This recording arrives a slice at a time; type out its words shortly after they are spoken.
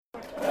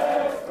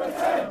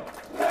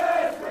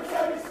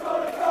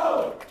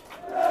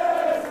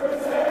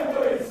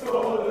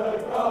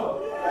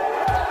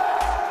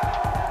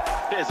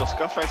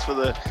Oscar. Thanks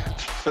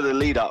for the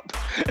lead up.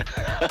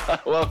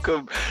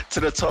 Welcome to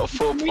the Top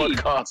 4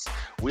 podcast.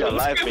 We are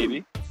live,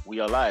 baby. We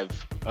are live.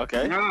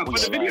 Okay. Nah, but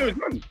the video is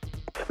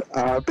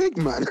on. Big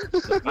man.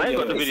 I ain't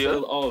got the video.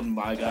 Still on,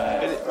 my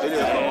guy.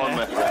 Video's not on,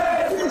 my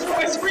friend. It's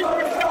my screen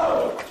right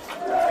now.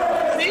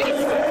 See? You've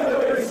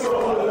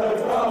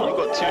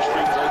got two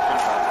streams open,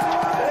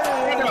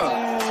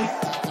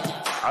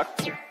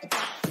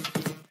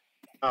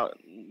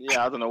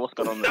 yeah, I don't know what's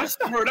going on there.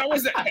 Bro, that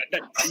was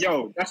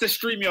yo. That's a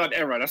StreamYard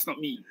error. That's not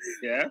me.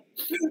 Yeah,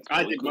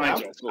 I did my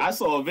job. I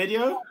saw a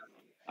video.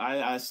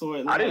 I saw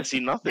it. I didn't see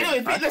nothing.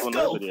 Yeah, let's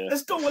go.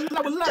 Let's go.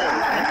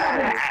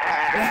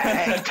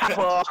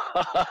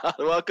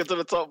 Welcome to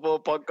the Top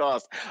 4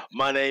 podcast.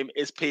 My name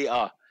is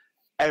Peter.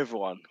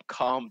 Everyone,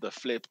 calm the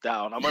flip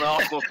down. I'm an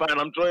Arsenal fan.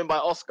 I'm joined by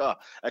Oscar,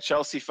 a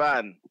Chelsea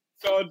fan.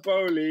 Todd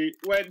Bowley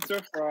went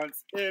to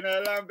France in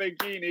a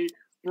Lamborghini.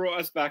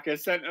 Brought us back a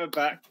centre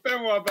back.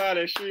 Benoit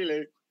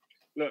Badiashile.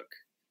 Look,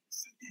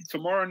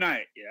 tomorrow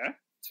night,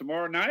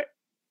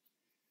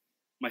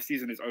 my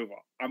season is over.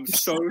 I'm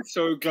so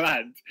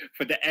glad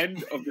for the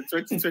end of the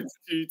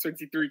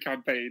 2022-23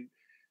 campaign.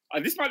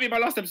 This might be my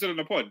last episode on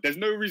the pod. There's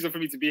no reason for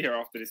me to be here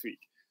after this week.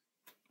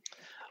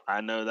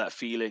 I know that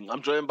feeling.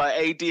 I'm joined by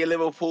AD, a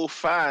Liverpool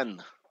fan.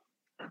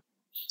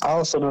 I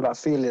also know that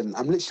feeling.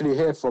 I'm literally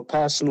here for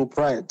personal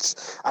pride.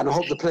 And I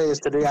hope the players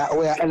today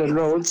away at Ellen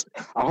Road,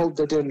 I hope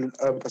they're doing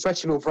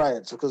professional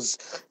pride because,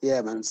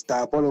 yeah, man, it's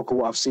diabolical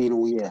what I've seen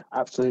all year.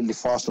 Absolutely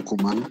farcical,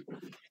 man.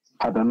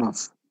 Had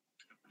enough.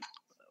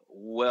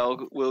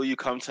 Well, will you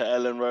come to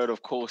Ellen Road?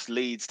 Of course,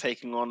 Leeds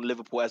taking on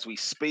Liverpool as we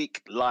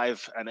speak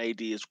live, and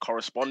AD is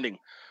corresponding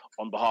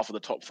on behalf of the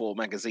Top 4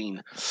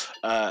 magazine.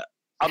 I'm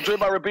joined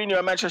by Robinho,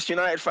 a Manchester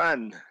United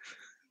fan.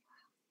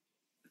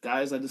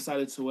 Guys, I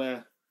decided to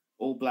wear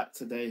all black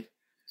today.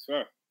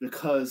 Sure.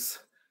 Because,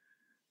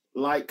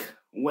 like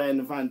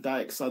when Van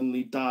Dijk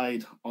suddenly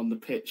died on the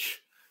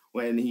pitch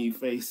when he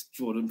faced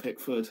Jordan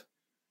Pickford,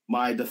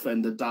 my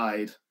defender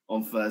died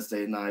on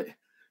Thursday night.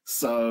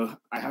 So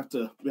we have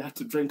to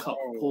drink up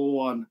pour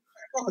one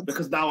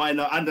because now I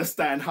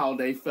understand how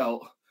they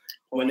felt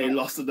when they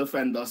lost the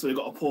defender. So we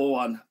got to pour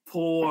one.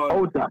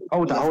 Hold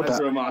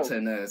that.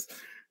 Martinez.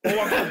 Pour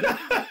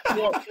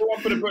one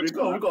for the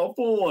butcher. We got to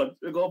pour one.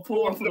 We got to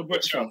pour one for the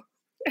butcher.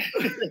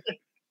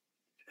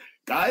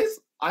 Guys,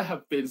 I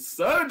have been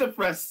so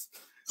depressed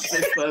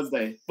since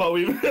Thursday, but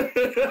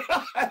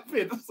I've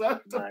been so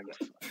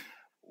depressed.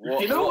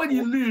 You know when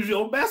you lose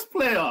your best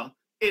player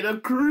in a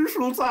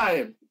crucial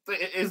time,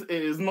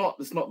 it's not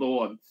the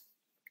one.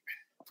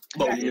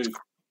 But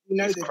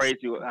it's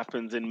crazy what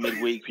happens in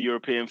midweek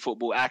European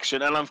football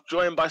action, and I'm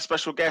joined by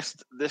special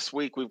guest this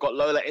week. We've got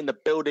Lola in the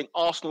building,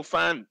 Arsenal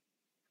fan.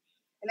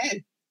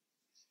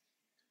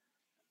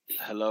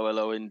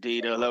 Hello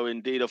indeed.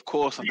 Of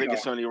course, I think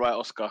it's only right,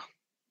 Oscar.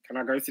 Can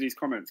I go to these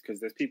comments?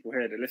 Because there's people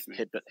here that are listening.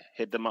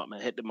 Hit them up,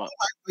 man. Hit them up.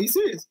 Are you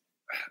serious?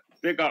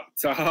 Big up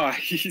Taha.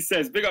 He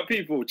says, big up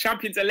people.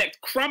 Champions-elect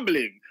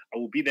crumbling. I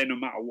will be there no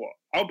matter what.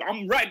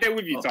 I'm right there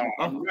with you, Taha.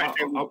 I'm right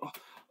there with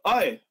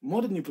you.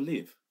 More than you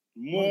believe.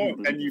 More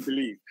than you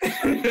believe.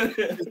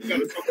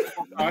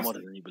 More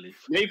than you believe.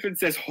 Nathan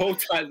says, hold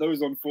tight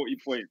those on 40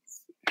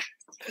 points.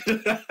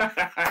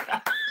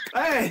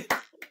 Hey,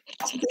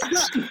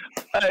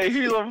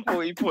 who's on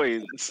 40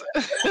 points?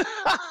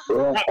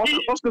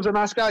 Oscar's a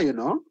nice guy, you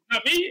know.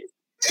 Not me.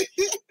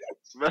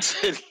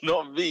 That's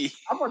not me.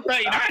 I'm on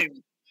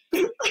 39.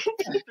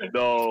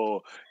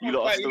 No, you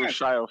lot are still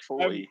shy of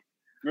 40.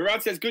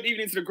 Murad says, good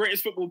evening to the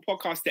greatest football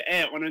podcast to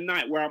air on a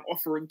night where I'm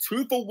offering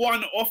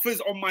 2-for-1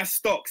 offers on my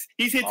stocks.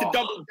 He's here to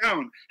double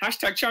down.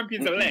 Hashtag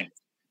champions elect.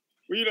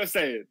 What are you not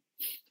saying?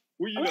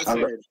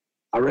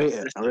 I rate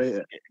it.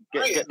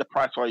 Get the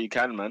price while you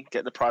can, man.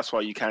 Get the price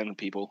while you can,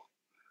 people.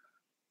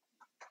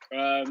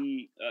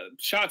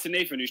 Shout out to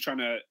Nathan who's trying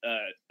to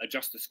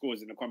adjust the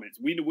scores in the comments.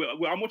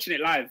 I'm watching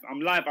it live. I'm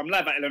live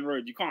at Ellen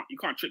Road. You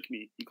can't trick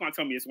me. You can't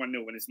tell me it's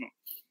 1-0 when it's not.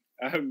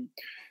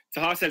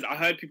 Tahar says, I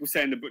heard people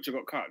saying the butcher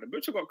got cut. The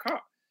butcher got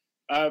cut.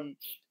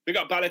 Big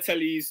up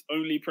Balotelli's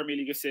only Premier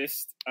League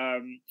assist.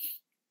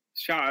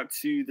 Shout out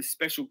to the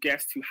special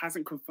guest who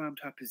hasn't confirmed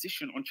her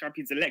position on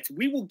Champions Elect.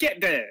 We will get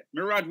there,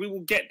 Murad. We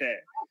will get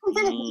there.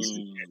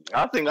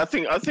 I think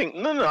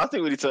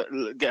we need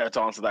to get her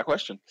to answer that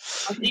question.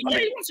 A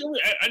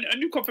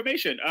new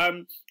confirmation.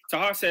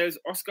 Tahar says,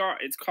 Oscar,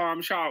 it's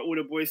calm. Shout out all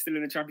the boys still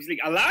in the Champions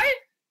League. A lie?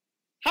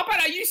 How about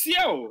that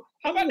UCL?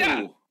 How about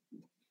that?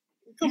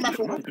 Come back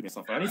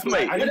I need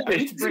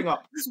to bring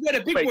up. This is where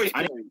the big boys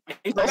play.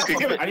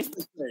 I need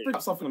to bring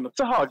up something on the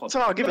Tahar,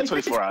 give it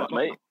 24 hours,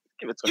 mate.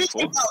 Give it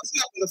 24.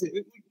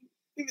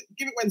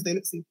 Give it Wednesday.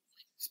 Let's see.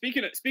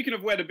 Speaking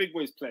of where the big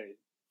boys play,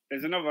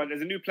 there's a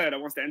new player that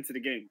wants to enter the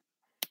game.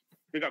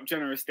 Big up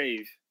Generous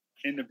Dave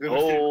in the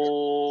building.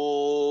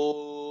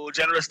 Oh,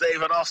 Generous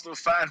Dave, an Arsenal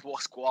fan.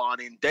 What's going on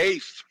in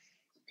Dave?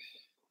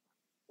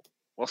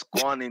 What's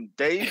going on in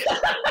Dave?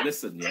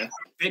 Listen, yeah.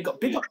 Big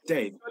up Dave.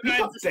 Big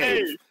up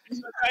Dave.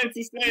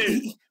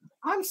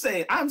 I'm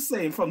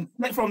saying from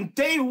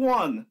day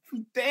one,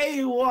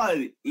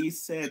 he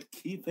said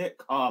keep it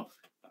calm.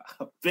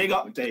 Big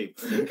up, Dave.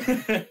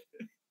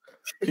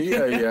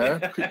 Peter,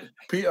 yeah.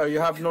 Peter, you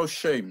have no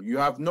shame. You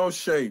have no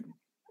shame.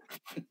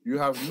 You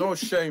have no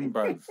shame,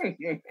 bruv.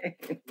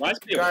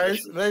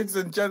 Guys, ladies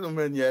and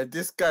gentlemen, yeah,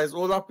 this guy's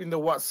all up in the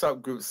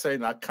WhatsApp group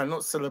saying, I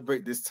cannot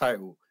celebrate this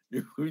title.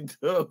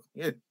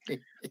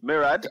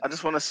 Mirad, I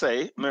just want to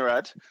say,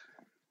 Mirad,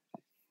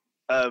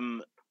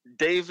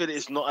 David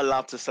is not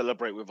allowed to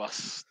celebrate with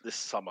us this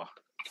summer.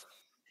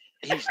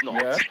 He's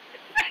not. Yeah.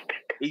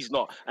 He's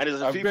not. And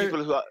there's a few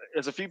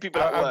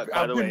people at work,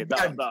 by the way,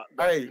 that on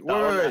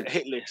that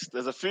hit list.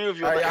 There's a few of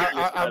you on that hit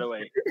list, by the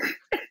way.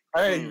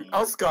 Hey,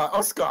 Oscar,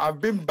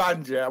 I've been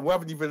banned, yeah, and we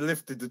haven't even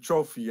lifted the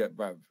trophy yet,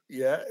 bruv.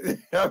 Yeah?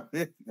 Did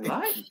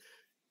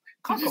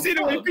you see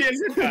the way Peter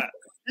said that?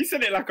 He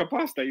said it like a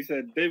pastor. He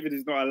said, David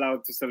is not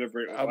allowed to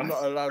celebrate with I'm us.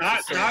 not allowed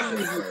to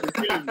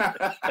celebrate.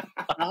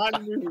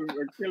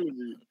 You're killing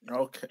me.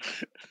 Okay.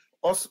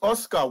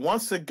 Oscar,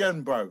 once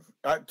again, bruv,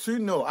 at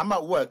 2-0, I'm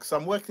at work, so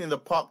I'm working in the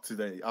park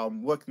today.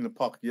 I'm working in the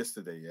park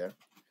yesterday, yeah?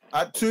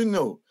 At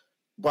 2-0,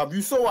 bruv,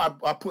 you saw what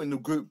I put in the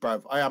group,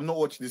 bruv. I am not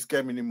watching this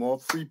game anymore.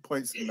 3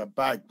 points in the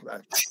bag,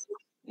 bruv.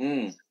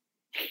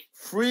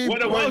 3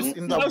 points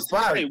in the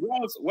bag.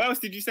 What else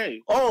did you say?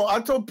 Oh,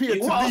 I told Peter to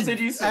leave. What else did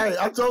you say? Hey,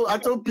 I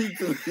told Peter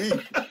to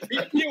leave.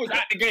 Peter was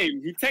at the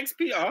game. He texted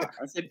Peter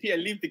and said, Peter,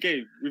 leave the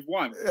game. We've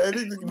won.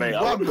 Mate,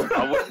 I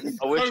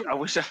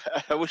wish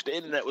the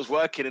internet was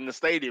working in the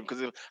stadium,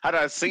 because had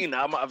I seen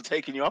that, I might have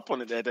taken you up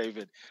on it there,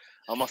 David.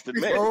 I must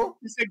admit.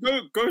 He said,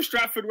 go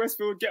Stratford,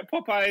 Westfield, get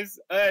Popeyes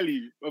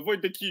early.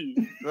 Avoid the queue.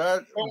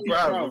 Right,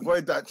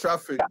 avoid that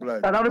traffic,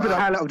 blood. That would have been the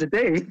highlight of the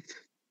day.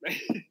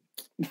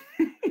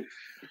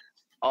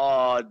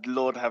 Oh,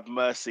 Lord have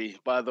mercy.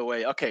 By the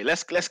way, okay,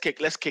 let's kick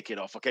it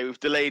off. Okay, we've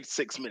delayed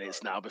 6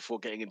 minutes now before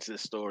getting into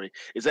this story.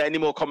 Is there any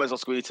more comments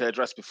Oscar, we need to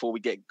address before we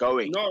get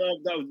going? No,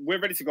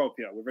 we're ready to go,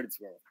 Peter. We're ready to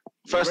go.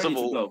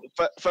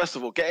 First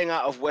of all, getting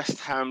out of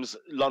West Ham's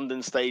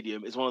London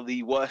Stadium is one of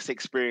the worst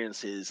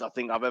experiences I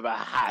think I've ever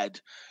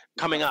had.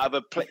 Coming out of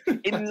a place,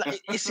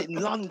 it's in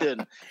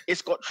London.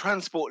 It's got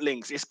transport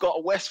links. It's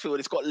got Westfield.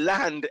 It's got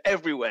land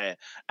everywhere,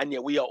 and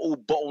yet we are all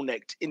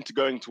bottlenecked into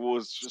going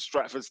towards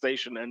Stratford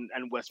Station and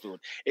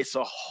Westfield. It's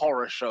a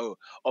horror show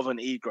of an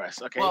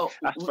egress. Okay, well,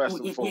 that's first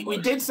and foremost. We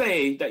did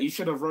say that you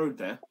should have rode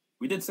there.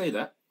 We did say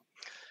that.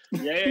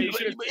 Yeah, you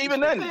should. Even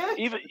then,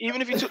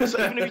 even if you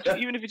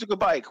took a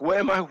bike,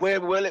 where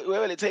will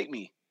it take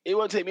me? It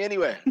won't take me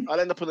anywhere. I'll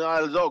end up on the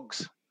Isle of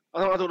Dogs. I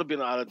don't want to be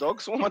in the Isle of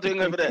Dogs. What am I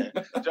doing over there? Do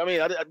you know what I mean?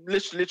 I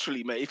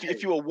literally, mate,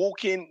 if you were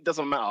walking,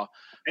 doesn't matter.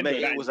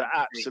 Mate, it was an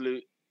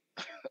absolute...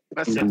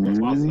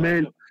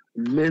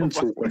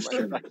 mental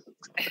question.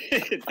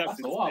 That's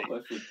a wild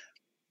question.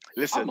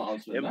 Listen, I'm not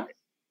answering that.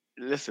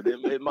 Listen,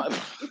 it might...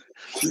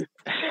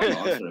 I'm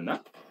not answering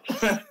that.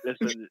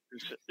 Listen,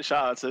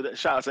 shout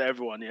out to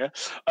everyone, yeah.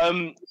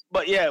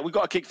 But yeah, we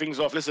got to kick things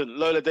off. Listen,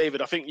 Lola,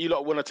 David, I think you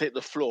lot want to take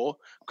the floor,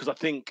 because I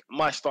think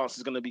my stance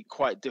is going to be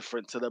quite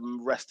different to the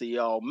rest of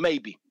y'all.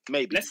 Maybe.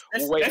 Let's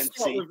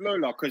start with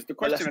Lola, because the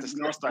question has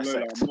been asked to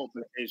Lola on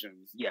multiple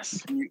occasions.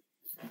 Yes.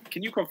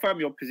 Can you confirm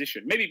your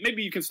position?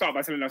 Maybe you can start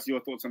by telling us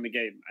your thoughts on the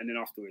game, and then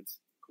afterwards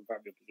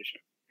confirm your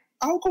position.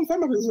 I'll confirm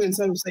my position in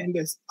terms of saying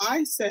this.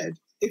 I said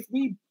if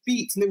we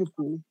beat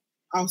Liverpool,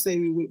 I'll say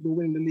we're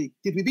winning the league.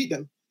 Did we beat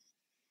them?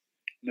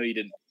 No, you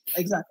didn't.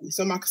 Exactly.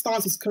 So my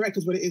stance is correct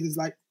as what it is. Is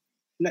like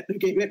let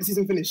the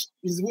season finish.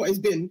 This is what it's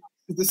been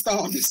since the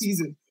start of the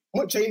season.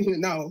 I'm not changing it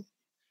now.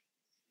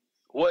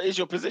 What is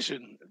your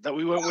position that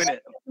we won't win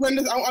it?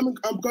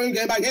 I'm going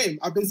game by game.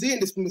 I've been seeing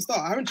this from the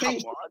start. I haven't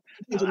changed.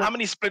 How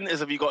many splinters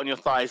have you got on your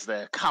thighs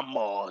there? Come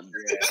on.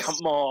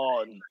 Come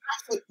on.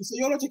 So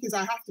your logic is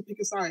I have to pick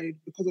a side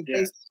because of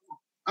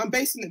I'm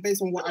basing it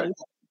based on what I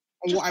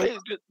want.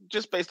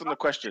 Just based on the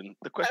question.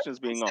 The question is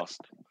being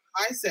asked.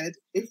 I said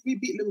if we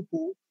beat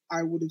Liverpool,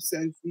 I would have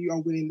said we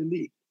are winning the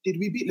league. Did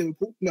we beat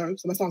Liverpool? No.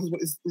 So my stance is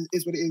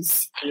what it is.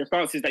 So your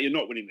stance is that you're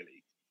not winning the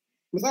league?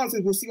 My stance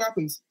is we'll see what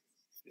happens.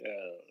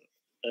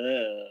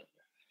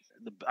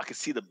 I can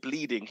see the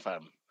bleeding,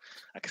 fam.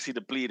 I can see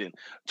the bleeding.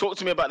 Talk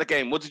to me about the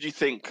game. What did you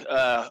think?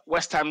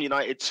 West Ham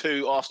United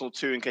 2, Arsenal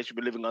 2, in case you've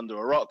been living under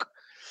a rock.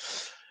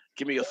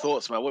 Give me your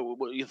thoughts, man.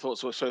 What your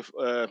thoughts were of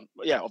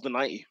the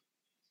 90?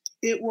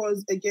 It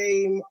was a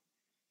game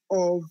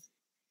of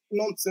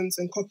nonsense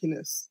and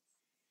cockiness.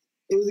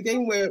 It was a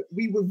game where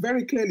we were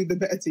very clearly the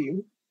better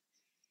team.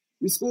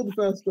 We scored the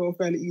first goal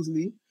fairly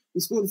easily. We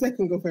scored the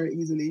second goal very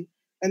easily.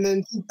 And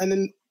then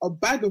a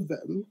bag of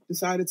them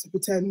decided to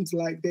pretend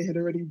like they had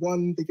already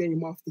won the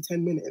game after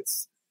 10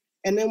 minutes.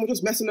 And then we're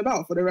just messing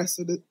about for the rest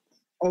of the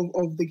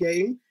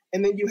game.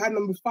 And then you had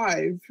number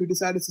 5 who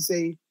decided to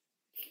say,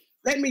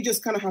 let me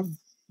just kind of have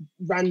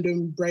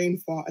random brain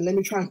fart and let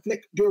me try and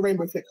do a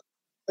rainbow flick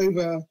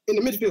over in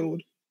the midfield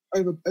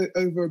over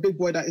a big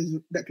boy that is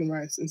Declan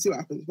Rice and see what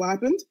happens. What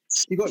happened?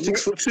 You got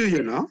 6'2",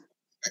 you know?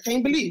 I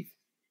can't believe.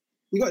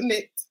 You got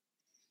nicked.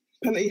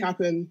 Penalty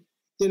happened.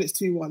 Then it's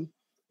 2-1.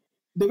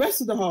 The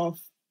rest of the half,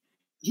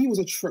 he was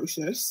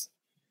atrocious.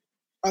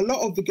 A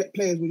lot of the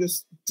players were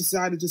just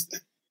decided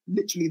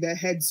literally their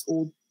heads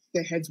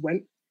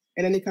went.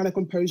 and any kind of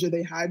composure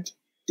they had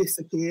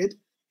disappeared.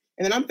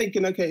 And then I'm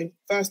thinking, okay,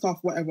 first half,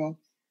 whatever.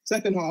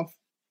 Second half,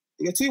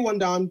 you get 2-1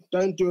 down,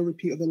 don't do a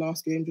repeat of the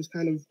last game, just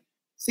kind of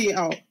see it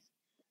out.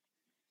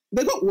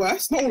 They got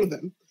worse, not all of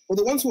them, but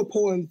the ones who were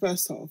poor in the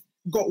first half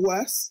got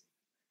worse.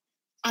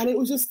 And it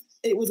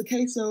was a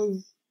case of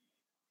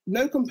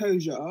no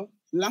composure,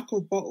 lack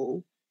of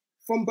bottle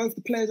from both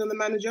the players and the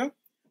manager,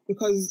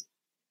 because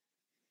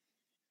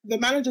the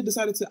manager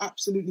decided to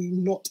absolutely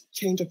not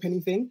change up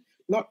anything,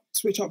 not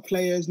switch up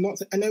players,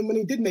 and then when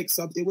he did make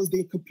subs, it was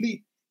the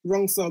complete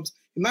wrong subs.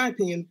 In my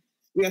opinion,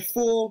 we had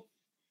 4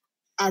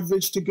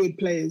 average to good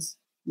players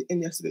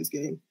in yesterday's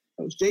game.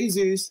 It was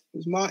Jesus, it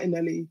was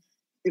Martinelli,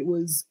 it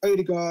was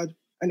Odegaard,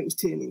 and it was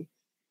Tierney.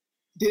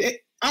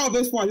 Out of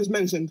those 4 I just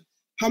mentioned,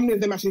 how many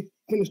of them actually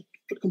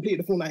completed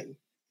the full 90?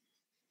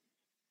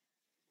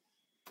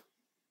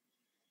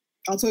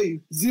 I'll tell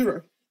you,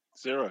 0.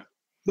 0.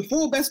 The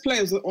 4 best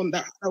players on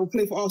that will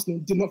play for Arsenal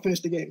did not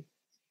finish the game.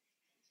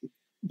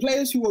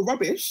 Players who were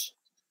rubbish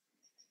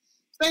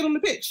stayed on the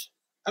pitch.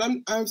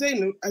 And I'm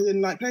saying, as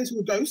in, like, players who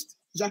were ghost,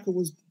 Xhaka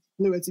was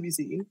nowhere to be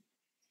seen.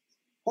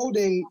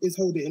 Holding is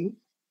holding.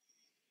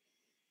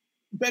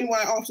 Ben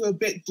White, after a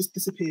bit, just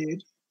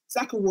disappeared.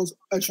 Saka was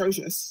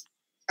atrocious.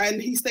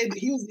 And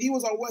he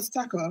was our worst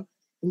attacker,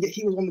 and yet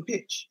he was on the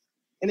pitch.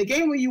 In a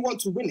game where you want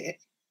to win it,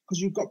 because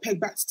you've got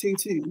pegged back to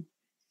 2-2,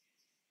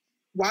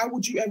 why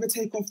would you ever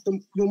take off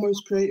your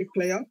most creative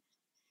player?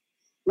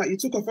 Like, you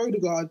took off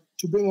Odegaard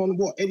to bring on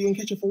what? Eddie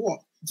Nketiah for what?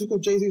 You took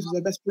off Jesus, who's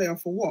their best player,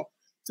 for what?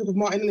 You took off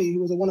Martinelli,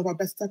 who was one of our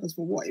best attackers,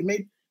 for what?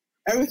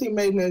 Everything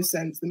made no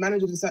sense. The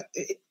manager decided...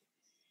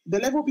 The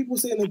level of people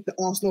saying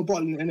the Arsenal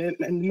bottom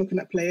and looking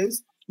at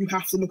players, you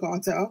have to look at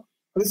Arteta.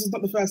 But this is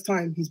not the first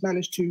time he's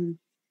managed to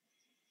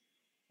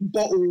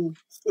bottle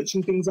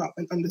switching things up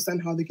and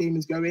understand how the game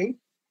is going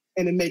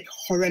and then make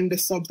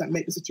horrendous subs that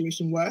make the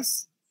situation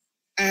worse.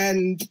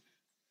 And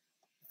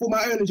for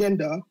my own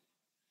agenda,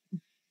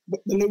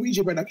 the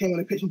Norwegian brother came on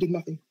the pitch and did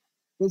nothing.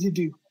 What did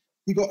he do?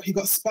 He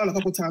got spun a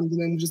couple of times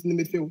and then was just in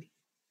the midfield.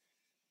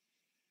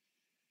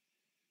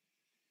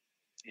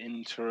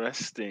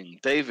 Interesting.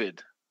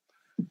 David,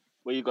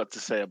 what you got to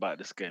say about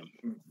this game?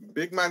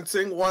 Big man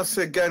thing once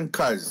again,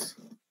 cuz.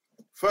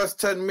 First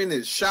 10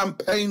 minutes,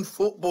 champagne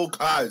football,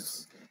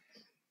 cuz.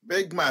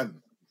 Big man.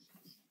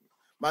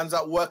 Man's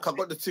at work. I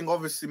got the thing,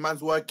 obviously.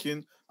 Man's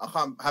working. I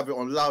can't have it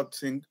on loud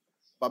thing.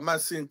 But man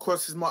seeing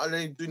crosses,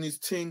 Martinelli doing his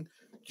thing.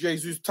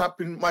 Jesus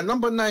tapping. My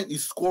number 9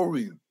 is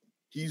scoring.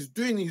 He's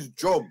doing his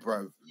job,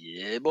 bro.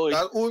 Yeah, boy.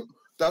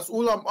 That's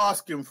all I'm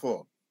asking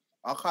for.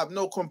 I have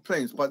no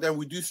complaints. But then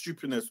we do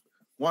stupidness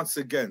once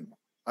again.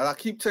 And I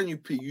keep telling you,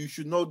 Pete, you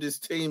should know this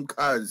team,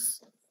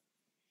 cuz.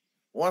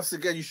 Once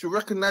again, you should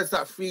recognize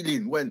that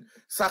feeling when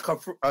Saka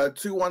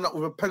 2-1 up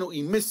with a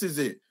penalty, misses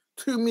it.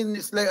 2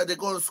 minutes later, they're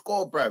going to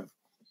score, bruv.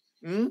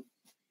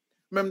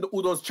 Remember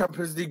all those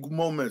Champions League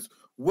moments?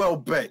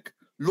 Welbeck,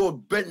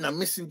 Lord Bentner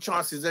missing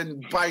chances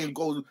and buying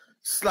goals,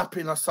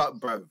 slapping us up,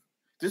 bruv.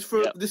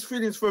 This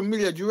feeling's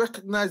familiar. Do you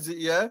recognize it,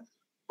 yeah?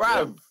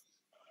 Bruv.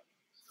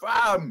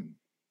 Fam.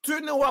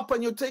 2-0 up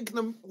and you're taking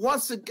them.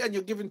 Once again,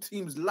 you're giving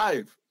teams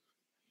life.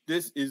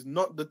 This is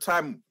not the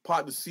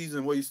part of the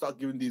season where you start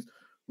giving these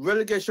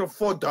relegation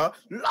fodder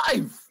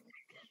life.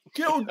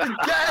 Kill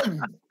the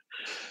game.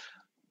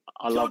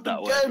 I love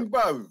that game,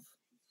 bro.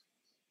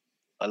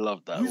 I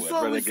love that. We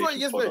saw it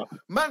yesterday.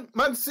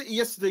 Man City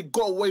yesterday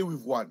got away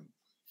with one.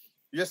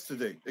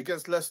 Yesterday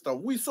against Leicester,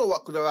 we saw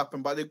what could have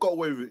happened, but they got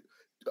away with it.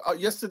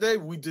 Yesterday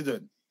we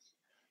didn't,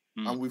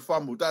 and we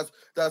fumbled. That's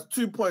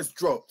 2 points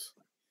dropped,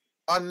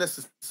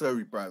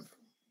 unnecessary, bruv.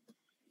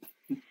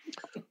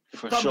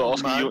 For sure.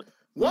 Man.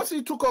 Once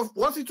he took off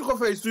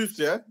Jesus,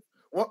 yeah.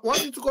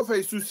 Once he took off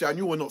Jesus, I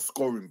knew we're not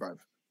scoring, bruv.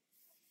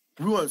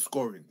 We weren't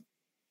scoring.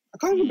 I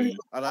can't remember.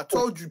 And I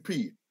told you,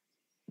 Pete,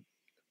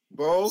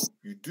 bro,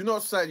 you do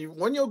not sign.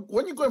 When you're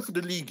going for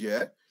the league,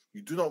 yeah,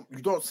 you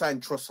don't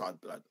sign Trossard,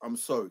 blood. I'm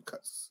sorry,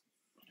 cuz.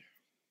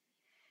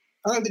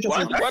 Why did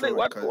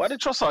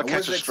Trossard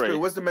catch a stray?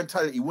 Where's the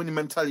mentality, winning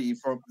mentality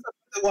from?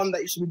 The one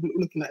that you should be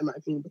looking at, in my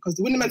opinion, because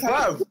the winning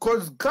mentality.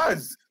 Because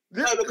this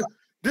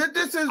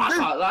is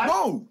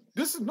no.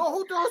 This is no.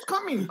 Hold on,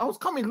 I was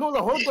coming.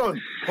 Lola, hold on.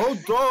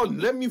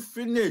 Let me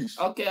finish.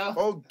 Okay.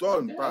 Hold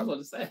on, okay, bro. I was going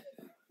to say.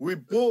 We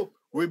bought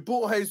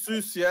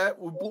Jesus, yeah.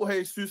 We bought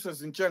Jesus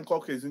as Zinchenko.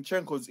 Okay,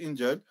 Zinchenko's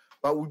injured,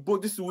 but we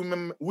bought this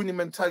winning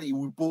mentality.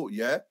 We bought,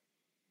 yeah.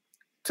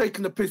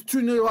 Taking the piss,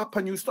 2-0 up,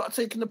 and you start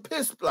taking the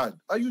piss, blood.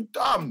 Are you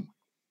dumb?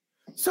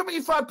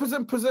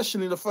 75%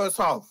 possession in the first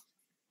half.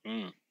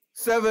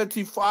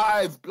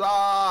 75,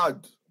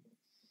 blood.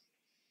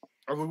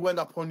 And we went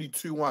up only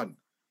 2-1.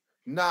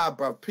 Nah,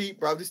 bro, Pete,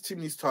 bro, this team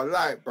needs to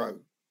alight, bro.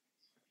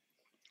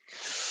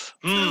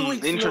 2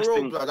 weeks in a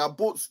row, blood. I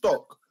bought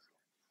stock,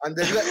 and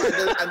they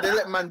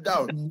let man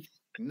down.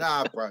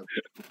 Nah, bro.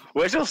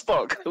 Where's your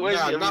stock?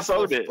 You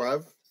sold it,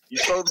 bro. You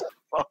sold the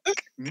stock.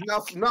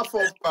 Enough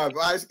of, bro.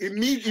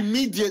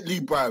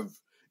 Immediately, bro.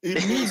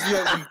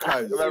 Immediately,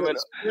 guys. I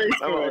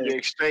remember the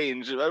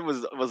exchange. I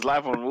was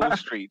live on Wall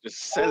Street,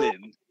 just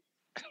selling.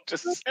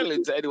 Just sell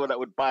it to anyone that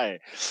would buy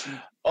it.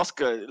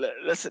 Oscar,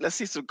 let's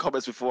see some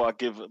comments before I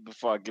give a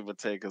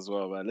take as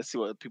well, man. Let's see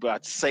what people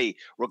had to say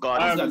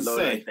regarding the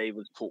Lola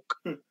Davis talk.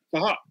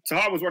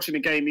 Tahar was watching the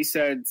game. He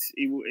said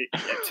he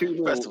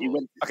 2-0. He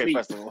went to sleep.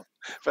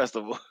 First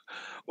of all,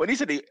 when he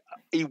said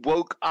he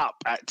woke up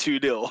at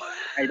 2-0,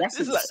 hey, that's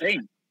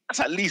insane. That's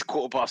at least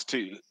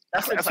 2:15.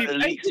 That's at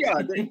least.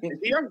 Yeah,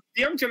 the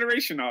young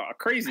generation are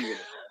crazy with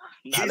it.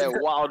 Nah, they're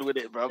wild with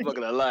it, bro. I'm not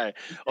gonna lie.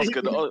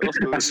 Oscar,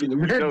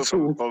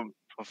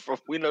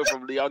 we know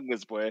from the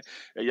youngest boy,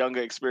 the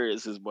younger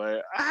experiences,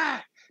 boy.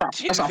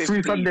 That's our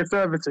free Sunday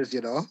services, you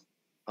know.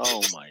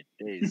 Oh my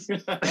days.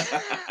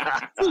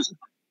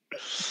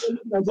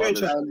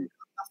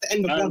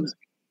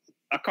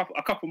 A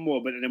couple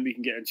more, but then we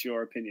can get into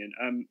your opinion.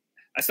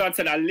 Asad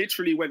said, I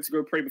literally went to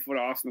go pray before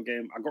the Arsenal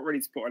game. I got ready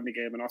to put on the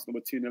game and Arsenal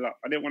were 2-0 up.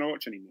 I didn't want to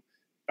watch anymore.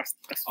 That's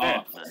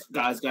fair.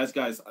 Guys.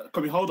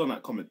 Can we hold on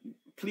that comment?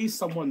 Please,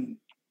 someone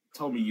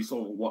tell me you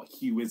saw what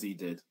Hugh Izzy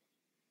did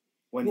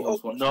when he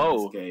was watching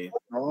this game.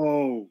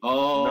 Oh,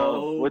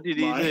 no. What did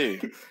he do?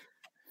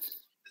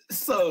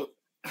 So,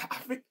 I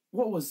think,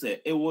 what was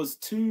it? It was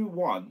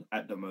 2-1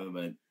 at the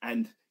moment.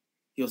 And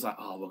he was like,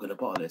 we're going to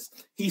bottle this.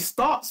 He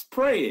starts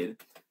praying.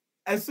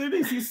 As soon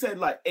as he said,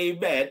 like,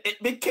 amen,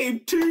 it became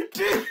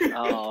 2-2.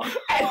 Oh.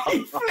 And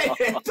he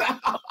flipped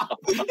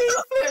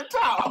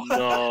out.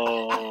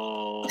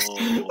 No.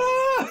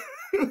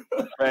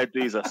 Fair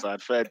dues,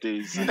 Assad. Fair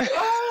dues. I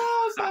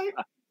was like...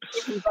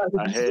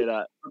 I hear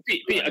that.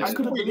 Pete, I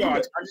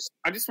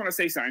just want to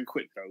say something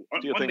quick, though. On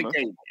the game,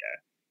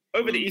 yeah.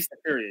 Over the Easter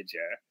period,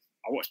 yeah,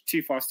 I watched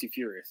Too Fast, Too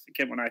Furious. It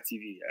came on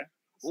ITV, yeah.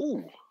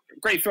 Ooh.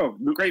 Great film.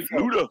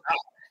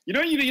 You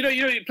know,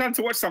 you plan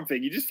to watch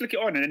something, you just flick it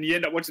on, and then you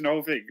end up watching the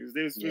whole thing. It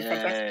was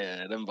fantastic.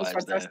 Yeah, them vibes. It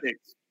was fantastic. There.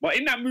 But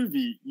in that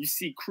movie, you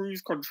see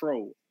cruise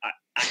control at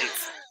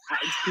its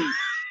peak.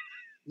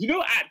 You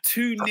know, at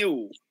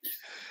 2-0,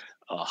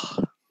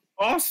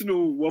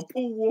 Arsenal were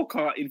Paul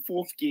Walker in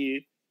fourth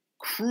gear,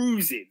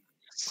 cruising.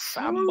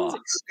 Samba.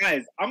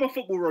 Guys, I'm a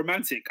football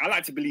romantic. I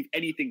like to believe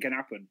anything can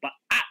happen. But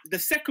at the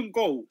second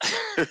goal,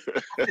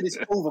 it's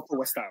over for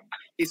West Ham.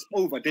 It's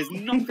over. There's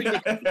nothing they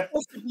can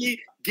possibly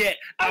get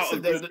out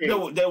of this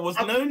game. There was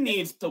no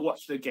need to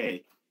watch the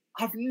game.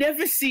 I've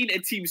never seen a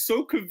team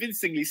so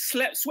convincingly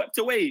swept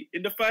away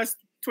in the first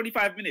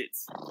 25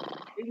 minutes.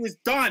 It was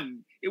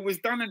done. It was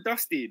done and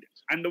dusted.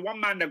 And the one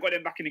man that got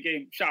them back in the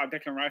game, shout out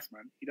Declan Rice,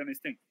 man. He done his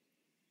thing.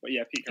 But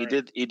yeah, Pete,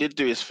 he did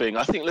do his thing.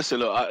 I think. Listen,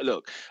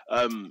 look.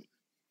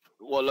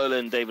 What Lola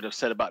and David have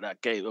said about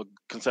that game, or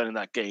concerning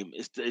that game,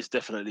 is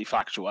definitely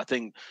factual. I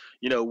think,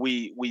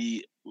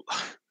 we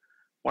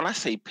when I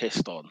say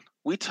pissed on,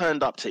 we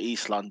turned up to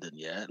East London,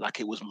 yeah, like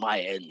it was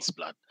my ends,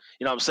 blood.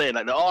 You know what I'm saying?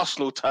 Like the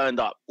Arsenal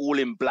turned up all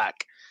in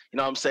black. You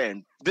know what I'm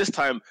saying? This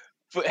time,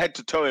 head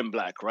to toe in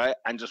black, right?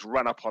 And just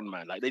ran up on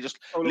man. Like they just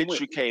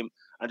literally came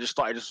and just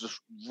started just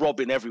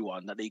robbing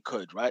everyone that they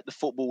could, right? The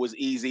football was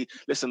easy.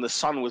 Listen, the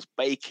sun was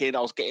baking. I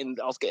was getting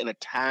a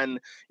tan. You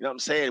know what I'm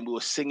saying? We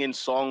were singing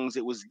songs.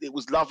 It was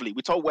lovely.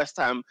 We told West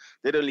Ham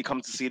they'd only come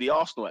to see the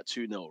Arsenal at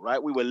 2-0,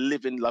 right? We were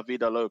living La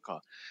Vida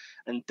Loca.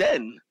 And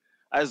then,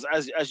 as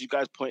you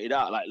guys pointed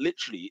out, like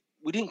literally,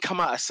 we didn't come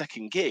out of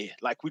second gear.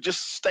 Like we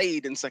just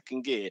stayed in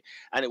second gear.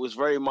 And it was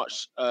very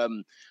much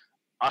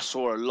I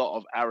saw a lot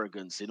of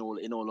arrogance in all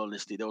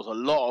honesty. There was a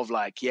lot of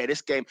like, yeah,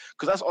 this game,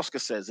 because as Oscar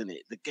says in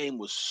it, the game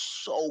was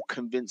so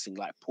convincing,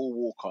 like Paul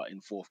Walker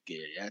in fourth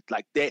gear, yeah?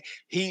 Like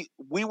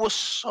we were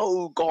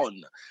so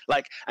gone.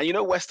 Like,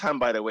 and West Ham,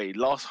 by the way,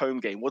 last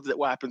home game, what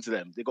happened to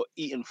them? They got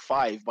eaten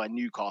 5 by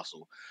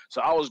Newcastle.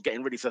 So I was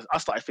getting ready, so I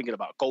started thinking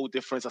about goal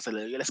difference. I said,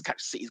 let's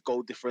catch City's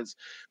goal difference,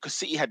 because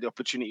City had the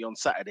opportunity on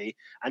Saturday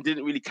and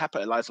didn't really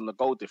capitalize on the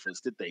goal difference,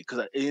 did they?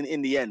 Because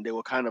in the end, they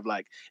were kind of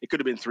like, it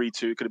could have been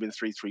 3-2, could have been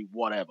 3-3,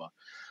 whatever.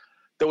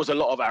 There was a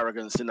lot of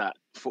arrogance in that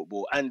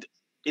football, and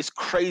it's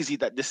crazy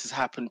that this has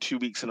happened 2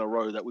 weeks in a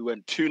row, that we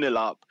went 2-0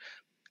 up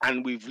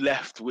and we've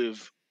left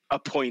with a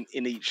point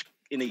in each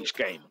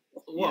game.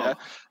 Wow. Yeah,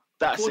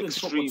 that's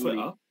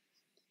extremely.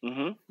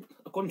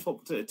 According to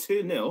Twitter,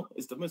 2-0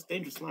 is the most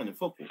dangerous line in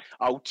football.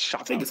 Oh,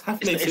 shut up! I think it's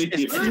happening.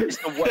 It's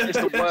the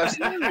worst.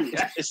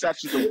 It's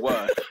actually the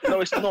worst.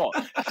 No, it's not.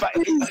 In fact,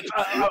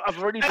 I've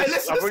already.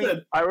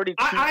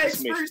 I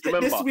experienced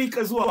it this week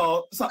as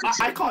well, so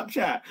I can't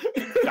chat.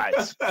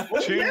 Guys,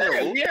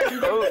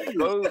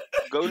 2-0.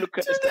 Go look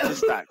at the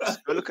statistics.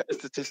 Go look at the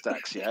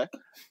statistics. Yeah,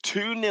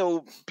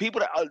 2-0.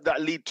 People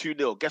that lead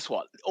 2-0. Guess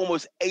what?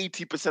 Almost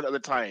 80% of the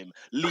time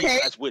lead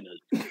as winners.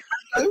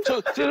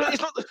 So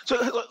it's not. So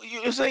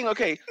you're saying,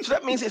 okay, so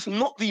that means it's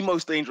not the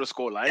most dangerous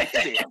scoreline,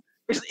 is it?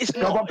 It's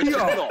not. But Peter,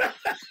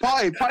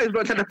 Party's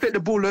not trying to fit the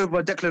ball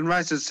over Declan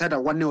Rice's head at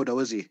 1-0, though,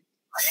 is he?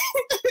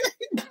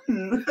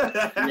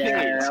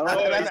 Yeah.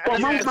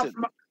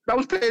 That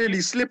was playing in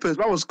his slippers.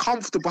 That was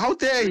comfortable. How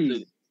dare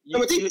he? You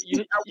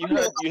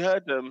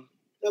heard them.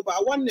 No, but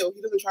at 1-0,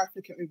 he doesn't try to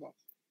flick it over.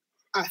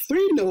 At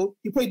 3-0,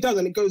 he probably does,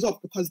 and it goes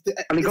off because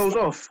it goes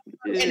off.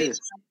 Yeah.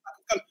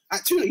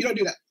 At 2-0, you don't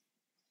do that.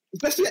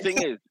 Especially the thing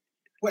is,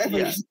 whatever.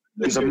 Yeah.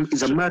 He's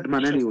a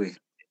madman anyway.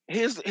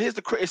 here's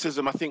the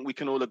criticism. I think we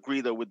can all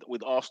agree though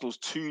with Arsenal's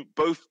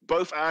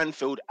both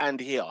Anfield and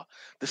here.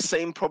 The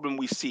same problem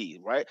we see,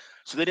 right?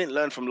 So they didn't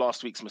learn from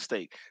last week's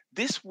mistake.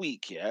 This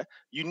week, yeah,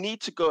 you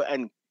need to go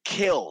and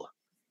kill.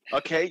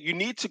 Okay, you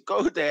need to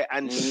go there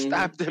and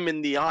stab them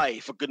in the eye,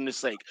 for goodness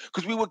sake,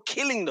 because we were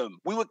killing them.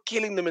 We were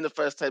killing them in the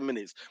first 10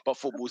 minutes, but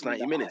football's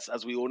 90 minutes,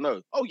 as we all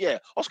know. Oh yeah,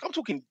 Oscar, I'm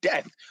talking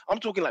death. I'm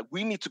talking like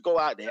we need to go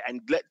out there and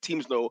let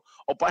teams know,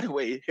 oh, by the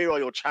way, here are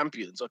your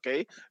champions,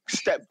 okay?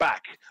 Step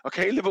back,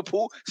 okay?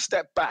 Liverpool,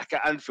 step back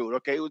at Anfield,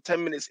 okay? We're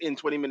 10 minutes in,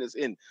 20 minutes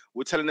in.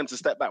 We're telling them to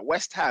step back.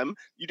 West Ham,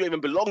 you don't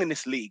even belong in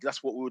this league.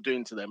 That's what we were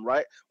doing to them,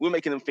 right? We're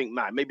making them think,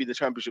 man, maybe the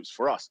championship's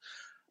for us.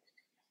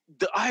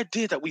 The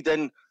idea that we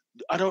then,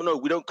 I don't know,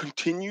 we don't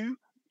continue,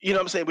 you know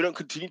what I'm saying? We don't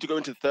continue to go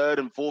into third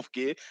and fourth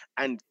gear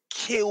and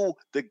kill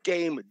the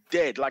game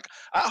dead. Like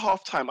at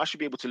halftime, I should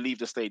be able to leave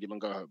the stadium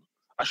and go home.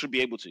 I should be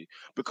able to,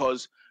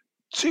 because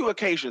 2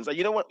 occasions, and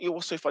you know what? It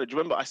was so funny. Do you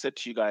remember I said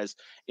to you guys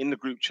in the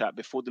group chat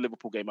before the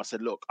Liverpool game, I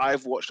said, look,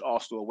 I've watched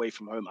Arsenal away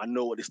from home. I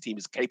know what this team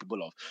is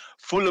capable of.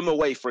 Fulham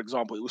away, for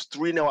example, it was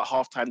 3-0 at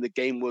halftime. The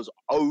game was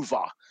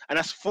over. And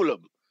that's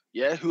Fulham.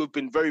 Yeah, who have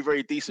been very,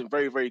 very decent,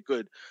 very, very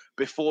good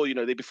before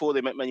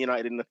they met Man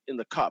United in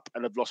the cup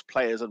and have lost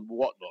players and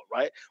whatnot,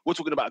 right? We're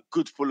talking about a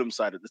good Fulham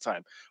side at the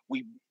time.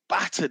 We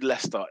battered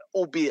Leicester,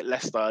 albeit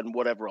Leicester and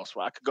whatever else,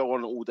 right? I could go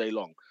on all day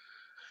long.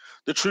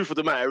 The truth of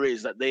the matter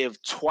is that they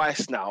have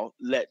twice now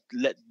let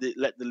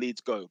the Leeds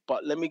go.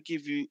 But let me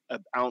give you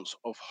an ounce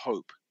of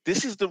hope.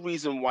 This is the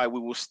reason why we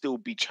will still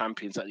be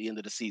champions at the end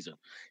of the season,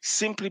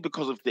 simply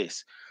because of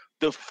this.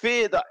 The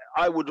fear that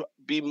I would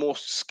be more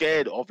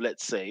scared of,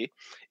 let's say,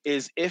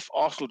 is if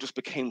Arsenal just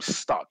became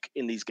stuck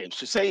in these games.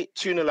 So say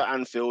 2-0 at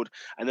Anfield,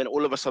 and then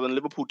all of a sudden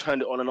Liverpool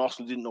turned it on and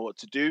Arsenal didn't know what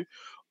to do.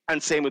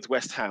 And same with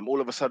West Ham. All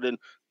of a sudden,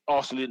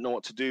 Arsenal didn't know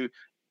what to do.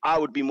 I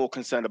would be more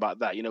concerned about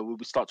that. You know, we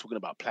would start talking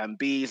about plan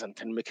Bs and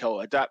can Mikel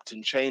adapt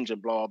and change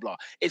and blah, blah, blah.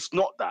 It's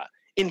not that.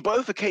 In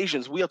both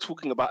occasions, we are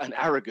talking about an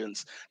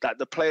arrogance that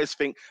the players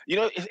think, you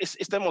know,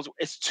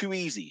 it's too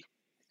easy.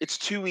 It's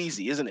too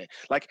easy, isn't it?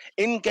 Like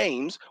in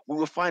games, we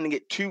were finding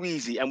it too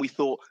easy and we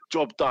thought,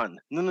 job done.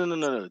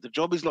 No. The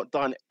job is not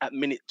done at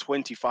minute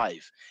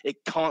 25. It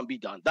can't be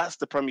done. That's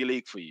the Premier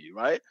League for you,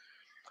 right?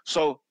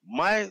 So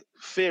my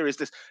fear is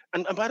this.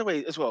 And by the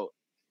way, as well,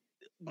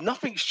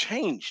 nothing's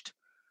changed.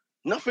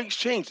 Nothing's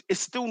changed.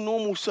 It's still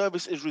normal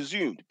service is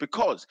resumed,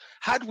 because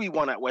had we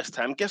won at West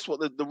Ham, guess what?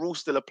 The rule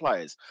still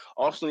applies.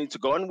 Arsenal need to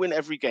go and win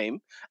every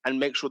game and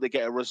make sure they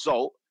get a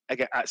result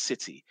at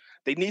City.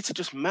 They need to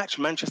just match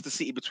Manchester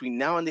City between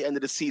now and the end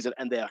of the season,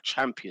 and they are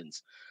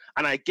champions.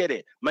 And I get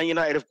it.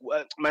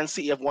 Man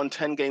City have won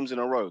 10 games in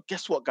a row.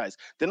 Guess what, guys?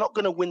 They're not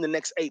going to win the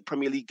next 8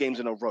 Premier League games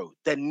in a row.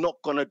 They're not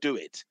going to do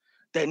it.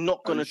 They're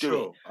not going to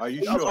do it. Are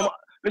you sure?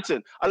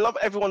 Listen, I love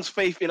everyone's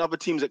faith in other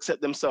teams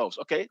except themselves,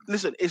 okay?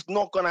 Listen, it's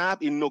not going to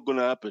happen. It's not going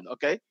to happen,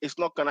 okay? It's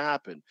not going to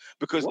happen.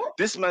 Because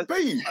this man...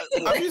 Babe,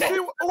 have you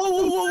seen...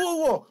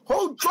 Whoa.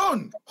 Hold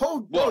on,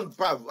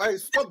 bruv. Hey,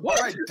 stop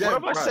right there,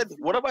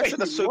 what have I said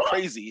that's so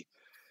crazy?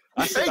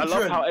 I said I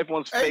love how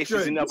everyone's faith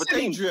is in other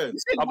teams.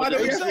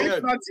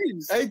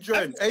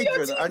 Adrian,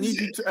 I need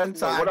you to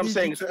enter. What I'm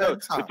saying is,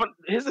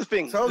 here's the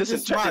thing.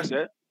 Listen, check this,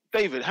 yeah?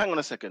 David, hang on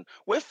a second.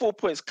 We're 4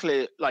 points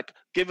clear, like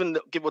give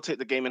or take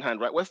the game in hand,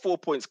 right? We're 4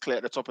 points clear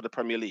at the top of the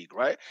Premier League,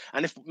 right?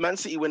 And if Man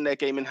City win their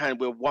game in hand,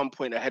 we're 1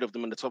 point ahead of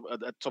them at the top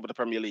of the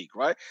Premier League,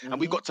 right? And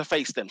we've got to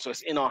face them, so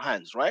it's in our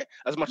hands, right?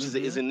 As much as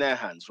it is in their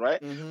hands, right?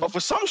 But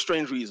for some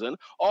strange reason,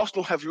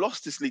 Arsenal have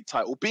lost this league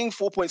title, being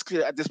 4 points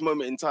clear at this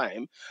moment in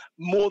time,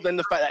 more than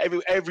the fact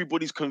that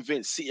everybody's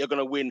convinced City are going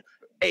to win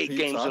 8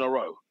 games in a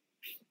row.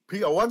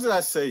 Peter, what did I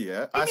say?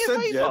 Yeah, I said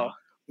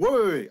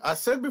Wait. I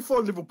said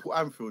before Liverpool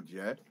Anfield,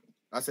 yeah.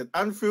 I said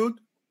Anfield,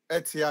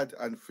 Etihad,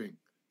 and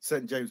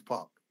St. James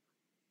Park.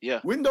 Yeah.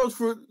 Win those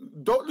through,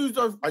 don't lose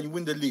those, and you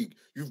win the league.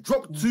 You've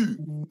dropped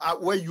 2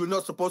 at where you're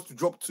not supposed to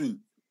drop 2.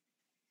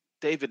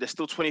 David, there's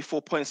still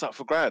 24 points up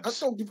for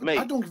grabs. I don't give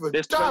a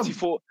There's damn.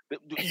 24.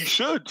 You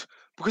should,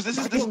 because this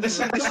is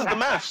the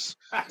maths.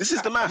 This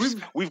is the maths.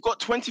 We've got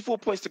 24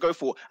 points to go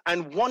for,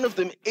 and one of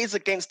them is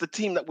against the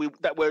team that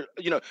we're.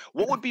 You know,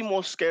 what would be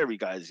more scary,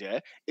 guys? Yeah,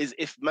 is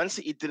if Man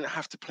City didn't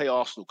have to play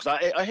Arsenal, because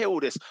I hear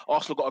all this.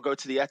 Arsenal got to go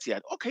to the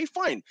Etihad. Okay,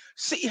 fine.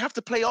 City have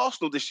to play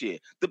Arsenal this year,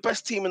 the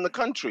best team in the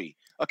country.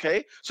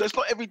 Okay, so it's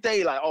not every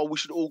day like, oh, we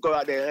should all go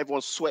out there and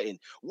everyone's sweating.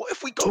 What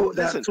if we go?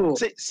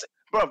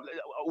 Bro,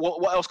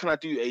 what else can I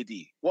do, AD?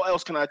 What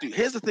else can I do?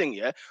 Here's the thing,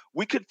 yeah?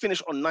 We could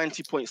finish on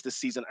 90 points this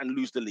season and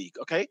lose the league,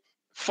 okay?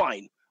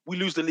 Fine. We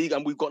lose the league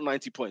and we've got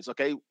 90 points,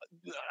 okay?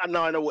 And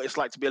now I know what it's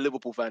like to be a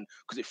Liverpool fan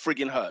because it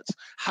frigging hurts.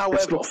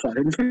 However,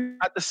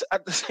 at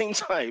the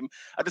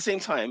same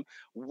time,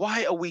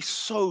 why are we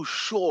so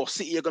sure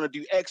City are going to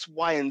do X,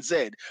 Y, and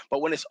Z? But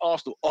when it's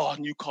Arsenal,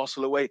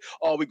 Newcastle away,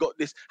 we got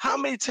this. How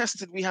many tests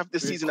did we have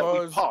this season that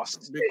we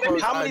passed?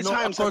 How many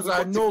times? Because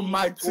I know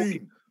my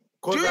team.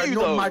 Because I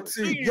know my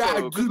team. Yeah,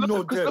 I do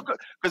know them.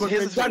 Because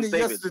here's the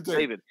thing,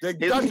 David. They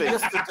here's done the it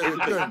thing.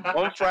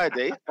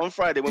 yesterday. On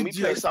Friday, when we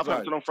play Idiots,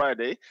 Southampton on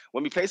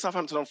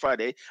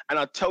Friday, and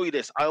I'll tell you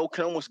this, I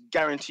can almost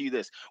guarantee you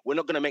this, we're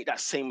not going to make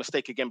that same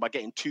mistake again by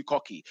getting too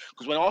cocky.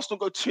 Because when Arsenal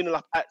go 2-0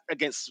 up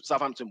against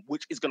Southampton,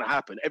 which is going to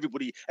happen,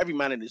 every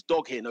man and his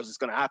dog here knows it's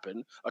going to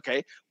happen,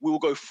 okay? We will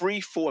go 3,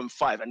 4, and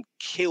 5 and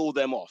kill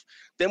them off.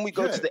 Then we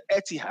go to the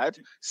Etihad,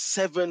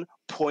 7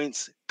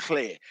 points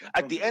clear.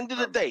 At the end of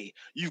the day,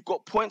 you've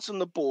got points on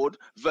the board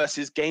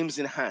versus games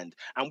in hand,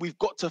 and we've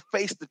got to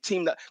face the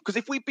team that. Because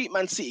if we beat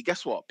Man City,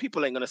 guess what?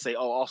 People ain't gonna say,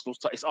 "Oh,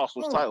 it's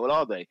Arsenal's title,"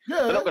 are they?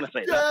 Yeah, they're not gonna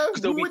say that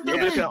because they'll be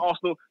looking at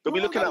Arsenal. They'll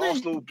be looking at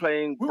Arsenal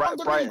playing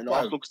Brighton.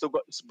 Arsenal still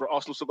got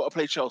to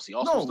play Chelsea.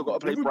 Arsenal still got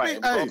to play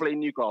Brighton. Got to play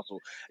Newcastle.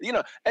 You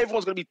know,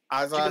 everyone's gonna be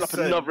giving up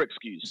another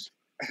excuse.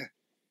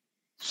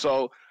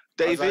 So,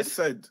 David. As I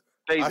said.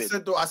 David.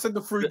 I said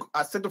the free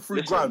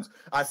grounds.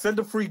 I said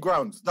the free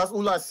grounds. That's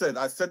all I said.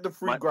 I said the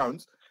free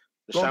grounds.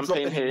 The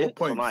champagne here is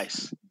on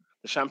ice.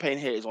 The champagne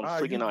here is on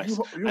friggin' ice.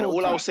 And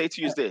all I will say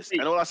to you is this.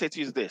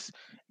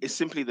 Is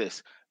simply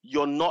this.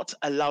 You're not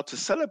allowed to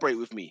celebrate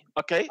with me.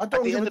 Okay? At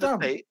the end of the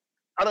day,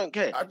 I don't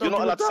care. You're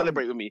not allowed to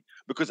celebrate with me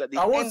because at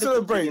the end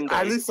of the day,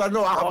 at least I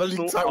know I have a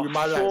league title in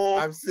my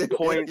life. 4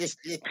 points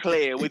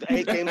clear with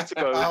 8 games to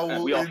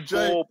go. We are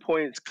 4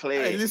 points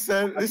clear. Hey,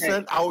 listen.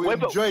 I will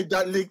enjoy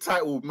that league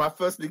title, my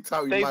first league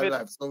title in my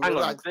life. So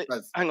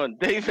hang on,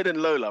 David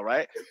and Lola,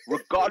 right?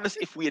 Regardless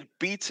if we had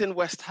beaten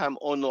West Ham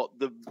or not,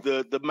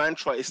 the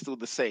mantra is still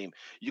the same.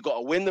 You got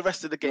to win the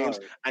rest of the games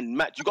and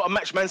match. You got to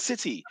match Man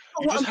City.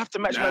 You just have to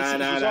match Man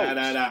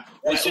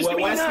City's results.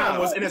 West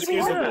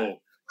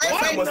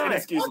Ham was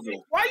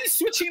inexcusable. Why are you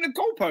switching the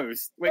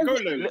goalpost?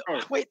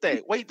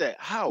 Wait there.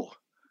 How?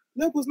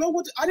 No, because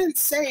I didn't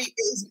say it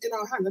is in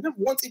our hands. I didn't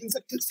want it even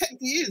said because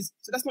technically it is.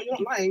 So that's not, you're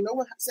not lying. No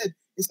one said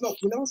it's not.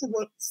 No one said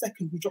we're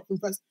second, we dropped from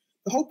first.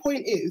 The whole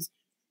point is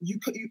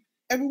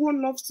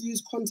everyone loves to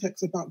use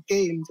context about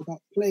games,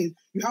 about players.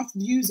 You have to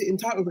use it in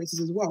title races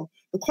as well.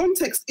 The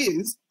context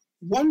is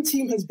one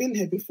team has been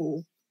here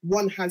before,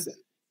 one hasn't.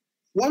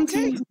 One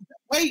team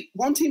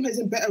has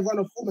a better run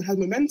of form and has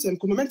momentum,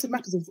 because momentum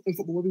matters in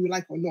football, whether we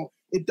like it or not.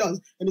 It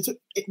does. And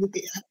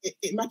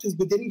it matters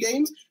within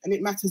games, and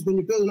it matters when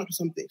you're building up to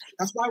something.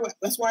 That's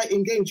why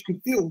in games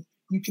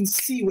you can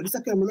see what the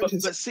second momentum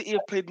is. But City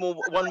have played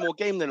one more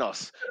game than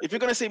us. If you're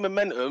going to say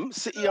momentum,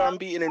 City are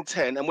unbeaten in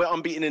 10 and we're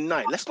unbeaten in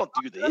 9. Let's not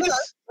do this.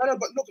 No,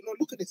 but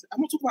look at this.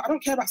 I'm not talking about, I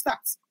don't care about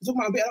stats. I'm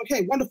talking about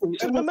okay, wonderful.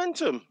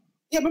 Momentum.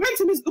 Yeah,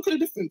 momentum is, look at the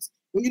difference.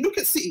 When you look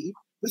at City,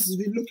 if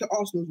you look at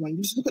Arsenal's one,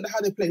 you just look at how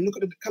they play, look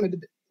at the kind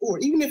of, or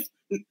even if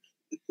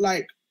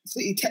like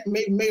City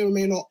may or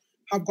may not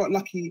have got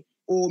lucky,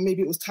 or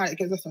maybe it was tight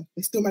against Leicester,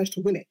 they still managed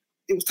to win it.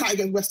 It was tight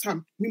against West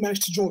Ham, we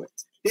managed to draw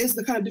it. There's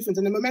the kind of difference,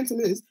 and the momentum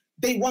is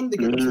they won the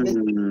game.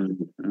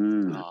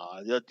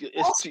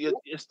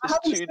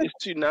 It's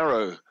too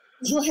narrow.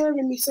 You're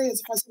hearing me say as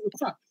if I said we're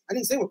crap. I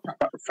didn't say we're crap.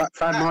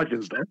 Fine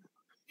margins, though.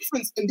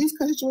 Difference in these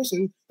kind of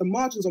situations, the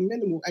margins are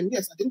minimal, and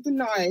yes, I didn't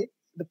deny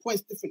the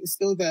points difference is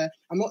still there.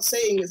 I'm not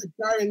saying it's a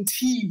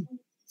guarantee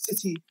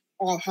City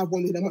have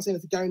won it. I'm not saying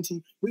it's a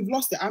guarantee. We've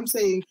lost it. I'm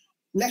saying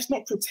let's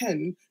not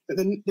pretend that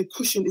the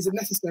cushion isn't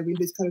necessary in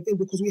this kind of thing,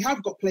 because we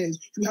have got players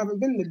who haven't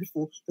been there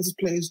before versus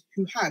players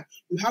who have.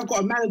 We have got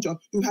a manager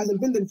who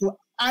hasn't been there before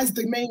as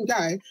the main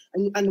guy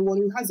and the one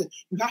who hasn't.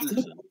 You have to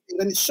look at it,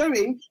 and it's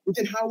showing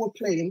within how we're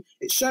playing.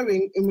 It's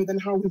showing within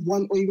how we've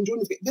won or even drawn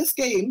this game. This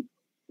game,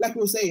 like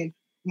we were saying,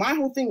 my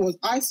whole thing was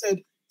I said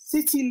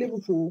City,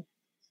 Liverpool,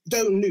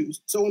 don't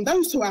lose. So on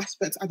those two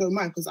aspects, I don't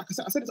mind, because like I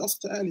said this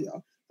also earlier,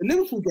 the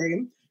Liverpool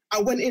game,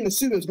 I went in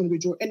assuming it was going to be a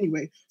draw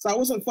anyway. So I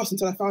wasn't fussed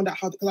until I found out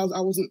because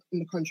I wasn't in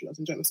the country, I was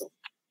enjoying myself.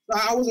 So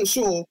I wasn't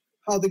sure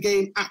how the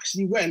game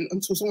actually went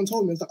until someone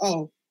told me, it was like,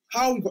 oh,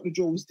 how we got the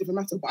draw was a different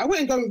matter. But I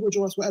wouldn't go with a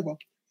draw or whatever.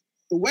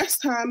 The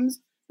West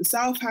Hams, the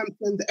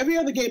Southampton, every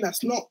other game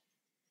that's not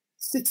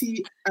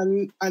City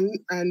and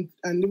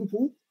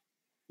Liverpool,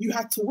 you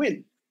had to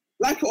win.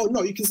 Like it or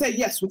not, you can say,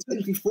 yes, we're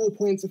technically 4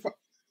 points.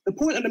 The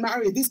point of the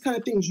matter is, these kind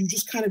of things, you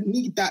just kind of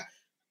need that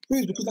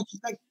boost, because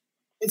like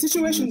in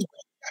situations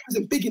where that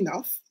isn't big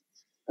enough,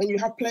 and you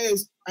have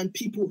players and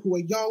people who are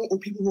young or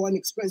people who are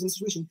inexperienced in the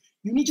situation,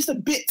 you need just a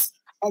bit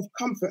of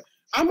comfort.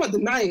 I'm not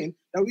denying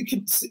that we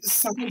could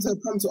sometimes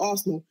come to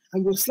Arsenal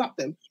and we'll slap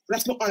them, but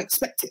that's not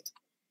unexpected.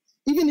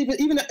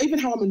 Even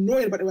how I'm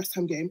annoyed about the West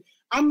Ham game,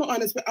 I'm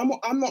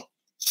not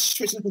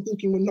switching up and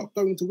thinking we're not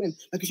going to win.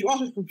 Like if you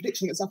ask me for a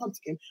prediction against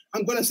Southampton game,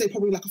 I'm going to say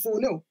probably like a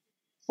 4-0.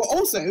 But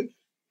also,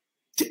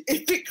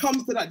 if it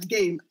comes to that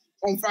game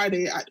on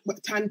Friday at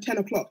 10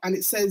 o'clock and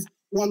it says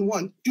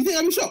 1-1, do you think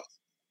I'll be shocked?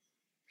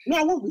 No,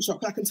 I won't be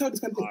shocked. I can tell this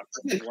kind of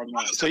thing.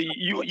 So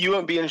you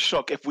won't be in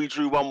shock if we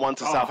drew 1-1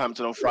 to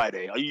Southampton on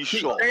Friday? Are you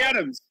sure? Jay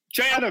Adams.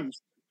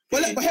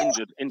 Well,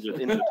 injured.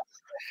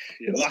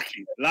 You're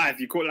lucky. Live.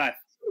 You caught live.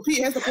 Pete,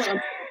 here's the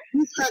point.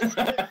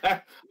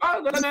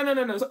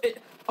 No.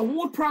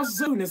 Award prize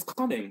zone is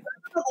coming.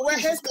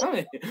 It's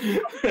coming.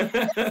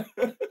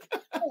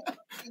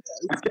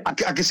 I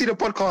can see the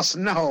podcast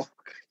now.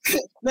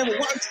 No, but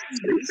what I'm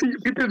saying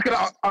is, Peter's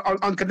gonna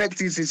unconnect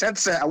his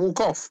headset and walk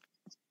off.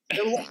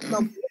 You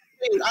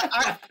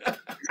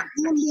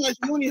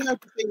only heard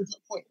the things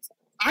at points.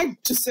 I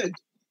just said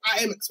I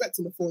am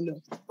expecting a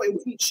 4-0, but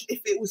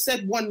if it was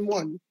said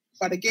 1-1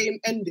 by the game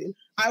ending,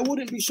 I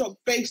wouldn't be shocked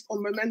based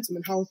on momentum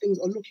and how things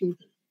are looking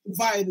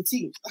via the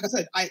team. Like I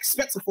said, I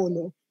expect a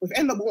 4-0. If it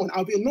ended up 1,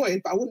 I'll be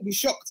annoyed, but I wouldn't be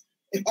shocked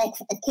if,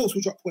 of course,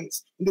 we drop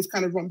points in this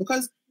kind of run.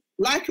 Because,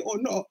 like it or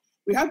not,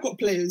 we have got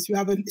players who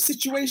have a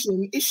situation,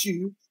 an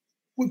issue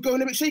with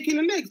going a bit shaky in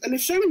the legs, and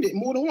they've shown it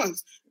more than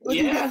once.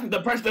 Yeah,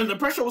 the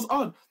pressure was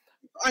on.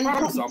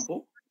 For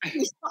example,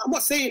 I'm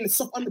not saying it's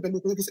soft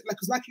underbelly because,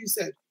 like you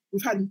said,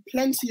 we've had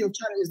plenty of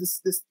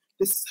challenges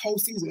this whole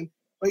season,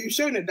 but you've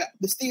shown it that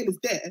the steel is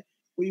there,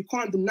 where you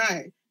can't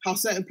deny how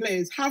certain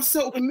players have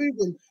settled and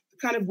moving, the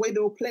kind of way they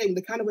were playing,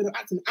 the kind of way they were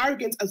acting.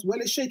 Arrogance as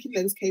well as shaky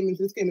legs came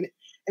into this game,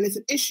 and it's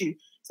an issue.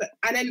 So,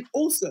 and then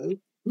also,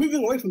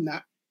 moving away from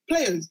that,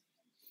 players,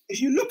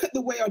 if you look at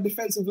the way our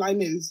defensive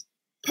line is,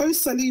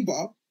 post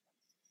Saliba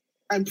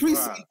and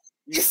pre-Saliba,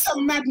 it's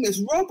a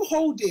madness. Rob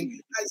Holding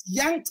has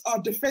yanked our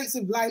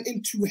defensive line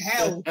into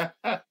hell.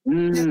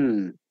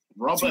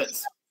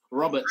 Roberts.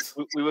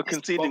 We were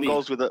conceding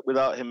goals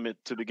without him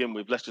to begin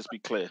with. Let's just be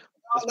clear.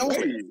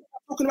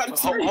 Talking about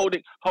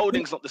the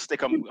Holding's not the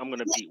stick I'm going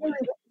to beat with.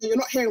 You're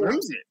not hearing what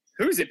I'm saying.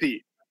 Who is it,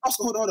 Pete?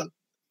 Oscar, hold on.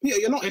 Peter,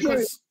 you're not hearing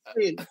what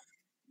I'm saying.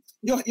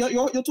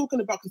 You're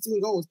talking about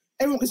conceding goals.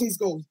 Everyone concedes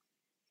goals.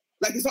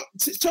 Like, it's not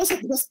Chelsea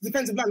have the best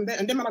defensive line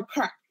and them are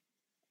crap.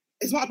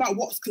 It's not about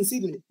what's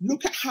conceding it.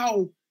 Look at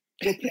how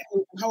we're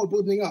playing, how we're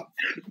building up.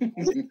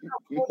 Look at how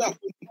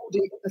we're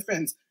holding in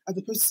defense as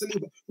opposed to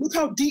Saliba. Look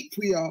how deep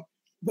we are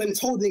when it's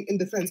holding in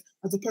defense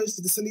as opposed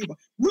to the Saliba.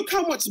 Look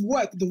how much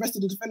work the rest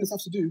of the defenders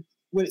have to do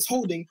when it's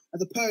holding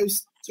as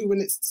opposed to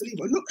when it's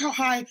Saliba. Look how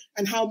high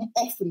and how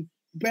often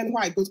Ben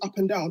White goes up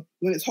and down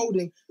when it's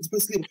holding as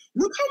opposed to Saliba.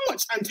 Look how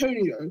much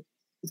Antonio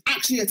is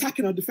actually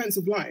attacking our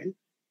defensive line.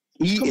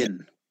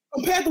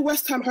 Compare the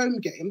West Ham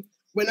home game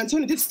when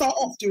Antonio did start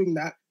off doing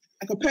that,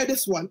 and compare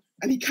this one,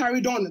 and he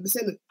carried on at the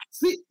same.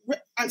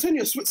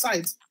 Antonio switched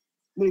sides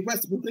when he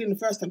was playing the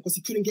first time because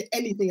he couldn't get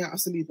anything out of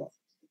Saliba.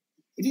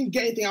 He didn't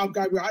get anything out of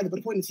Gabriel either, but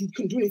the point is he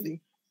couldn't do anything.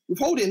 With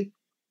Holding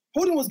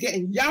was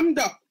getting yammed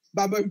up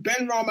by both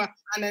Ben Rama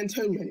and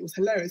Antonio, and it was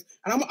hilarious.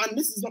 And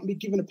this is not me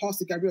giving a pass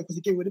to Gabriel because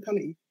he gave away the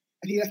penalty,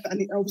 and he left that.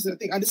 And obviously, I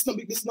think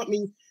this is not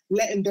me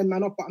letting them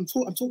man up, but I'm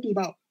talking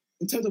about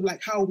in terms of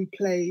like how we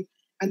play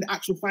and the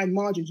actual fine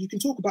margins. You can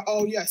talk about,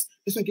 oh yes,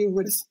 this one gave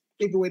away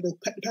the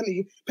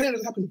penalty. Penalty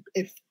doesn't happen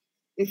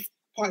if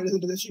Party doesn't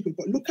do that stupid.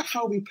 But look at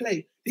how we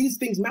play. These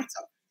things matter.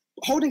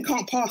 Holding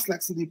can't pass like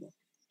Saliba.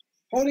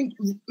 Holding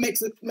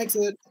makes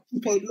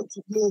people look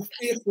more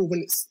fearful when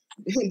it's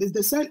him.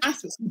 There's certain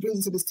aspects he brings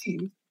into this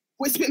team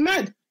where it's a bit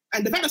mad.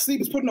 And the fact that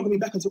Saliba's probably not going to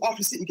be back until after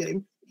the City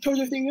game tells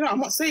you everything.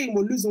 I'm not saying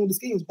we're losing all these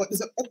games, but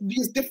there's an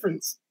obvious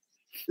difference.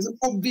 Same as an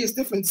obvious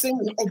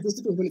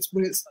difference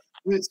when it's.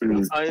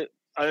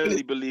 I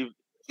only believe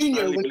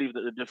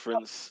that the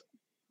difference.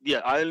 Yeah,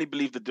 I only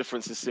believe the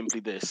difference is simply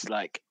this: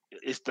 like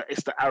it's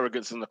the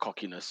arrogance and the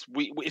cockiness.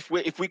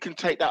 If we can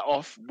take that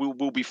off,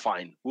 we'll be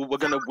fine. We're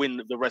going to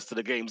win the rest of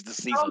the games this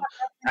season,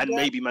 and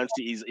maybe Man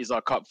City is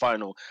our cup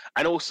final.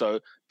 And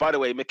also, by the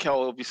way,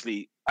 Mikel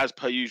obviously, as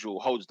per usual,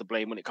 holds the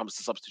blame when it comes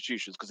to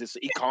substitutions because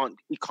he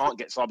can't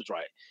get subs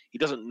right. He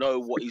doesn't know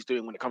what he's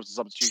doing when it comes to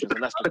substitutions,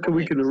 and that's like a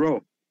week in a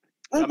row.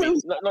 I mean,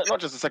 not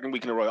just the second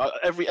week in a row.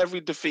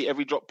 Every defeat,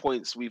 every drop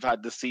points we've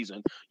had this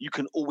season, we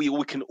can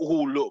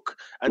all look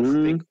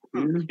and think.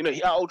 You know,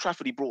 at Old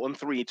Trafford he brought on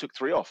 3, he took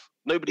 3 off.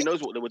 Nobody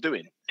knows what they were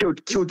doing.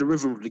 Killed the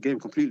rhythm of the game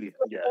completely.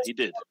 Yeah, he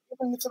did.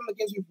 Even some of the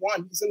games we've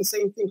won, it's in the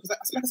same thing. Because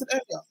like I said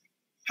earlier,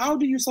 how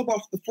do you sub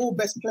off the 4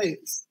 best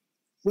players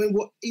when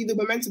either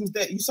momentum's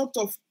there? You subbed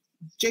off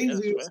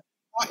Jesus,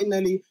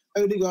 Martinelli,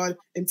 Odegaard,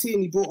 and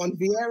Tierney. Brought on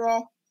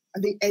Vieira. I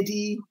think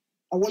Eddie.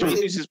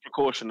 Jesus is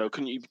precaution though.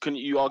 Can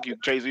you argue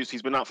Jesus?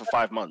 He's been out for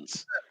 5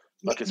 months.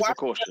 Like it's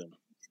precaution.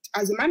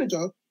 As a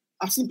manager,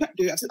 I've seen Pep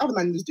do it. I've seen other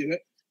managers do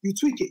it. You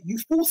tweak it. You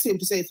force him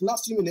to say, for the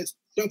last 2 minutes,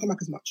 don't come back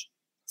as much.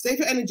 Save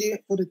your energy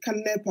for the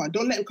Cannoneer part.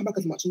 Don't let him come back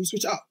as much, and you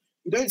switch it up.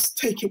 You don't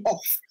take him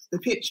off the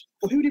pitch.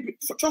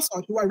 For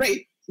Trossard, who I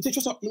rate, you take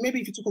Trossard.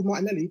 Maybe if you took off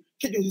Martinelli,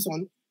 keep Jesus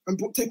on, and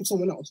take off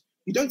someone else.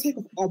 You don't take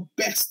off our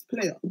best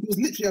player. He was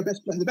literally our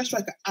best player, the best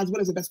striker as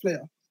well as the best player.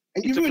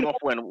 And you took him off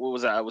when? What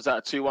was that? Was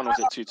that 2-1 or was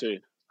it 2-2?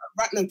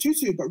 Right, no,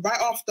 2-2. But right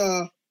after,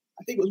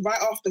 I think we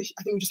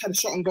just had a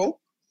shot on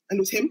goal, and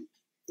it was him.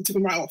 He took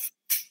him right off.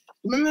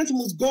 The momentum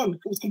was gone. It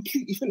was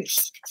completely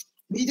finished.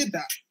 He did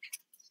that.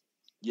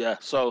 Yeah.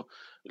 So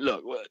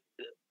look,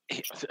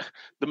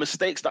 the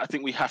mistakes that I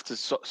think we have to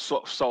sort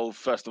of solve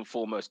first and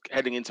foremost,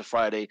 heading into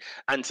Friday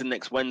and to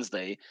next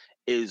Wednesday,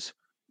 is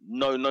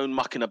no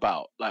mucking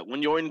about. Like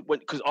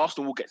because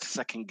Arsenal will get to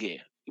second gear.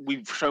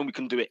 We've shown we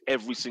can do it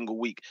every single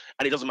week,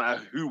 and it doesn't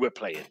matter who we're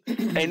playing.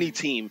 Any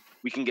team,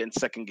 we can get in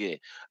second gear.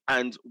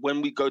 And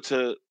when we go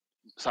to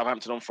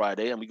Southampton on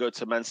Friday, and we go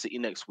to Man City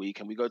next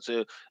week, and we go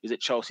to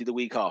Chelsea the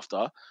week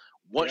after,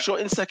 once you're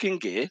in second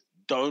gear,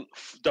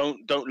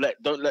 don't let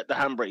the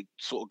handbrake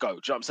sort of go. Do you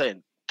know what I'm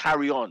saying?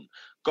 Carry on.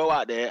 Go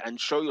out there and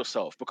show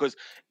yourself, because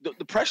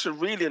the pressure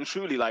really and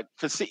truly, like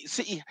for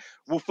City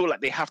will feel like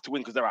they have to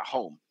win because they're at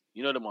home.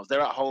 You know the ones. They're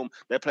at home,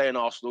 they're playing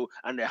Arsenal,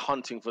 and they're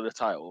hunting for the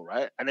title,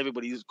 right? And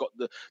everybody's got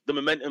the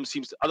momentum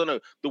seems to, I don't know,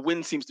 the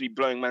wind seems to be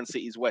blowing Man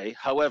City's way.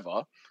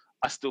 However,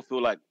 I still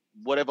feel like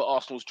whatever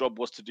Arsenal's job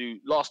was to do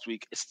last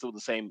week is still the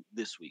same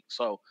this week.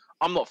 So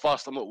I'm not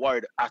fussed. I'm not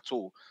worried at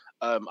all.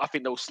 I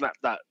think they'll snap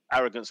that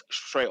arrogance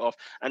straight off.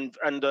 And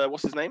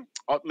what's his name?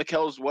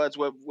 Mikel's words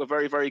were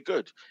very, very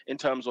good in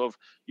terms of,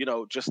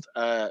 just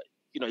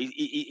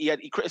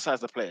he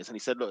criticized the players, and he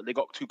said, look, they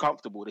got too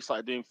comfortable. They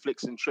started doing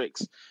flicks and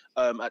tricks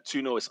at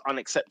 2-0. It's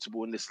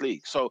unacceptable in this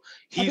league. So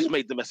he's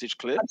made the message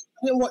clear.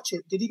 I didn't watch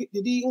it.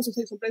 Did he also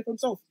take some blame for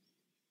himself?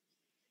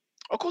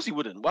 Of course he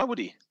wouldn't. Why would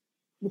he?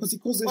 Because he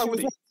caused this. Why would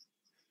he?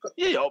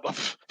 Yeah.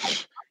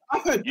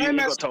 I've heard you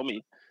got to tell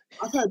me.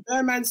 I've heard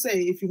Bearman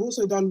say, if you've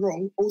also done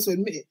wrong, also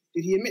admit it.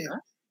 Did he admit it?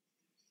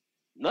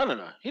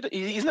 No.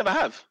 He's never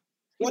have.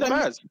 He never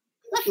has.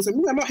 Exactly. So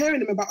I'm not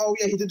hearing him about, oh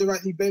yeah, he did the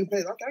right thing, blamed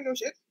players. Okay, go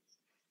shit.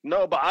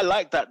 No, but I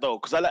like that though,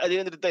 because at the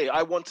end of the day,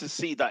 I want to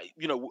see that,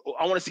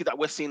 I want to see that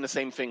we're seeing the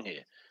same thing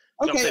here.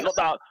 You know what I'm saying?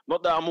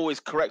 Not that I'm always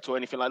correct or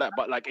anything like that,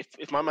 but like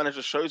if my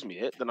manager shows me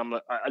it, then I'm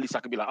like, at least I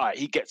can be like, all right,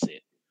 he gets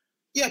it.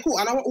 Yeah, cool.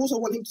 And I also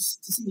want him to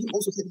see him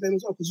also take the blame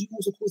as well, because you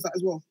also caused that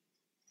as well.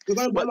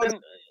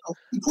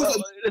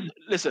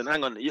 Listen,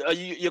 hang on.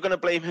 You're going to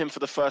blame him for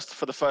the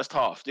first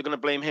half. You're going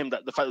to blame him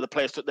that the fact that the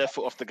players took their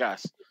foot off the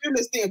gas. Doing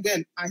this thing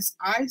again. I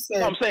said.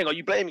 No, I'm saying,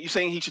 you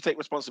saying he should take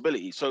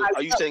responsibility? So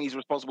are you saying he's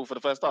responsible for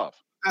the first half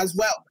as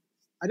well?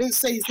 I didn't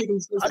say he's taking.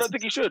 I don't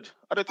think he should.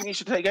 I don't think he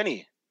should take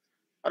any.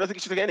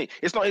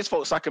 It's not his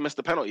fault Saka missed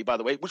the penalty, by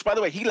the way. Which, by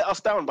the way, he let us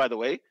down. By the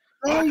way,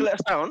 Saka let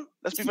us down.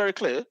 Let's be very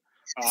clear.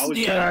 I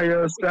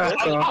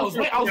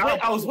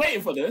was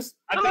waiting for this.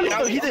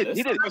 No, he did.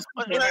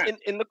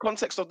 In the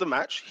context of the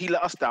match, he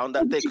let us down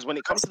that day, because when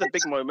it comes to the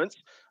big moments,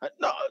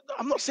 no,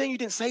 I'm not saying you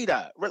didn't say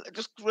that.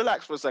 Just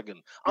relax for a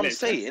second. I'm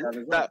saying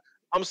that,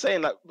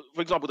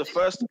 for example, the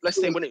first,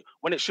 let's say when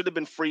it should have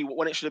been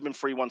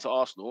 3-1 to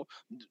Arsenal,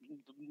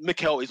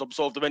 Mikel is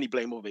absolved of any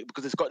blame of it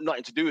because it's got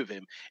nothing to do with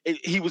him.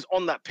 He was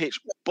on that pitch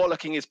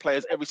bollocking his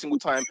players every single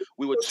time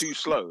we were too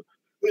slow.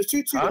 It was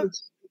 2-2.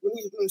 When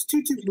it was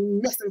 2-2,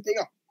 we messed everything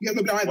up. You have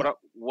no blind.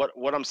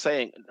 What I'm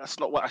saying, that's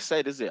not what I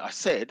said, is it? I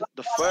said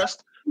the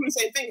first. We're doing the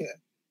same thing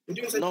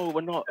here. No,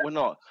 we're not.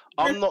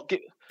 I'm not.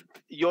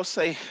 You're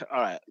saying.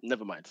 All right,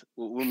 never mind.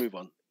 We'll move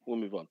on.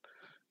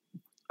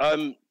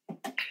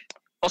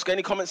 Oscar,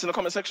 any comments in the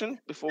comment section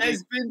before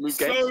There's been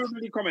so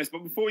many comments,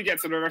 but before we get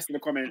to the rest of the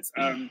comments,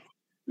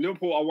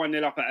 Liverpool are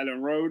 1-0 up at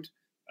Ellen Road.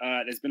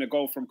 There's been a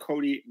goal from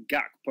Cody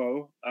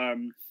Gakpo.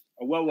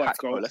 A well-worked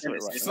goal.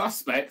 It's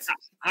suspect.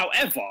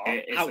 However,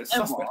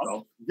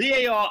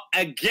 VAR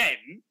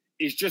again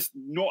is just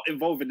not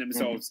involving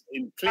themselves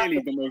in clearly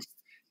the most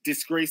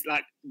disgraced.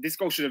 Like, this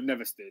goal should have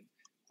never stood.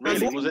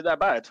 Really? Was it that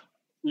bad?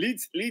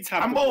 Leeds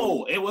have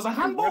handball. It was a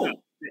handball.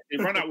 They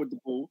run out with the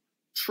ball.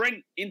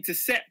 Trent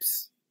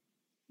intercepts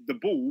the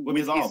ball with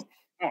his arm.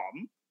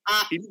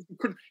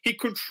 He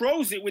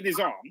controls it with his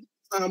arm. It's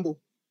not handball.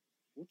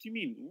 What do you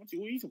mean? What are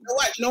you talking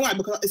about? You know why?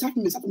 Because it's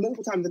happened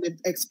multiple times and they've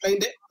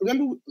explained it.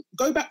 Remember,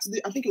 go back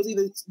to I think it was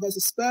either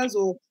versus Spurs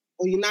or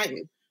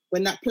United,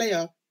 when that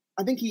player,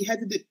 I think he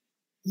headed it,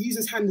 he used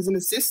his hand as an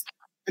assist,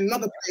 and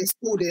another player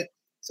scored it.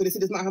 So they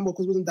said it's not handball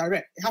because it wasn't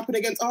direct. It happened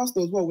against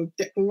Arsenal as well with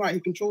Declan Rice. He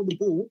controlled the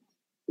ball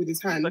with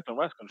his hand. Declan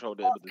Rice controlled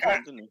it with his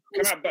hand, didn't he?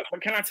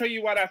 Can I tell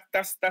you why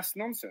that's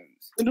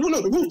nonsense? No,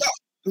 the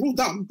rule's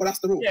dumb, but that's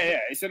the rule. Yeah,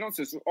 it's a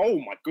nonsense. Oh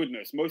my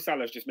goodness, Mo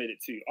Salah's just made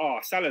it too.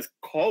 Salah's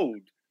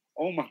cold.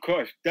 Oh my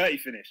gosh, dirty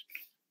finish.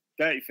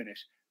 That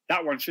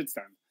one should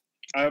stand.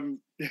 But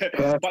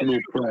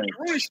the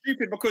rule is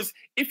stupid, because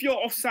if you're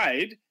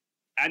offside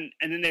and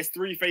then there's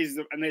 3 phases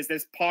and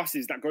there's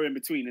passes that go in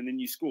between and then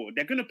you score,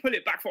 they're gonna pull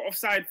it back for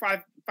offside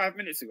 5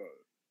 minutes ago.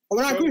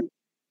 I agree.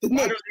 Why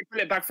don't they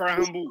pull it back for a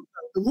handball?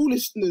 The rule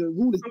is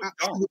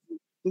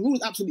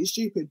absolutely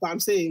stupid. But I'm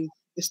saying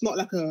it's not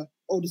like this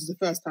is the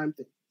first time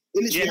thing.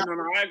 I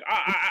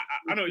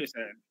know what you're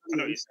saying.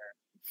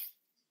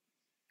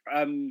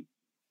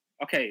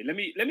 Okay, let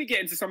me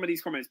get into some of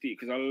these comments, Pete,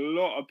 because a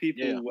lot of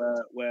people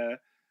were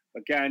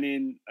getting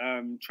in,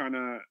 trying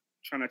to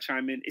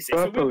chime in.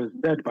 Firpo is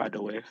dead, by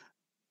the way.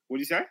 What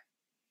do you say?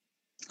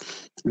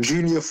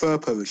 Junior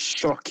Firpo is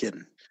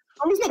shocking.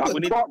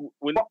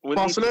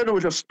 Barcelona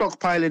were just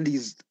stockpiling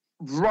these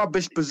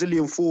rubbish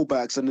Brazilian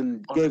fullbacks and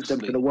then gave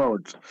them to the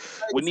world.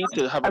 We need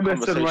to have a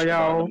conversation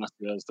about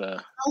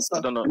the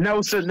I don't know.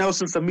 Nelson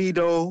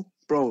Semedo,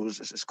 bro,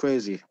 it's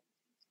crazy.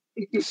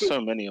 There's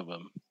so many of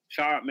them.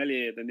 Shout out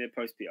Melia, the near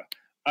post, Peter.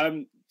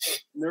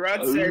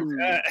 Murad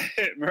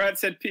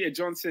said Peter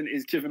Johnson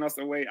is giving us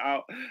a way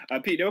out.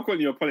 Pete, they were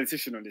calling you a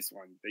politician on this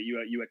one. That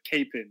you were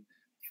caping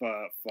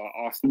for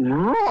Arsenal.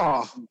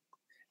 Raw.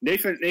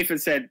 Nathan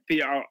said,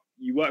 Peter,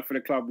 you work for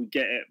the club, we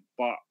get it,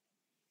 but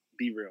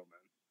be real,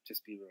 man.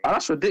 Just be real.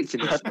 That's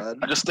ridiculous, man.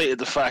 I just stated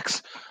the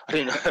facts.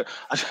 I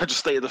just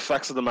stated the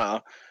facts of the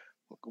matter.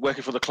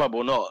 working for the club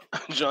or not.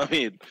 Do you know what I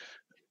mean?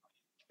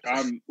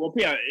 Well,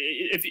 Peter,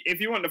 if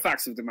you want the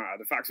facts of the matter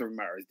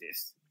is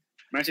this: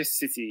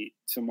 Manchester City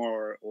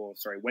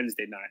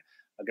Wednesday night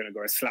are going to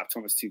go and slap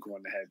Thomas Tuchel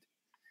on the head.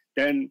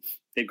 Then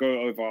they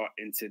go over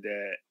into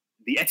the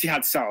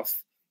Etihad South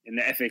in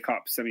the FA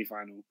Cup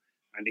semi-final,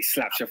 and they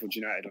slap Sheffield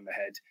United on the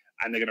head,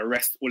 and they're going to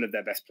rest all of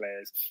their best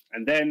players.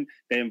 And then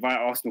they invite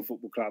Arsenal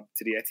Football Club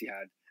to the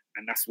Etihad,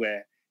 and that's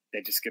where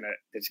they're just gonna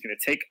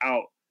take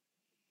out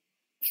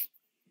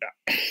that.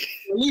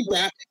 Leave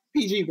that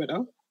PG,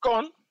 brother. Go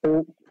on.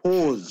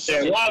 Pause.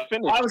 Yeah, what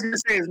I was going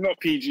to say is not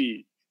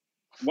PG.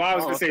 What I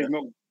was going to say is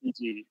not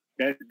PG.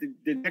 They're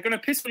going to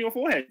piss on your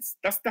foreheads.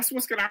 That's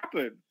what's going to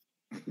happen.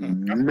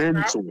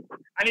 Mental.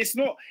 And it's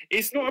not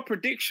a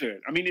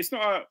prediction. I mean, it's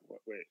not a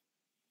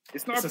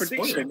prediction.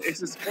 Spoiler.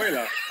 It's a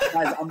spoiler.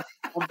 Guys, I'm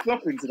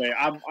flopping today.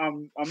 I'm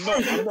not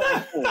informed.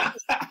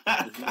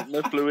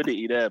 No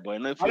fluidity there, boy.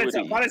 No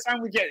fluidity. By the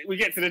time we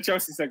get to the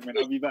Chelsea segment,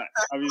 I'll be back.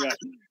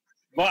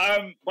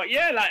 But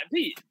yeah, like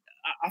Pete,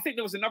 I think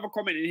there was another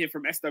comment in here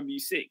from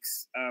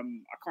SW6. I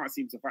can't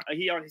seem to find.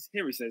 Here he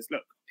says,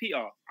 "Look,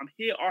 Peter, I'm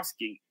here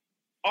asking,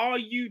 are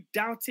you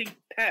doubting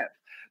Pep?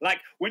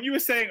 Like when you were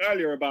saying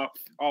earlier about,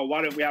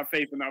 why don't we have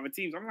faith in other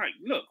teams? I'm like,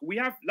 look, we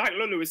have, like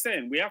Lolo was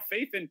saying, we have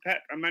faith in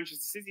Pep and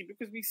Manchester City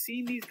because we've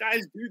seen these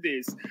guys do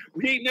this.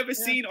 We ain't never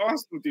seen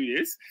Arsenal do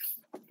this.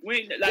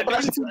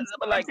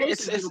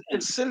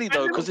 It's silly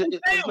though because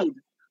the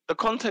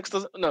context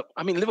doesn't. No,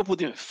 I mean Liverpool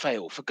didn't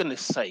fail, for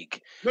goodness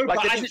sake. No,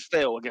 like they didn't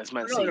fail against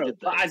Man City. Did they?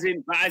 But as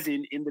in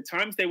the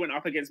times they went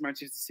up against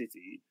Manchester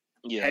City,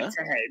 head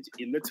to head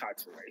in the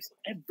title race,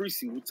 every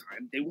single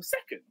time they were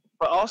second.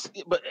 Ask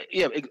AD.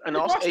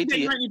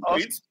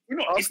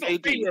 Ask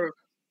AD.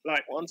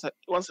 Like one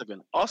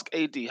second. Ask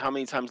AD how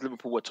many times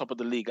Liverpool were top of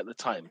the league at the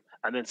time,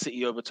 and then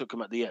City overtook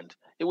them at the end.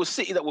 It was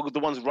City that were the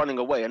ones running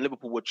away, and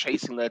Liverpool were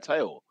chasing their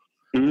tail.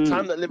 The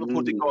time that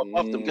Liverpool did go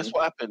above them, guess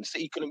what happened?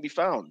 City couldn't be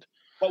found.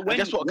 But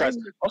guess what, guys?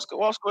 Oscar,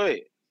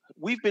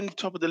 we've been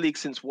top of the league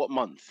since what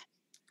month?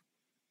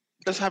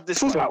 Let's have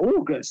this. It was like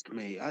August,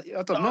 mate. I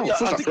don't know. It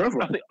feels like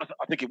forever.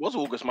 I think it was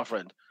August, my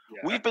friend.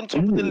 Yeah. We've been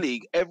top of the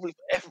league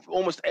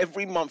almost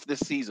every month this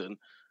season.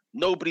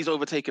 Nobody's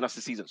overtaken us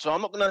this season. So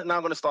I'm not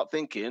now going to start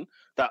thinking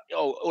that,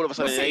 all of a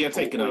sudden... City are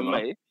taking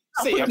over.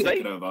 City have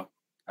taken over.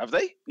 Have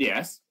they?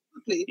 Yes.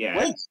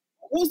 Yeah.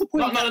 What was the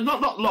point?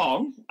 Not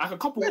long. Like a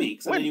couple of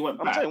weeks, and then you went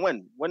back. I'm saying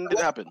when. When did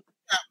it happen?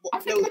 I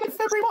think in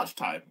February, March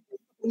time.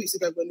 Weeks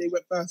ago when they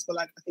went first for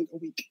like, I think, a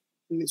week.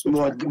 When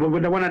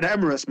they went at the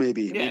Emirates,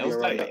 maybe. Yeah,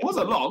 it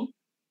wasn't long.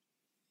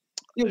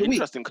 Yeah,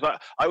 interesting, because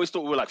I always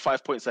thought we were like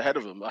 5 points ahead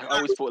of them. I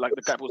always thought like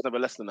the gap was never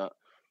less than that.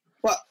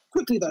 But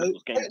quickly though, I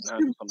went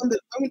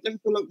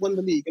Liverpool won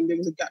the league and there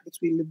was a gap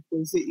between Liverpool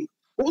and City.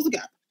 What was the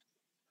gap?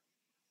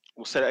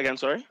 We'll say that again,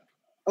 sorry?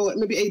 Oh,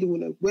 maybe Ada will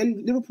know.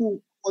 When Liverpool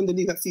won the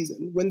league that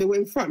season, when they were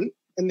in front,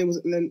 and then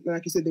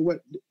like you said, they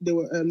were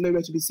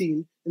nowhere to be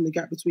seen in the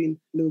gap between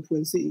Liverpool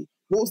and City.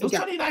 What was the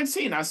gap?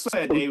 2019, I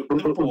swear.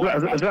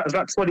 Was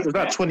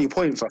that 20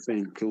 points, I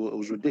think? It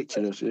was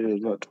ridiculous. It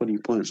was like 20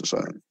 points or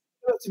something.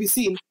 To be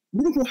seen,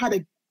 Liverpool had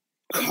a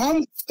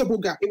comfortable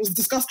gap. It was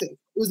disgusting.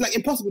 It was like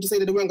impossible to say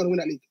that they weren't going to win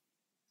that league.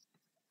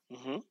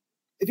 Mm-hmm.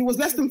 If it was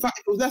less than 5,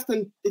 if it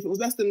was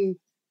less than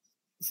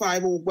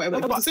 5 or whatever.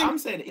 No, but I'm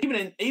saying even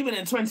in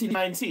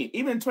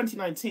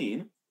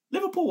 2019,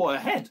 Liverpool were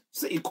ahead.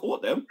 City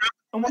caught them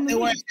and won the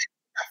league.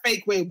 A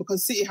fake way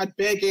because City had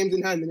bare games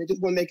in hand and they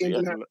just won their games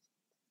in hand.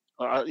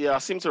 I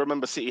seem to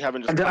remember City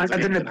having just...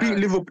 And then they beat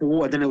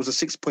Liverpool, and then it was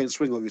a 6-point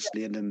swing,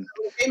 obviously, and then...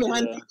 Game in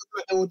hand,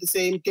 they were the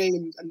same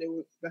games, and they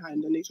were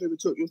behind, and they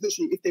overtook. It was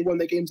literally, if they won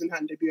their games in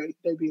hand, they'd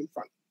be in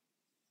front.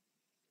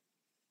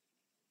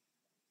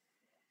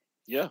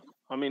 Yeah,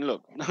 I mean,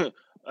 look, at the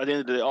end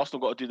of the day,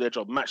 Arsenal got to do their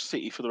job. Match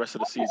City for the rest of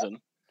the season.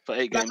 For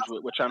 8 games,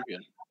 we're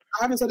champion.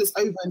 I haven't said it's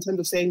over in terms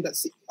of saying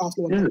that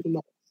Arsenal are champion.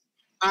 Not.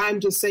 I'm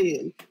just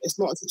saying it's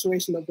not a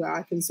situation of where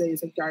I can say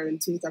it's a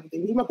guarantee type of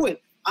thing. Which is my point.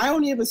 I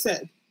only ever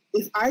said...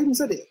 If I even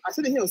said it, I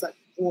said it here, I was like,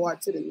 I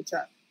said it in the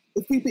chat.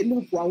 If we beat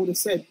Liverpool, I would have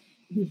said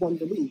we won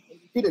the league. And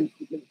we didn't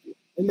beat Liverpool.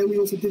 And then we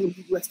also didn't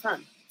beat West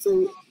Ham.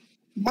 So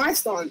my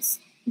stance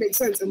makes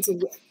sense until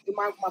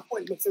my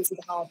point makes sense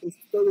into how I've been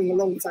going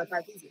along this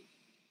entire season.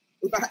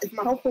 If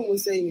my whole point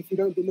was saying if you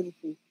don't beat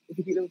Liverpool, if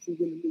you beat Liverpool,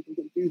 win the league, we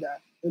didn't do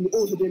that. And we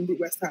also didn't beat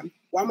West Ham.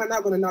 Why am I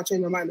now going to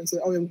change my mind and say,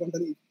 yeah, we won the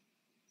league?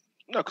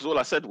 No, because all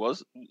I said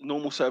was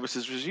normal service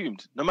is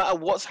resumed. No matter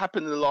what's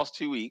happened in the last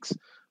 2 weeks,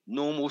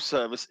 normal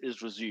service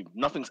is resumed.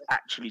 Nothing's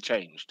actually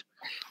changed.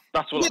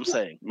 That's what I'm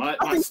saying. My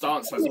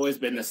stance has always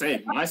been the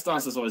same.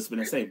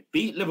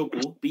 Beat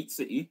Liverpool, beat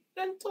City,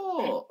 then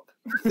talk.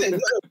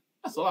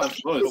 That's all I've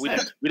always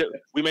said.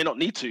 We may not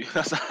need to.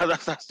 That's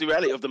the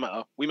reality of the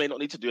matter. We may not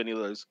need to do any of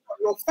those.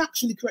 You're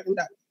factually correct in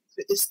that.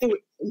 It's still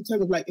in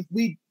terms of like if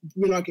we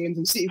win our games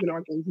and City win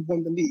our games, we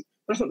won the league.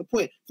 But that's not the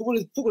point.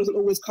 Football doesn't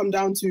always come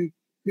down to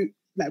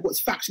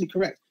what's factually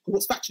correct.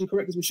 What's factually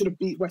correct is we should have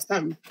beat West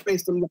Ham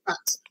based on the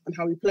facts and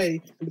how we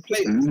play and the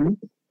players. Mm-hmm.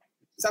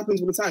 This happens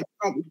all the time.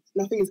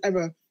 Nothing is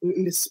ever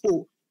in this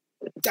sport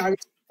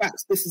guaranteed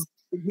facts. This is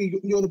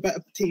you're the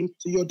better team,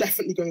 so you're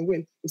definitely going to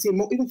win. We've seen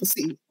more, even for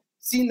City,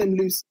 seen them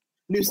lose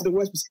to the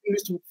worst. We've seen them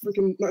lose to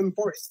freaking Nott'm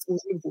Forrest or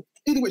Liverpool.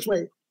 Either which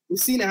way, we've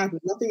seen it happen.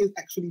 Nothing is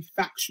actually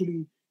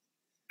factually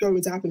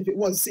going to happen. If it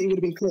was, City would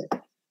have been clear.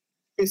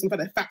 Based on the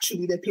fact that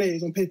factually their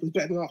players on paper is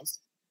better than ours.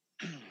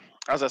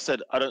 As I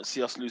said, I don't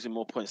see us losing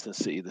more points than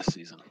City this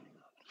season.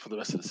 For the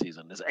rest of the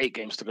season, there's 8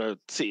 games to go.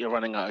 City are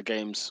running out of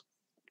games.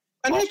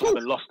 And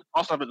Arsenal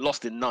haven't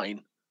lost in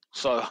 9,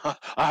 so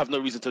I have no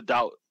reason to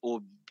doubt or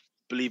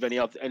believe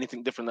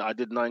anything different that I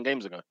did 9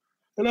 games ago.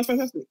 And that's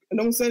fantastic. And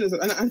no one's saying this.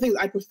 And I think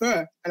I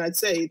prefer, and I'd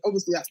say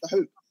obviously that's the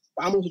hope.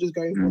 But I'm also just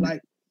going for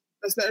like,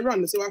 let's let it run.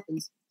 Let's see what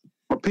happens.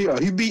 But Peter,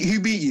 who beat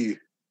you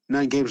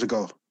 9 games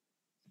ago?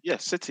 Yeah,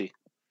 City.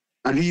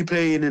 And who you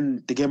playing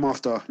in the game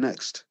after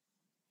next?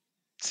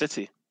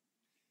 City.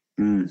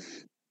 Mm.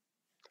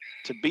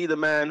 To be the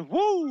man,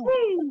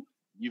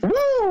 you've got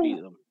to beat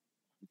them.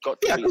 You've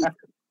got to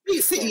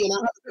beat City, and I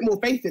have a bit more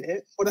faith in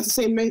it. But that's the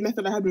same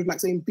method I had with like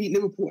saying beat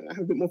Liverpool, and I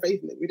have a bit more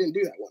faith in it. We didn't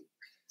do that one.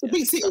 So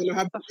beat City, and I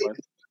have faith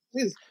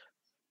in it.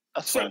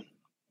 That's fine.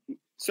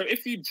 So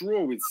if you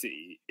draw with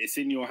City, it's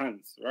in your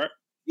hands, right?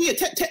 Yeah,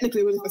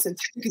 technically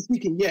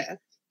speaking, yeah.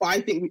 But I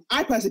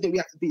personally think we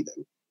have to beat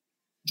them.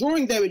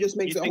 Drawing them, it just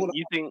makes it a whole lot.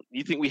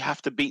 You think we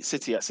have to beat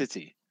City at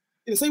City?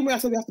 In the same way I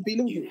said we have to beat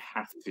Liverpool. You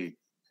have to.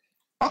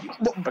 But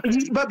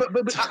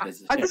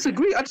I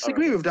disagree. I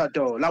disagree with that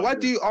though. Like, why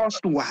do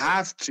Arsenal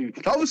have to?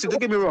 Like, obviously, don't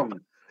get me wrong.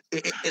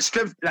 It's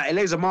strength. Like, it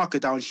lays a marker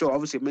down. Sure,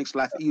 obviously, it makes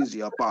life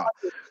easier. But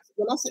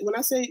when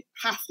I say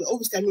have to,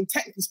 obviously, I mean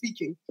technically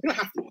speaking, we don't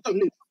have to. We don't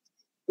lose.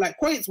 Like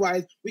points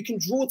wise, we can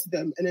draw to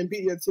them and then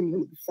beat the other team, and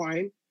it'll be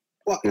fine.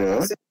 But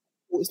yeah.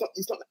 It's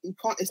not. You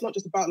can't. It's not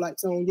just about like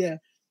saying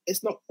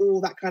it's not all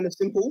that kind of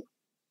simple.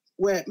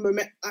 Where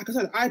like I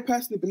said, I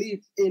personally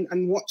believe in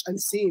and watch and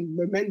seeing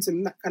momentum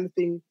and that kind of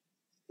thing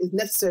is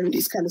necessary in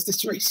these kind of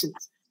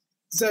situations.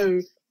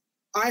 So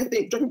I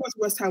think dropping points to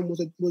West Ham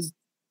was,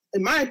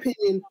 in my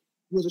opinion,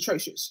 was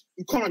atrocious.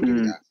 You can't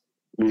do that.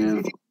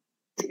 Yeah.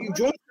 If you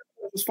draw,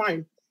 it was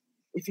fine.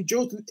 If you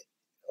draw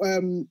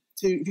if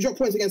you drop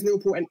points against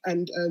Liverpool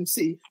and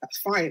City, that's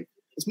fine.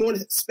 It's more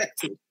than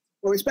expected.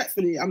 But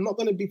respectfully, I'm not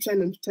going to be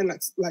pretend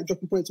like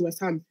dropping points to West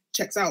Ham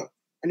checks out,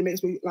 and it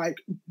makes me like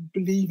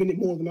believe in it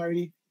more than I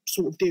already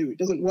sort of do. It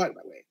doesn't work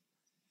that way.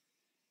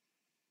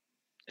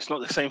 It's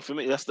not the same for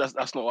me. That's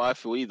not what I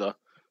feel either.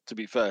 To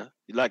be fair,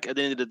 like at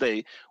the end of the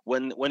day,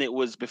 when it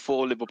was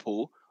before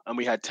Liverpool and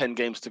we had 10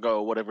 games to go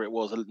or whatever it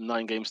was,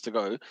 9 games to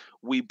go,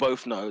 we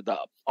both know that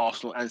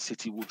Arsenal and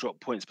City will drop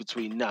points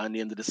between now and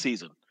the end of the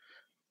season.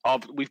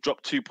 We've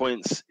dropped 2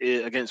 points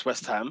against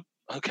West Ham.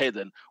 Okay,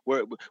 then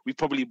we've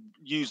probably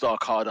used our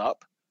card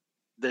up.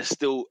 There's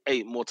still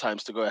 8 more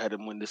times to go ahead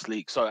and win this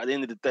league. So at the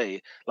end of the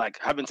day, like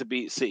having to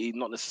beat City,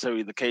 not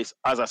necessarily the case.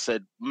 As I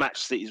said,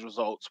 match City's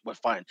results, we're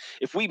fine.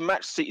 If we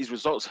match City's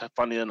results,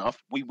 funny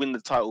enough, we win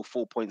the title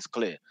 4 points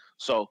clear.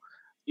 So,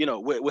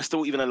 we're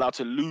still even allowed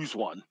to lose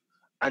one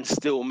and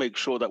still make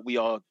sure that we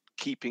are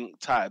keeping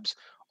tabs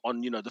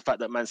on, the fact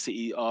that Man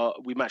City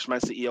we match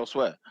Man City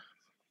elsewhere.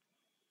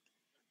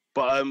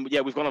 But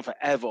we've gone on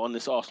forever on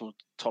this Arsenal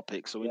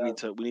topic, so we need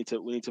to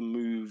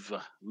move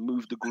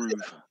the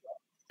groove.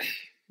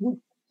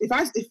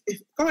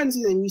 If going into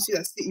season you see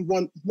that City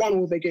won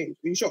all their games,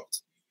 are you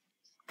shocked?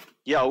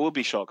 Yeah, I will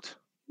be shocked.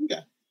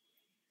 Yeah.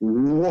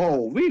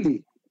 Whoa,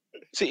 really?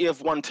 City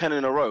have won 10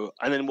 in a row,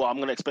 and then I'm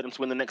going to expect them to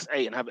win the next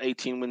 8 and have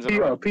 18 wins in a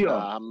row. Peter,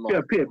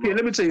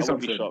 let me tell you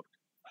something.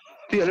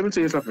 Peter, let me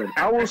tell you something.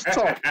 I was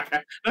top.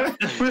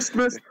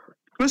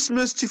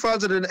 Christmas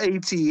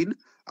 2018,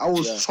 I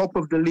was top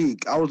of the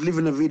league. I was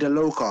living a vida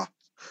loca.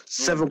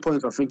 7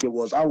 points, I think it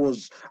was. I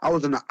was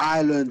on an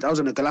island. I was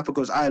in the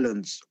Galapagos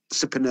Islands,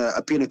 sipping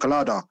a pina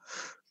colada.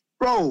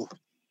 Bro,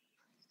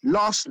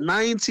 last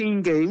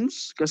 19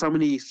 games, guess how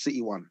many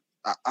City won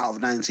out of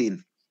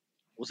 19?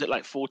 Was it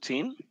like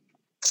 14?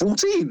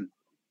 14?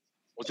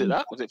 Was it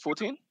that? Was it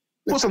 14?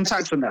 Put some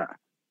tax on that.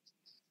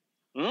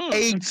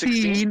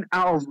 18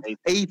 out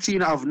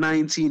of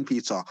 19,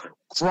 Peter.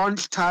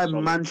 Crunch time,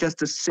 solid.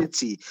 Manchester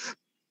City.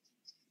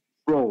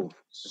 Bro,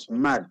 it's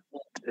mad.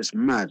 It's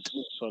mad.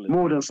 Solid.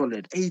 More than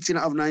solid. 18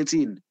 out of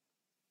 19.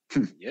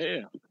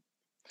 Yeah.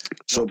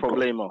 No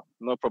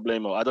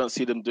problemo. I don't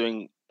see them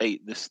doing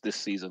 8 this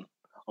season.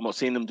 I'm not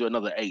seeing them do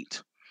another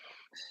 8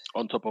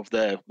 on top of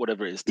their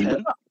whatever it is,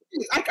 10.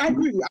 I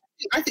agree with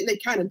you. I think they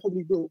can and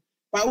probably will.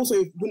 But I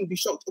also wouldn't be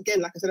shocked,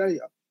 again, like I said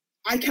earlier.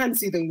 I can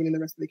see them winning the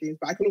rest of the games,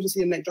 but I can also see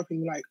them like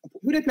dropping like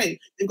who they play.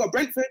 They've got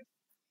Brentford.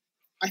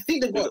 I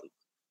think have they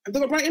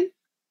got Brighton?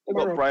 They've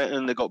got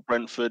Brighton, they've got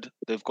Brentford,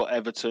 they've got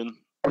Everton.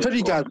 I'll tell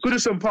you guys,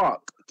 Goodison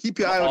Park. Keep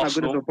your eye on that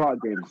Goodison Park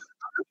game.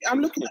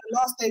 I'm looking at the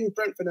last game with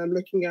Brentford and I'm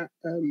looking at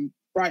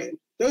Brighton.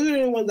 Those are the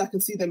only ones I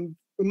can see them,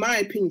 in my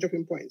opinion,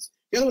 dropping points.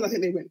 The other ones I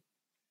think they win.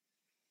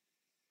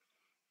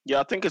 Yeah,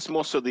 I think it's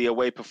more so the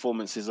away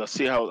performances. I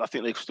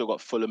think they've still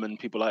got Fulham and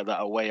people like that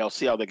away. I'll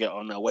see how they get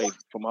on away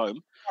from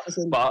home.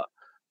 But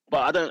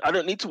I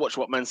don't need to watch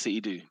what Man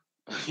City do. You know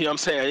what I'm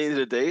saying? At the end of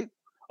the day,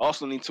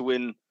 Arsenal need to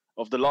win.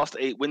 Of the last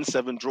 8, win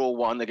 7, draw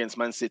 1 against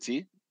Man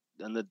City.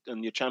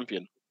 and your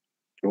champion.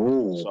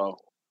 Oh,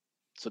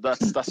 So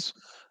that's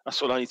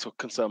what I need to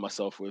concern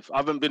myself with. I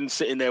haven't been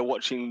sitting there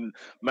watching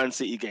Man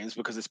City games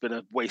because it's been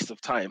a waste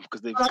of time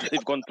because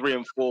they've gone 3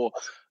 and 4,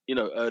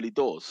 early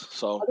doors.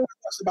 So I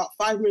watched about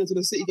 5 minutes of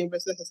the City game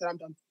versus Leicester. I said I'm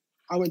done.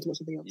 I went to watch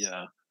something else.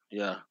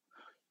 yeah.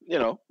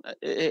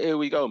 Here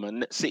we go,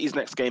 man. City's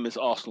next game is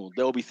Arsenal.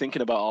 They'll be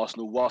thinking about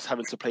Arsenal whilst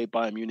having to play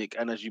Bayern Munich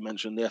and, as you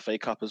mentioned, the FA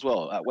Cup as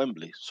well at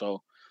Wembley.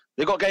 So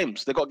they got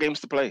games. They got games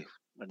to play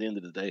at the end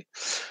of the day.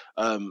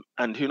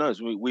 And who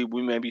knows? We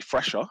may be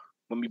fresher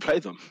when we play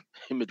them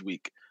in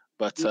midweek.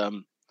 But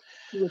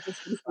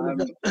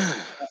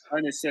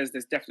Ernest says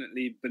there's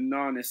definitely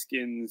banana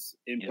skins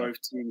in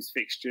both teams'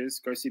 fixtures.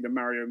 Go see the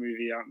Mario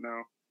movie out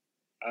now.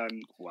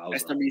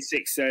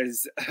 SW6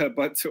 says,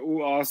 but to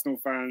all Arsenal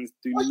fans,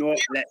 do not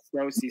let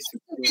Chelsea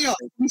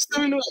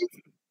secure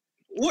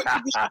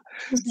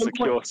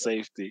secure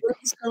safety.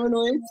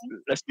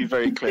 Let's be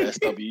very clear,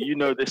 SW. You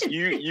know this.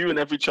 You and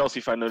every Chelsea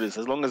fan know this.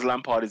 As long as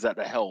Lampard is at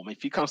the helm,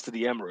 if he comes to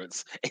the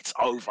Emirates, it's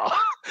over.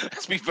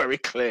 Let's be very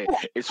clear.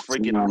 It's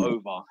freaking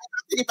over.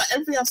 If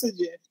everything I said,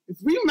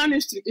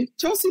 if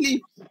Chelsea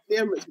leave the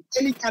Emirates with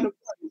any kind of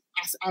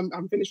money,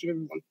 I'm finished with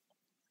everyone.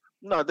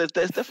 No, there's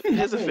definitely.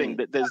 Here's the thing.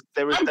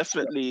 There is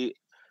definitely.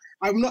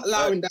 I'm not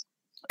allowing that.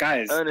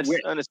 Guys,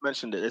 Ernest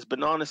mentioned it. There's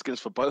banana skins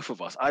for both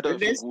of us. I don't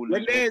think we'll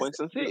lose more points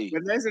than City.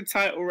 When there's a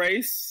title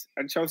race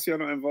and Chelsea are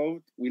not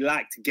involved, we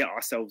like to get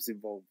ourselves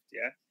involved.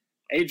 Yeah.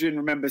 Adrian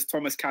remembers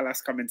Thomas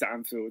Callas coming to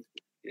Anfield.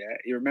 Yeah,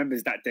 he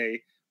remembers that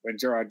day when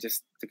Gerrard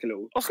just took a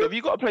little. Oscar, have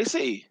you got to play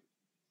City?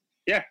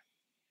 Yeah.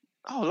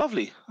 Oh,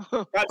 lovely.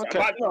 Okay.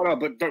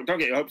 But don't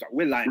get your hopes up.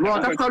 We're lying.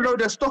 No, that's how low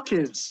their stock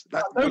is.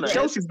 Like,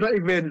 Chelsea's not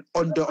even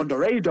on the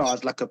radar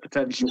as like a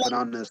potential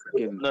banana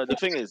skin. No, the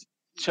thing is,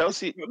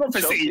 Chelsea.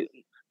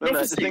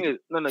 The thing is,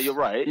 you're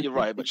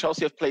right. But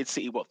Chelsea have played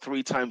City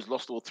 3 times,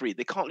 lost all 3.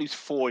 They can't lose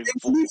 4 in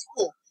 4.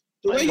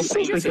 The way you're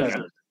saying,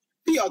 Peter,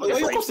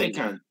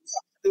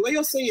 the way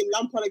you're saying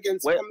Lampard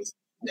against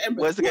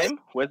where's the game?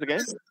 Where is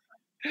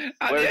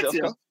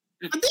it, Oscar?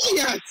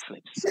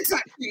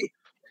 Exactly.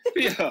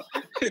 Yeah.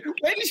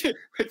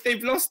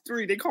 They've lost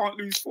 3, they can't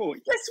lose 4.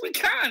 Yes, we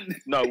can.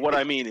 No, what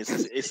I mean is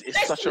it's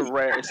such a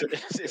rare.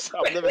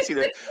 I've never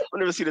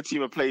seen a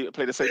team play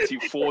the same team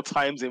 4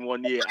 times in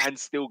 1 year and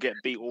still get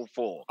beat all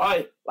 4.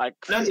 No.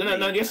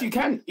 Yes, you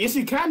can,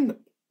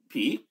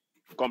 Pete.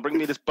 Go on, bring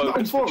me this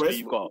bogus fixture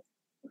you've got.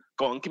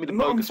 Go on, give me the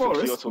bogus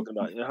fixture you're talking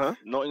about.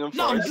 Nottingham Forest.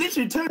 No, I'm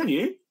literally telling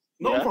you,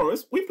 Nottingham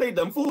Forest. We played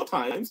them 4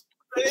 times.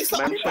 Okay.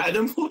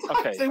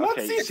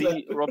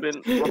 See,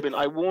 Robin,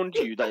 I warned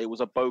you that it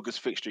was a bogus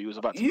fixture. You was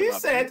about to. You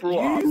said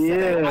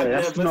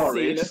that's not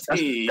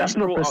prestige.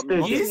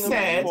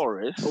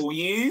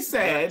 You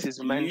said,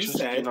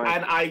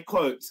 and I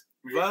quote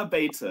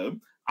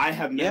verbatim, I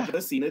have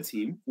never seen a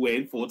team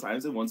win 4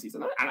 times in 1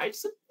 season. And I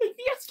said,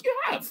 yes, you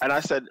have. And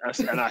I said,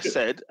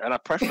 and I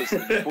prefaced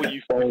it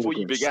before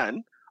you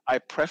began. I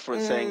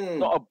preference saying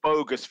not a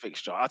bogus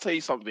fixture. I'll tell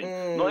you something.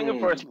 Nottingham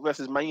Forest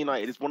versus Man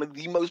United is one of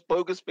the most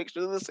bogus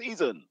fixtures of the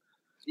season.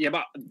 Yeah,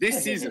 but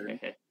this season,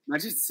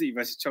 Manchester City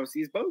versus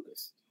Chelsea is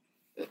bogus.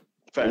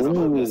 Fair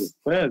enough.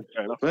 Fair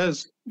enough.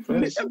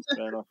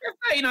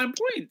 39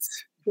 points.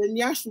 Then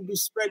Yash will be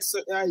spread. So,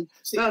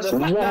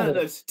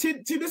 to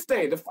this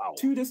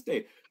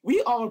day,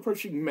 we are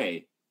approaching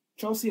May.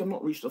 Chelsea have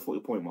not reached the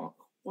 40-point mark.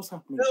 What's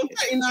happening? They're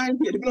 39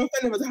 here. They've been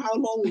offended how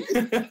long.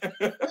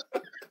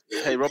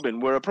 Hey, Robin,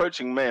 we're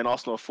approaching May and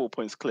Arsenal are 4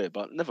 points clear,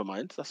 but never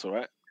mind. That's all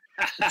right.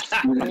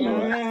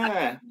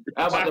 Yeah.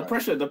 But the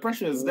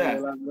pressure is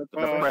there. The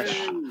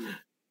pressure.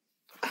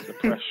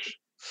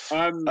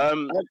 By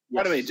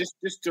the way, just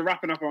to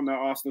wrapping up on the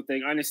Arsenal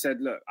thing, I just said,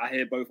 look, I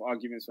hear both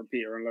arguments from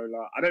Peter and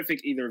Lola. I don't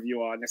think either of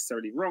you are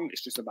necessarily wrong.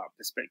 It's just about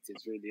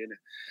perspectives, really, isn't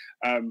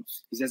it?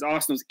 He says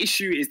Arsenal's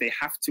issue is they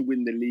have to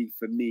win the league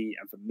for me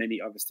and for many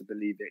others to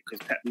believe it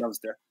because Pep loves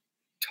the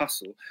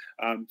tussle.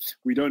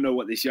 We don't know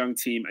what this young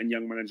team and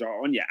young manager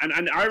are on yet.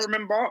 And I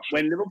remember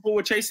when Liverpool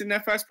were chasing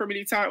their first Premier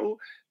League title,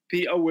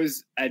 Peter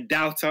was a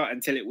doubter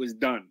until it was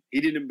done. He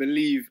didn't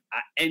believe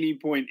at any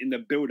point in the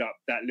build-up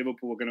that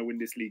Liverpool were going to win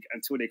this league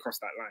until they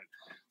crossed that line.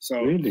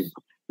 So, really?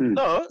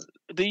 No,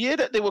 the year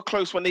that they were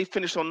close when they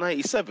finished on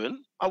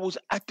 97, I was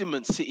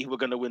adamant City were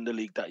going to win the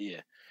league that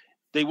year.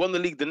 They won the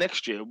league the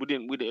next year.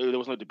 There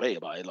was no debate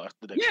about it. Like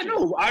the next year.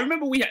 No, I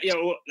remember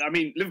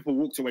Liverpool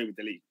walked away with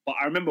the league, but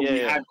I remember we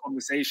had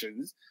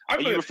conversations.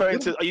 Are you referring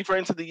to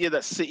the year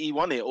that City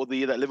won it or the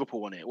year that Liverpool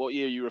won it? What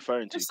year are you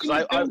referring to? Because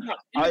I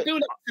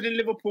build up to the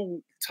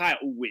Liverpool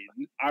title win.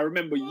 I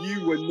remember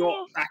you were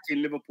not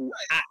backing Liverpool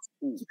at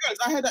all.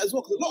 I heard that as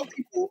well because a lot of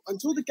people,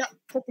 until the gap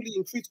properly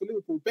increased for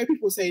Liverpool, bare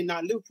people were saying,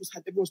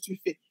 everyone's too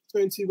fit, it's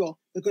going too well.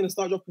 They're going to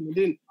start dropping. They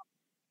didn't.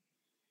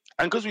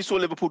 And because we saw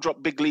Liverpool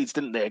drop big leads,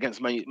 didn't they,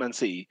 against Man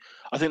City?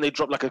 I think they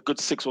dropped like a good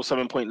 6 or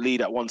 7 point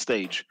lead at one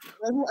stage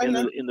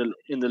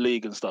in the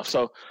league and stuff.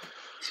 So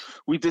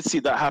we did see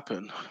that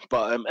happen.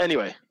 But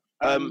anyway,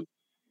 are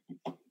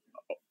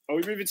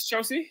we moving to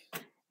Chelsea?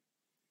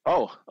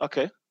 Oh,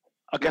 okay.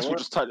 I guess we'll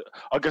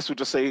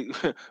just say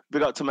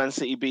big up to Man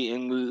City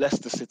beating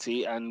Leicester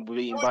City and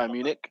beating Bayern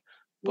Munich.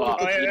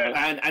 But you know,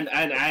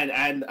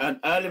 and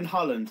Erling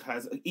Haaland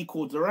has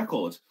equaled the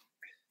record.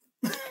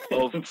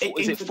 Of,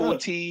 is it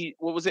 40?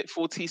 What was it?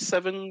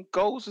 47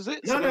 goals? Was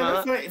it?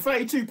 No,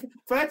 32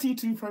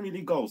 Premier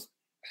League goals.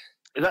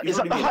 Is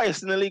that the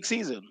highest in the league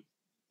season?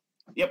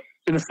 Yep.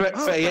 In a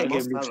 38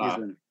 game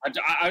season. I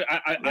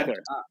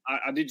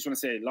did just want to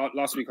say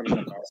last week on the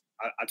podcast,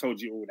 I told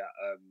you all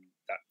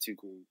that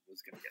Tuchel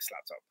was going to get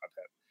slapped up by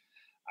Pep,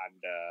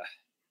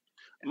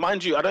 and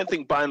mind you, I don't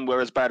think Bayern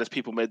were as bad as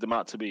people made them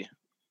out to be.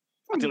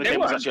 I think the game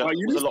was actually a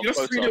lot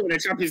closer. 3-0 in the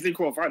Champions League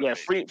quarterfinal. Yeah,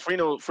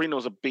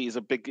 3-0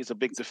 is a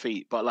big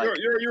defeat, but like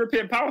you're a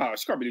European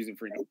powerhouse. You can't be losing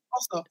 3-0.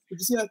 Did you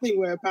see that thing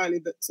where apparently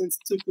that since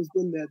Tuchel's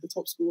been there, the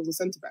top scorers are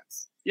centre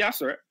backs? Yeah, I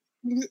saw it.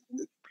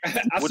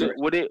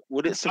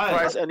 Would it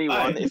surprise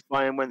anyone if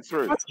Bayern went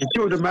through? You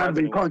kill the man,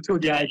 but you can't kill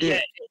the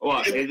idea.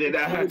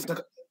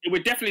 It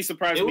would definitely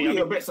surprise me. It would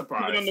be a bit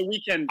surprised. Even on the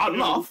weekend,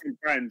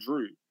 Bayern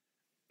drew.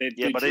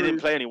 But they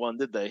didn't play anyone,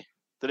 did they?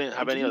 They didn't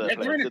have any other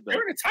players, did they?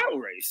 They're in a title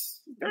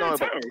race. No,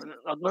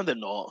 they're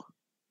not.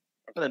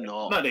 No, they're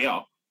not. No, they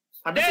are.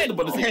 Have you seen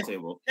the Bundesliga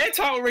table? Their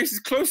title race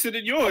is closer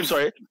than yours.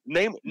 I'm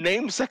sorry.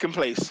 Name second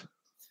place.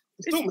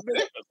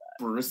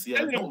 Borussia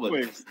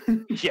Dortmund.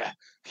 Yeah.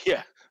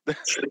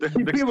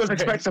 He was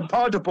expecting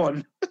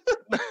Paderborn.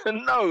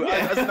 No,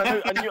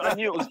 I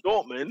knew it was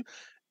Dortmund.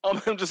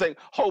 I'm just saying,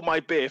 hold my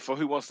beer for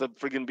who wants to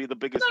friggin' be the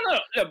biggest.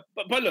 No,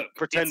 but look,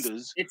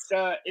 pretenders. It's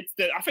I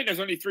think there's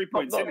only 3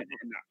 points in that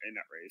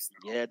race.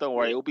 No. Yeah, don't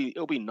worry, it'll be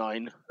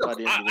 9 by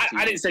the end of the season.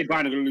 I didn't say Bayern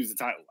are going to lose the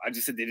title. I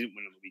just said they didn't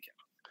win on the weekend.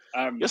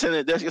 You're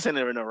saying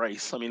they're in a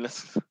race. I mean,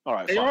 all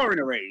right. They are in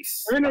a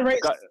race. They're in a race.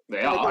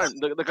 They are.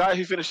 The guy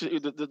who finished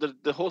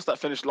the horse that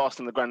finished last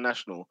in the Grand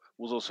National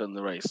was also in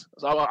the race.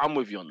 So I'm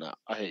with you on that.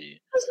 I hear you.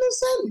 There's no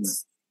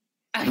sense.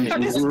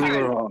 Listen,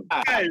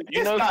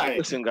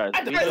 guys.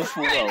 You know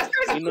full well.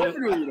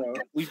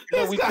 We've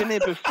been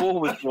here before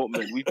with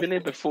Dortmund. We've been here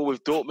before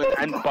with Dortmund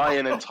and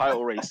Bayern in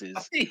title races.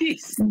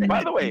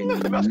 By the way,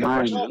 let me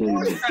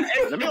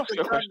ask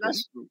you a question.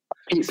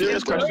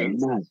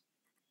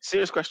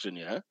 Serious question,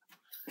 yeah.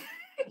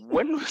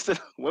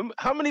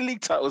 How many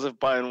league titles have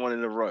Bayern won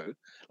in a row?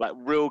 Like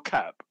real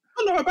cap.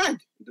 Oh no, a bag.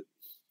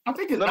 I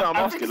think it's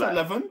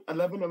 11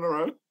 in a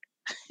row.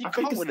 I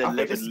think it's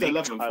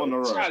 11th on a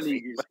row.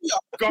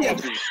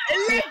 11.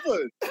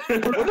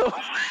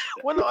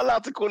 We're not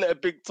allowed to call it a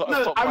big top.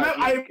 No,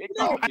 I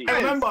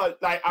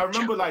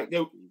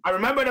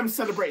remember them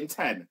celebrating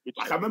 10.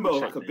 Like, I remember it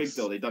was like a big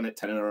deal. They done it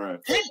 10 in a row.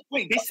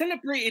 Wait, they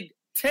celebrated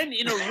 10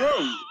 in a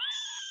row.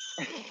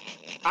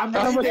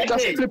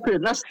 That's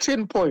flipping. That's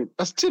 10 point.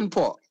 That's 10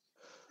 pot.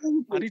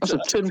 That's a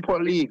 10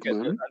 pot league,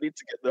 man. I need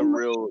to get the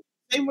real.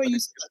 Same way you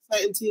see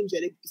certain teams,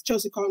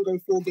 Chelsea can't go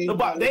 4 games. No,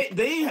 but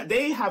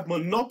they have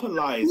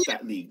monopolized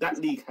that league. That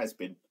league has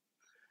been.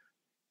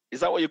 Is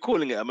that what you're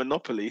calling it? A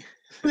monopoly?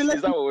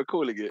 Is that what we're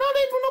calling it? No,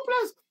 they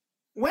monopolize.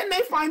 When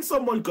they find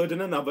someone good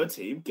in another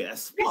team,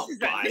 guess what?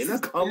 Bayern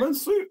come and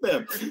sweep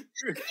them.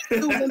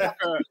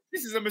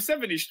 This is a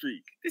 70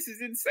 streak. This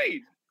is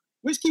insane.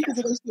 Which keeper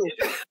do they steal?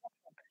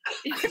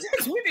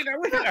 He's winning.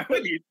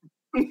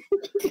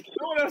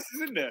 No one else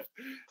is in there.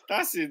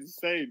 That's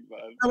insane,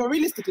 man. No, but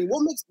realistically,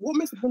 what makes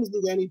the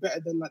Bundesliga any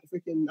better than like the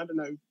freaking, I don't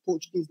know,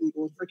 Portuguese league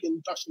or the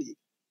freaking Dutch league?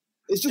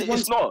 It's just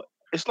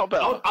It's not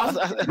better.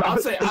 I'll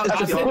say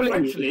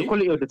the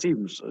quality of the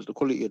teams. It's the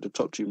quality of the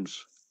top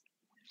teams.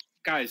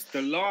 Guys,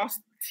 the last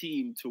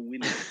team to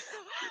win I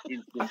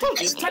told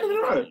you it's 10 in a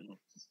row.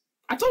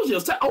 I told you it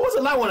was 10. I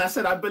wasn't lying when I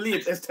said I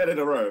believe it's 10 in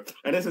a row,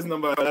 and this is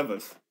number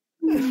 11.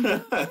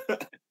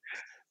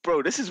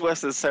 Bro, this is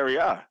worse than Serie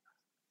A.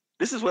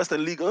 This is worse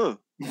than Ligue 1.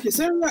 Yeah,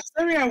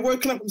 Serie A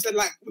woken up and said,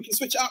 like, we can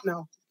switch it up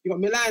now. You got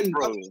Milan, you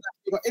got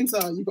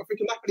Inter, you got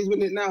freaking Napoli's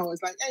winning it now.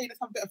 It's like, hey, let's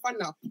have a bit of fun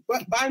now.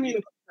 But Bayern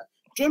Munich,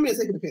 Germany is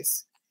taking the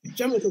piss.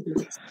 No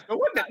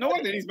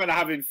wonder these men are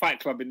having Fight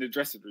Club in the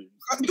dressing room.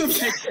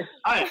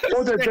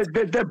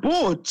 They're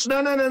bored.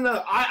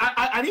 No.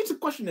 I need to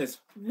question this.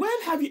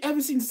 When have you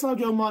ever seen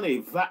Sadio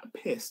Mane that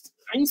pissed?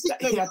 And you see,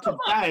 he had to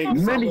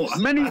bang many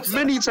times.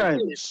 Many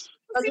times.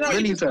 You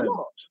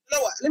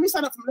know what? Let me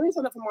sign up for Mane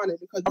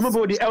because I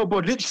remember when he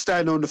elbowed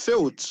Liechtenstein on the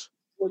field.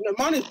 Well, no,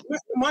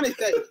 Mane's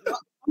dead.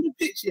 On the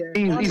pitch,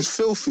 yeah. He's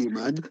filthy,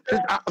 man.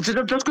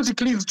 Just because he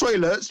cleans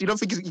toilets, you don't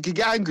think he can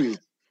get angry?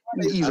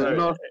 He's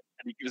enough.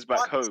 And he gives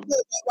back home. But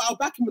I'll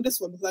back him on this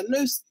one because I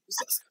know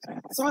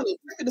Sane.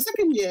 The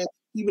second year,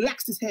 he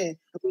relaxed his hair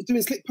and was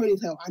doing slick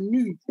ponytail. I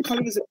knew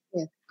colour was in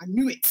his hair. I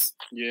knew it.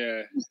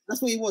 Yeah,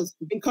 that's what he was.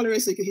 Being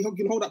coloristic, he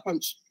can hold that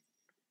punch.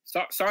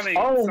 Sane.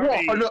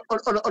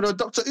 What on a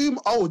Dr.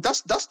 Oh,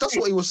 that's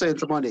what he was saying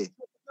to Mane.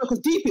 Because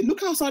deep in,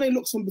 look how Sane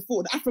looks from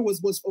before. The afro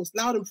was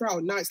loud and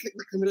proud. Now it's slick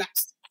back and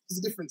relaxed. There's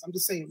a difference. I'm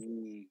just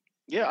saying.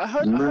 Yeah, I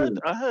heard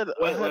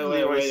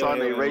Leroy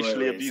Sane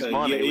racially abuse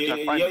Mane, which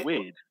I find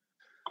weird.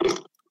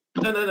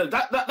 No.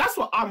 That's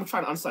what I'm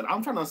trying to understand.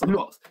 I'm trying to understand the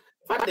box.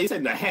 The fact that he's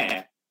saying the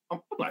hair,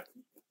 I'm like,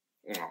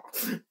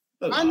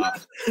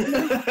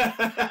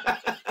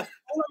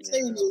 all I'm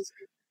saying is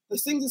the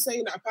things are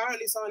saying that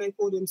apparently Sane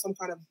called him some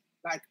kind of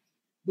like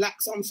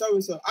black some so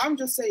and so. I'm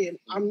just saying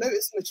I'm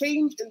noticing a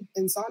change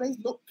in Sane's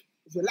look.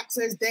 His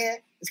relaxer is there.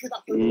 His head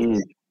up. I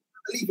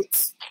believe it.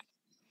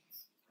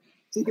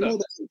 So you can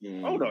hold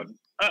that. Hold on.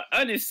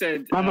 Ernest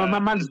said... My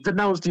man's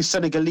denounced these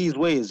Senegalese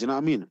ways, you know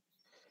what I mean?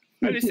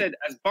 Ernest said,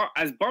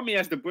 as bummy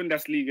as the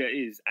Bundesliga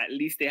is, at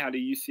least they had a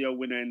UCL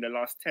winner in the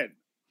last 10.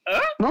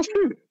 That's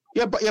true.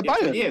 Yeah, but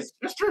Bayern. Yes,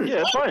 that's true.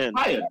 Yeah, Bayern.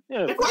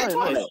 Yeah, Bayern.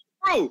 Bayern.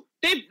 Bro,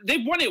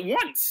 they've won it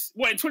once.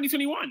 What, in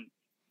 2021?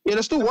 Yeah,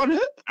 they still won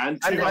it.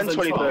 And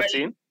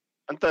 2013.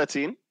 And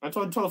 13. And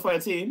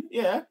 2013,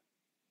 yeah.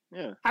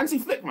 Yeah. Hansi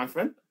Flick, my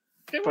friend.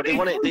 But they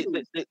won it.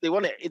 They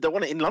won it. They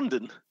won it in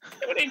London.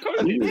 They won it in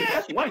COVID.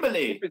 Yeah,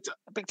 Wembley.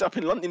 Picked up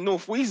in London, in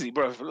North Wheezy,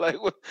 bro. Like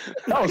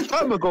that was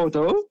time ago,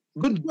 though.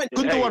 Good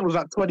one was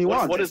at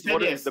 21. What is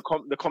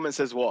the comment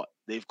says? What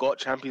they've got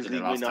Champions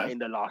League winner in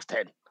the last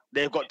 10.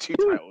 They've got 2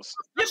 titles.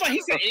 Yeah, but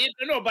he said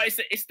but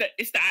it's the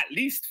at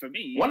least for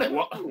me. One of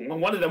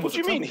them was. What do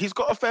you mean? He's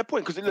got a fair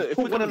point because if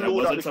we're gonna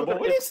load up, if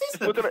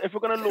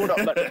we're gonna load up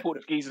like the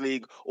Portuguese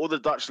league, or the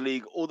Dutch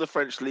league, or the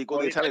French league,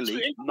 or the Italian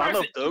league, none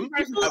of them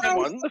have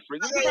won the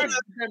friggin'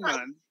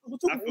 game. We're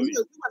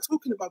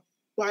talking about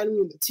Bayern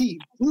in the team.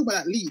 We're talking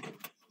about that league.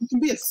 You can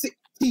be a sick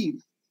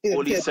team.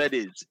 All he said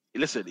is,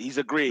 listen, he's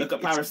agreed. Look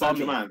at Paris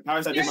Saint-Germain.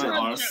 Paris Saint-Germain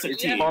are a sick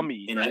team.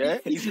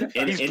 He's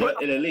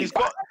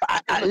got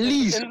at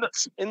least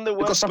in the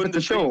word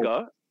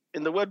Bundesliga.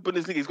 In the word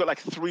Bundesliga, he's got like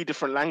 3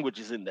 different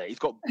languages in there. He's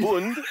got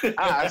Bund,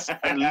 As,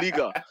 and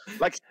Liga.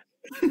 Like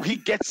he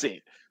gets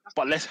it,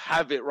 but let's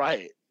have it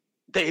right.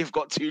 They've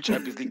got 2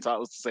 Champions League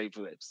titles to say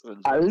for this.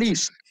 At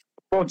least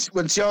when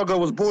Thiago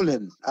was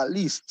balling, at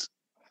least.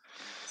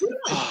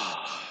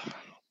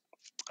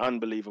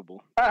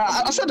 Unbelievable.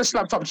 I said they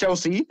slapped up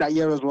Chelsea that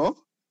year as well.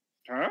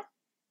 Huh?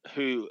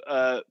 Who?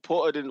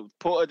 Porter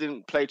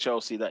didn't play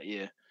Chelsea that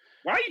year.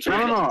 Why are you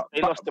trying? No.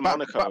 They lost to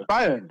Monaco.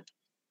 Bayern.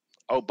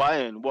 Oh,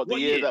 Bayern. What the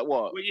year that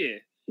what? What year?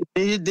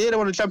 They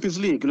won the Champions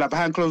League like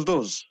behind closed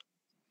doors.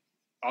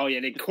 Oh yeah,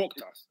 they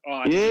cooked us.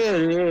 Oh, yeah.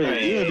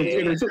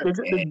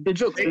 They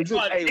joked. They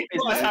taught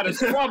us how to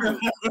scrabble.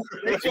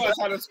 They taught us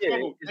how to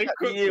scrabble. Is that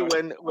the year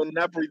when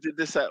Gnabry did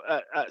this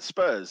at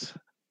Spurs?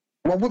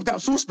 Well, whip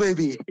that sauce,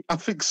 baby. I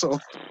think so.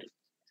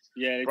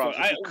 Yeah,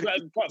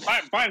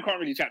 Bayern can't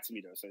really chat to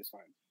me though, so it's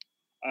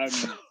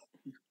fine.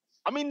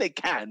 I mean, they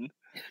can.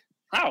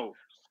 How?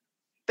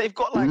 They've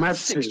got like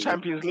 6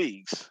 Champions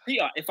Leagues.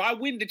 Peter, if I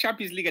win the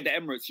Champions League at the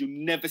Emirates, you're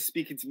never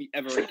speaking to me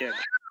ever again.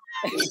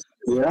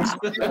 Yeah,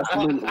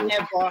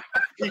 ever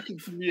speaking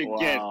to me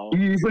again. Wow.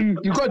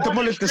 You got to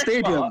demolish the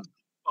stadium.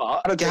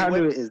 I don't care how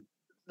new it is.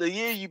 The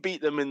year you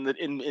beat them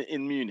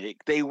in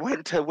Munich, they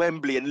went to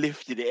Wembley and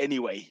lifted it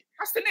anyway.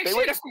 That's the next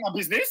year. That's not my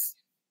business.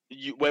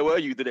 Where were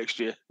you the next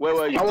year? Where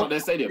were you? I want their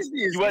stadium.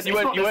 You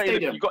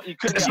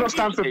couldn't. It's not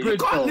Stamford Bridge.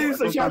 You can't lose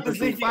the Champions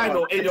League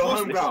final in your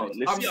home ground.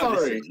 I'm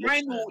sorry.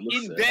 Final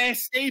in their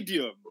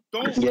stadium.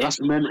 Yeah, that's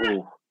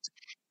mental.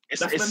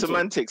 It's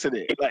semantics, isn't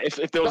it? Like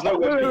if there was no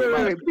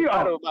Wembley,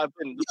 I don't have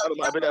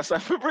been at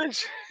Stamford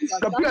Bridge. Do you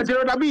know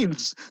what that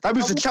means? That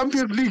means the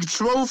Champions League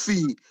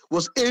trophy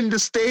was in the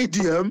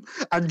stadium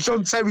and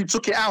John Terry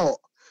took it out.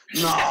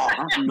 No.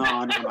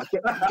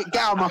 Get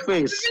out of my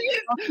face.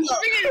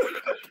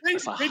 They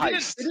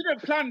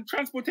didn't plan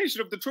transportation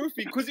of the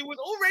trophy because it was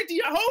already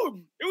at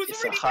home. It was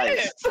already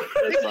there.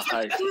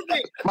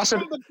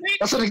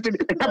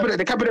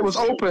 The cabinet was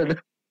open.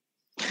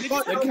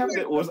 The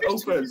cabinet was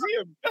open.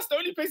 That's the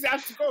only place it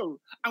had to go.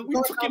 And we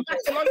took it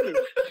back to London.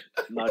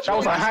 That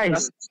was a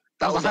heist.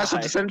 That was a heist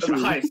of the century.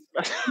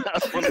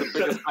 That's one of the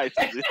biggest heists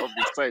of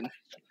the century.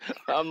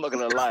 I'm not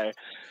going to lie.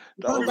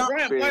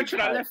 Why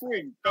should I left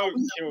wing? We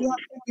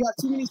had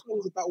too many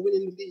songs about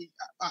winning the league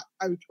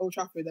at Old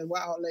Trafford and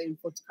White Hart Lane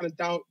for kind of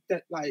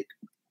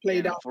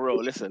played out. For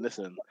real, listen.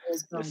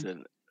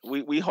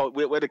 We're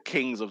the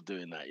kings of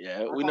doing that.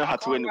 Yeah, we know how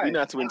to win. We know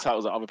how to win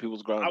titles at other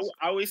people's grounds.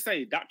 I always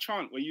say that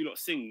chant where you lot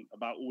sing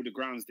about all the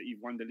grounds that you've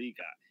won the league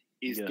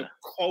at is the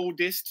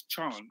coldest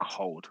chant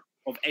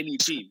of any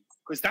team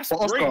because that's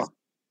crazy. Oscar,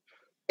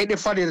 ain't it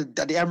funny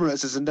that the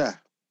Emirates isn't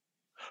there?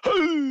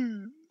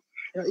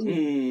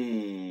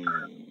 We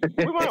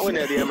might win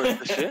at the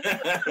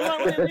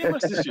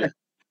Emirates this year.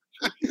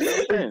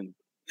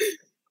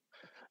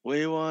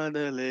 We won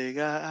the league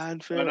at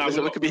Anfield.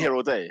 We could be here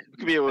all day.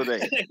 We won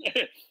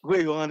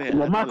it.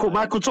 Well,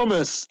 Michael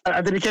Thomas,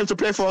 and then he came to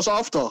play for us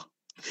after.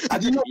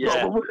 And you know,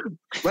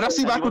 when I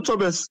see Michael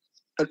Thomas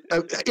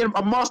in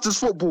a Masters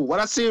football, when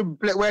I see him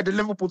wear the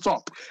Liverpool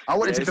top, I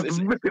wanted to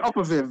rip it off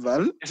of him,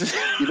 man.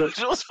 You know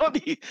what's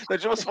funny?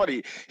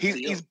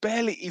 He's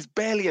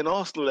barely an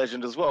Arsenal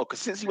legend as well. Because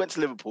since he went to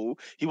Liverpool,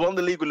 he won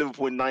the league with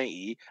Liverpool in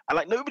 '90, and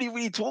like nobody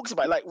really talks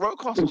about it. Like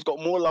Rocastle's got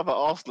more love at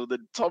Arsenal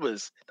than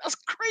Thomas. That's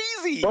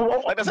crazy. Crazy.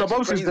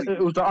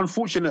 It was the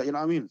unfortunate, you know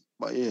what I mean?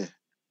 But yeah.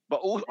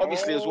 But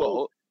obviously as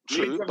well,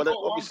 true. But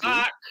obviously,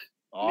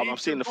 I'm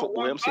seeing the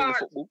football. It's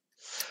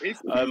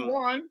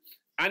 3-1,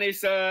 and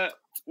it's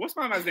what's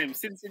my man's name?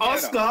 Cincinnati.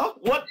 Oscar,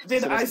 what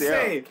did I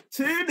say?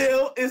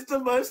 2-0 is the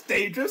most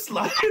dangerous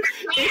line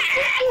in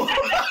football.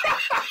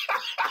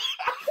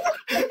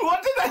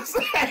 What did I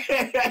say?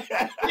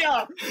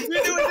 Yeah, 2-0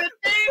 is a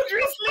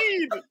dangerous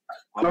lead.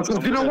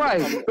 Because you know why?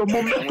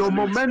 The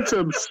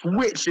momentum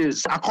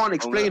switches. I can't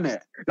explain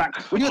it. Like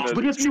when you're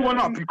 2-1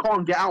 up, you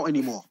can't get out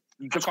anymore.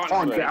 You just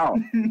can't get out.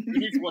 You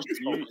need to watch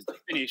the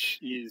finish.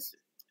 Is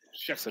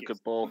chef's It's a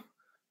good ball.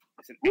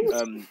 It's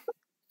an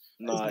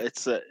No,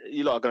 it's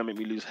you lot are gonna make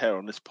me lose hair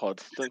on this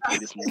pod. Don't give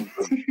me this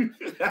nonsense.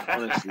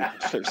 Honestly,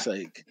 for flip's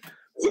sake.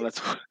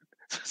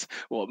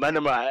 What, man,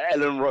 I'm at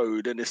Ellen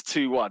Road and it's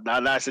 2-1. Now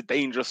that's a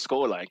dangerous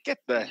scoreline. Get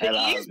the hell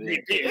out of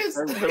here.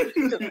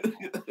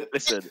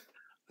 Listen,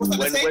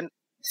 when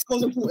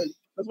Score's important.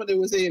 That's what they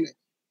were saying.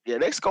 yeah,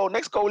 next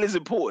goal is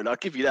important. I'll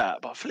give you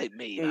that. But flip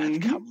me,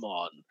 man. Come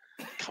on.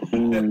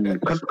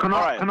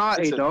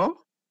 Canate though.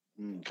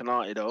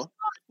 Canate though.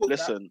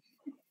 Listen,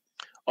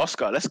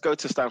 Oscar, let's go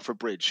to Stamford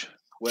Bridge,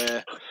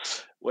 where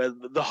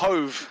the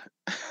Hove,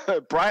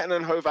 Brighton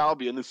and Hove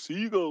Albion, the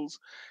Seagulls,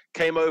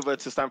 came over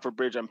to Stamford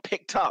Bridge and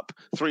picked up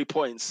 3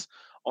 points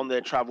on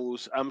their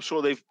travels. I'm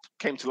sure they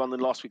came to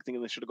London last week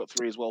thinking they should have got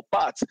 3 as well,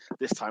 but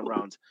this time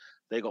round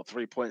they got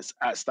 3 points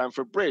at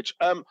Stamford Bridge.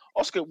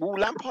 Oscar, will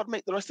Lampard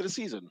make the rest of the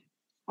season?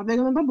 Are they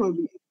going to double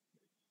me?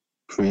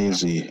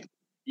 Crazy.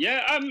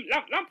 Yeah,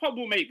 Lampard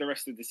will make the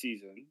rest of the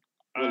season.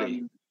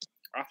 Really?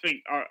 I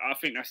think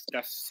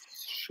that's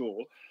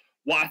sure.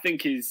 What I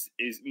think is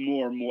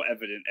more and more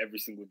evident every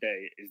single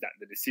day is that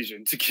the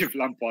decision to give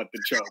Lampard the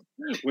job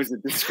was a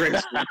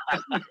disgrace.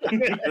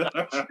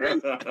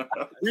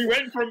 We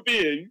went from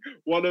being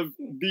one of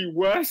the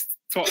worst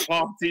top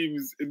half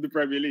teams in the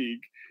Premier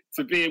League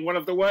to being one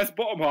of the worst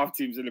bottom half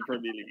teams in the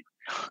Premier League.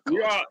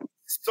 We are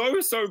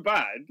so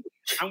bad,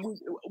 and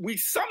we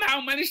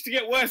somehow managed to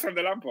get worse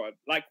under Lampard.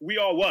 Like, we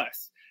are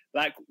worse.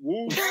 Like,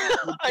 Wolves.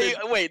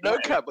 Wait, no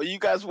cap. Are you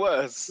guys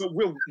worse?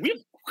 We're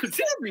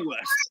considerably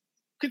worse.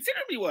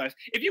 Considerably worse.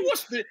 If you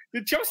watch the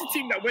Chelsea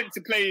team that went to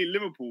play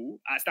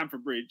Liverpool at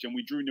Stamford Bridge and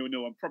we drew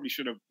 0-0 and probably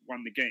should have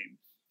won the game,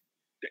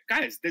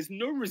 guys, there's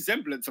no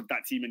resemblance of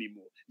that team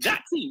anymore.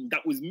 That team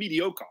that was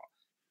mediocre,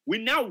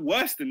 we're now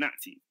worse than that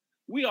team.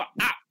 We are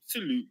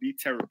absolutely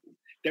terrible.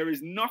 There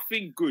is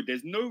nothing good.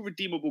 There's no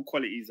redeemable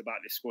qualities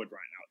about this squad right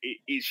now. It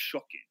is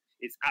shocking.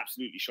 It's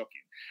absolutely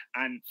shocking.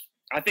 And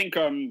I think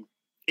you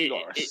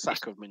are a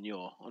sack of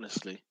manure,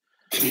 honestly.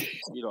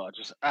 You know,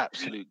 just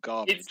absolute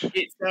garbage.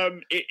 It's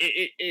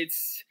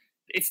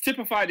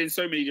typified in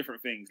so many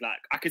different things.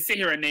 Like, I could sit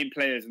here and name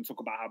players and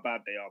talk about how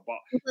bad they are, but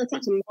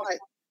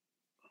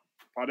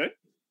pardon?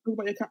 Talk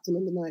about your captain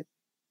on the night.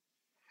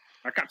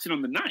 My captain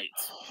on the night?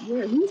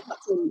 Yeah, who was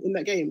captain in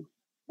that game?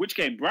 Which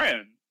game?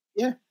 Brighton?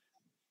 Yeah.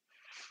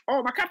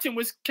 Oh, my captain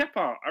was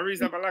Kepa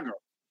Arrizabalaga.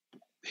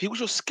 He was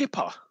your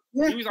skipper.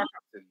 Yeah. He was our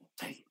captain.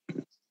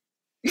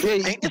 Yeah,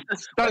 Ain't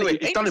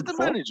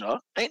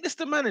this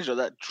the manager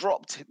that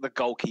dropped the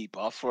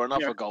goalkeeper for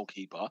another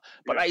goalkeeper,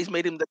 but that he's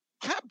made him the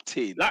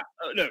captain?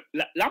 Look,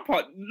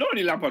 Lampard, not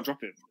only Lampard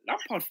dropped him,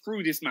 Lampard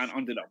threw this man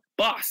under the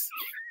bus.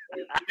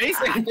 They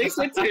said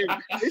to him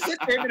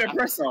in a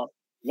presser,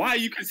 why are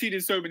you conceding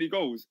so many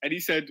goals? And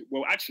he said,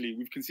 well, actually,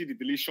 we've conceded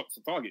the least shots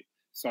to target.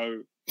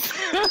 So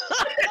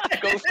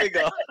go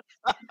figure.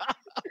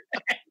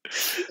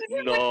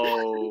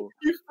 No,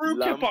 you threw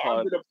Kepa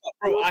under the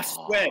bro. I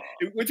swear,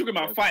 we're talking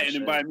about fighting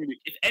in Bayern Munich.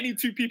 If any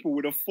two people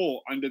would have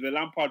fought under the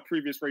Lampard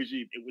previous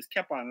regime, it was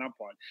Kepa and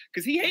Lampard,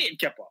 because he hated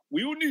Kepa.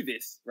 We all knew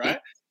this, right?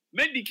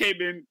 Mendy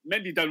came in,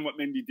 Mendy done what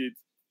Mendy did,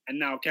 and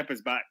now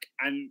Kepa's back,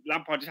 and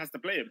Lampard just has to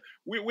play him.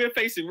 We're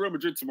facing Real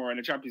Madrid tomorrow in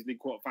the Champions League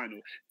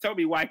quarterfinal. Tell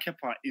me why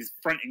Kepa is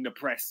fronting the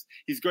press.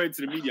 He's going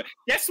to the media.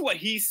 Guess what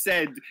he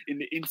said in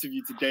the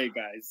interview today,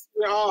 guys?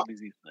 What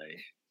does he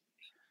say?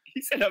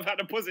 He said, I've had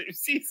a positive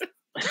season.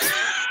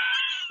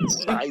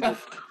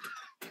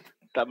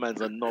 That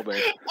man's a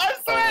knobhead. I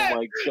swear. Oh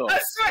my God.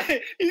 I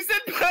swear. He said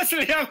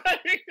personally, I'm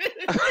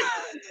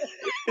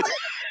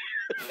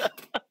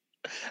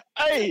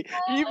Hey,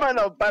 you might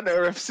not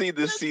Banter FC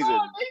this season.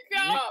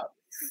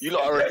 You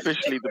lot are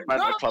officially the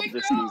Banter Club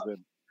this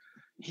season.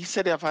 He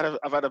said, I've had a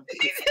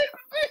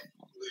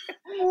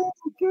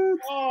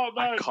Oh,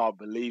 man. I can't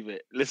believe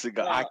it. Listen,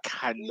 guys, I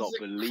cannot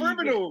believe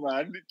criminal,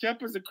 man.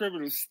 Kepa's a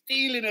criminal,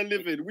 stealing a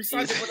living. We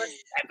signed him on a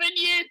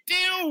 7-year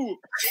deal.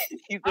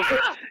 He's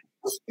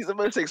the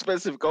most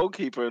expensive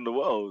goalkeeper in the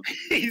world.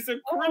 He's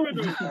a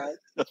criminal, man.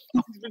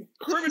 He's been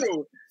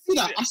criminal.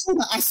 I saw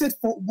that. I said,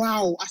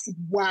 wow.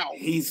 Wow.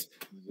 He's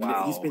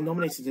been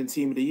nominated in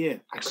Team of the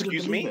Year.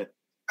 Excuse me? It.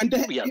 And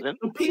Peter, I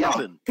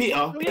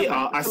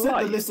sent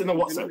the list in the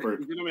WhatsApp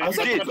group. I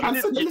sent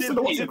the list in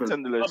the WhatsApp group.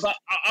 But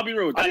I'll be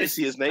real. I didn't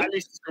see his name. That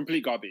list is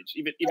complete garbage.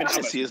 Even I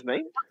didn't see his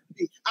name.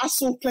 I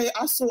saw Kepa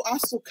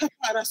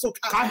and I saw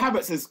Kai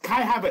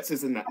Havertz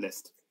is in that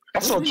list. I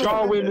saw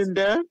Jarwin in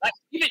there.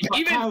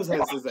 Even I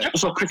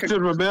saw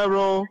Christian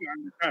Romero.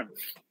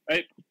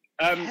 Hey,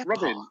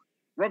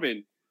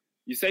 Robin,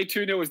 you say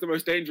 2-0 is the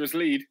most dangerous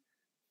lead.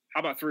 How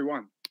about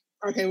 3-1?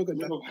 Okay, we're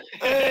good.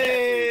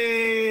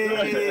 Hey!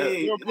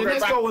 The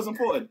next goal was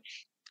important.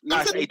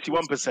 Nice,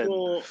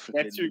 81%.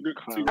 They're too good.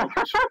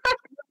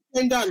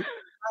 Game done.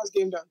 How's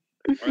game done?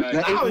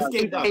 Now it's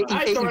game down.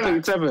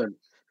 8.7.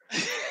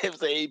 It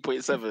was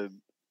 8.7.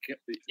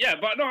 Yeah,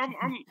 but no, I'm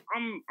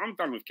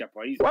done with Kepa.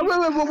 Wait.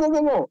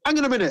 Hang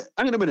on a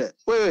minute.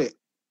 Wait.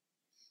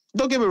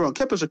 Don't get me wrong.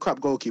 Kepa's a crap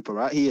goalkeeper,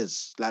 right? He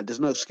is. Like, there's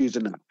no excuse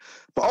in that.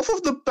 But off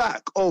of the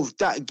back of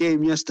that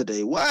game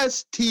yesterday, why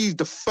is T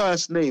the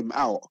first name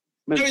out?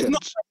 Mentioned? No,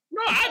 it's not.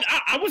 No,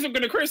 I wasn't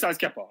going to criticize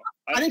Kepa.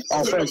 I didn't.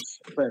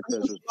 Fair.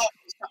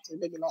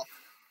 Made me laugh.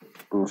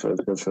 Fair.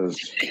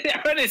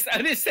 I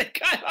didn't say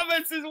Kai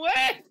Havertz is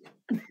where.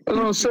 That's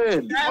what I'm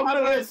saying.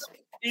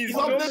 He's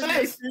on the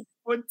list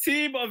for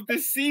team of the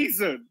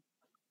season.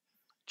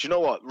 Do you know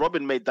what?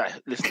 Robin made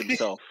that list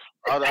himself.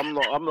 I'm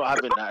not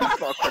having that.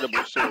 It's not a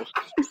credible source.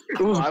 It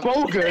was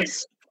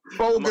bogus.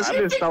 Bogus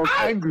list. I was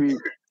angry.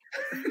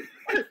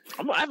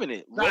 I'm not having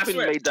it. Robin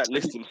made that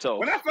list himself.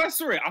 When I first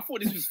saw it, I thought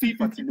this was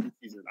FIFA team of the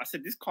season. I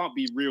said, this can't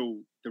be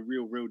the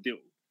real deal.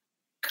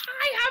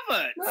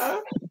 Kai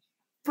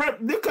Havertz.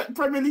 Look at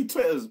Premier League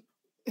Twitters.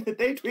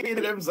 They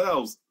tweeted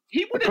themselves.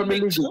 He would have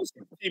made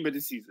Chelsea team of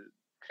the season.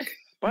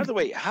 By the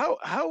way, how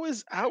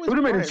is would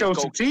have made a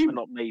Chelsea team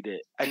not made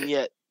it, and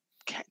yet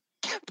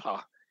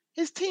Kepa,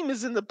 his team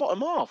is in the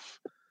bottom half.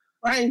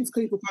 Brighton's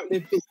keeper can't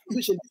live. It's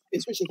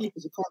switching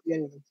keepers. It can't be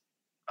anything.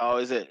 Oh,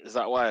 is it? Is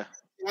that why?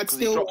 Because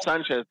he dropped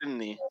Sanchez,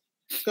 didn't he?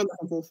 Go back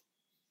and forth.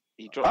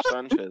 He dropped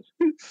Sanchez.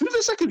 Who's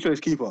the second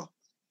choice keeper?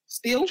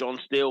 Steele? John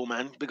Steele,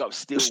 man. Big up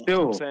Steele.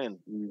 Steele. I'm saying.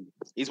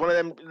 He's one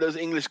of those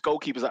English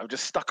goalkeepers that have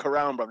just stuck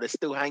around, bro. They're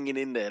still hanging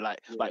in there,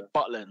 like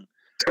Butland.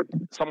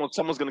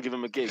 Someone's gonna give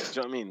him a gig. Do you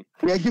know what I mean?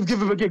 Yeah,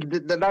 give him a gig.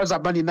 That was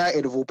at Man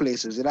United of all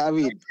places. You know what I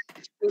mean?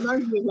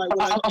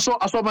 I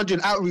saw Man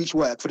doing outreach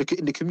work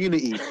in the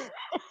community.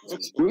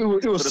 He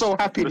was so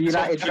happy the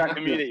United tracksuit.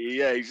 Community.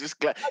 Yeah, he's just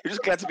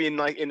glad to be in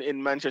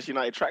Manchester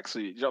United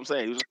tracksuit. You know what I'm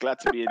saying? He was just glad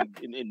to be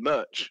in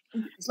merch.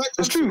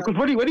 It's true because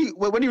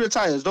when he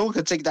retires, no one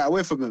can take that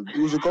away from him. He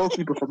was a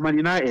goalkeeper for Man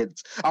United.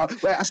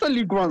 I saw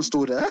Lee Grant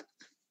still there.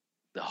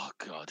 Oh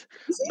God,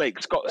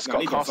 mate, Scott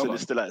Carson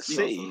is still at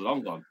City.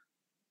 Long gone.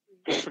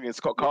 Freaking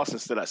Scott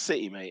Carson's still at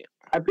City, mate.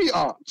 And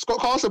Peter, Scott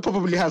Carson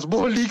probably has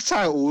more league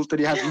titles than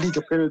he has league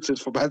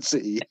appearances for Man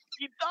City.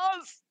 He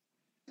does.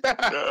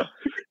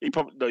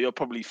 You're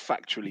probably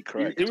factually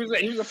correct. He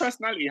was a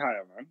personality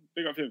hire, man.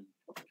 Big up him.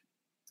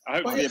 I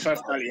hope he'll be a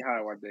personality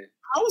hire one day.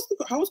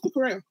 How was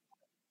Cucurella?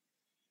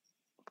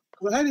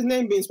 I heard his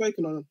name being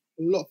spoken on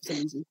a lot for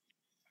some reason.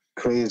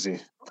 Crazy.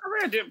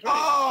 Cucurella didn't play.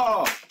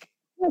 Oh,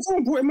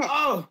 someone brought him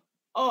up.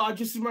 I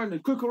just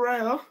remembered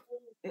Cucurella.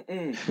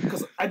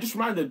 Because I just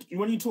remembered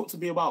when you talked to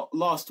me about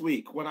last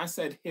week when I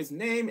said his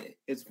name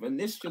is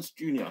Vinicius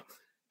Jr.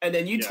 And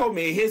then you told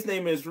me his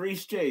name is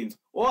Reece James.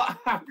 What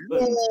happened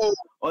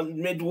on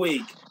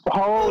midweek?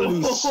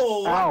 Holy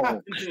what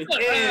happened to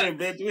him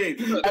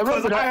midweek? I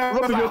remember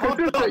that. You're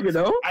consistent, you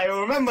know? I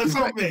remember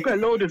something. You got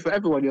loaded for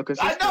everyone. You're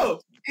consistent. I know.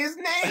 His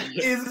name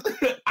is...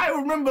 I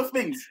remember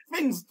things.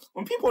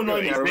 When people know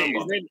me, I remember.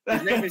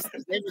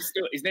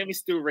 His name is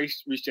still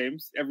Reece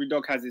James. Every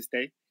dog has his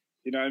day.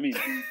 You know what I mean?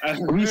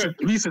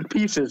 Reese and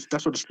Pieces.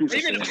 That's what the streets are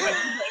saying.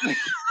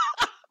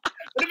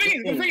 The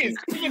thing is,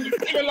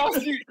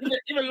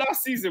 even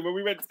last season when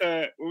we went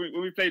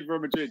when we played Real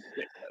Madrid,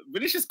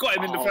 Vinicius got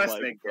him in the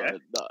first leg. Yeah? In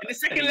the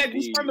second leg,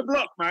 we spun the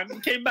block, man. We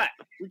came back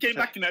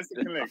in that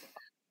second leg.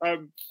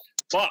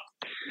 But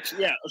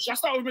yeah, should I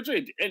start with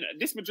Madrid? And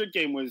this Madrid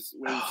game was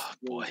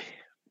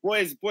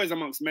boys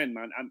amongst men,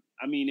 man.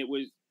 I mean, it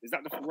was. Is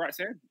that the right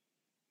saying?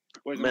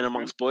 Men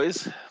amongst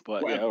boys,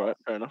 but yeah, all right,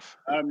 fair enough.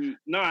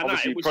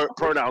 It was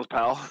pronouns,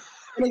 pal.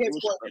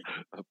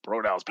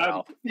 Pronouns,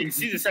 pal.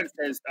 Caesar says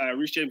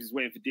Reece James is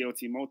waiting for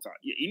DLT Malta.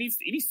 Yeah, he needs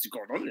to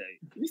go on holiday.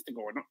 He needs to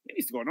go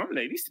on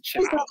holiday. He needs to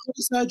chill out.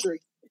 Surgery.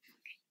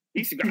 He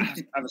needs to go have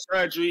a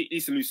surgery. He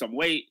needs to lose some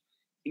weight.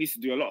 He needs to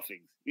do a lot of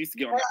things. He needs to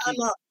get on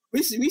that.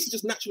 Reece is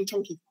just naturally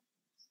chunky.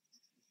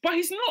 But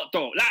he's not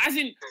though. Like, as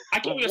in, I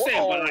get what you're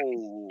saying. But like,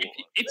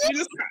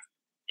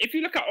 if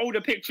you look at older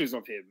pictures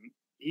of him,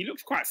 he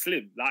looks quite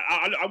slim. Like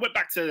I went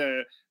back to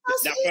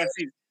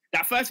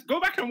that first season.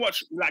 Go back and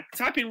watch. Like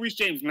type in Reece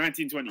James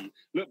 1920.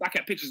 Look back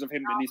at pictures of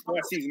him in his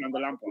first season under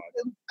Lampard.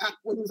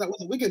 When he was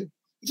with Wigan,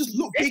 he just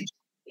looked big.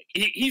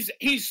 He's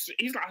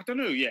like, I don't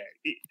know. Yeah,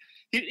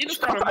 he looks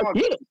kind of hard.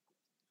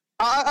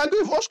 I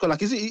agree with Oscar.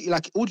 Like, is he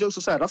like all jokes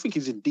aside? I think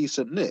he's in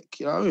decent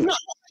nick. You know what I mean? No,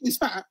 he's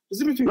fat.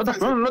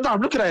 No,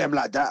 I'm looking at him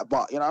like that,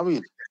 but you know what I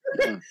mean.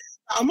 Yeah.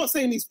 I'm not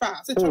saying he's fat.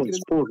 I said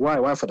pause.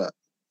 Why for that?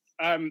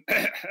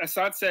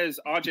 Assad says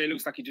RJ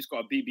looks like he just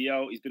got a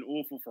BBL. He's been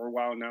awful for a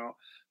while now.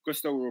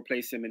 Gusto will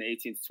replace him in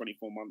 18 to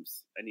 24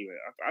 months. Anyway,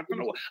 I don't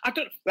know. I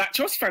don't like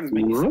Chelsea fans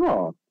make this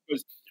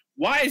because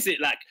why is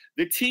it like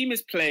the team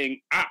is playing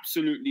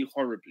absolutely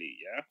horribly,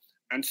 yeah?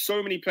 And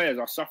so many players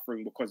are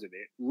suffering because of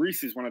it.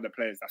 Reece is one of the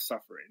players that's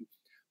suffering.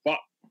 But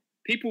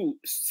people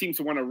seem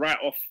to want to write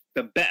off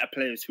the better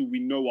players who we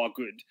know are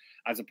good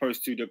as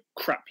opposed to the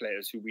crap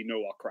players who we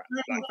know are crap.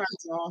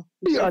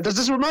 Yeah, does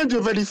this remind you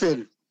of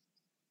anything?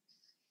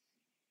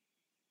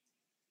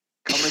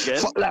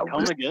 again. Like,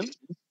 Come again.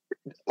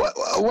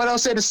 when I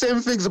say the same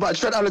things about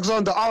Trent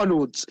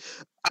Alexander-Arnold,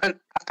 and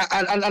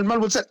man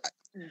would say,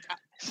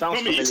 Sounds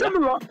familiar.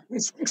 similar.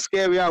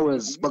 Scary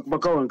hours, but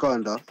go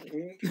on, though.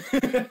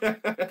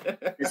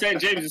 They're saying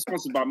James is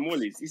sponsored by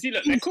Morley's. You see,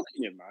 look, they're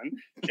cooking him, man.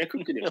 They're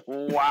cooking him.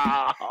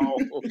 Wow.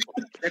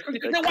 They're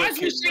cooking him. Why is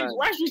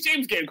Reece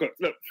James getting cooked?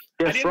 Look,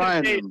 They're at the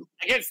frying end of him.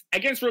 the day,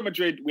 against Real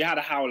Madrid, we had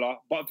a howler,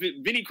 but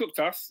Vinny cooked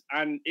us,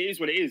 and it is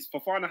what it is.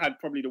 Fofana had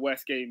probably the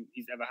worst game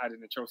he's ever had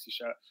in a Chelsea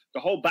shirt.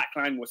 The whole back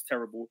line was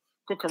terrible.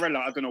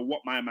 Cucurella, I don't know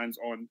what my man's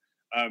on,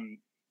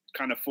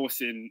 kind of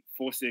forcing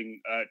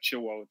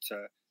Chilwell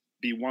to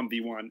be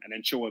 1v1, and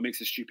then Chilwell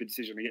makes a stupid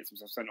decision and gets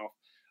himself sent off.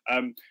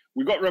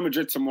 We got Real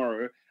Madrid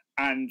tomorrow,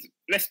 and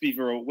let's be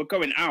real, we're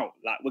going out.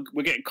 Like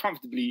we're getting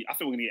comfortably. I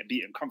think we're going to get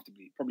beaten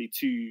comfortably, probably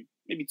 2-1.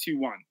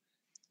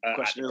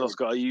 Question is,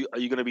 Oscar, are you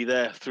going to be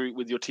there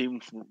with your team?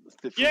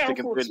 Yeah,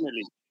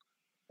 unfortunately.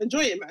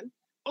 Enjoy it, man.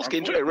 Oscar,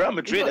 enjoy it. Real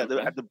Madrid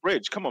at the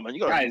bridge. Come on, man, you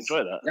got to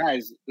enjoy that.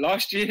 Guys,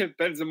 last year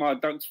Benzema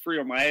dunked 3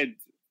 on my head.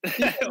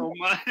 On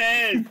my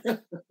head.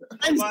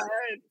 On my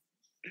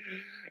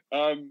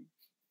head.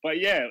 But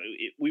yeah,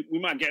 we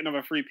might get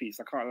another 3-piece.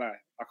 I can't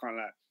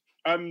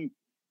lie.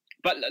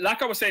 But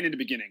like I was saying in the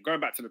beginning, going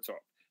back to the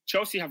top,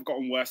 Chelsea have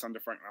gotten worse under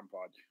Frank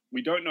Lampard.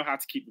 We don't know how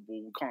to keep the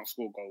ball. We can't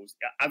score goals.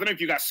 I don't know if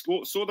you guys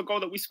saw the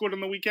goal that we scored on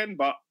the weekend,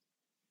 but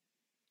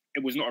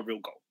it was not a real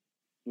goal.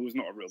 It was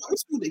not a real goal. Who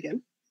scored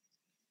again?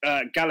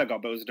 Gallagher,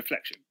 but it was a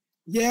deflection.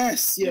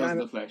 Yes, It yeah. was a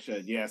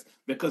deflection, yes.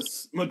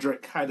 Because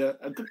Mudryk had a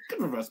good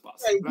reverse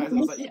pass. Yeah, Right? I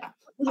was like, yeah,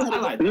 I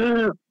like that.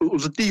 Yeah, it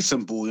was a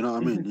decent ball, you know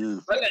what I mean? Yeah.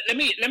 But let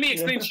me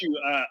explain to you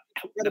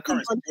the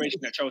current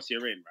situation that Chelsea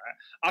are in,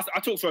 right? I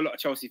talk to a lot of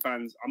Chelsea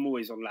fans. I'm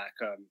always on like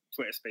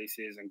Twitter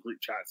spaces and group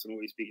chats and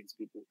always speaking to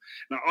people.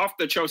 Now,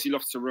 after Chelsea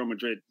lost to Real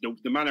Madrid,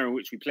 the manner in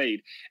which we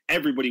played,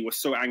 everybody was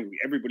so angry.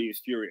 Everybody was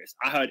furious.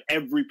 I heard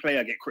every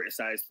player get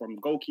criticised, from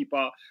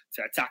goalkeeper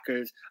to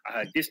attackers. I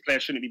heard this player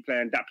shouldn't be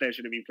playing, that player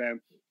shouldn't be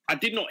playing. I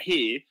did not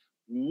hear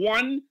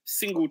one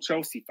single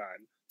Chelsea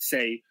fan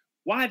say,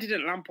 why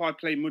didn't Lampard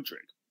play Mudryk?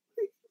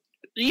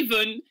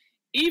 Even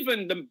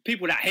the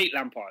people that hate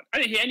Lampard, I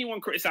didn't hear anyone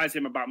criticise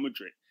him about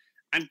Mudryk.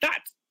 And that,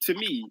 to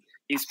me,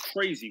 is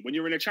crazy. When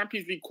you're in a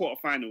Champions League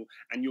quarter-final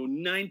and your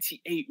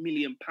 £98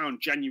 million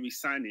January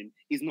signing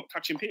is not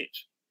touching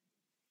pitch.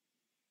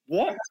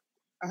 What?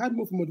 I had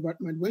more from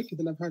Madueke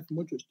than I've had from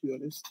Mudryk, to be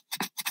honest.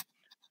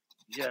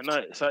 Yeah,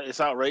 no, it's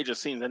outrageous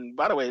scenes. And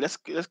by the way, let's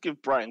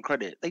give Brighton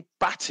credit. They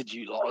battered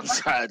you lot on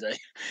Saturday.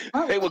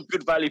 They were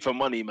good value for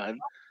money, man.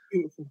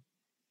 Beautiful.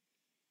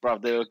 Bro,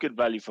 they were good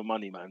value for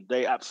money, man.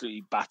 They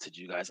absolutely battered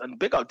you guys. And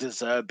big up De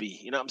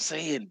Zerbi. You know what I'm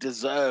saying? De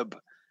Zerb.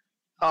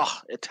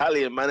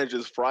 Italian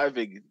managers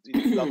thriving.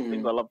 Things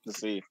I love to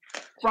see.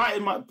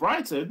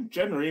 Brighton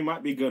generally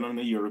might be going on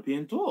a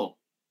European tour.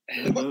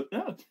 Yeah.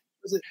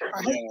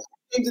 I had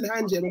games in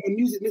hand, but I'm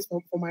using this for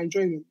my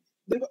enjoyment.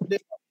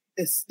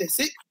 They're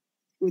sick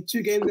with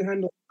 2 games in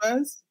hand on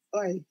Spurs.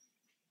 Aye.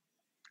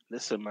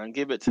 Listen, man,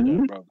 give it to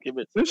them, bro. Give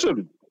it to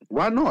Listen,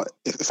 why not?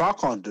 If I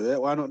can't do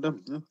it, why not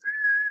them? Yeah.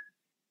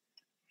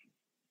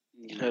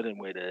 You heard him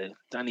with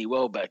Danny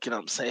Welbeck, you know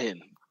what I'm saying?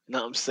 You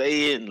know what I'm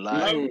saying?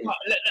 Like,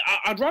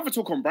 I'd rather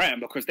talk on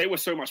Brighton because they were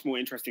so much more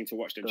interesting to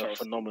watch than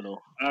Chelsea.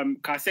 Phenomenal.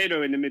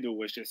 Caicedo in the middle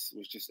was just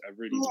a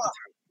really good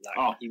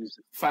talent. He was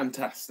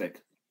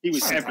fantastic. He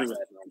was everywhere,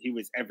 man. He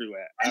was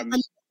everywhere. And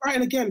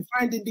Brighton again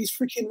finding these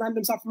freaking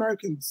random South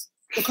Americans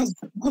because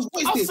what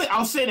is this? I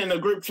was saying in a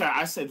group chat,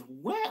 I said,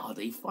 where are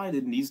they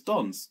finding these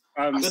dons?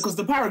 Because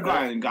the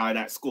Paraguayan guy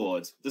that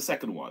scored the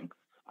second one,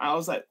 I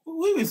was like,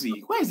 who is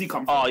he? Where is he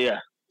come from? Oh yeah,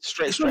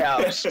 straight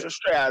out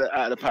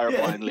of the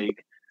Paraguayan league.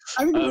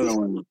 I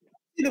mean,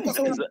 they've got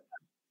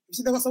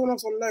someone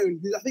else on loan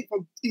who I think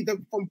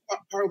from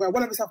Paraguay,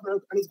 one of the South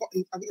American, and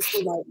I think he's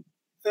scored like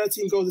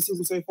 13 goals this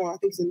season so far. I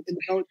think it's in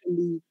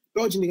the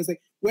Belgian league. It's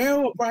like, where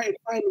are Brighton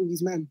finding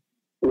these men?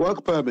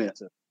 Work permit.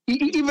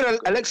 Even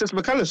Alexis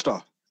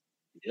McAllister.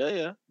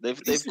 Yeah.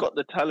 They've got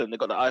the talent. They've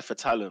got the eye for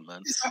talent,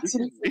 man.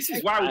 This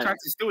is why we're trying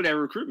to steal their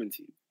recruitment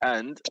team.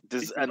 And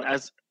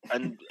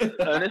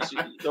Ernest,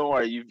 don't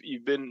worry,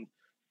 you've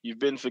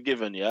been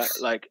forgiven, yeah.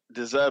 Like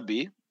De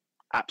Zerbi,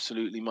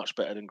 absolutely much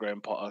better than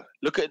Graham Potter.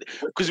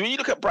 Because when you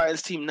look at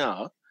Brighton's team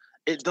now,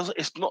 it's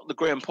not the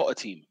Graham Potter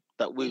team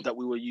that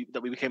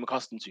we became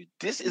accustomed to.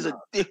 This is a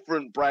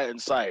different Brighton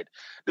side.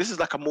 This is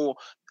like a more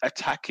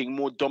attacking,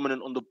 more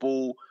dominant on the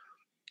ball.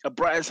 A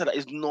Brighton side that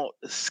is not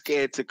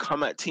scared to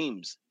come at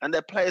teams, and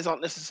their players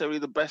aren't necessarily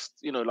the best,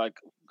 like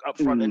up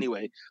front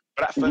anyway.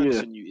 But that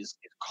Ferguson is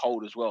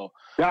cold as well.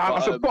 Yeah, I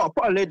said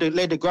Potter laid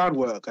the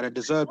groundwork, and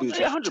De Zerbi was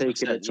just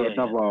taking it to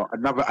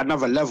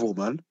another level,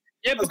 man.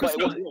 Yeah, because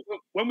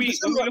when we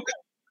look at.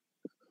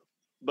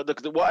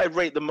 But what I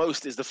rate the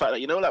most is the fact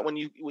that like when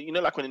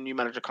when a new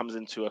manager comes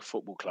into a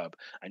football club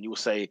and you will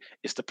say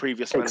it's the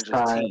previous manager's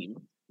team,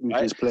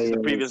 right? The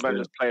previous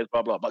manager's players,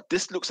 blah blah. But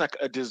this looks like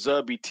a De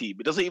Zerbi team.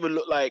 It doesn't even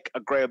look like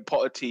a Graham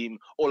Potter team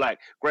or like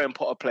Graham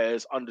Potter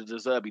players under De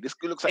Zerbi. This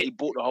looks like he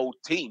bought the whole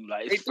team.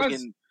 Like it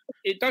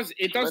does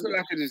look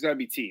like a De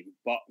Zerbi team,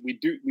 but we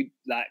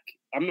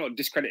I'm not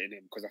discrediting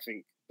him because I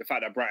think the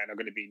fact that Brighton are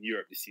going to be in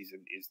Europe this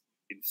season is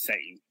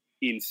insane.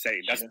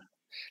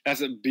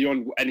 That's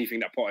beyond anything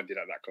that Potter did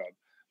at that club.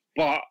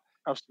 But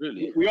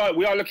absolutely, we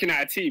are looking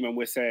at a team and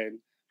we're saying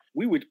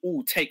we would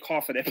all take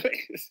half of their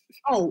players.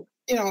 Oh,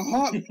 in a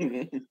heart.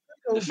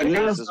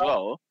 Defenders as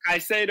well.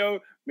 Caicedo,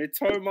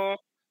 Mitoma,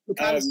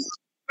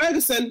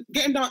 Ferguson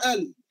getting down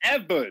early.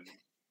 Evan,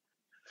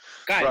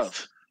 guys,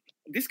 Bruv,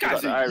 this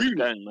guy's a Irish unit.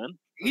 gang, man.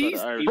 He's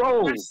a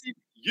Bro. massive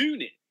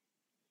unit.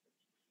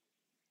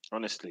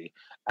 Honestly,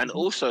 and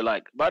also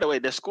like, by the way,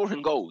 they're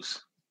scoring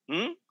goals.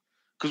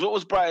 Because what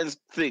was Brighton's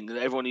thing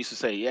that everyone used to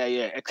say?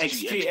 Yeah,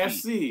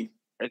 XGFC.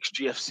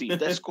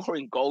 They're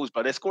scoring goals,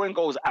 but they're scoring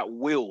goals at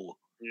will.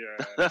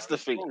 Yeah, That's the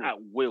thing, at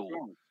will.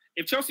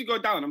 If Chelsea go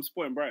down, I'm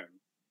supporting Brighton.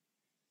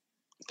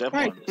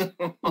 Definitely.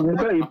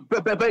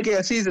 Better get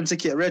a season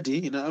ticket ready,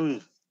 you know what I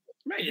mean?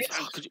 Mate,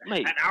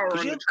 Mate, an hour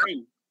on the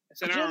train.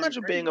 Could you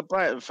imagine being a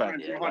Brighton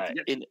fan? Could you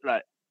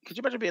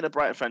imagine being a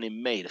Brighton fan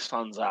in May? The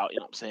sun's out, you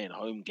know what I'm saying?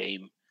 Home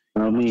game.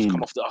 I mean,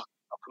 Come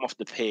off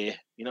the pier,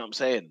 you know what I'm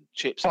saying?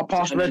 Chips.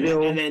 Past And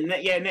radio. then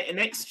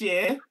next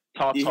year,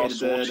 Tartar you hear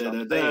sauce.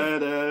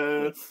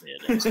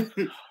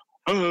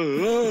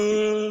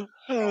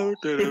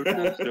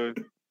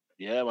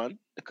 Yeah, man.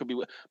 It could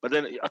be. But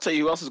then I'll tell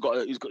you who else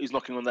he's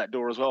knocking on that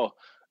door as well.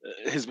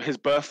 His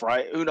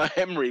birthright, Unai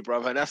Emery,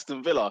 brother, and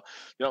Aston Villa.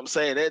 You know what I'm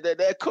saying?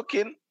 They're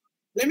cooking.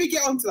 Let me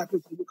get onto that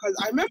quickly because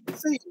I remember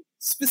saying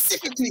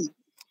specifically.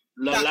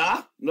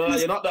 Lola, no,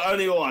 you're not the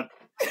only one.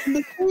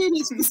 The thing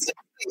is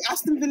specifically,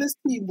 Aston Villa's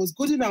team was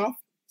good enough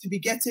to be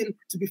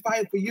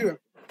fighting for Europe.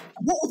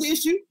 What was the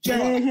issue?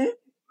 Gerrard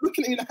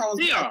looking at me like I was.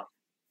 Yeah.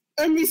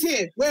 Emery's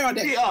here. Where are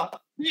they?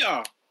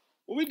 Yeah.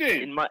 What we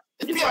doing? In my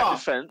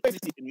defense,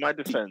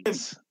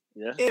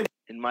 yeah.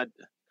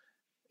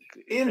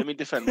 Let me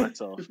defend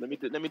myself. Let me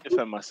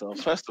defend myself.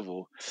 First of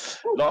all,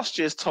 last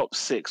year's top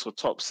 6 or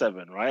top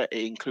 7, right?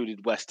 It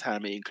included West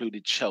Ham, it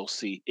included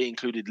Chelsea, it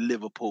included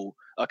Liverpool.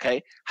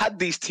 Okay, had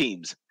these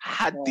teams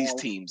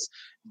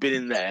been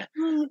in there,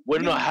 we're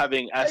not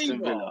having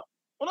Aston Villa.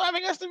 We're not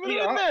having Aston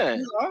Villa in there.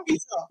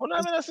 We're not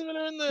having Aston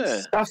Villa in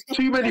there. That's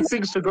too many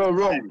things to go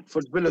wrong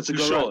for Villa to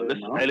go Sure.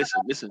 wrong. Hey,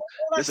 listen.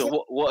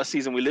 What a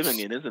season we're living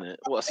in, isn't it?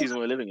 What a season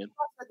we're living in.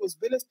 What I said was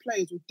Villa's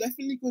players were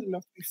definitely good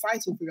enough to be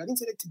fighting for it. I didn't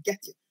say that to get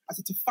it. I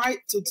said to fight,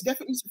 to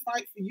definitely to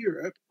fight for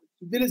Europe.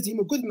 Villa's team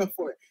were good enough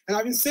for it, and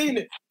I've been saying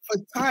it for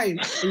time.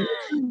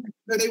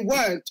 No, they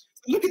weren't.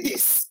 So look at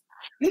this.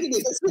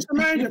 Let's switch the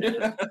manager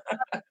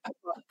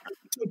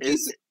to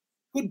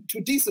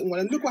a decent one,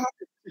 and look what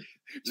happened.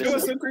 You know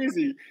what's so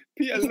crazy?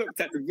 Peter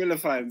looked at the Villa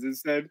fans and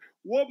said,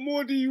 "What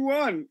more do you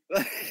want?"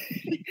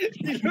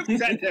 He looked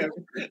at them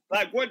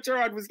like what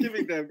Gerrard was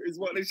giving them is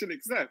what they should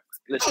accept.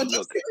 Listen,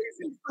 Look.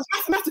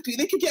 Mathematically,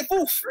 they could get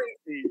fourth.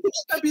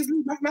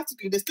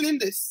 Mathematically, they're still in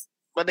this.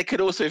 But they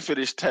could also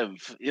finish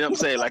 10th. You know what I'm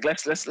saying? Like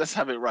let's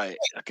have it right,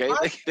 okay?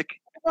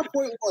 My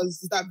point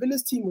was that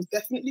Villa's team was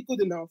definitely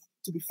good enough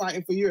to be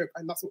fighting for Europe,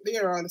 and that's what they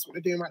are, and that's what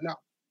they're doing right now.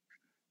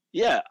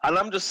 Yeah, and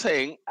I'm just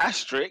saying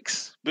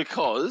asterisks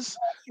because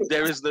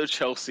there is no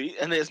Chelsea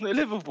and there's no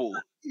Liverpool.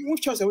 You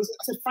want Chelsea? I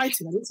said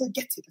fighting. I didn't say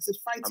get it. I said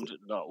fighting.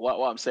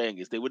 What I'm saying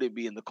is they wouldn't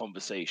be in the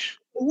conversation.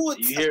 What?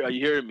 Are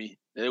you hearing me?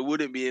 They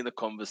wouldn't be in the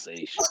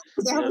conversation.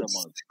 They have a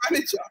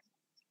manager.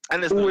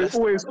 And there's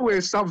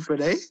always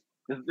something, eh?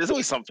 There's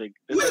always something.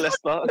 There's no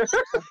Leicester.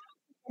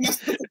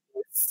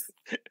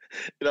 You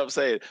know what I'm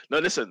saying? No,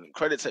 listen.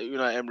 Credit to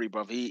Unai Emery,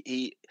 bruv.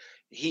 He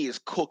is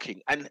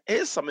cooking. And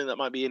here's something that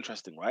might be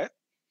interesting, right?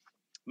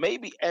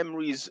 Maybe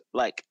Emery's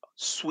like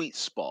sweet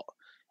spot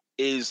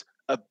is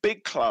a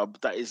big club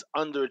that is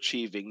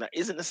underachieving, that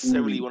isn't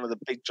necessarily one of the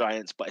big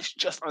giants, but it's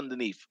just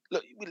underneath.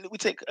 Look, we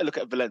take a look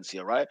at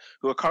Valencia, right?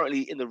 Who are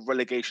currently in the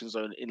relegation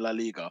zone in La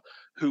Liga,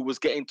 who was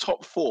getting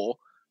top 4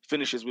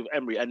 finishes with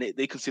Emery, and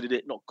they considered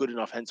it not good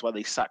enough, hence why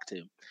they sacked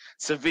him.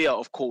 Sevilla,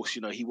 of course,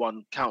 you know, he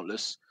won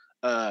countless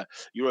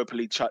Europa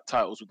League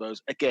titles with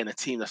those. Again, a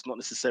team that's not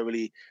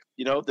necessarily,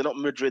 you know, they're not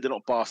Madrid, they're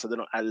not Barca, they're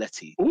not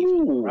Atleti,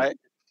 right?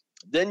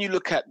 Then you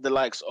look at the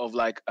likes of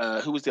like,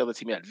 who was the other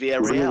team you had?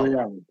 Villarreal.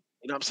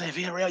 You know what I'm saying?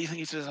 Villarreal, you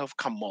think to yourself,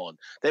 come on.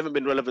 They haven't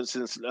been relevant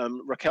since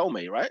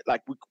Raquelme, right?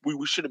 Like,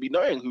 we shouldn't be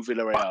knowing who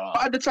Villarreal are.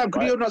 But at the time,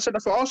 could you not say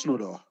that for Arsenal,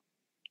 though?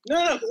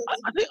 No.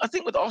 I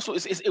think with Arsenal,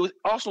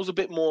 Arsenal's a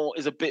bit more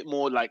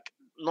like,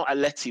 not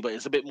Atleti, but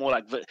it's a bit more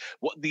like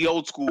what the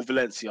old school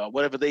Valencia,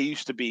 whatever they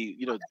used to be,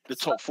 you know, the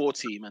top 4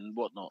 team and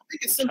whatnot.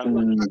 It's simple.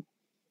 Unai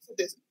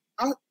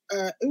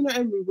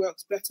Emery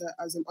works better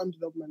as an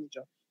underdog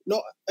manager.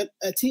 Not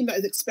a team that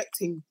is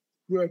expecting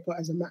Europa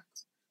as a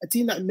max. A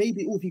team that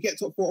maybe, if you get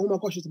top 4, oh my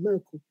gosh, it's a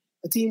miracle.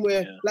 A team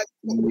where,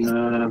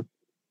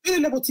 the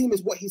level team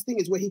is what his thing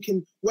is, where he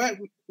can work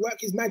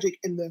his magic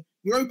in the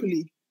Europa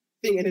League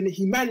thing, and then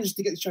he managed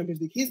to get the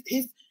Champions League.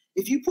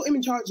 If you put him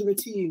in charge of a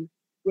team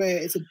where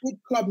it's a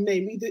big club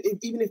name,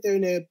 even if they're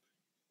in a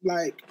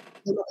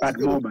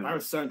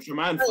Paris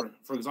Saint-Germain,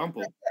 for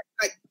example.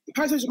 Like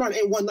Paris Saint-Germain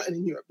ain't won nothing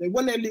in Europe. They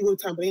won their league all the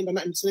time, but they ain't done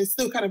nothing. So they're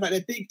still kind of like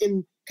they're big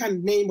in kind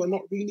of name, but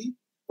not really.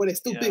 But they're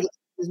still big.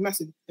 is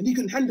massive, and he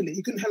couldn't handle it.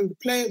 He couldn't handle the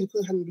players. He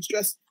couldn't handle the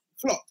stress.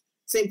 Flopped.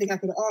 Same thing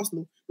happened at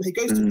Arsenal. But he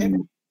goes to every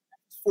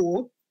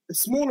for the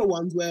smaller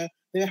ones where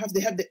they have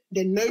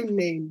their known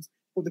names,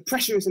 or the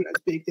pressure isn't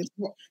as big.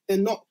 They're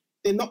not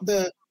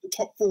the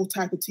top 4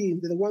 type of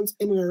teams. They're the ones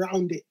in and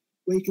around it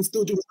where he can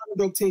still do the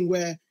underdog thing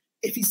where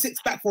if he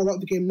sits back for a lot of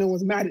the game, no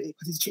one's mad at it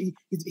because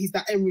he's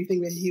that Emery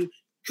thing where he'll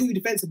kill you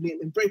defensively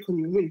and then break on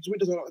you and win. He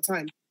does a lot of the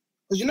time.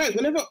 Because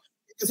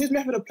because his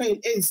method of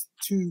playing is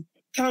to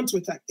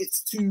counter-attack.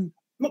 It's to,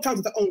 not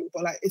counter-attack only,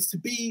 but it's to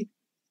be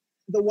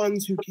the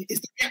ones who, it's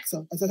the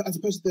reactor as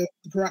opposed to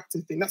the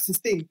proactive thing. That's his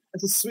thing.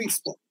 That's his sweet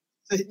spot.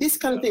 So this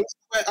kind of thing,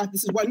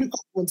 this is why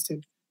Newcastle wants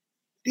him.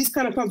 These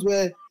kind of clubs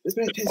where there's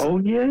been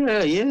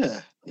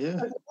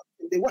yeah.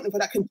 They want him for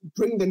that can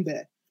bring them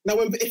there. Now,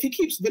 if he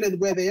keeps Villa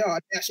where they are,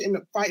 they actually end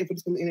up fighting for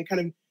this and they're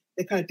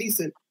kind of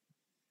decent.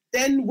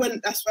 Then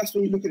that's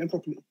when you look at them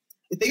properly.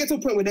 If they get to a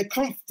point where they're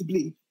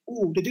comfortably,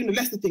 they're doing the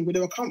Leicester thing where they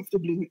were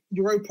comfortably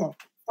Europa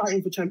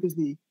fighting for Champions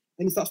League,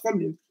 and he starts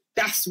fumbling,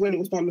 that's when it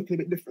will start looking a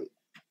bit different.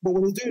 But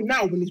what he's doing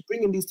now, when he's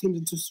bringing these teams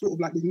into sort of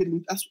like these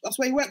middle, that's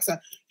where he works at.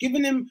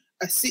 Giving him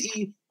a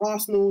City,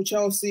 Arsenal,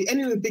 Chelsea,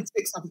 any of the big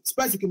 6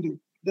 Spurs he can do.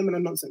 Them are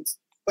nonsense.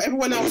 But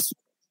everyone else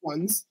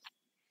ones,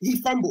 he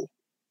fumble.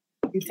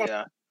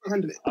 Yeah.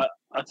 Handle it.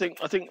 I think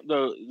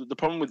the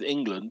problem with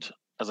England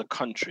as a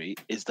country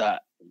is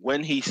that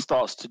when he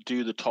starts to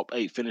do the top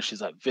 8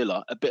 finishes at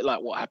Villa, a bit like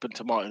what happened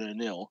to Martin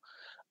O'Neill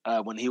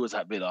when he was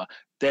at Villa,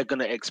 they're going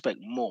to expect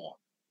more.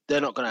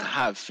 They're not going to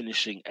have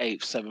finishing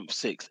 8th, 7th,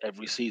 6th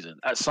every season.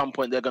 At some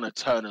point, they're going to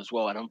turn as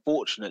well. And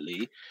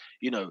unfortunately,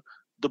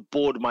 the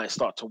board might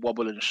start to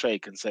wobble and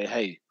shake and say,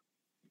 hey,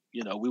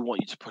 we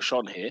want you to push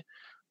on here.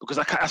 Because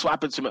that's what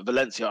happened to him at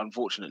Valencia,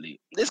 unfortunately.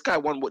 This guy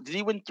did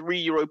he win 3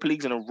 Europa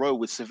Leagues in a row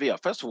with Sevilla?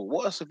 First of all,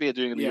 what are Sevilla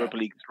doing in the Europa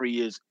League 3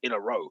 years in a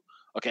row?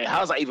 Okay,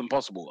 how's that even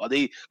possible? Are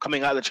they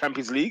coming out of the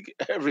Champions League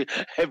every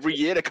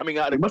year? They're coming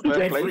out of the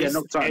first place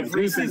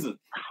every season.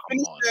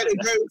 Where they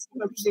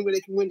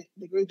can win it.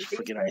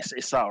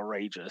 It's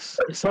outrageous.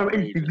 It's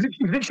outrageous.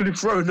 He's literally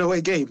throwing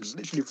away games.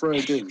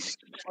 Throwing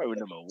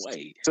them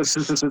away.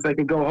 So they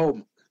can go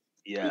home.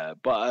 Yeah,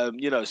 but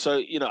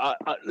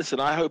listen.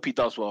 I hope he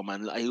does well,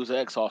 man. He was an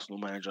ex-Arsenal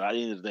manager. At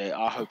the end of the day,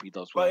 I hope he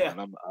does well. Yeah,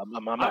 man.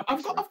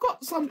 I've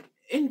got some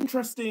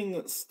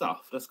interesting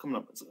stuff that's coming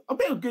up. It's a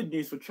bit of good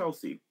news for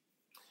Chelsea.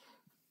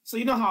 So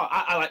you know how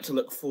I like to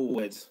look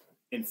forward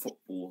in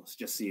football,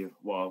 just see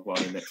while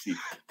the next week.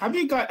 Have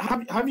you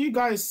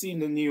guys seen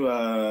the new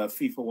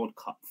FIFA World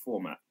Cup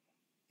format,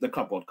 the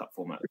Club World Cup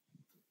format?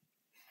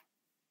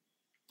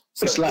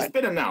 So it's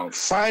been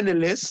announced.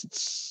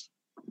 Finalists.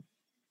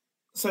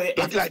 So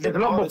there's a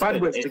lot more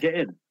bandwidth to get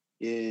in.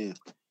 Yeah.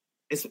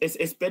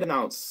 It's been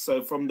announced.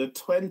 So from the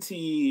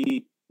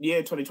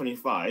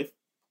 2025,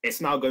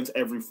 it's now going to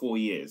every 4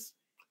 years,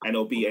 and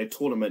it'll be a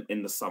tournament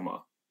in the summer,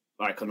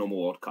 like a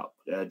normal World Cup,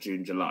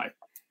 June, July.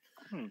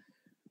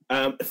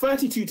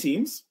 32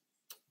 teams,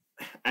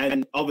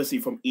 and obviously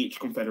from each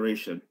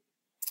confederation.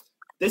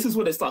 This is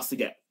when it starts to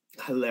get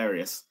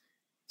hilarious.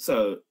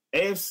 So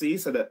AFC,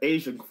 so the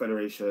Asian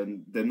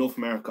Confederation, the North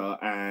America,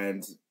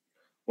 and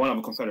one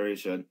other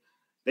confederation,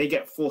 they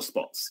get 4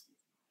 spots.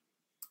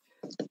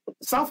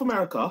 South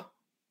America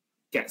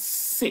gets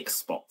 6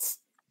 spots.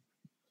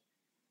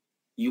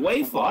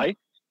 UEFA.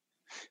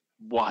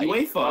 Why?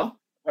 UEFA.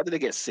 Why did they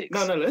get 6?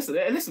 No, listen.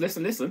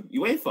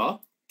 UEFA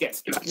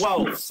gets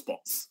 12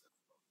 spots.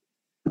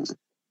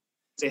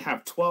 They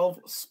have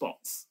 12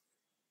 spots.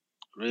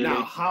 Really?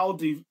 Now, how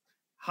do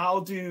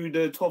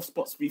the 12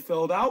 spots be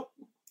filled out?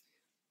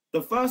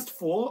 The first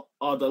 4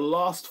 are the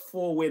last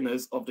 4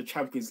 winners of the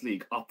Champions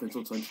League up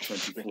until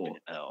 2024.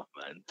 Oh,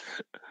 man.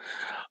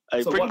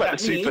 Hey, so bring back the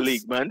Super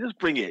League, man. Just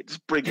bring it.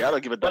 I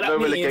don't give a damn. No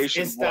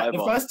relegation. That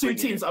the first 2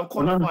 teams that have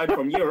qualified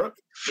from Europe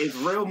is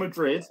Real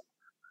Madrid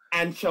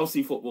and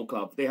Chelsea Football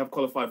Club. They have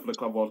qualified for the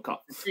Club World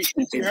Cup in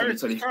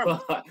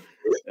 2025.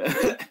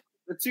 The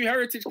 2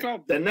 heritage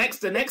clubs. The next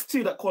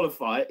 2 that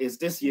qualify is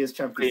this year's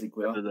Champions League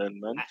winner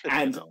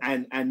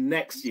and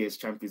next year's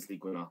Champions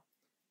League winner.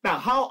 Now,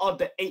 how are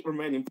the 8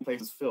 remaining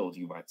places filled,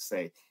 you might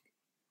say?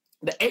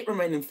 The 8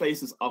 remaining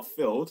places are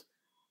filled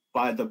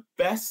by the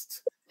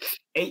best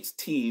 8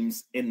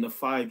 teams in the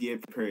 5-year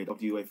period of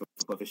the UEFA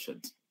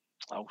coefficient.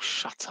 Oh,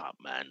 shut up,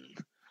 man.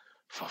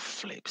 For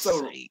flip's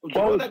sake.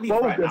 At the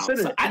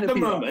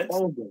moment,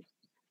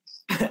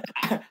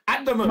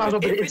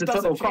 if it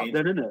doesn't change,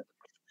 then, isn't it?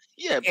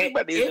 Yeah, if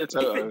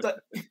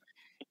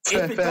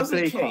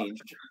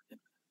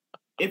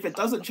it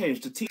doesn't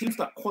change, the teams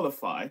that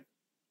qualify,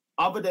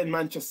 other than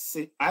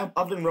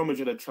Real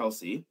Madrid and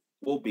Chelsea,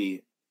 will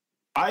be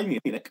Bayern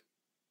Munich,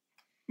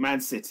 Man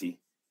City,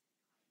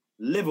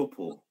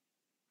 Liverpool,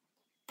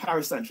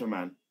 Paris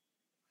Saint-Germain,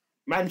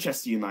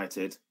 Manchester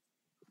United,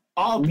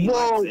 RB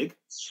Leipzig,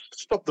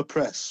 stop the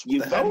press,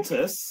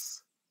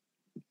 Juventus,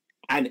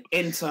 and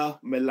Inter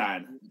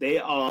Milan. They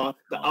are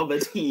the other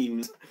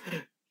teams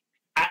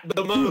at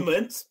the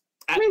moment.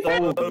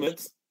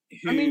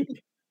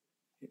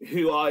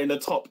 Who are in the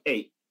top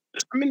 8?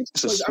 I mean,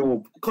 because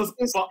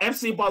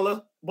FC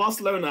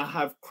Barcelona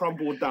have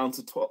crumbled down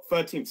to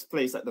 13th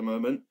place at the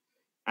moment,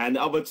 and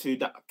the other two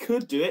that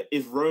could do it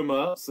is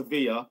Roma,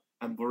 Sevilla,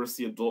 and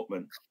Borussia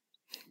Dortmund.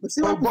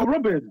 But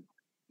Robin,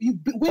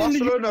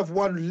 Barcelona have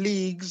won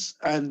leagues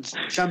and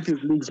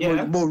Champions Leagues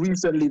more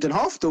recently than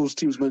half those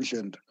teams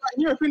mentioned.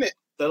 In Europe, innit?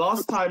 The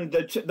last time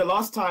that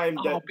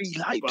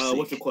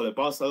what you call it,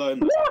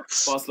 Barcelona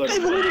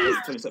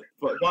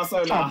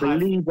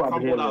have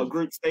crumbled out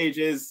group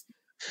stages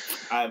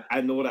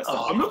and all that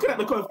stuff. I'm looking at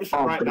the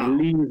coefficient right now. I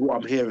believe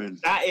what I'm hearing.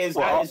 That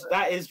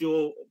is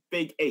your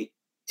big 8.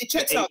 It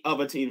checks 8 out.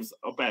 other teams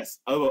are best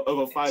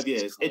over 5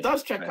 years. It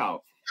does check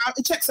out.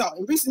 It checks out.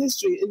 In recent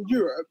history in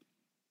Europe,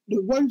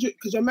 the one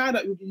because you're mad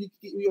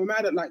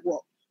at like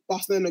what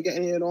Barcelona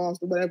getting in or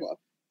Arsenal, whatever.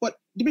 But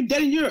you've been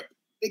dead in Europe.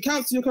 It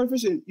counts in your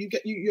coefficient.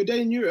 You're dead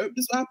in Europe.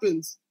 This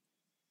happens.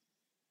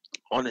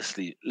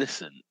 Honestly,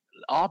 listen.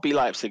 RB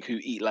Leipzig, who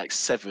eat like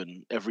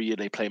 7 every year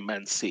they play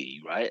Man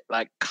City, right?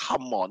 Like,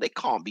 come on, they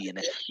can't be in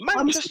it.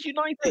 Manchester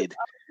United.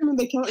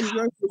 They count in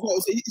Europe as well.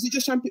 Is it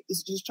just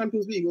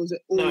Champions League, or is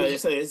it? No,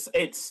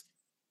 it's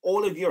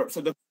all of Europe.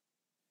 So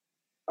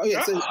Oh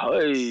yeah. So,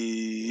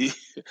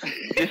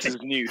 this is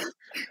new.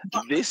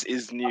 This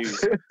is new.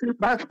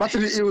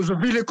 It was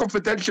revealing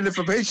confidential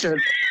information.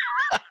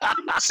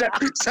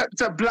 Except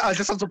I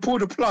just have to pull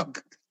the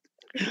plug.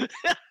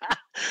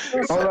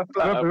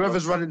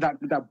 Whoever's running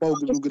that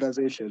bogus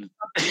organisation.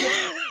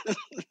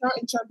 Not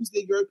in Champions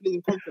League, Europa League,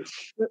 and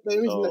Conference.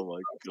 Oh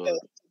my god!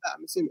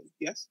 I'm assuming,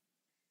 yes.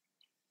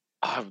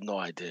 I have no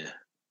idea.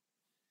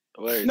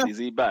 Where is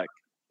he back?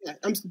 Yeah,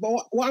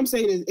 but what I'm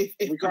saying is, if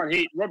we can't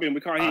hear Robin,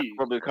 we can't hear you.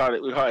 Robin,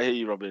 we can't hear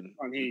you, Robin.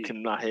 We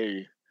cannot hear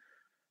you.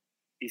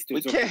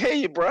 We can't hear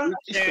you, bro.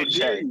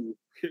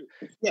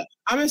 Yeah,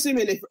 I'm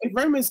assuming if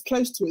Roma's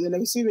close to it, then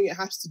I'm assuming it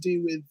has to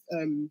do with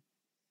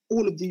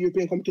all of the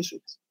European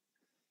competitions.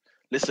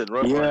 Listen,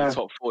 Roma are in the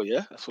top 4,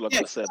 yeah? That's all I've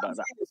got to say about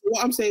that.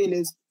 What I'm saying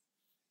is,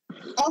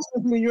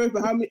 Arsenal in Europe,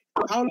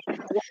 how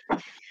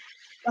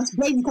that's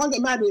blame. You can't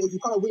get mad at it if you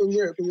can't win in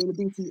Europe and you're in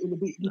the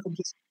B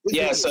competition.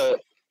 Yeah, so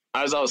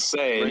as I was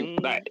saying,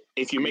 that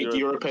if you make the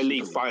Europa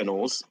League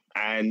finals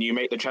and you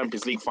make the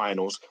Champions League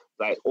finals,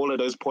 like all of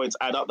those points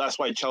add up. That's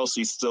why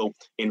Chelsea's still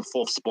in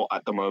 4th spot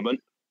at the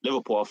moment.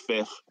 Liverpool are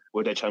 5th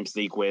with their Champions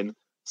League win.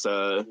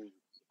 So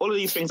all of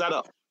these things add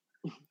up.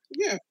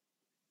 Yeah.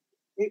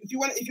 If you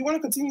want to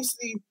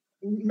continuously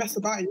mess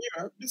about in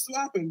Europe, this is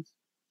what happens.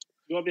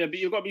 You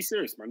gotta be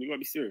serious, man. You gotta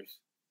be serious.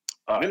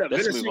 All right,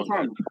 let's move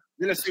on.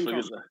 Let's move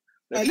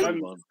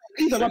on.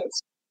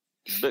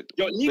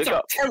 Leeds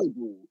are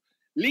terrible.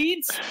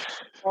 Leeds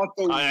are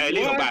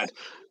Leeds are bad.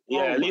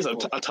 Yeah, Leeds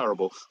are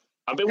terrible.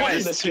 I've been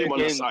watching this team on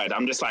the side.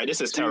 I'm just like,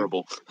 this is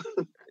terrible.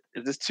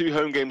 Is this 2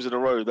 home games in a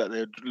row that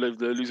they're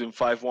losing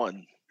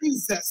 5-1?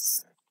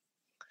 Jesus.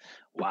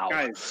 Wow.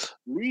 Guys,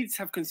 Leeds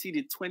have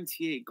conceded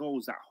 28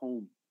 goals at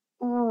home.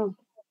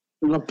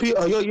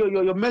 Peter,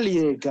 you're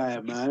Melier guy,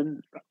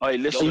 man. Hey,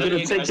 listen, you're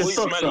going to take your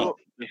socks off.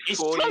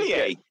 He's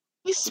Melier.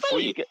 Before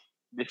you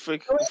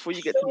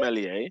get to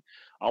Melier,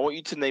 I want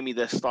you to name me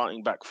their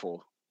starting back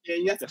 4. Yeah,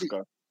 you have to. Let's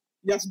go.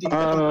 You have to do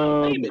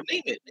name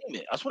it.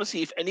 I just want to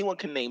see if anyone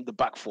can name the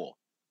back 4.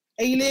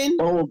 Aileen.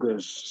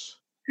 Bogus.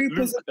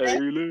 Cooper's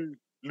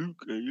Luke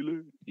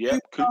Ayling. Yeah.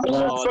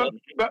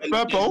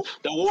 Purple.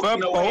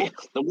 The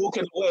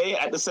walking away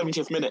at the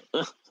 70th minute.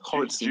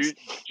 Horrid.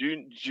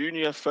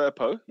 Junior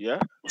Firpo. Yeah.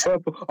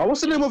 Firpo.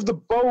 What's the name of the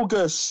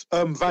bogus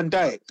Van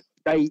Dijk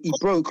that he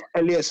broke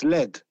Elliot's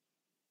leg?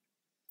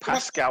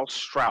 Pascal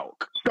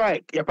Struijk.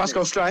 Yeah,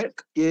 Pascal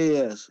Struijk.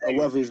 Yes. Or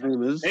whatever his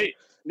name is. Hey,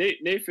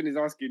 Nathan is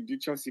asking, do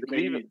Chelsea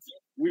play Leeds?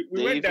 We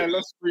went there and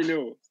lost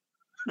 3-0.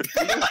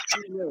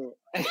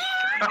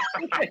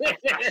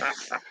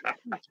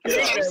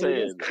 I'm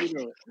saying.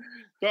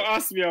 Don't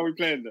ask me how we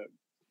playing them.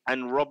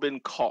 And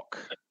Robin Koch,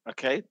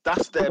 okay,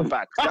 that's their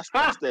back.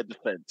 That's their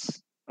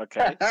defense,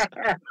 okay.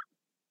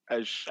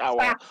 A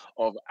shower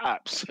of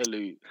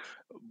absolute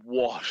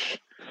wash.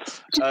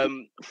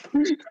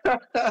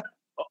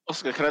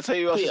 Oscar, can I tell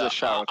you else is a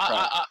shower?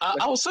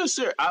 I was so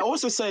serious. I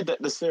also said that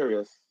the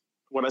serious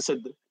when I said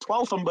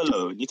 12 and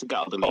below need to get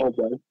out of the league.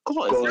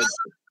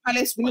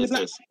 Palace,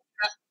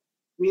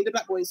 we need the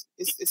black boys.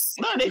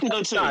 No, they can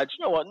go too. Nah, do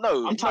you know what?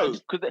 No, I'm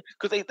tired.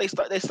 Because they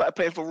started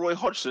playing for Roy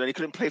Hodgson and he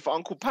couldn't play for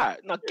Uncle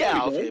Pat. Now get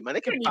out of here, man.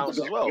 They can bounce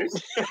as well.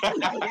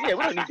 Yeah,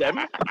 we don't need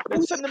them.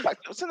 Send them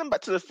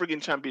back to the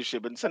frigging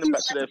championship and send them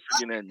back to their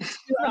frigging ends.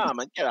 Nah,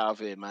 man, get out of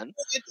here, man.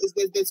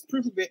 There's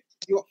proof of it.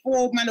 You got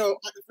 3 men are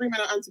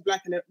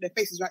anti-black and their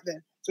faces right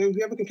there. So if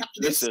we ever can capture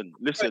this.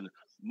 Listen.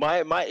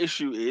 My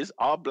issue is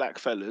our black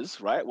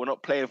fellas, right? We're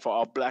not playing for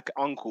our black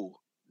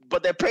uncle,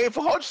 but they're playing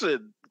for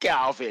Hodgson. Get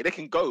out of here. They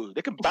can go.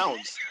 They can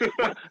bounce.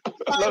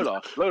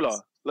 Lola.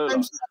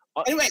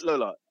 Anyway,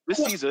 Lola. This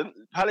season,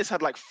 Palace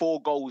had like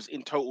 4 goals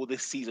in total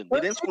this season. They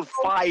then scored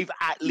 5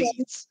 at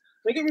Leeds.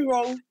 Don't get me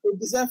wrong. They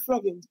deserve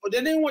floggings, but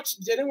they didn't want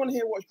to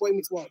hear watch Boy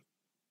Meets World.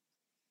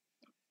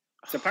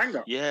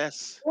 Topanga.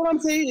 Yes. What I'm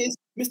saying is,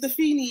 Mr.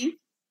 Feeney,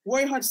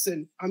 Roy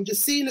Hodgson. I'm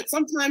just seeing that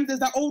sometimes there's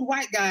that old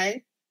white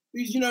guy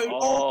who's, you got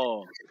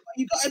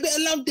a bit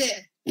of love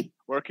there.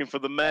 Working for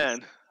the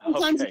man.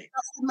 Sometimes Okay. it's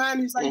that old man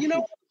who's like, you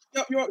know,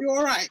 you're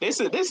all right.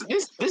 This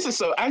is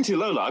so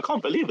anti-Lola. I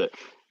can't believe it.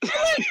 This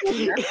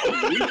is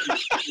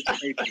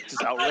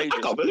outrageous.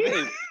 I can't believe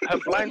it. Her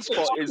blind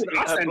spot is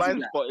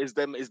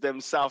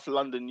them South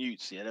London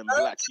youths, yeah, them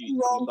black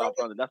youths from South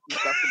London. That's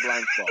the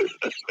blind spot.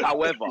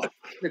 However,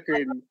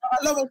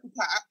 I love Uncle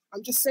Pat.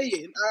 I'm just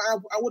saying.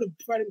 I would have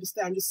preferred him to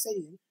stay. I'm just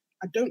saying.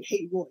 I don't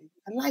hate Roy.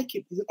 I like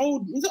him. He's an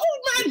old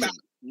man.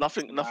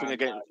 nothing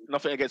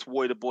against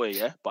Roy the boy,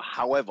 yeah. But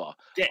however,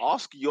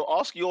 ask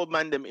your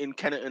man them in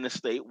Kennington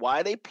Estate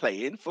why are they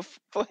playing for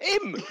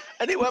him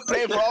and they weren't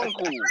playing for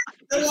Uncle.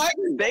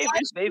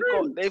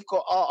 They've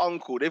got our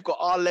uncle. They've got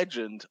our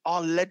legend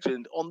on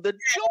the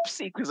job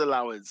seekers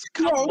allowance.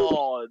 Come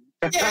on,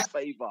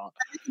 favor. I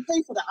can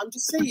pay for that. I'm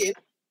just saying.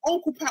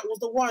 Uncle Pat was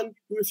the one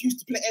who refused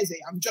to play Eze.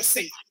 I'm just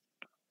saying.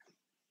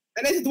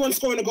 And Eze's the one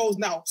scoring the goals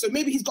now. So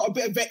maybe he's got a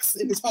bit of vex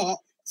in his heart.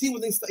 He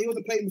wasn't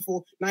playing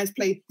before. Now he's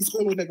playing. He's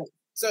scoring all their goals.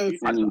 So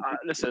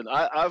listen,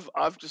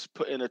 I've just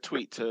put in a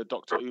tweet to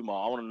Dr.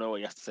 Umar. I want to know what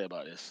he has to say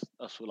about this.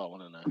 That's all I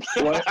want to know.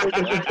 Well, is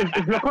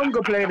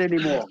Lokonga playing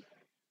anymore?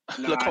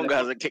 Lokonga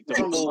hasn't kicked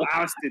the ball.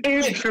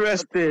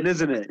 Interesting,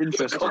 isn't it?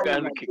 Interesting. Lokonga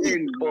hasn't kicked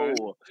the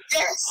ball.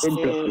 Yes.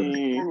 Interesting.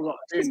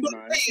 He's not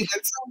playing, and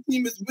some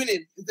team is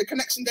winning. There's a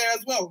connection there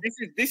as well.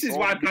 This is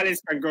why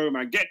Palace can go,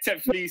 man. Get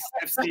Tech Fleece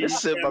FC.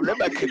 Listen, man, that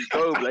man can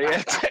go, man.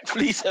 Yeah, Tech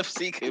Fleece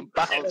FC can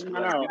bounce,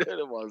 man. You know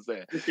the ones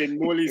there.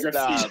 Morley's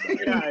FC.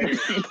 Get out of here.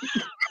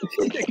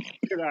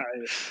 You know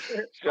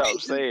what I'm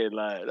saying?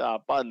 Like,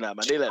 bun that,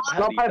 man. They let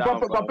Paddy down,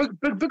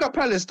 but big up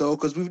Palace, though,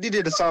 because we've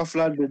needed a South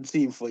London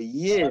team for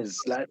years.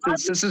 Like,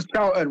 since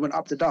Charlton went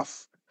up the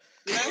duff.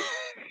 You know?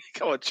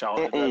 Come on,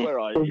 Charlton. Where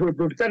are you?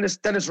 With Dennis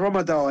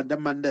Romadal and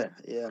them man there.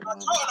 Yeah, man.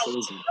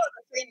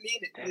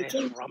 Dennis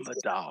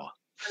Romadal.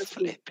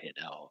 Flip it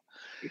out.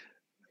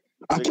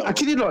 I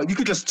kid you not, you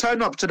could just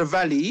turn up to the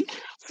Valley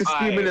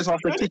 15 minutes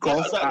after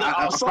kickoff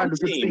and find a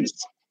good team.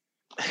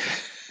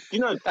 You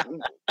know,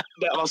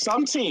 there are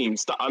some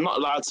teams that are not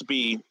allowed to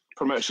be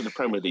promoted to the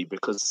Premier League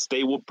because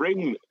they will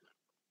bring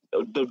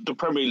the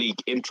Premier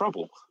League in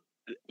trouble.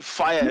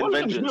 Fire and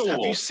vengeance. Have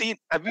you seen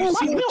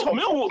the top?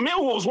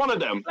 Millwall was one of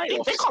them. They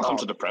can't come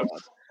to the Prem.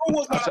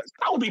 That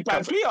would be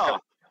bad PR.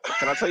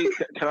 Can I tell you?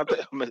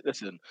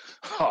 Listen,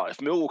 if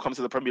Millwall comes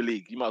to the Premier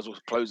League, you might as well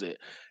close it.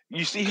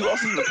 You see who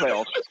else is in the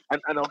playoffs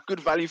and are good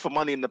value for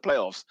money in the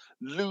playoffs?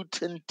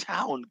 Luton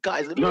Town,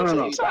 guys.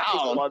 No.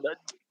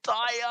 Town.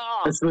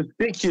 It's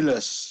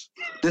ridiculous.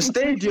 The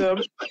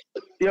stadium,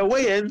 the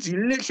away ends,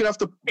 you literally have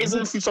to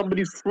walk through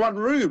somebody's front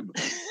room.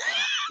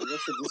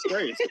 That's a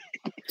disgrace.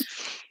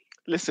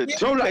 Listen,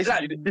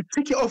 the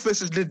ticket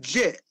office is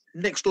legit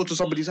next door to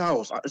somebody's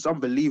house. It's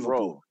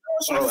unbelievable.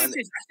 I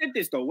said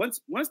this though.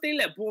 Once they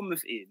let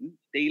Bournemouth in,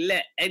 they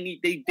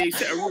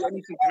set a rule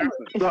anything can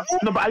happen.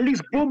 No, but at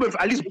least Bournemouth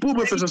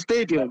is a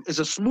stadium. It's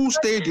a small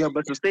stadium, but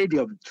it's a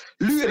stadium.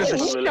 Luton is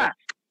a shack.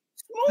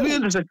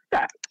 Luton is a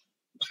shack.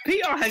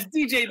 Peter has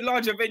DJ'd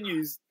larger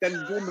venues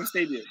than Bournemouth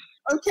Stadium.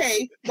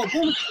 Okay, but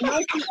Bournemouth,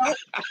 you've got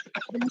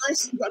a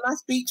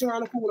nice beach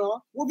around the corner.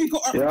 What have you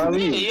got?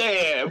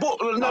 Yeah.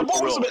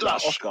 Bournemouth's a bit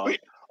lush.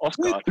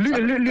 Oscar.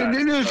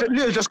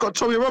 Luton just got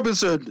Tommy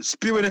Robinson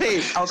spewing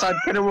hate outside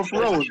Kenilworth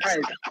Road.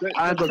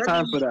 I ain't got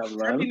time for that, man.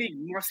 Premier League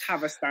must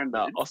have a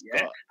standard,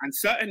 and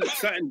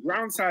certain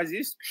ground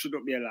sizes should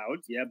not be allowed.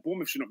 Yeah,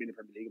 Bournemouth should not be in the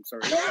Premier League. I'm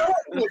sorry.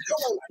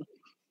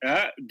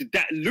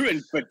 That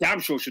Luton, but damn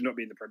sure should not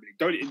be in the Premier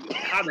League.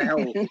 How the hell?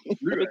 Luton?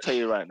 Let me tell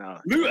you right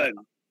now, Luton.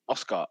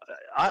 Oscar,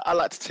 I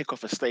like to tick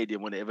off a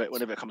stadium whenever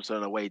it comes to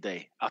an away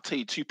day. I'll tell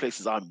you two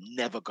places I'm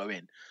never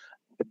going.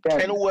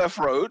 Kenilworth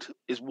Road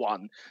is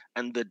one,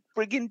 and the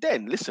friggin'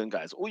 Den. Listen,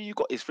 guys, all you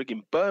got is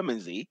friggin'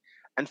 Bermondsey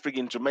and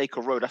friggin'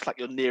 Jamaica Road. That's like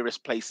your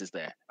nearest places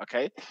there.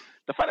 Okay,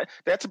 the fact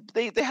that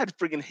they had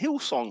friggin'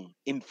 Hillsong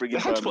in friggin' They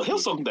had to put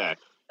Bermondsey. Hillsong there.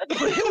 They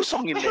put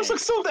Hillsong in there.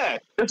 Hillsong's still there.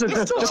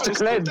 Just to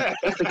cleanse.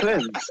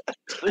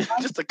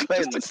 Just to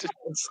cleanse.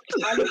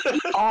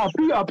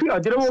 Peter,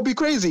 do you know what would be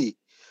crazy?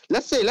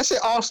 Let's say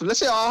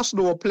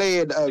Arsenal are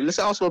playing. Let's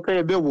say Arsenal are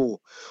playing Millwall.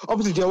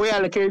 Obviously, the away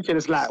allocation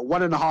is like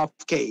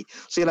 1.5K.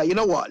 So you're like, you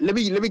know what? Let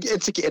me get a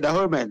ticket in the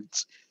home end.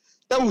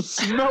 That will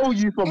smell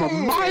you from a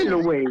mile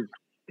away.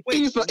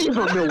 He's not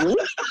Millwall.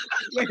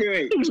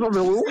 Wait. He's not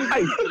Millwall.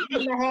 Hey.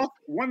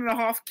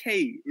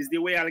 1.5K is the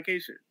away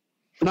allocation.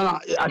 No,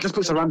 I just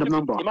put a random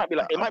number. It might be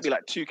like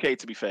 2K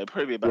to be fair.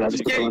 Probably about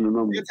 2K.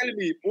 You're telling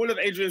me all of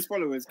Adrian's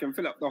followers can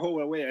fill up the whole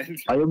away end?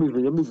 You're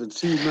moving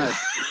too mad.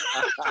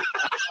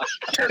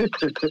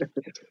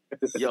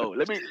 Yo,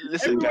 let me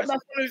listen. Everyone Guys. that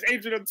follows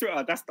Adrian on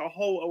Twitter, that's the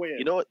whole away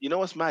end. You know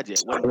what's mad? Yeah,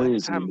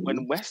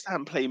 when West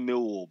Ham play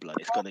Millwall, blood,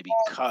 it's gonna be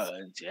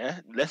curtains.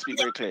 Yeah, let's be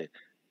very clear.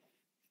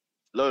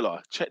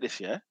 Lola, check this.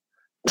 Yeah,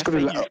 it's gonna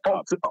be like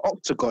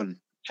octagon.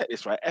 Check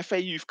this, right?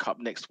 FA Youth Cup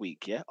next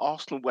week, yeah?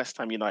 Arsenal, West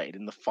Ham United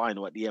in the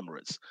final at the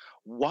Emirates.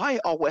 Why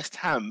are West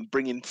Ham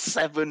bringing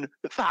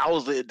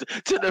 7,000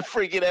 to the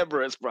friggin'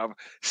 Emirates, bruv?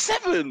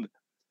 7!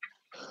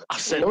 I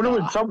said, don't know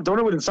with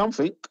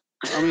something.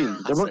 I mean,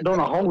 they don't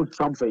hold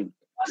something.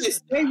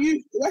 West Ham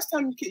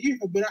youth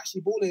have been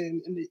actually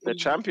balling in the. They're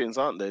champions,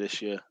 aren't they,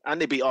 this year?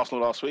 And they beat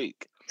Arsenal last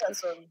week. Yeah,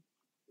 so.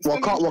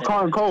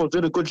 Carlton Cole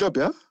did a good job,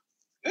 yeah?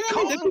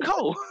 Carlton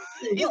Cole?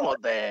 He's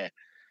not there.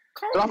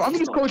 I think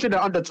he's coaching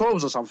the under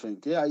 12s or something.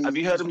 Yeah. Have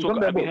you heard him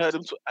talk? Have you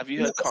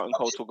heard Carlton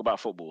Cole talk about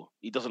football?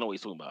 He doesn't know what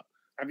he's talking about.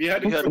 Have you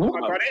heard him talk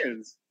about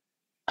Ghanaians?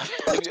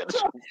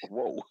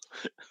 Whoa.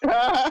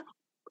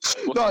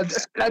 No,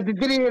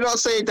 didn't he not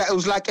say that it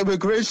was like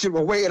immigration?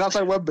 We're waiting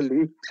outside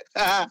Wembley.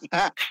 Oh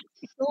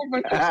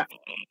my God.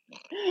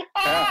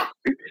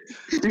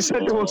 He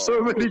said there were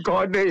so many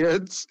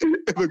Ghanaians.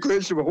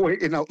 Immigration were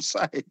waiting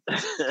outside.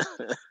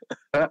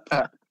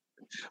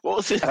 What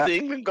was it? The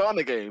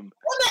England-Ghana game?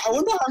 I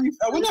wonder how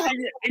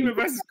England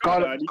versus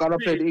Ghana. Ghana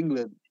played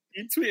England.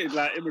 He tweeted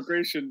like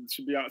immigration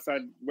should be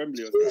outside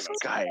Wembley or This something.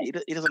 guy,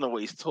 he doesn't know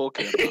what he's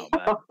talking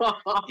about, man.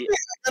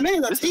 I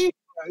mean, the team.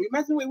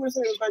 Imagine what he would have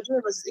said it was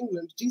Nigeria versus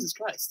England. Jesus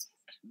Christ.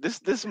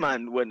 This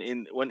man went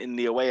in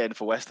the away end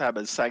for West Ham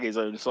and sang his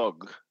own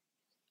song.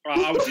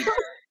 Oh,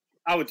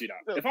 I would do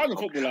that. If I was a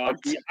footballer,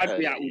 I'd be at all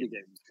the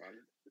games,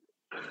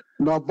 man.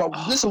 No, but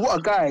listen, what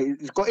a guy.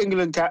 He's got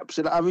England caps.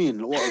 You know what I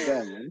mean? What a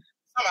guy, man.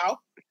 Somehow.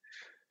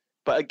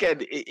 But again,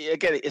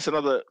 it's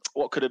another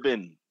what could have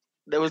been.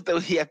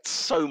 He had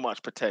so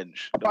much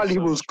potential. Apparently, he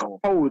was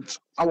cold. What's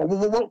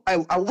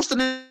the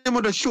name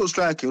of the short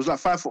striker? It was like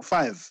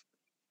 5'5".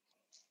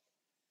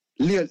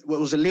 Leon, what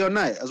was it? Leon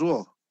Knight as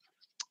well.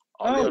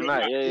 Leon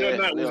Knight,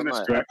 yeah. Leon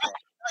Knight.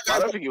 I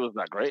don't think he was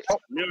that great.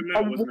 What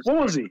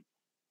was he?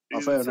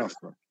 Fair enough,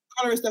 bro.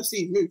 Colorist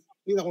FC, move.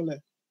 Leave that one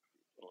there.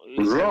 He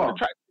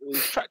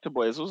was Tractor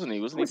Boys, wasn't he?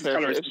 Wasn't he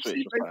playing for Ipswich?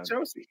 He played for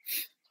Chelsea.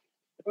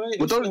 Right,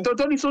 Well,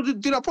 don't he still do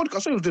that podcast? I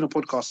saw he was doing a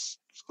podcast.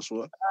 That's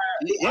what.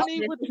 Yeah,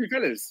 he with the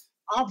fellas.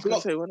 I'll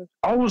block.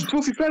 Oh, it was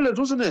Filthy Fellas,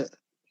 wasn't it?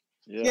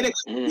 Yeah, they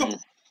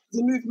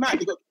moved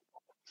mad. Yeah,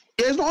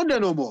 it's not on there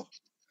no more.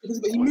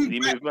 He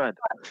moved mad.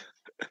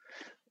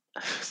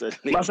 That's a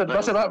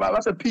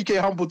PK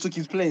Humble took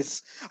his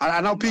place.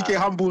 And now PK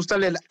Humble's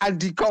telling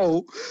Andy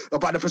Cole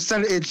about the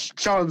percentage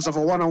chance of a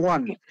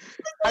 1-on-1.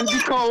 Andy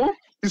Cole,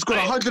 who's got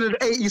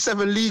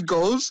 187 league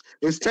goals,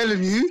 is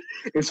telling you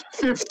it's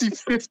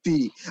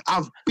 50-50.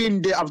 I've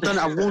been there, I've done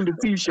it, I've worn the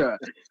t-shirt.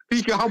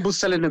 PK Humble's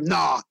telling him,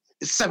 nah,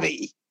 it's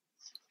 70.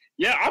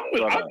 Yeah, I'm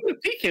with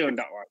PK on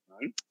that one,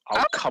 man.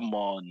 Oh, come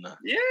on.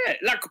 Yeah,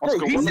 like, bro,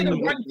 he said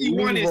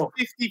 1v1 is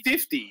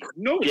 50-50.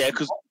 No, yeah,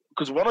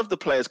 because one of the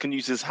players can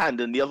use his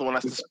hand and the other one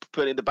has to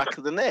put it in the back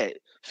of the net.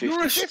 50-50.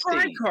 You're a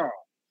striker.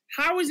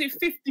 How is it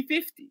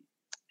 50-50?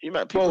 You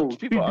might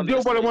people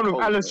don't want one with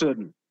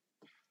Alisson.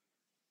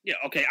 Yeah,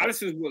 okay.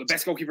 Alisson's the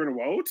best goalkeeper in the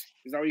world.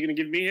 Is that what you're gonna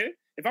give me here?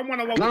 If I'm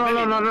 1-on-1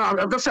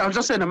 No. I'm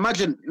just saying.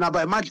 Imagine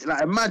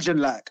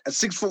like a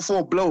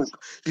 6'4" bloke.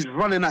 He's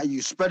running at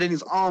you, spreading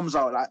his arms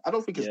out. Like I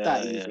don't think it's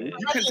that easy.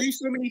 You can do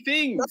so many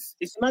things.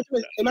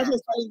 Imagine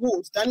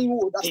Danny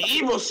Ward.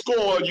 He either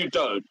score or you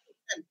don't.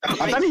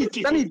 Danny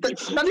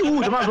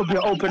Ward might as well be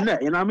an open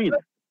net. You know what I mean?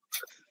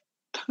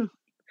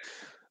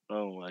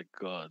 Oh my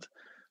God.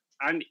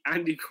 And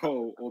Andy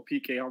Cole or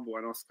PK Humble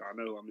and Oscar, I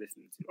know who I'm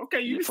listening to.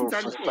 Okay, you listen to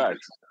Andy Cole.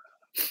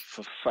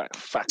 For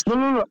fact.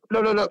 No.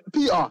 Peter,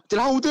 do you know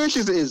how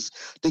audacious it is?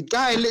 The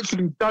guy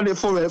literally done it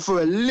for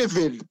a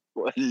living.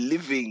 For a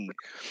living.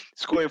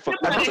 Scoring for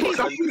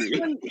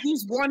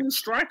He's one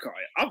striker.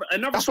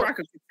 Another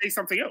striker could say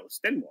something else.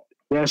 Then what?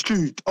 Yeah, it's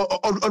true.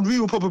 We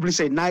will probably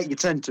say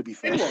 90-10 to be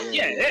fair. Then what?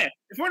 Yeah.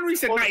 If Henry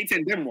said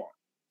 90-10, then what?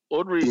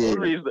 Audrey's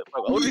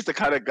the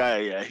kind of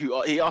guy, who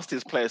he asked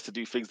his players to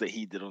do things that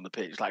he did on the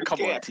pitch. Like,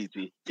 come on, TT.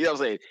 You know what I'm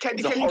saying?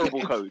 He's a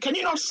horrible coach. Can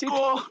you not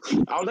score?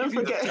 I'll never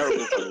forget.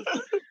 Terrible coach.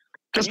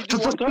 Just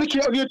flick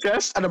it on your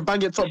chest and then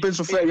bang it top bins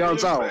for 30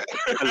 yards out.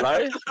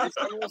 Hello?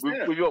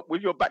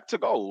 with your back to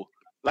goal.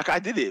 Like I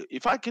did it.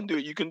 If I can do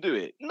it, you can do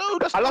it. No,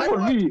 that's not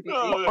right.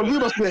 Henry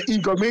must be an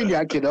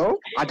egomaniac, you know?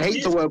 I'd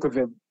hate to work with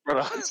him.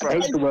 He's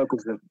like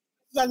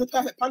the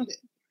perfect pundit.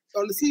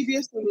 So on the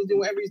CBS when he's doing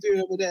whatever he's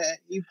doing over there,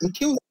 he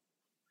kills.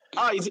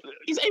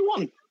 He's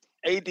A1.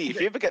 AD, if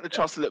you ever get the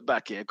chance to look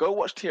back here, go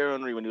watch Thierry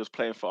Henry when he was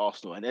playing for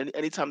Arsenal. And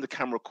anytime the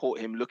camera caught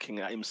him looking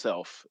at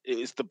himself,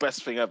 it's the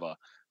best thing ever.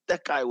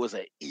 That guy was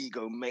an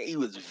ego, mate. He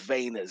was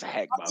vain as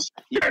heck, man.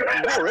 He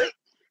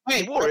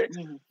wore it.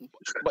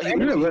 But he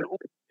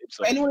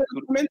anyone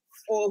who comments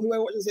or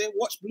whoever watches it,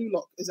 watch Blue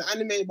Lock. It's an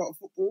anime about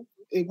football.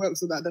 It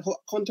works with that. The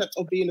whole concept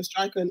of being a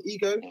striker and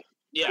ego.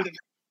 Yeah.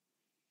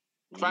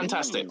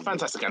 Fantastic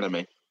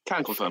anime.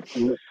 Can confirm.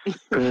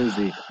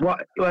 Crazy.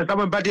 What? That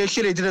when Badia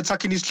Chile did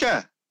attack in his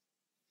chair?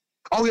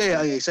 Oh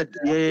yeah. He said,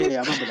 yeah. I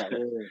remember that.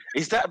 Yeah.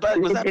 Is that bad?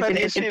 Was that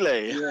Badia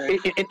Chile?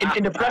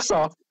 In the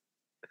presser.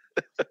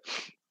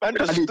 Man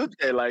just stood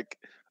there like,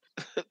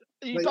 are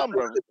you done,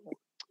 bro?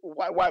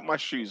 Wipe my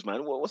shoes,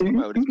 man. What's the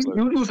matter with this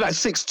bloke? He was like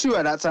 6'2"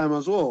 at that time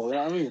as well. You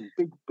know what I mean?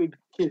 Big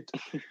kid.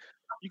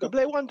 You can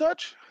play one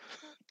touch,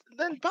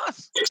 then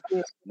pass.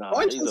 Nah,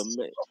 he's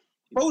amazing.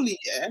 Holy,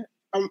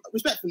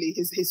 respectfully,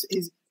 his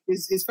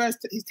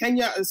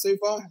tenure so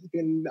far has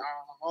been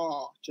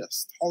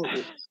just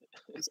horrible.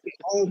 It's been,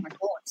 oh my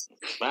God,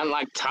 man,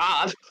 like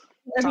Todd.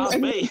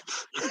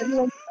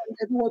 Everyone's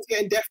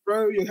getting death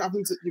row. You're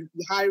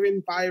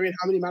hiring, firing.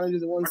 How many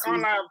managers at once?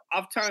 I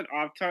can't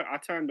lie. I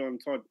turned on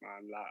Todd,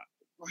 man. Like,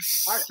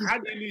 how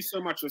do you lose so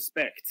much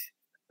respect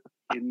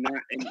in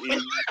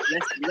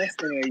less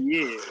than a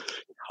year?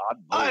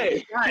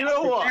 Hey, you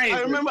know what?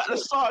 I remember at the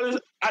start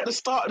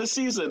of the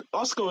season,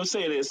 Oscar was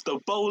saying it's the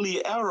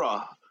Bowley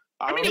era.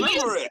 I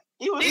remember it.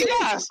 He was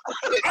gas.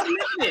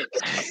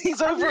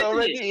 He's over it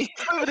already.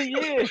 Over the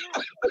year.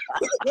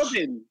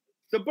 Robin,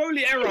 the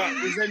Bowley era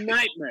is a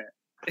nightmare.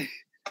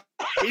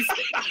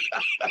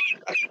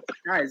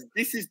 Guys,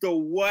 this is the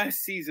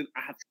worst season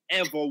I have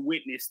ever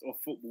witnessed of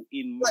football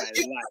in my life.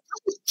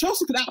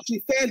 Chelsea could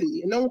actually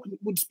fairly, and no one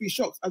would be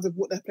shocked as of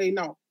what they're playing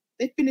now.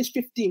 They finished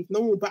 15th.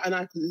 No one will bat an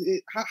eye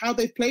because how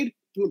they've played,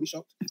 you won't be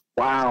shocked.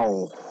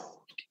 Wow.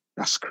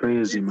 That's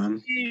crazy,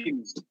 man.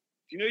 You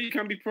know you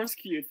can be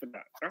prosecuted for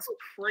that. That's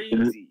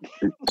crazy.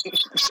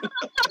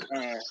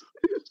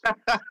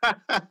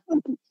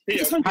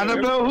 I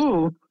don't know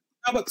who.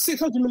 About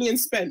 600 million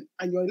spent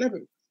and you're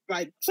 11th.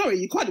 Like, sorry,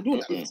 you can't do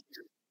that.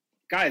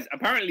 Guys,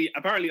 apparently,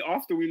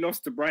 after we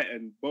lost to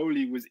Brighton,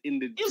 Bowley was in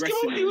the dressing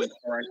room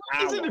for an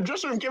hour. He's in the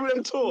dressing room giving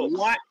them talk.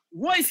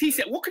 What is he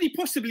saying? What could he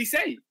possibly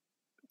say?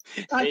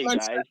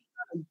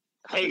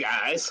 Hey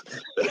guys.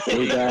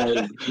 You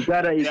gotta.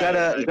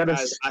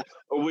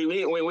 We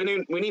need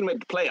to make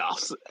the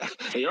playoffs.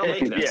 You're not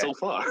making that so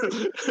far.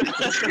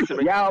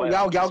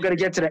 y'all gotta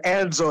get to the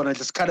end zone and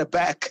just cut it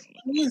back.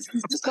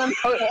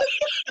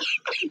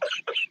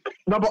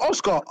 No, but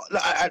Oscar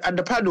and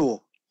the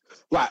panel,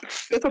 right?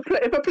 If a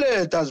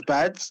player does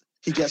bad,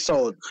 he gets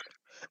sold.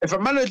 If a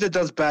manager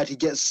does bad, he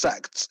gets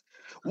sacked.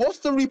 What's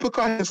the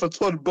repercussions for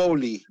Todd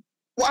Bowley?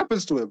 What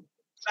happens to him?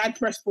 I'd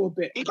press for a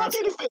bit. He can't do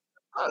anything.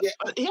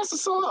 He has to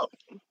sell up.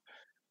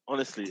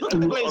 Honestly, look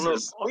at the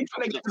Blazers. We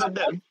trying to get to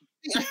them.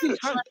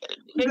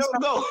 They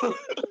don't go. The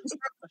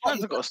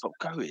fans have got to stop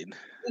going.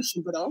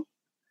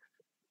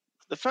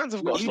 The fans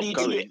have got to stop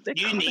going.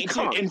 You need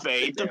to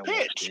invade the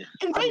pitch.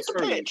 Invade the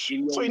pitch.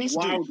 That's what you need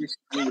to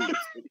do.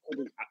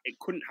 It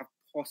couldn't have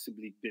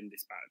possibly been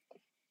this bad.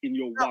 In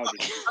your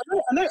wildest.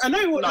 I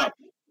know what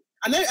happened.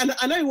 I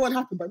know what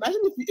happened. But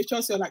imagine if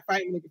Chelsea are like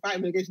fighting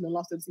relegation in the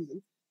last of the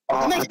season.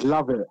 Oh, I'd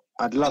love it.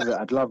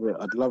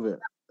 Imagine.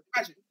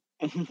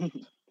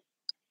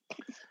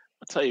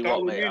 I'll tell you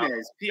what, mate.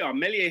 Peter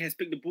Melier has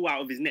picked the ball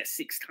out of his net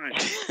 6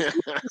 times.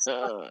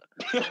 That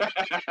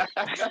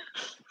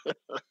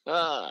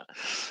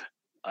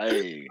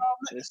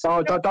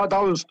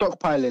was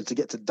stockpiling to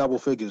get to double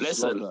figures.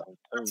 Listen.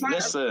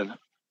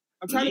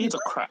 Leeds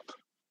are crap.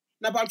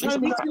 No, but I'm trying to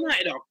be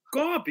United are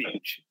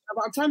garbage. No,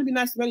 but I'm trying to be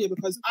nice to Melier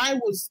because I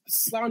was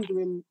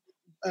slandering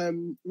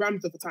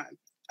Ramsey at the time,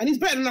 and he's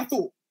better than I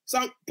thought. So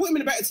I put him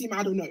in a better team.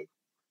 I don't know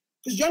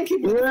because young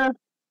keeper.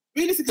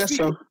 Realistically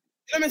speaking, you're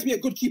not meant to be a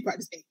good keeper at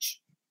this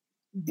age.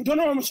 You don't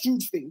know how much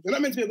Jude thing. You're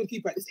not meant to be a good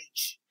keeper at this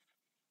age.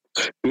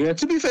 Yeah,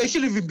 to be fair, he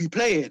shouldn't even be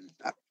playing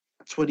at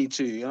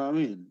 22. You know what I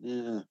mean?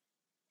 Yeah.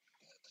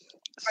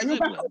 And you're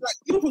back up, like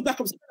Liverpool's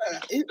back up.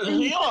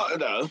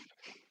 No.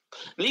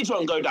 Leeds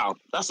won't go down.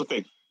 That's the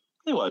thing.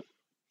 They won't.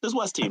 There's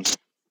worse teams.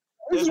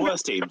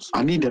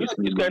 I need them.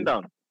 Who's going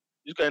down?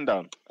 The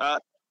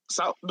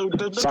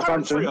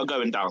current 3 are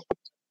going down.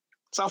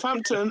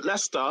 Southampton,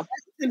 Leicester,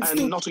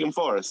 and Nottingham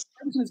Forest.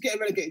 Everton's getting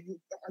relegated.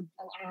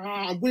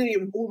 I'm winning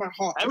it with all my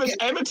heart.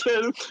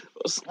 Everton,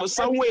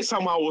 some way,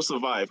 somehow, will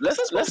survive.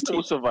 Leicester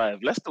will survive.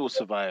 Everton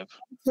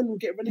will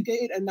get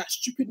relegated, and that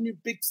stupid new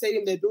big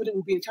stadium they're building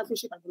will be in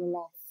Championship. I'm going to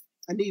laugh.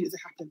 I need it to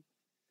happen.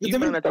 The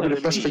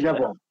best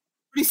together.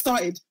 We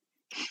started.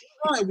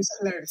 Oh, it was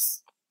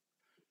hilarious.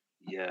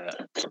 Yeah.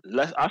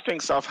 I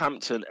think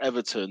Southampton,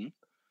 Everton,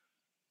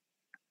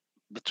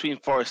 between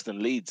Forest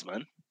and Leeds,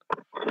 man.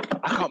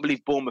 I can't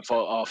believe Bournemouth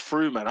are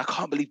through, man. I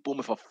can't believe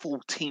Bournemouth are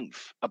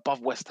 14th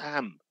above West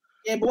Ham.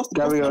 Yeah, but what's the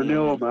Gary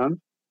O'Neill, man?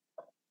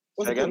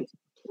 What's the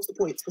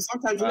point? Because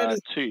sometimes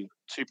you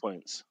 2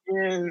 points.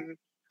 Yeah,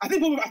 I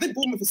think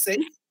Bournemouth is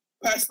safe.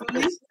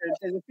 Personally,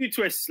 there's a few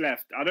twists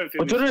left. I don't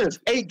think. But there is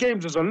 8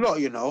 games is a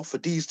lot, for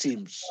these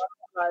teams.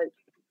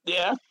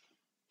 Yeah,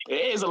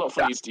 it is a lot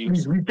for these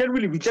teams. We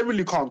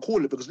generally can't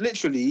call it because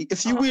literally,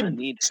 if you win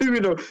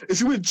 2, if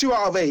you win 2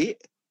 out of 8,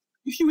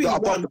 you're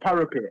above the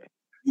parapet.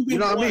 You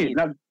know what I mean?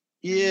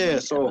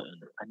 So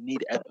I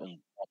need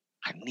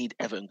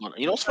Everton gone.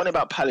 You know what's funny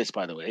about Palace,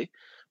 by the way?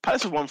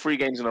 Palace have won 3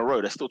 games in a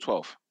row. They're still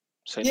 12.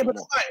 But it's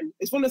fine.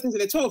 It's one of those things that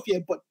they're 12,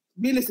 but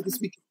realistically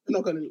speaking, they're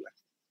not going anywhere.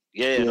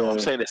 Yeah. I'm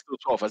saying they're still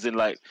 12. As in,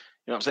 like, you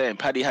know what I'm saying?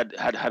 Paddy had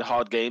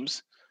hard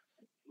games.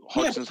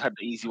 Hodgson's had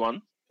the easy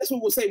one. That's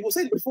what we'll say. We'll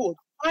say it before.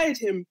 Fired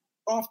him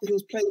after he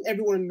was playing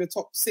everyone in the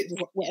top 6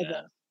 or whatever.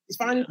 Yeah. He's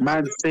fine.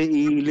 Man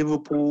City,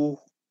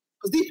 Liverpool.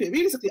 Because deep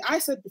realistically, I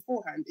said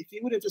beforehand, if he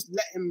would have just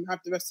let him have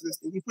the rest of this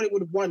thing, he probably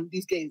would have won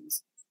these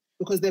games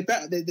because they're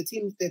better. The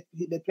teams they're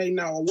playing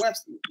now are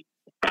worse.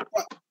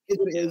 But it's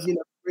what it is,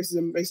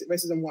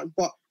 racism won.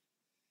 But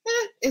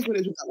it's what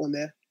it is with that one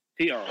there.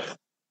 PR.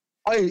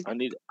 I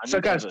need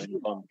guys.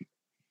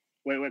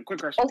 Wait, quick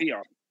question.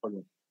 PR.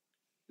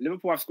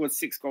 Liverpool have scored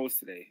 6 goals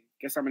today.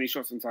 Guess how many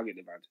shots on target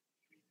they've had?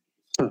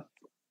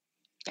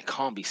 It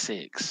can't be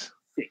 6.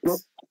 6. Not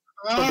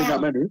be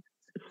that many.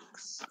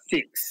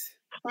 6.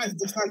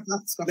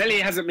 That's Lily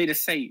hasn't made a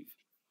save.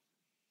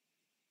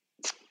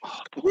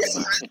 Oh,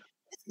 Yes,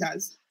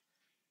 guys.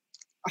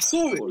 I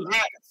saw it.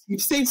 Like, you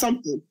saved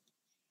something.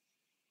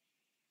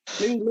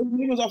 Maybe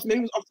it was off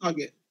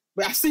target.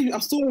 But I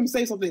saw him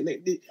say something.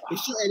 They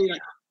shot and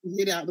he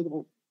hit it out the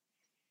goal.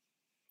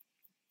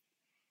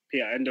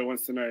 Peter Endo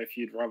wants to know if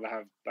you'd rather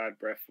have bad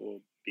breath or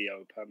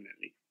BO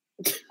permanently.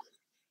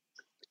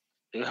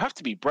 It would have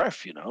to be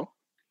breath, you know?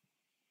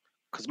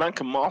 Because man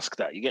can mask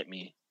that, you get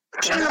me?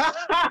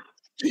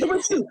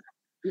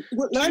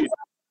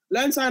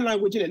 Learn sign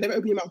language, innit? Never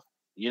open your mouth.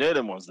 You know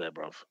them ones there,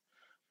 bruv.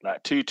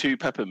 Like 2-2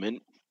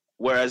 peppermint.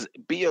 Whereas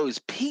BO's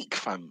peak,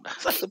 fam.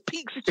 That's like the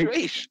peak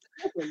situation.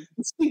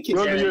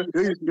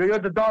 You're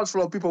at the dance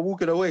floor, people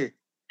walking away.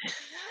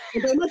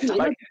 But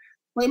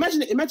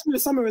imagine the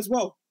summer as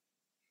well.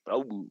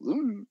 Oh,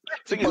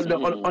 Thing is,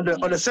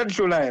 on the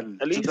central line,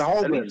 at least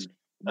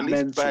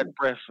bad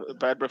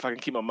breath. I can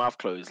keep my mouth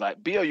closed.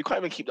 Like BO, you can't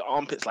even keep the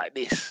armpits like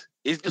this.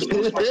 It's just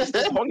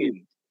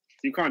hanging.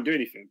 You can't do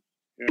anything.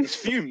 Yeah. It's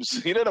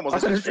fumes. You know them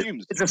ones. It's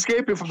fumes. It's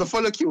escaping from the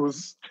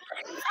follicles.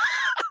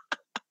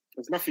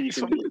 There's nothing you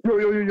can do.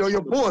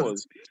 You're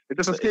pores. It's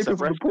just escaping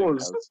from the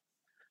pores.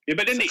 Yeah,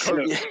 but then the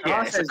COVID's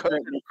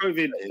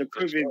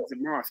a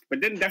mask. But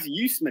then that's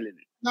you smelling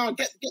it. No, you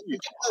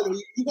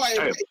got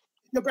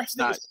your breath.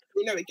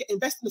 You know,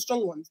 invest in the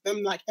strong ones.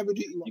 Them like heavy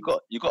duty ones.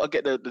 You got to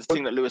get the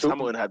thing that Lewis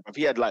Hamilton had.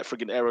 He had like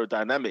friggin'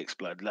 aerodynamics,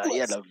 blood. Like he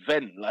had a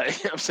vent. Like you know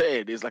what I'm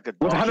saying, it's like a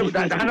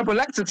Hannibal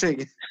Lecter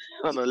thing.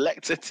 On a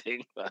Lecter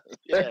thing.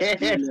 Yeah,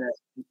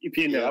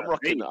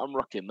 I'm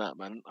rocking that,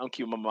 man. I'm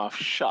keeping my mouth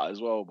shut as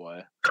well,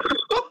 boy.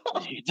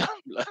 You done,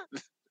 blood.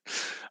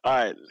 All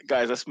right,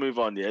 guys, let's move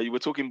on. Yeah, you were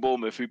talking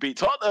Bournemouth, who beat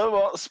Tottenham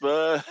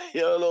Hotspur.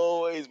 You'll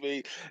always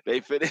be. They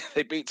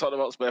beat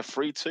Tottenham Hotspur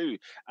 3-2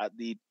 at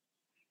the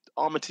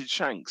Armitage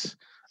Shanks.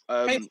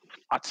 I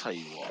tell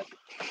you what,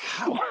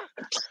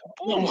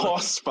 Tottenham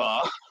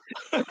Hotspur.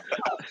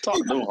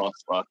 Tottenham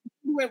Hotspur.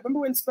 Remember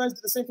when Spurs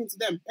did the same thing to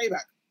them?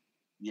 Payback.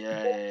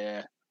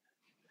 Yeah.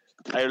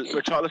 Hey,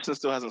 Richarlison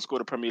still hasn't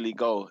scored a Premier League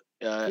goal.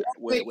 He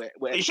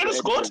should have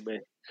scored.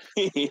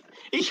 He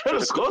should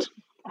have scored.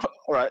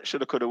 All right,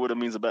 shoulda, coulda, woulda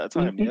means a better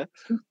time. Yeah.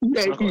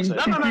 No.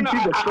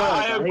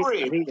 I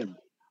agree.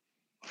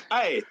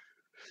 Hey.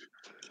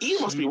 He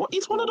must be.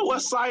 He's one of the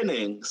worst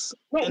signings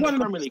in the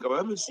Premier League I've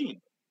ever seen.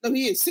 No,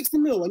 he is 60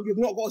 mil, and you've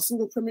not got a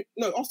single Premier.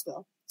 No,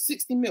 Oscar,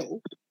 60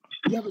 mil.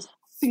 You have a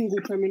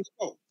single Premier League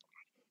goal.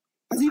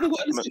 Has he even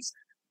got an assist?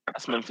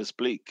 That's Memphis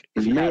Bleak.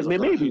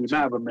 Maybe he might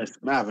have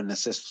an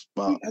assist,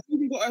 but has he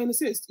even got an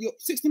assist? You're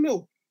 60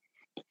 mil.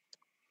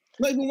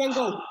 Not even one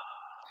goal.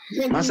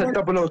 Man said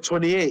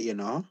 0028. You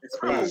know, it's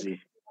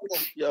crazy.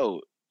 Yo.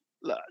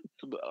 Like,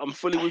 I'm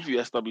fully with you,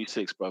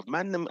 SW6, bruv.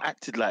 Man, them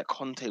acted like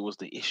Conte was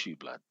the issue,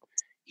 blood.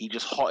 He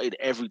just hotted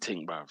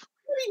everything, bruv.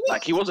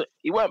 Like he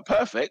weren't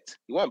perfect.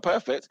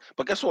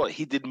 But guess what?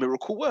 He did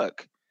miracle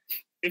work.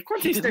 If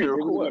Conte did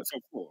miracle work,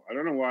 I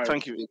don't know why.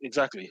 Thank you.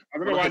 Exactly. I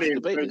don't know why they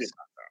debate it.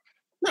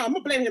 No, I'm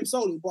not blaming him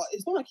solely, but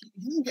it's not like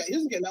he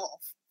doesn't get let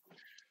off.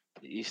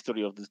 The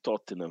history of the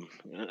Tottenham.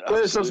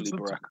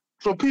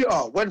 So Peter,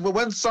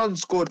 when Son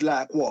scored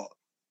like what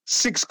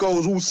 6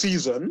 goals all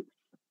season?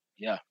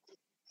 Yeah.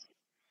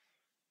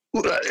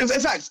 In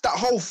fact, that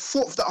whole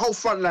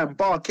front line,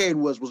 bar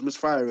Kane was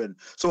misfiring.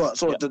 So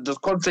does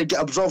Conte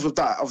get absolved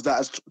of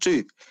that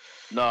too?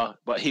 No,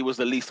 but he was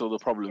the least of the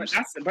problems.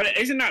 But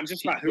isn't that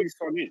just like who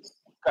Son is?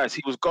 Guys,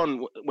 he was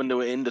gone when they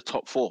were in the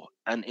top 4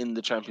 and in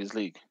the Champions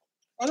League.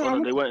 They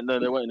weren't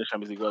in the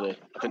Champions League, were they?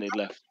 I think they'd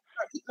left.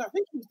 I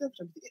think he was there.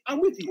 I'm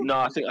with you. No,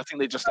 I think it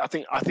was just after.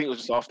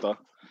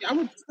 Yeah,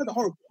 I'm not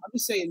horrible. I'm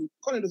just saying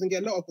Conte doesn't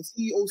get a lot of because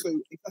he also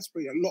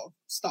exasperated a lot of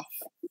stuff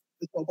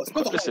as well.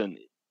 But listen.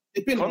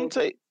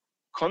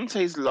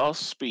 Conte's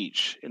last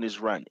speech in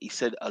his rant, he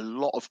said a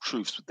lot of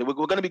truths. We're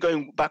going to be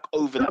going back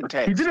over that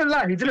text. He didn't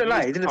lie. He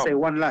didn't say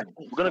one line.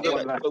 We're going to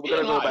go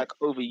back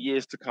over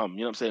years to come. You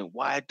know what I'm saying?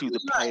 Why do the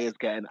players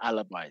get an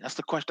alibi? That's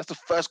the question. That's the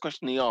first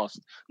question he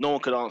asked. No one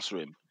could answer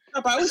him.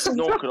 No, but also,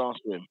 no one could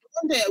answer him.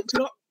 One day,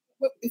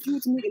 if you were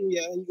to meet him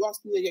here and you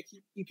ask him,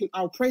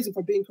 I'll praise him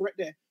for being correct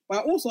there. But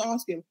I also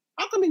ask him,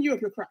 how come in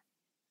Europe you're crap?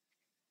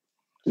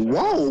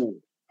 Whoa.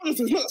 It's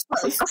a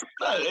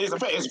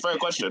fair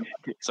question.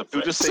 That's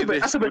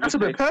a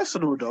bit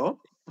personal, though.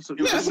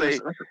 You just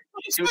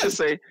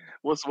say,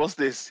 what's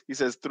this? He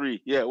says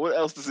 3. Yeah, what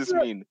else does this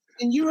mean?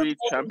 In Europe, 3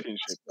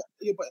 championship.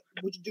 Yeah, but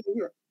what you do in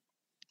Europe?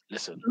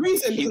 Listen, the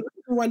reason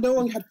why no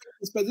one had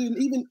Spurs,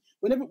 even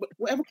whatever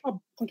club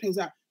Conte's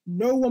at,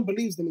 no one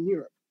believes them in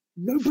Europe.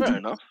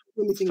 Nobody.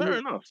 Fair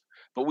enough.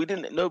 But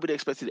nobody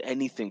expected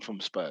anything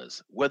from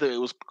Spurs, whether it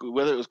was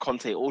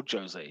Conte or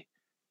Jose.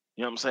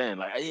 You know what I'm saying?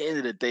 Like, at the end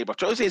of the day,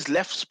 but Jose has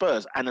left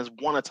Spurs and has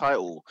won a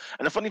title.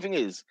 And the funny thing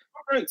is,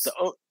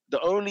 the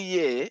only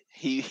year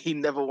he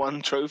never won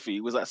a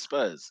trophy was at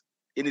Spurs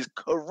in his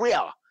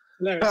career.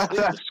 No.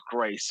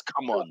 Disgrace.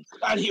 Come on.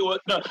 And he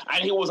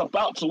was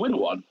about to win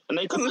one, and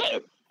they couldn't let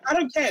him. I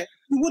don't care.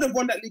 would have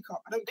won that League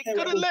Cup. I don't care.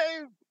 They couldn't let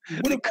him.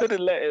 They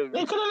couldn't let him.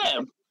 They couldn't let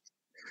him.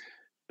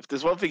 If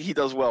there's one thing he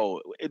does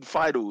well in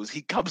finals,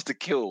 he comes to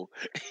kill.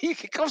 He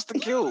comes to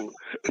kill.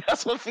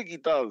 That's one thing he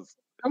does.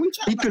 Can we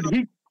chat He about could.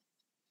 He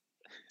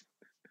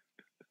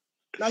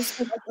I was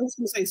going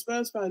to say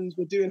Spurs fans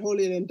were doing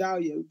Holy and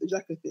Dahlia, the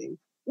Xhaka thing.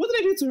 What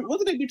did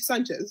they do to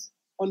Sanchez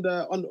on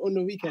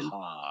the weekend?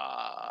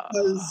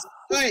 Because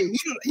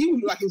he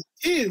looked like his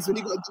tears when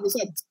he got to his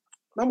up.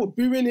 Man were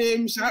booing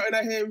him, shouting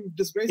at him,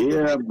 disgracing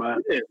him. Yeah,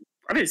 man.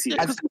 I didn't see it.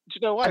 Do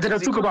you know why? And then I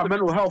talk about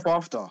mental health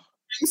after.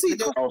 You see,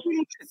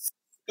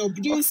 they'll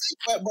do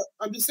but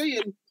I'm just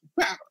saying,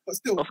 but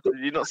still. Oscar,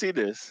 did you not see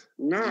this?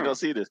 No. Did you not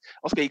see this?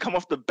 Oscar, he come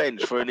off the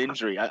bench for an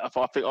injury. I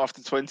think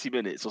after 20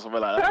 minutes or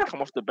something like that, he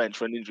come off the bench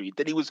for an injury.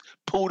 Then he was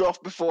pulled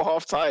off before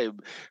half time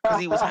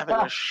because he was having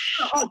a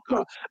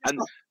shocker. And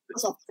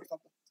is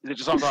it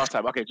just after half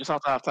time? Okay, just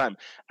after half time.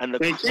 And the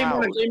They crowd came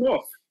on and came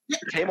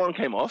off.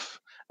 came off.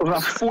 It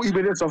was like 40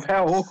 minutes of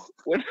hell.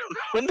 When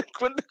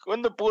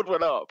the board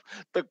went up,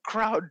 the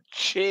crowd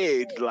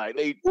cheered, like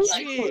they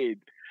cheered.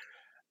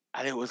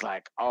 And it was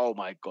like, oh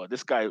my God,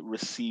 this guy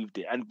received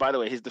it. And by the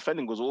way, his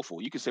defending was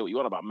awful. You can say what you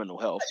want about mental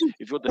health.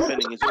 If your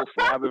defending is awful,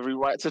 I have every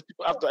right to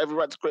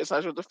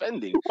criticize your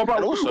defending. What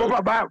about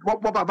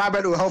my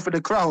mental health in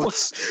the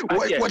crowds?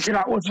 Watching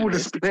that full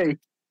display.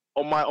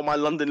 On my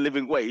London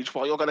living wage,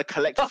 while you're going to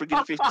collect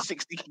friggin' 50,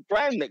 60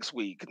 grand next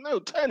week. No,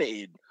 turn it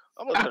in.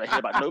 I'm not going to hear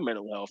about no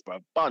mental health, bro.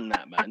 Bun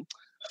that, man.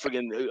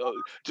 Friggin'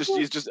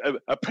 just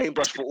a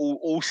paintbrush for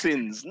all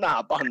sins.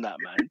 Nah, bun that,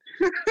 man.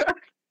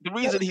 The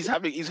reason he's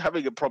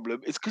having a problem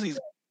is because he's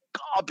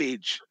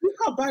garbage. Look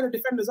how bad the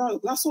defenders are.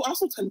 I saw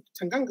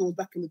Tanganga was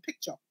back in the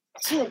picture. I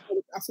saw him.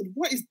 I said,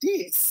 "What is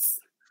this,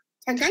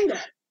 Tanganga?"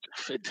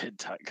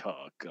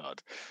 Oh God!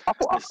 I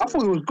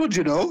thought it was good,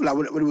 you know, like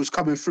when it was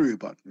coming through,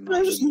 but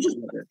No, just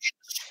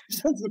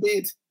hope for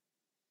bed.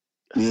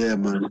 Yeah,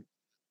 man.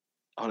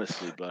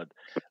 Honestly, blood.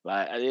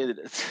 Like at the end of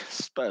the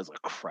Spurs are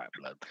crap,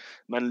 blood.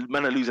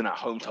 Man are losing at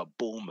home to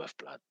Bournemouth,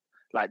 blood.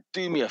 Like,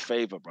 do me a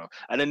favor, bro.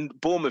 And then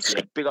Bournemouth,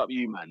 yeah, big up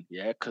you, man,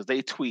 yeah, because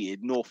they tweeted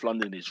North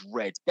London is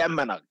red. Them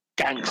men are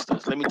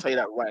gangsters. Let me tell you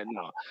that right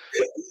now.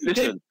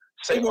 Listen,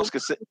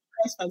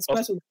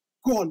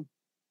 Go on.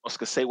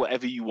 Oscar, say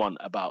whatever you want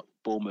about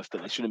Bournemouth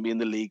that they shouldn't be in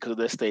the league because of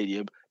their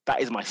stadium.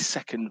 That is my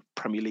second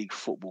Premier League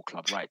football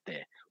club right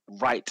there.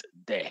 Right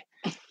there.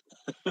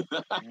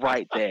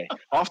 Right there.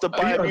 After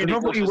Bayern Munich,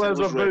 nobody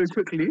wears off very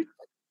quickly.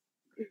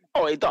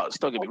 Oh, it does.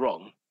 Don't get me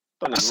wrong.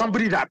 As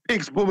somebody that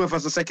picks Bournemouth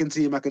as a second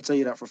team, I can tell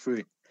you that for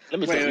free.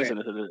 Let me tell you.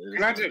 Listen.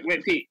 Can I just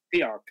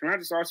Peter? Can I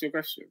just ask you a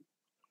question?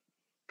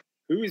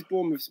 Who is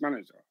Bournemouth's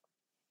manager?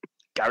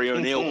 Gary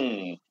O'Neill.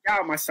 Get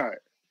out my sight.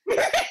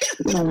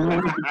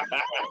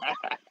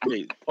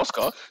 Wait,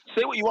 Oscar,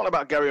 say what you want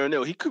about Gary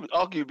O'Neill. He could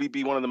arguably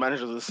be one of the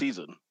managers of the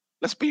season.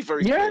 Let's be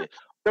very clear.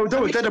 They were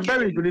dead and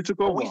buried when he took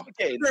over.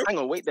 Hang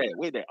on, wait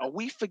there. Are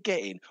we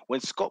forgetting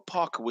when Scott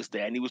Parker was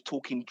there and he was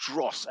talking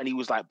dross and he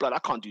was like, blood, I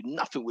can't do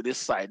nothing with this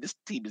side. This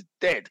team is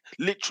dead.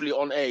 Literally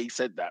on air, he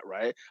said that,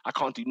 right? I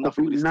can't do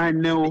nothing with this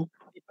 9-0.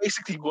 He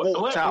basically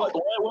walked out.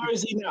 Where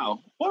is he now?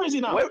 Where is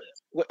he now?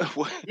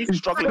 He's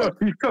struggling.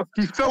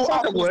 He fell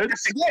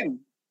outwards.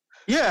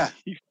 Yeah.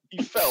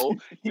 He fell.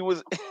 He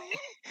landed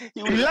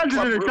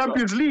in the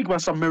Champions League by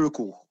some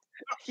miracle.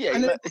 Yeah.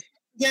 And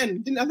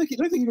again, I don't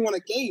think he won a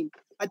game.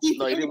 He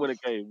didn't win a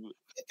game.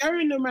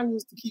 Gary no man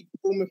was to keep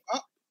Bournemouth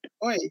up.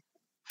 Oi.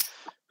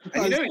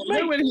 And you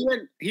know when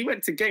he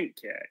went to Genk,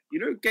 yeah? You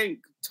know Genk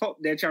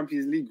topped their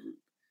Champions League group.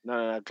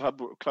 No, Club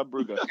Brugge. Club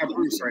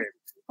Brugge, sorry.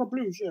 Club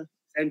Brugge, yeah.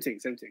 Same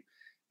thing.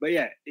 But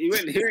yeah, he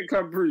went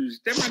Club Brugge.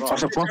 That's a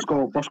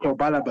Bosco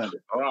Balaban.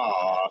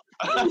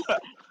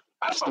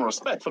 Have some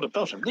respect for the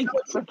Belgian league.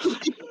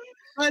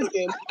 And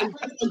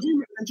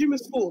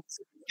Juma's thoughts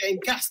getting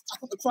gassed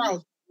up at the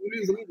crowd. We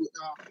lose immediately.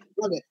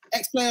 Love it.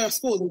 Ex-player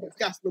scores and gets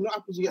gassed, but not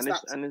happens you get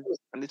stats. And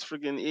it's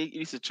friggin' he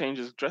needs to change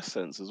his dress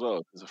sense as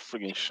well. It's a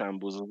friggin'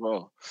 shambles as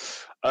well.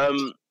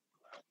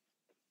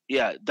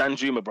 Yeah, Dan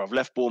Juma, bruv,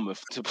 left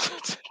Bournemouth to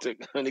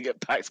only get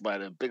packed by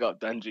them. Big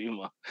up Dan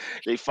Juma.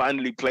 They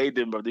finally played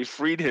him, bruv. They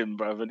freed him,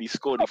 bruv, and he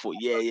scored. He thought,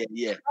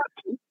 yeah.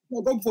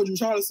 Well, gone before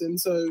Richarlison,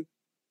 so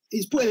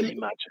he's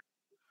putting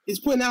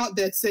out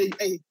there to say,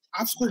 hey,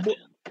 I've scored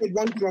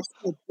one goal, I've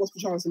scored. What's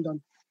Richarlison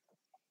done?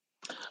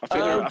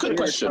 Good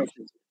question.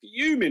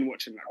 Fuming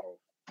watching that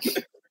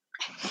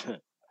goal.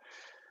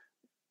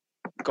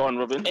 Go on,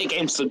 Robin. 8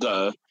 games to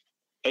go.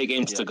 8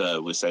 games to go,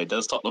 we say.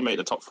 Does Tottenham make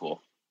the top 4?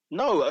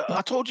 No,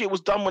 I told you it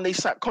was done when they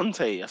sacked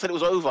Conte. I said it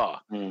was over.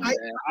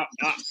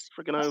 It's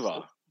freaking over.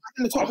 I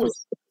think the top 4 is.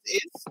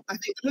 I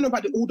don't know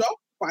about the order,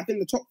 but I think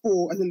the top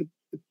 4, as in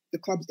the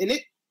clubs in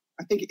it,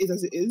 I think it is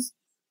as it is.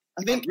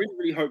 I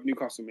really hope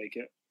Newcastle make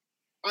it.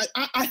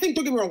 I think,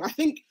 don't get me wrong, I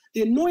think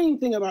the annoying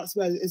thing about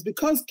Spurs is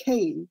because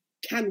Kane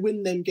can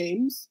win them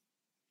games,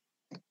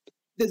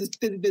 there's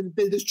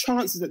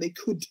chances that they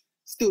could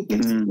still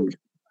get to.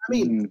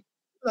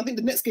 I think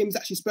the next game is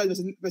actually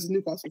Spurs versus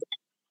Newcastle.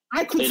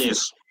 I could see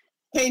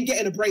Kane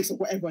getting a brace or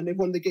whatever and they've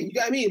won the game. You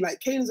get what I mean?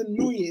 Like, Kane is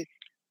annoying.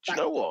 Do you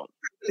know what?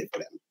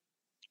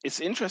 It's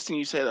interesting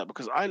you say that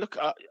because I'll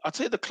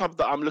tell you the club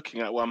that I'm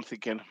looking at where I'm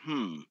thinking,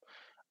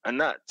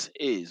 and that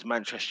is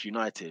Manchester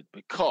United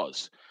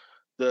because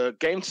the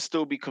game to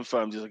still be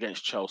confirmed is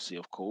against Chelsea,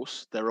 of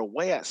course. They're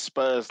away at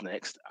Spurs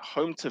next,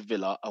 home to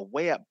Villa,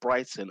 away at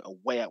Brighton,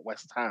 away at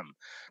West Ham.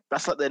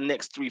 That's like their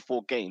next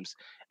 3-4 games.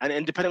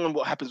 And depending on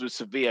what happens with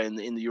Sevilla in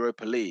the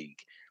Europa League,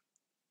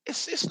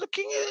 it's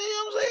looking, you know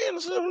what I'm saying?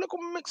 It's a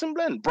little mix and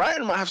blend.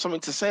 Brighton might have something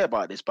to say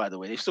about this, by the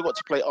way. They've still got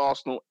to play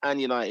Arsenal and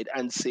United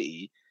and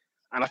City.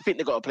 And I think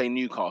they've got to play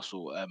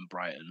Newcastle,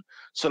 Brighton.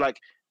 So,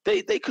 like,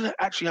 they could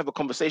actually have a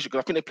conversation because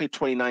I think they played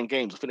 29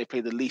 games. I think they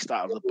played the least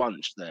out of the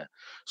bunch there.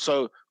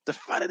 So the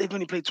fact that they've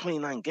only played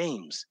 29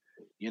 games,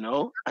 you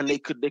know, and they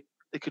could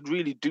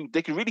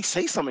really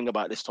say something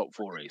about this top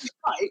 4 race.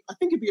 I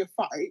think it'd be a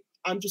fight.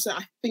 I'm just saying,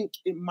 I think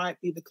it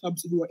might be the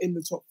clubs who are in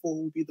the top 4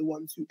 will be the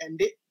ones who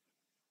end it.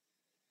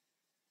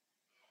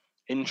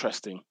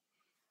 Interesting.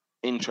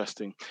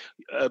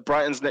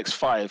 Brighton's next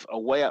 5: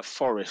 away at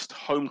Forest,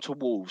 home to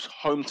Wolves,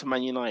 home to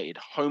Man United,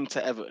 home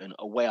to Everton,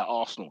 away at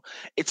Arsenal.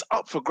 It's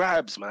up for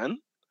grabs, man.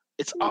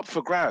 It's up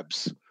for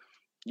grabs.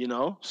 You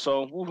know,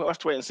 so we'll have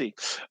to wait and see.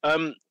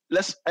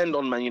 Let's end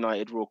on Man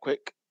United real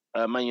quick.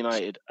 Man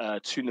United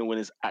 2-0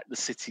 winners at the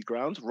City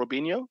ground.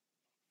 Robinho,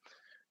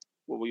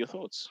 what were your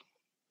thoughts?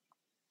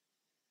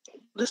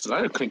 Listen,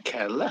 I couldn't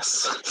care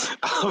less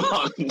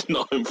about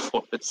Nottingham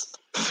Forest.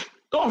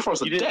 Nottingham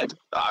Forest are dead.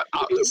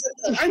 Anthony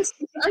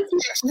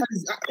actually had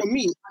his, for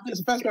me, I think it's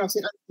the first time I've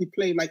seen Anthony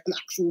play like an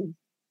actual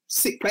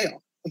sick player.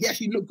 He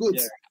actually looked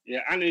good. Yeah,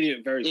 Anthony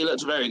looked very good. He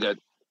looked very good.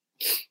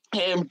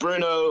 Him,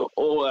 Bruno,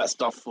 all that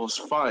stuff was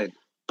fine.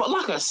 But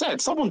like I said,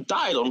 someone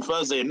died on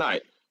Thursday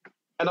night,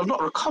 and I've not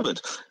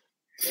recovered.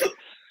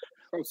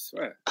 I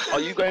swear. Are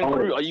you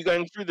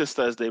going through this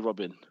Thursday,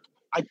 Robin?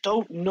 I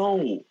don't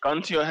know.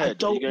 Gun to your head. I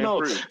don't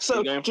know.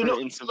 So do you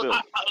know?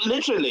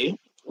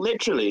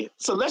 Literally.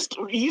 So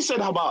you said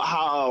about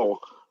how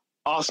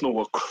Arsenal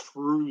were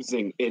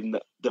cruising in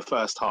the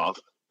first half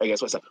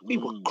against West Ham. We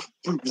were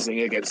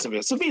cruising against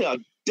Sevilla. Sevilla are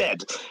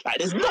dead. Like,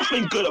 there's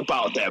nothing good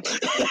about them.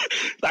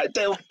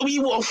 We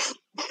were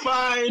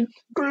fine,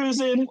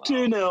 cruising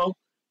 2-0.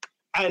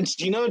 And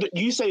you know that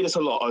you say this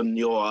a lot on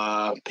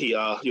your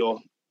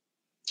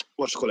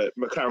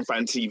McLaren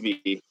Fan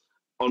TV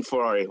on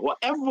Ferrari.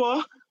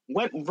 Whatever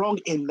went wrong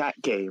in that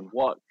game.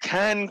 What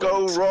can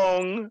go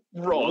wrong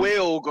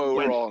will go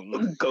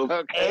wrong.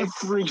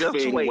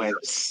 Everything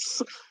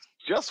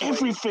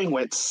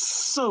went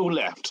so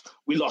left.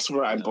 We lost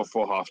Varane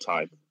before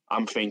halftime.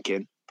 I'm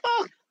thinking,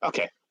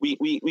 okay, we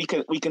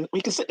can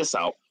sit this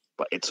out,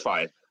 but it's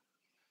fine.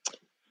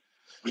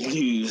 We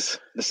lose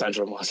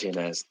Lisandro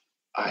Martinez.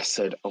 I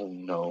said, oh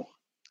no.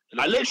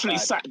 I literally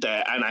sat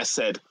there and I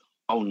said,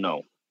 oh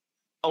no.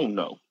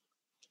 No.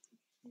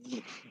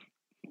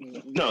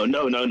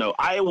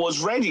 I was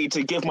ready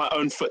to give my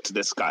own foot to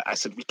this guy. I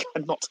said, we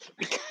cannot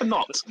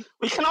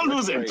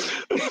lose him.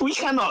 We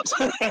cannot.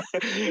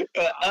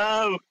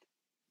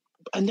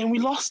 And then we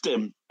lost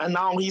him. And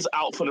now he's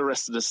out for the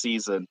rest of the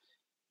season.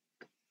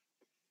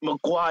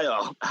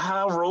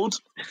 Harold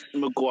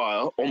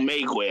Maguire or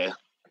Maguire.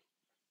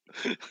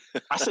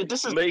 I said,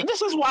 this is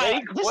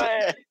why.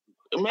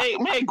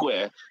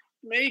 Maguire.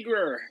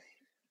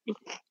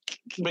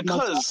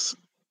 Because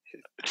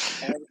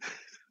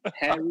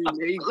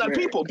Harry like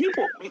people,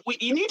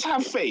 you need to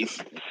have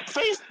faith.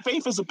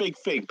 Faith is a big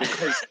thing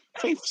because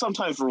faith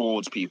sometimes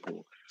rewards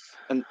people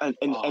and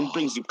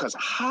brings you. Because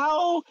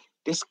how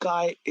this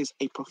guy is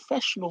a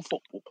professional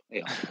football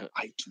player,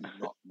 I do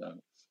not know.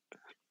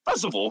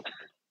 First of all,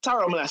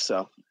 Tyrone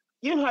Leicester,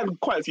 you've had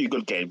quite a few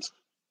good games,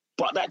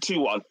 but that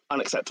 2-1,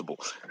 unacceptable.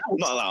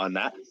 Not allowing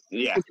that.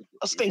 Yeah,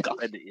 a stinker.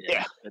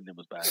 Yeah, and it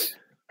was bad.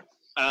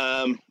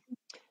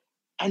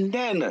 And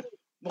then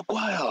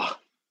Maguire.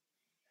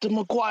 The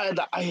Maguire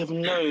that I have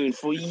known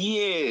for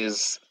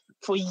years.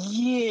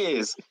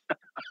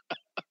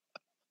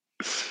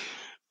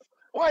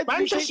 Why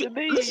Manchester?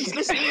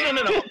 Listen,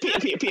 no.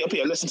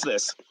 Peter, listen to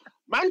this.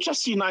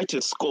 Manchester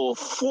United scored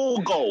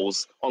 4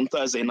 goals on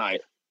Thursday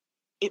night.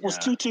 It was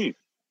 2-2.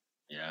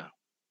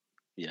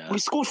 Yeah. We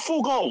scored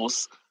 4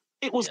 goals.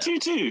 It was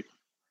 2-2.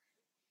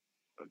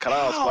 Can I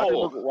ask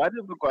why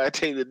did Maguire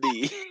take the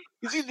knee?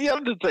 Is he the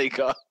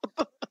Undertaker?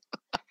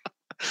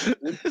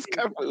 This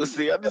guy was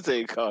the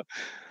Undertaker.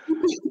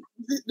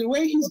 The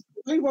way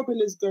Robin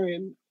is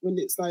going when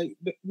it's like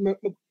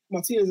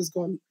Martinez is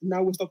gone,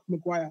 now we're stuck with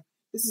Maguire.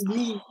 This is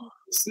me,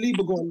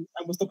 Saliba gone,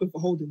 and we're stopping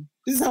for Holding.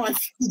 This is how I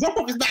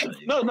feel.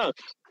 No.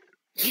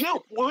 You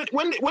know,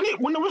 when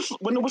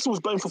the whistle was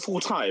blowing for full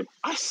time,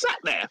 I sat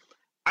there.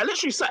 I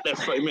literally sat there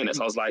for 30 minutes.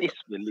 I was like,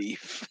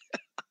 relief.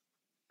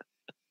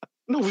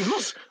 No, we've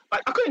lost.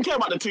 Like, I couldn't care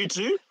about the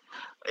 2-2.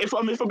 If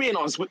I'm being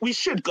honest, we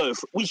should go.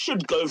 We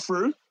should go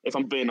through. If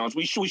I'm being honest,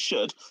 we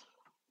should.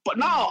 But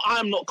now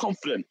I'm not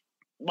confident.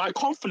 My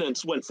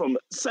confidence went from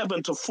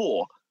 7 to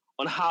 4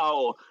 on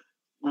how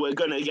we're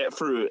going to get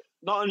through,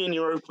 not only in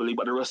Europa League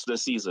but the rest of the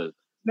season.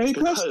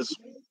 Because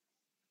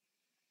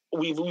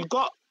we've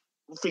got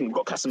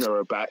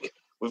Casemiro back,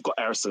 we've got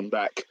Eriksen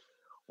back.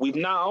 We've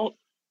now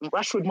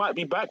Rashford might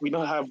be back. We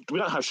don't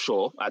have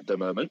Shaw at the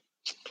moment.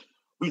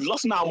 We've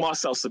lost now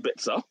Marcel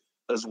Sabitzer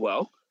as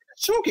well.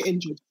 Shaw get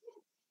injured.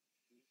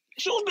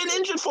 Shaw's been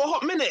injured for a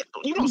hot minute.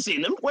 You've not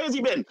seen him. Where has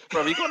he been?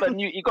 Bro, you got that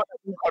new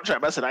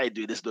contract. Man said, I ain't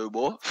do this no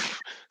more.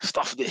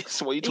 Stuff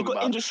this. What are you He talking got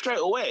about? injured straight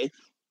away.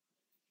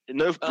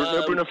 No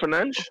Bruno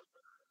Fernandes?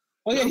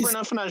 Oh yeah,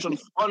 Bruno Fernandes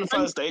on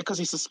Thursday because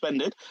he's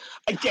suspended.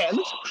 Again,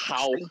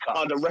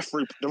 the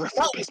referee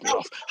pissed me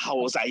off. How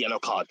was that a yellow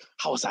card?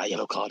 I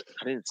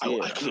didn't see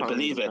it. I couldn't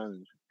believe it.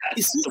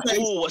 It's The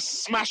ball was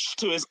smashed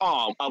to his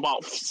arm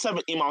about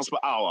 70 miles per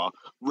hour.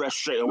 Ref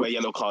straight away,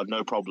 yellow card,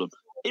 no problem.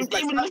 It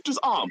even left his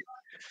arm.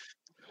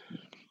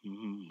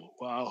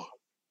 Wow.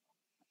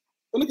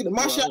 Well, look at the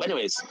Martial.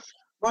 Anyways,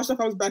 Martial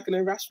comes back and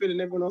then Rashford and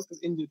everyone else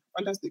gets injured.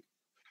 Fantastic.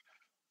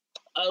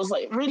 I was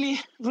like, really?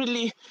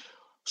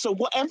 So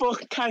whatever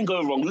can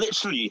go wrong,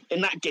 literally,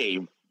 in that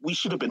game, we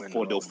should have been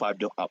 4-0,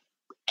 5-0 up.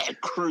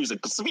 Cruising,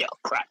 because Sevilla are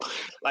crap.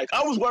 Like,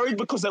 I was worried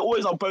because they're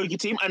always our bogey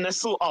team, and they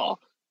still are.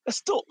 They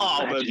still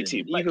are a bogey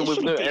team. Like, Even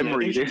with no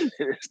Emery,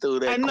 they're still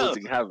there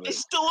causing havoc. It's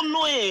still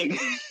annoying.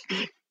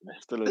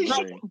 It's still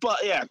annoying. But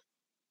yeah.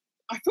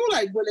 I feel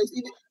like when it's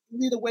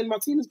either when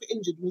Martinez got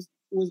injured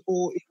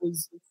or it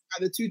was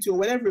either 2-2 or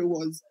whatever it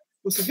was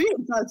Sevilla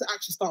decided to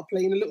actually start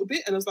playing a little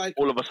bit, and I was like,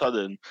 all of a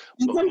sudden,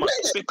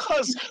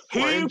 because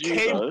who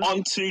came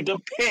onto the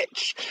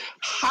pitch?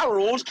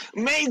 Harold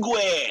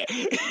Maguire.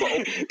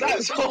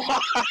 That's why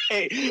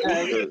he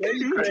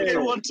came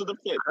onto the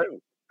pitch.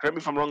 Correct me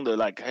if I'm wrong though.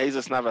 Like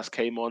Jesus Navas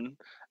came on,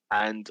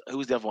 and who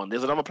was the other one?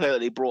 There's another player that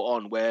they brought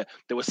on where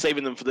they were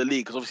saving them for the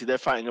league because obviously they're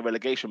fighting a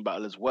relegation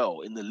battle as well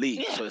in the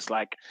league. Yeah. So it's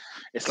like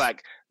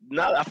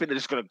now I think they're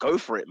just gonna go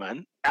for it,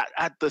 man.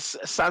 At the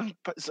Sanchez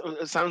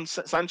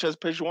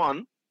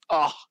Pizjuan.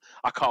 Oh,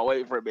 I can't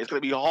wait for it. It's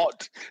gonna be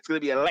hot. It's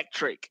gonna be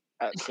electric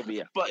at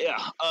Sevilla. But yeah,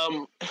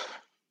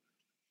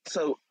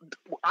 so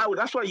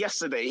that's why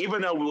yesterday,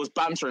 even though we was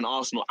bantering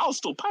Arsenal, I was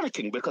still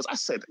panicking because I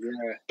said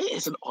it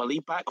is an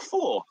Ollie back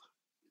four.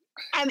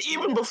 And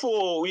even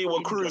before we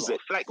were cruising,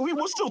 like we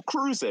were still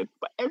cruising,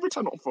 but every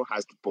time Nott'm Forrest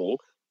has the ball,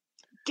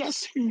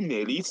 guess who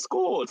nearly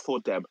scored for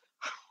them?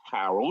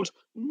 Harold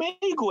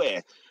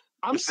Maguire.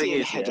 I'm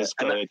seeing headers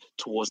going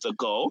towards the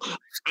goal,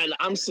 and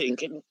I'm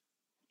thinking,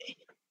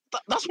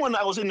 that's when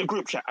I was in the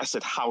group chat. I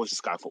said, how is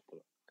this guy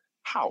footballer?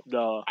 How?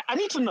 No. I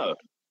need to know.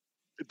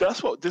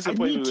 That's what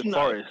disappointed me with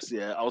Forrest.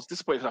 Yeah, I was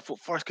disappointed because I thought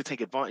Forrest could take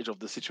advantage of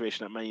the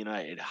situation at Man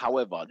United.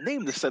 However,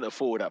 name the centre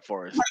forward at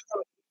Forrest.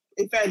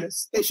 In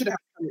fairness, they should have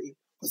penalty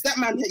because that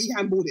man he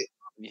handballed it.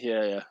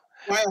 Yeah.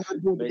 Why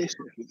handballed it?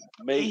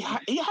 He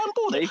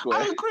handballed it.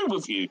 I agree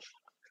with you.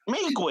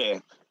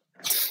 Maguire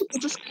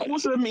just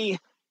causing me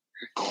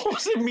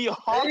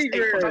heartache.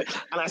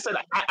 And I said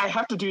I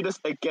have to do this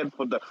again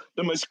for the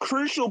most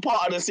crucial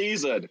part of the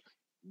season.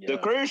 Yeah. The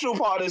crucial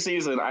part of the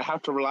season, I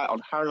have to rely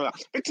on Harry.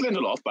 Victor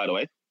Lindelof, by the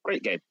way,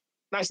 great game,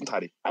 nice and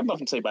tidy. I have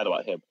nothing to say bad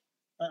about him.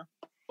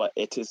 But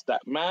it is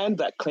that man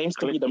that claims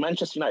to be the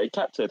Manchester United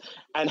captain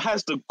and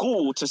has the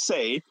gall to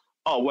say,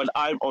 "Oh, when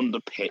I'm on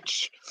the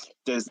pitch,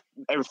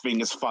 everything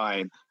is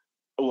fine.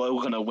 We're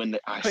gonna win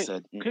it." I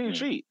said, clean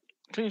sheet,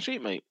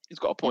 mate. He's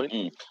got a point.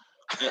 He's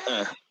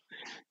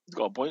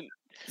got a point.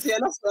 Yeah,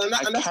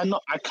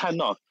 I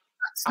cannot.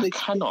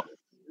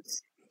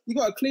 He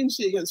got a clean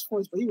sheet against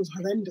Forest, but he was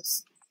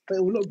horrendous. But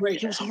it will look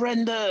great. He was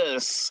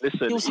horrendous.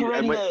 Listen, he was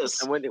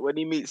horrendous. And when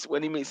he meets,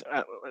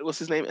 what's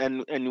his name?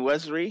 And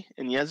Yezri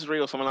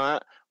or something like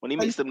that. When he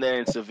meets them there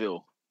in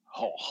Seville.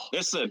 Oh.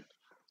 Listen,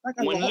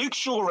 when Luke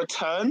Shaw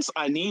returns,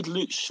 I need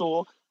Luke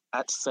Shaw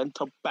at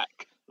centre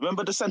back.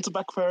 Remember the centre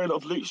back variant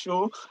of Luke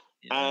Shaw?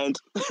 Yeah. And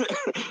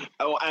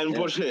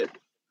watch it.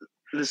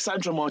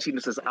 Lissandro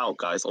Martinez is out,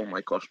 guys. Oh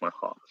my gosh, my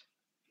heart.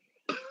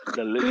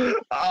 My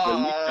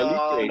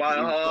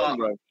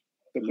heart.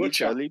 The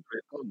Butcher.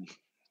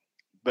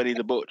 Benny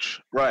the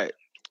Butch. Right.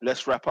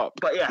 Let's wrap up.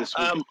 But yeah,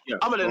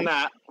 other than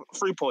that,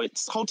 3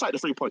 points. Hold tight the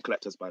 3 point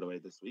collectors, by the way,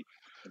 this week.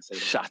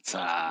 Shut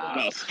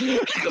up.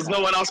 Because no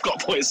one else got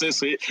points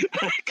this week.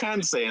 I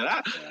can say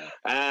that.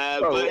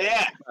 But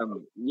yeah.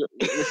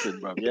 Listen,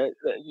 bro. Yeah,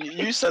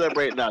 you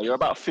celebrate now. You're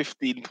about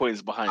 15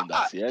 points behind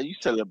us. Yeah, you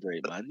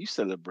celebrate, man. You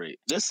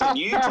celebrate. Listen,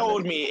 you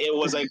told me it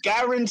was a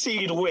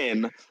guaranteed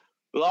win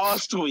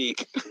last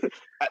week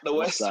at the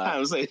West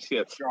Ham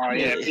Stadium. Oh,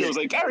 yeah, it was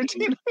a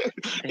guaranteed win.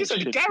 It's a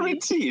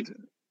guaranteed.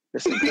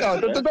 Listen,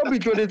 don't be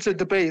drawn into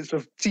debates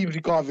with teams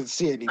you can't even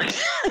see anymore.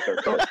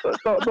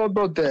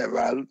 Don't there,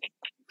 man.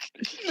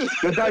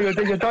 You're down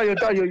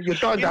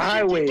the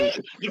highway.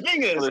 The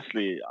thing is,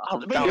 honestly,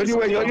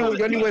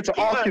 you're anywhere to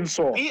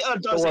Arkansas. Peter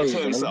does it to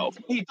himself.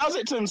 He does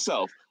it to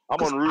himself.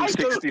 I'm on Route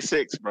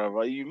 66, bro.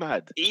 Are you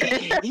mad?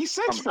 He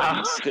says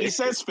things. He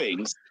says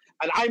things.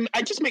 And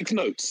I just make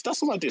notes.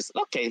 That's all I do.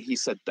 Okay, he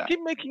said that.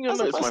 Keep making your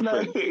notes, my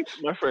friend.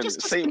 My friend,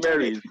 St.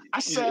 Mary's.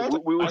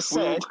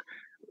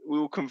 We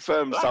will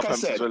confirm like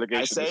Southampton's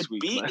relegation this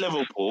week. Beat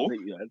Liverpool,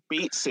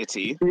 beat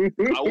City.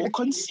 I will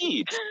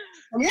concede.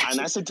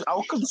 And I said, I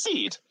will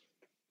concede.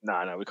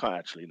 No, we can't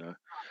actually, no.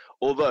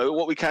 Although,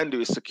 what we can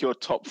do is secure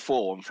top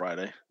 4 on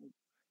Friday.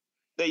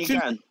 There you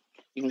can.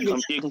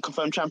 You can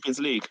confirm Champions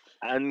League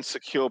and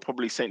secure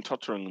probably St.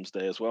 Tottenham's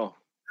Day as well.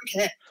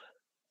 Okay.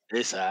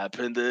 It's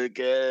happened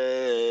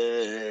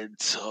again,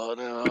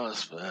 Tottenham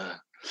Hotspur.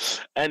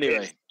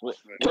 Anyway,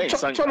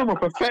 Tottenham are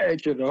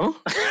pathetic, you know.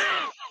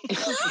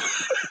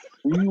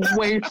 You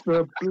waste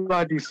the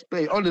bloody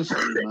space, honestly,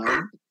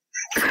 man.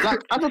 Like,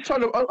 as a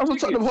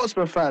Tottenham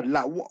Hotspur fan,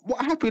 like,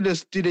 what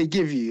happiness do they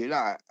give you?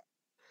 Like,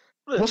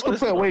 what's the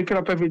point of waking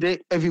up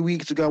every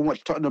week to go and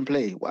watch Tottenham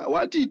play?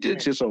 Why do you do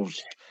it to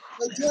yourselves?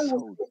 The joy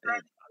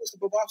was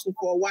above Arsenal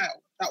for a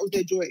while. That was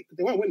their joy.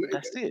 They weren't winning.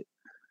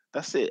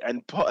 That's it.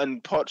 And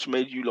Poch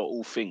made you lot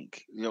all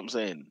think. You know what I'm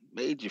saying?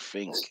 Made you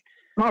think.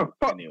 No,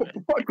 Anyway.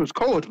 Poch was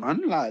cold,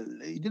 man. Like,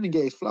 he didn't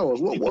get his flowers.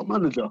 What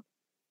manager?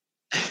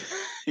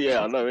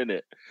 Yeah, I know,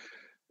 innit?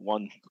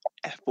 One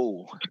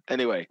F-ball.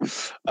 Anyway,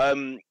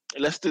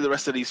 let's do the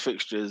rest of these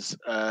fixtures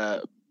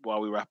while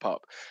we wrap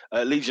up.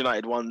 Leeds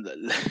United won,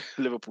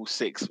 Liverpool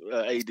 6.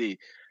 AD,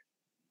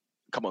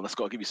 come on, that's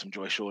got to give you some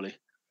joy, surely.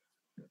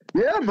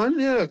 Yeah, man.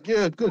 Yeah,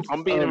 good.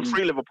 I'm beating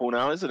 3 Liverpool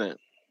now, isn't it?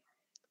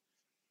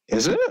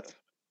 Is it?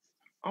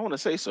 I want to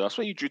say so. I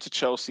swear you drew to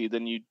Chelsea,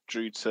 then you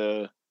drew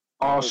to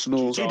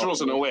Arsenal. 2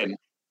 draws and a win.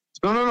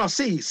 No.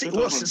 City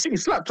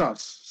slapped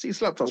us. City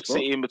slapped us, bro.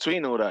 City in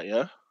between all that,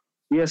 yeah?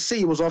 Yeah,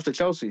 City was after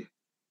Chelsea.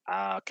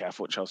 Ah, okay. I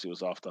thought Chelsea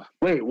was after.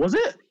 Wait, was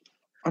it?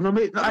 Oh, no.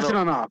 I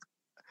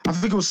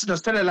think it was. I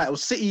was telling like it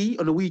was City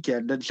on the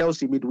weekend, then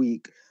Chelsea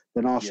midweek,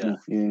 then Arsenal.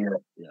 Yeah.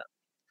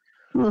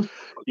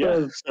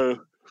 So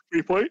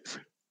 3 points.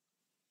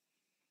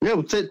 Yeah,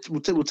 we'll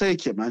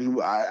take it, man.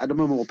 At the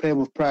moment, we're playing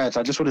with pride.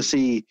 I just want to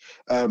see,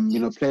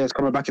 players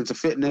coming back into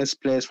fitness,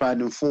 players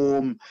finding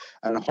form,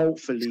 and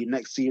hopefully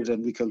next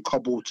season we can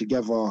cobble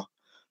together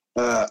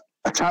a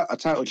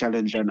title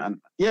challenge.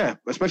 And yeah,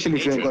 especially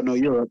if you ain't got no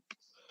Europe.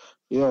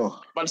 Yeah.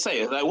 But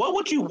say, like,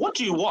 what do you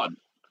want?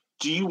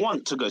 Do you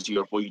want to go to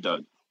Europe or you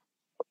don't?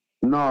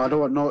 No, I don't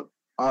want no.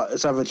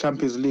 It's either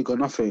Champions League or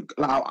nothing.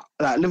 Like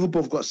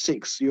Liverpool have got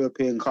 6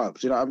 European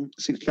Cups. You know,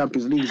 6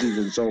 Champions Leagues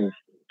even. So.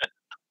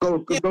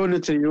 Going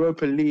into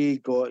Europa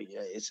League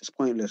it's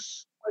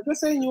pointless. I'm just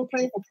saying you were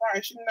playing for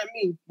pride. Shouldn't that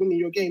mean winning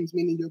your games,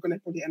 meaning you're going to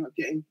probably end up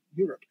getting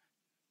Europe?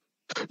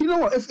 You know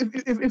what?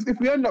 If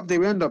we end up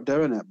there, we end up there,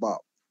 innit? But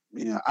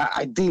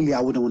ideally,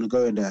 I wouldn't want to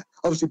go in there.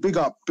 Obviously, big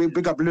up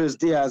Luis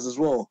Diaz as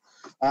well.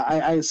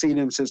 I ain't seen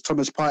him since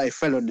Thomas Partey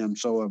fell on him.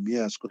 So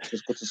it's good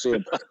to see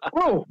him.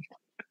 Bro,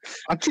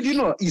 I kid you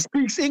not, he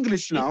speaks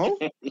English now.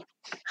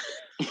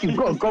 He's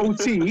got a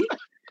goatee.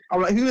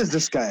 I'm like, who is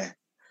this guy?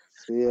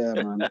 Yeah,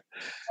 man.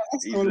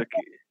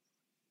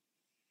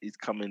 He's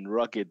coming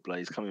rugged, bro.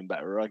 He's coming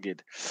back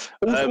rugged.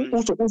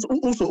 Also,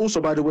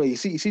 by the way, you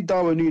see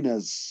Darwin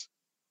Núñez.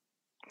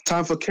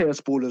 Time for chaos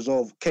ball is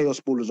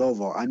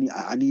over. I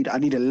need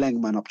a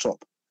leg man up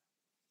top.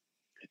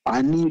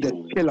 I need a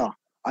killer.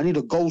 I need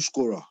a goal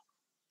scorer.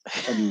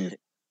 Anyway.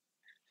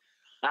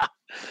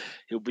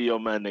 He'll be your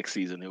man next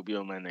season. I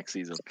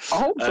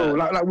hope so.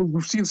 Like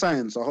we've seen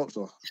signs. I hope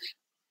so.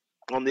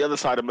 On the other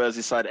side of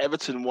Merseyside,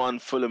 Everton 1,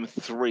 Fulham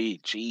 3.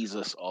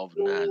 Jesus of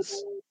Naz.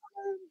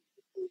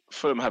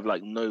 Fulham have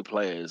like no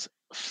players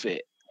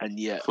fit, and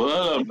yet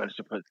they managed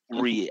to put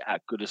 3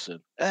 at Goodison.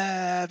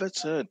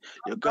 Everton,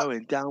 you're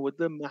going down with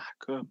the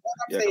Macca.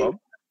 Yeah, go on.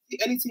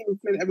 Any team who's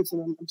playing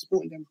Everton, I'm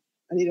supporting them.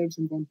 I need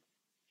Everton gone.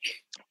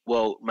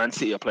 Well, Man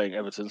City are playing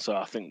Everton, so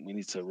I think we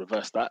need to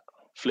reverse that.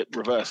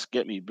 Reverse.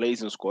 Get me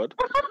blazing squad.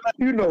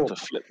 To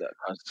flip that.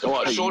 So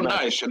what? Sean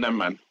Dyche and them,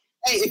 man.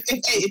 Hey,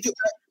 if you,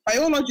 by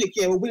your logic,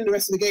 we're winning the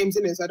rest of the games,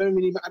 innit? So I don't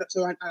really matter.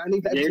 So I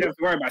need that. Yeah, you don't have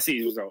to worry about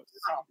City's results.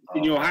 It's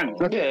in your hands.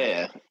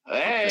 Yeah.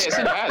 Hey, it's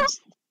in your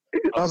hands.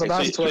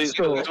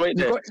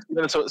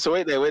 So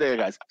wait there,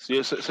 guys.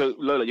 So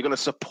Lola, you're going to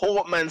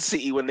support Man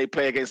City when they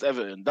play against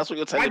Everton. That's what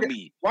you're telling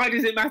me. Why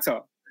does it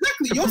matter?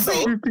 Exactly. You're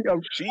saying.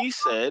 She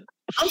said.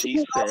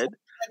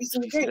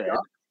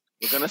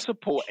 We're going to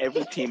support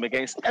every team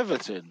against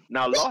Everton.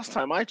 Now, last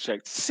time I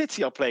checked,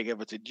 City are playing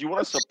Everton. Do you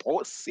want to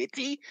support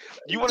City?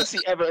 Do you want to see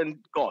Everton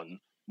gone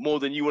more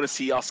than you want to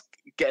see us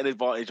get an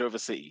advantage over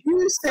City?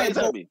 You said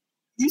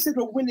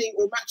we're winning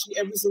or matching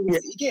every single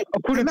game.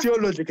 According to your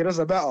logic, it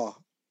doesn't matter.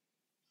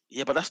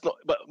 Yeah, but that's not.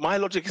 But my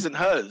logic isn't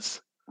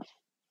hers.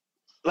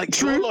 Like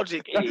True. Your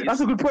logic is. That's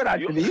a good point,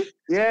 actually.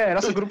 Yeah,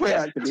 that's a good point,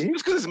 actually.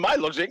 Just because it's my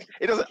logic,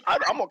 it doesn't.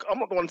 I'm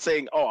not the one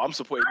saying, "Oh, I'm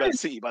supporting Man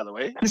City." By the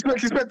way, he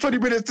spent 20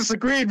 minutes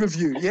disagreeing with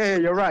you. Yeah,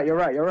 you're right.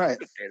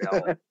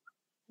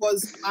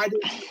 Was I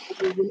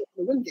didn't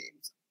win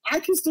games. I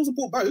can still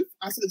support both.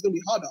 I said it's going to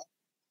be harder.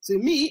 So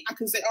me, I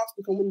can say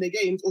Arsenal can win their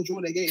games or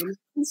draw their games,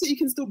 and City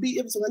can still beat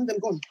Everton and them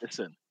gone.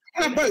 Listen,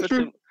 I can have both.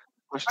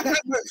 I can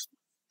have both.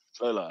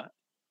 Lola,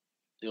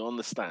 you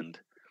understand?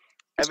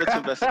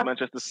 Everton versus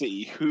Manchester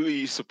City. Who are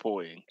you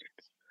supporting?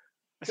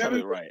 Let's have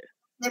it right.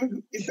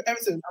 Everton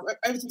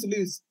to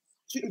lose.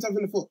 Shoot himself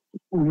in the foot.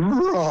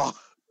 Wow.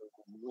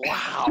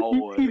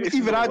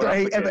 Even I don't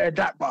hate Everton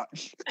that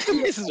much.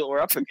 This is what we're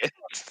up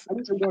against.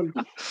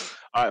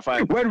 All right,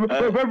 fine. When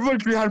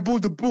Rodri had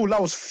the ball, I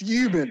was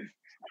fuming.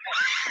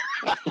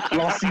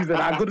 Last season,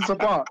 I couldn't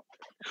support.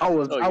 I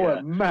was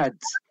mad.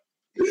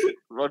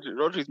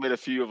 Rodri's made a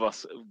few of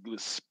us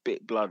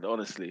spit blood,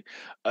 honestly.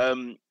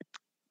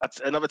 That's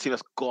another team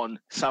that's gone.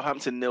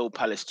 Southampton 0,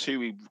 Palace 2.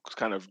 We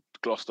kind of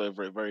glossed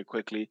over it very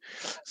quickly.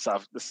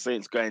 The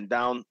Saints going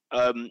down.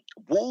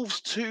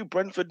 Wolves 2,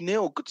 Brentford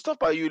 0. Good stuff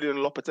by Julian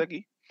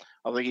Lopetegui.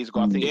 I think he's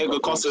got. Diego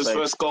Costa's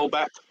first goal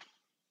back.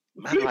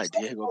 Man, like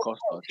Diego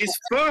Costa. His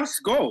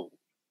first goal.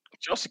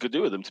 Chelsea could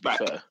do with him, to be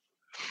fair.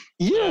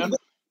 Yeah.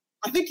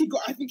 I think he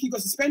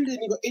got suspended and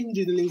he got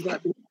injured and he's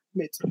like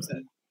mid.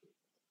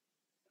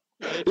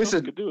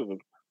 Listen, could do with him.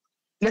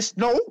 let's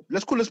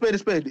call a spade a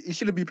spade. He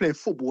shouldn't be playing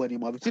football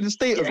anymore. See the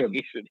state of him.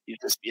 He's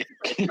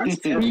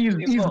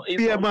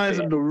BMI's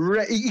in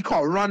the he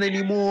can't run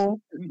anymore.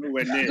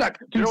 Like,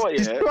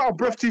 he's too out of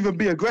breath to even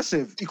be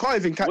aggressive. He can't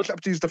even catch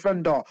up to his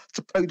defender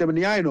to poke them in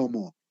the eye no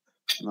more.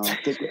 No,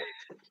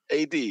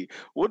 AD,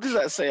 what does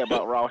that say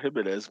about Raul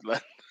Jimenez, man?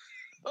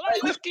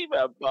 Let's keep it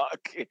a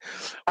buck.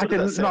 I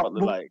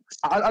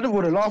don't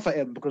want to laugh at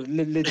him because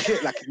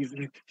legit, like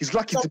he's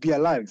lucky to be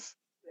alive.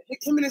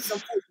 Jimenez is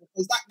unfortunate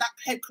because that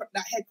head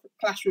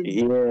clash with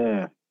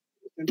yeah.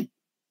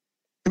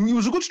 He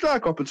was a good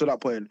striker up until that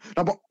point.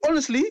 Now, but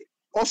honestly,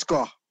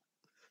 Oscar,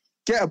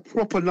 get a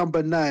proper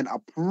number 9. I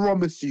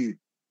promise you.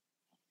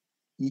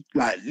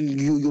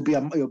 You'll be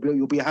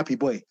a happy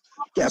boy.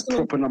 Get a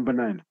proper number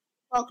 9.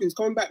 Lukaku's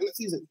coming back next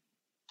season.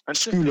 And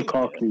screw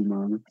Lukaku,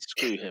 man.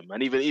 Screw him.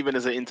 And even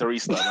as an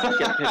Interista,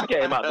 man,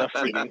 get him out of the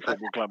freaking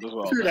football club as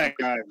well. Screw that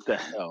guy. What the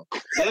hell?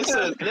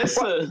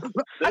 Listen.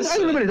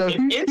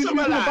 Inter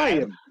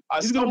Milan.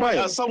 Some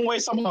way,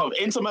 somehow,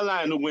 Inter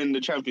Milan will win the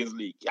Champions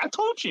League. I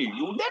told you,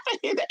 you'll never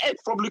hear the end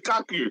from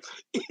Lukaku.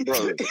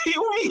 Bro,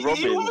 you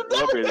will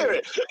never hear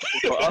it.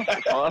 For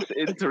us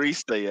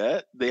Interista,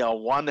 yeah, they are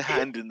one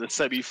hand in the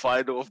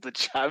semi-final of the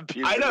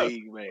Champions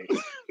League, mate.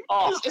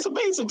 Oh, it's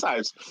amazing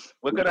times.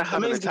 We're going to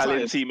have an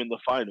Italian team in the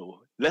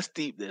final. Let's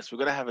deep this. We're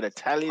going to have an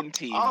Italian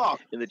team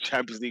in the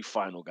Champions League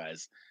final,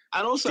 guys.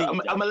 And also,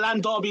 a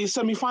Milan derby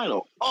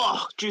semi-final.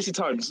 Oh, juicy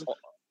times.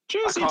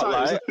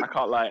 I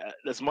can't lie.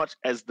 As much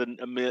as a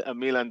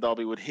Milan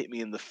derby would hit me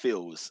in the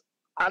feels,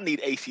 I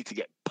need AC to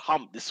get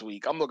pumped this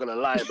week. I'm not going to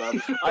lie,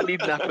 man. I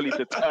need Napoli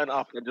to turn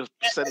up and just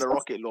send a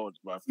rocket launch,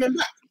 man.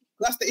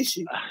 That's the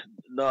issue.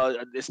 No,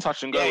 it's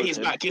touch and go. Yeah, he's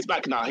back. He's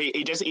back now.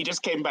 He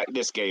just came back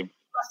this game.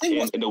 I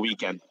think in the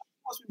weekend.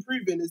 What's been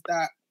proven is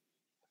that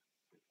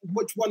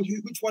which one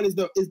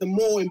is the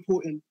more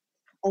important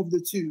of the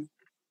two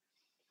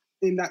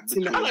in that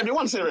team. They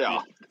won Serie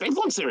A. They've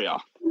won Serie A.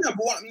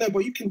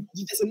 But you can.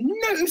 There's a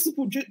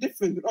noticeable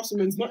difference when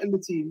Osimhen's not in the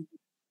team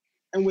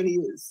and when he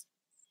is.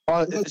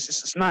 Oh,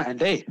 it's night and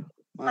day.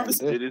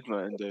 It is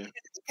night and day.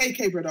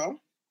 KK, brother.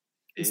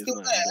 It's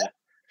still there,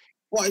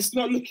 but it's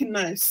not looking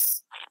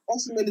nice.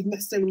 Osimhen is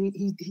necessary.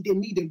 They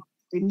need him.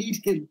 They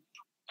need him.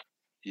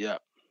 Yeah.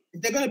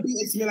 If they're gonna beat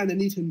AC Milan, they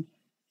need him.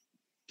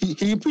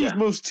 He improves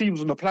most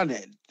teams on the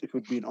planet, if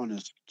we're being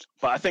honest.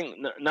 But I think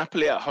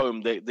Napoli at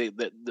home,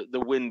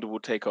 the wind will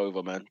take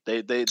over, man.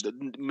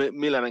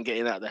 Milan are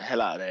getting the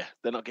hell out of there.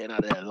 They're not getting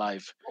out of there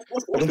alive.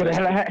 They're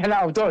getting the hell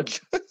out of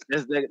Dodge.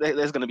 There's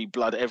going to be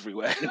blood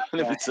everywhere.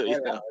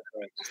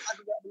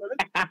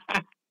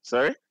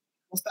 Sorry?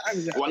 What's the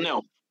aggregate?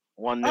 1-0.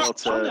 1-0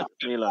 to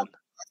Milan.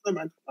 No,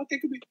 man. Okay,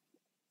 could be.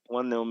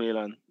 1-0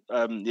 Milan.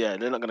 Yeah,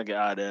 they're not going to get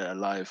out of there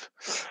alive.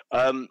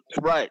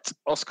 Right,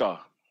 Oscar,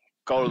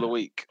 goal of the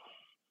week.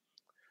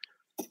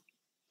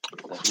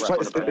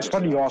 It's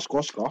funny you ask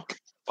Oscar.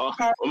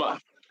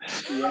 That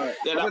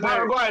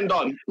Paraguayan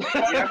done.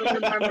 I don't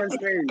remember his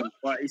name,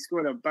 but he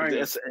scored a banger.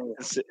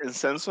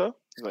 Incenso?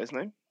 Is that his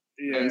name?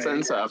 Yeah,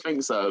 Incenso, I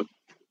think so.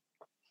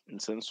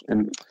 Incenso.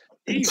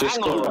 He's an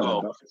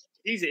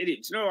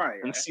idiot. Do you know why?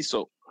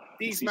 Inciso.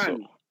 These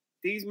man,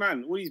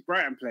 all these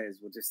Brighton players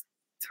were just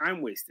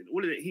time wasted.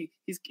 All of it.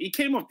 He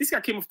came off. This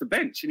guy came off the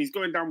bench and he's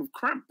going down with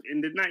cramp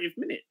in the 90th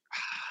minute.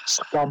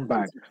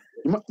 Scumbag.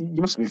 You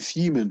must be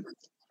fuming.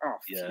 Oh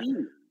yeah.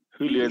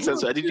 Julio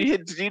Incenso. Did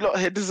you not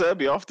hear De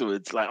Zerbi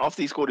afterwards? Like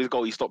after he scored his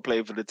goal, he stopped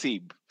playing for the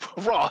team.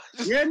 Right.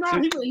 Yeah,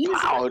 no, he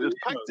just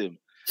packed him.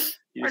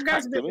 That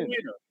guy's a bit weird.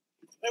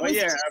 But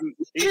yeah,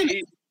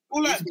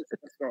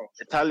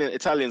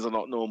 Italians are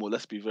not normal.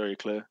 Let's be very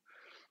clear.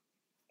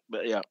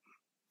 But yeah,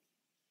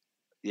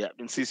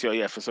 Inciso,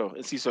 yeah, for sure.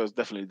 Inciso is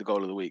definitely the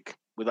goal of the week,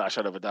 without a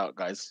shadow of a doubt,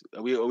 guys.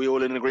 Are we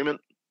all in agreement?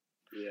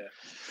 Yeah.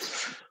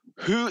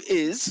 Who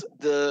is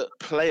the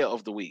player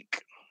of the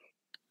week?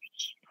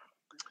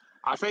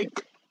 I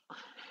think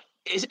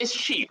it's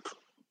cheap,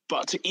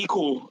 but to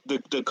equal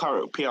the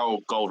current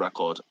PL goal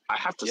record, I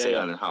have to say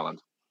Erling Haaland.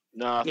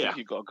 No, I think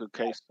you got a good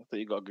case.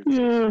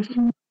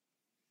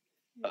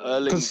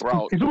 Erling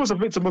Braut. He's almost a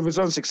victim of his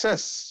own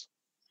success.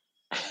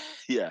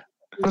 Yeah.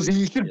 Because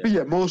he should be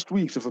at most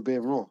weeks if we're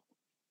being raw.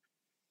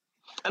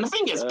 And the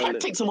thing is, Pep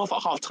takes him off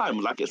at half time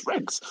like it's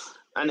regs.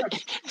 And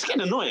it's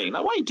getting annoying.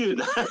 Like, why are you doing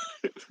that?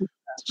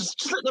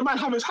 just let the man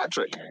have his hat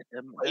trick.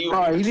 He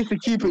needs to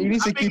keep it. He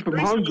needs to keep him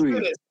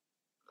hungry.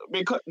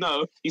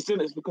 He's doing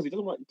this because he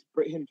doesn't want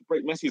him to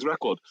break Messi's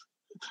record.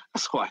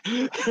 That's why.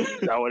 Is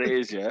that what it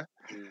is, yeah?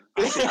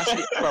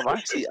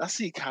 I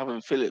see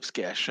Calvin Phillips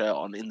get a shirt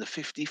on in the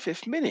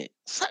 55th minute.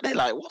 Sat there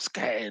like, what's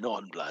going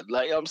on, blood?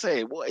 Like, you know what I'm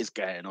saying, what is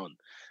going on?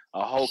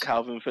 A whole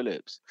Calvin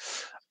Phillips.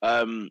 So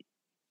I'm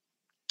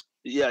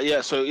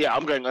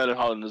going Erling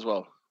Haaland as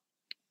well.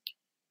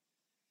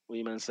 What are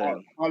you man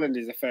saying? Haaland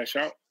is a fair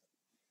shout.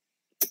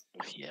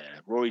 Yeah,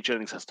 Rory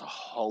Jennings has to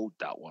hold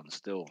that one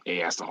still. He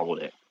has to hold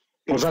it.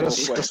 Was that the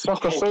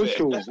soccer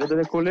socials? What do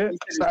they call it?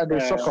 Saturday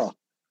soccer.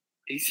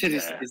 He said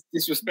it's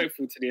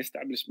disrespectful to the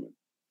establishment.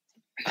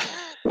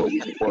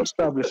 What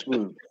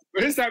establishment?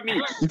 What does that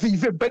mean? You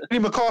think Benny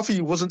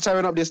McCarthy wasn't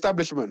tearing up the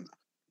establishment?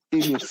 Do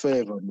me a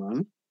favour,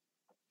 man.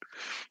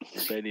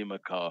 Benny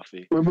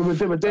McCarthy.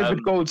 When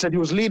David Gold said he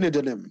was leaner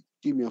than him,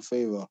 do me a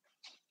favour.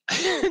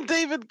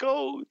 David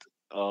Gold.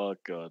 Oh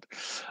God.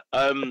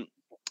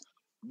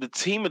 The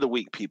team of the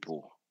week,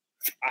 people.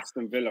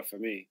 Aston Villa for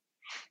me.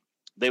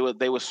 They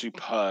were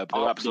superb. They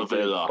were absolutely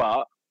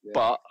Villa.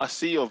 But I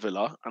see your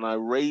Villa and I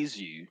raise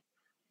you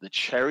the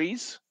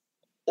cherries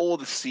or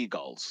the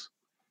seagulls.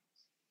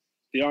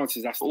 The answer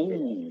is Aston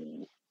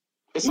Villa.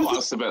 It's not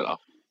Aston Villa.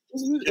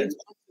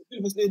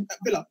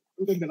 Villa.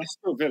 It's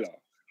still Villa.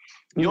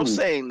 You're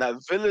saying that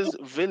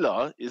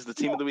Villa is the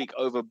team of the week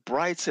over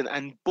Brighton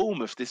and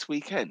Bournemouth this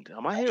weekend.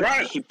 Am I hearing?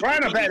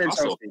 Brighton are better than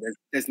Chelsea.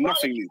 There's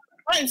nothing new.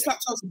 Brighton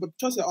slapped Chelsea, but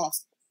Chelsea are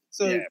asked.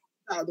 So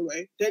out of the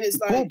way. Then it's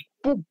like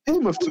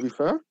Bournemouth, to be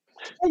fair.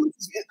 I think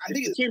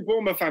it's between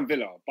Bournemouth and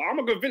Villa, but I'm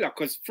gonna go Villa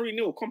because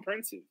 3-0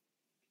 comprehensive.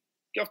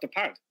 Get off the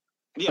pad.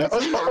 Yeah,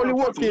 Ollie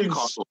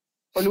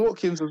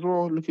Watkins as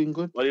well, looking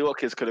good. Ollie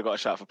Watkins could have got a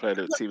shout for player of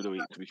the team of the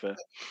week, to be fair.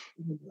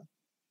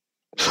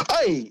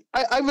 Hey,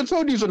 I even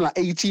told you he's on like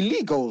 18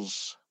 league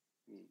goals.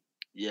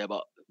 Yeah,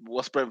 but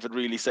what's Brentford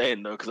really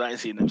saying though? Because I ain't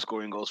seen them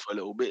scoring goals for a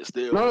little bit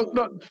still.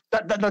 No,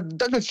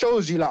 that just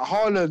shows you like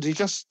Haaland. He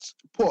just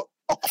put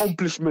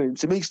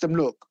accomplishments. It makes them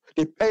look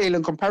they pale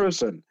in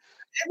comparison.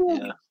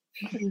 Everyone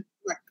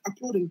like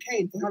applauding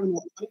Kane for having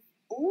what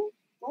 24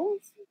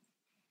 goals,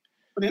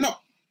 but they're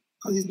not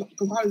because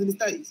Haaland's in his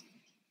 30s.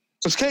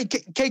 Because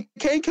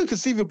Kane can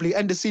conceivably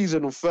end the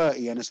season on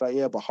 30, and it's like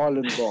but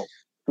Haaland got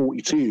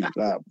 42.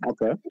 Like,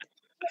 okay.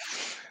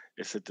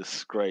 It's a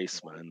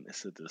disgrace, man.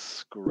 It's a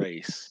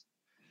disgrace.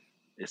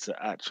 It's an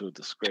actual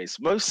disgrace.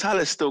 Mo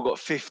Salah's still got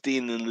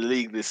 15 in the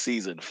league this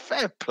season.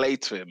 Fair play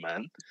to him,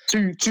 man.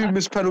 Two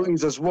missed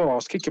penalties as well. I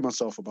was kicking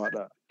myself about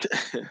that.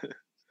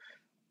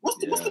 What's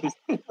the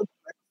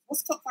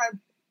top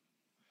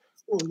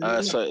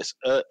 5? So it's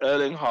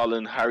Erling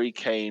Haaland, Harry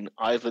Kane,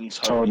 Ivan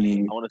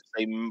Toney. I want to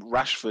say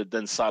Rashford,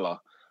 then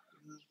Salah.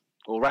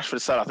 Well, Rashford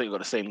and Salah, I think, got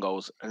the same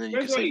goals. And then you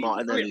can say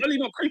Martinelli. Ollie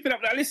not creeping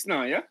up that list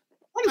now, yeah?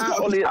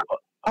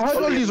 I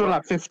heard Ollie's on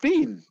like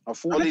 15.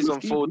 Ollie's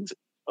on 14.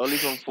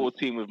 Ollie's on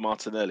 14 with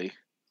Martinelli.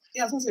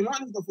 Yeah, I was going to say,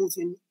 Martinelli's got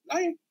 14.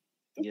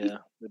 Yeah,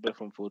 they're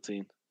both on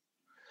 14.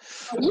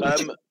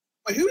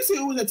 Wait, who is it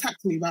who always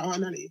attacked me about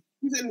Martinelli?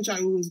 Who's it in the chat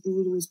who always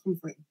come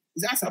for him?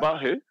 Is it Asa?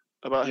 About who?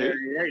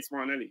 Yeah, it's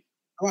Martinelli.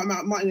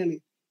 About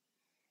Martinelli.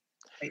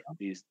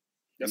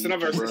 That's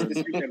another assist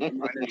this weekend from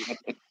Martinelli.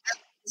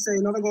 Say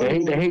another goal.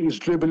 They hate his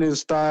dribbling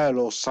style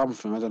or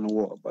something. I don't know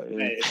what, but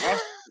yeah.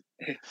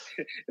 Hey,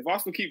 if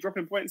Arsenal keep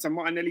dropping points and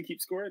Martinelli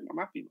keeps scoring, I'm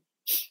happy.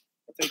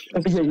 I'll take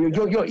it. Yeah,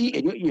 you're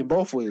eating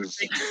both ways.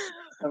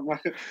 Don't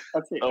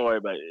worry,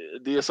 mate.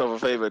 Do yourself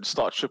a favour and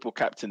start triple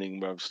captaining,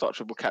 bro. Start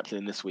triple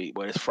captaining this week,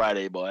 boy. It's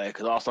Friday, boy,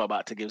 because Arsenal are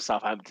about to give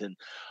Southampton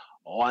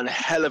one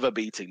hell of a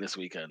beating this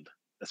weekend.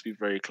 Let's be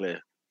very clear.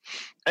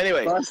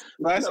 Anyway, first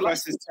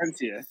versus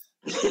 20th.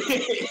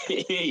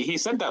 He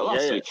said that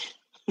last week.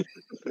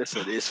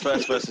 Listen, it's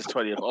first versus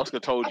 20th. Oscar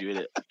told you,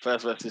 innit?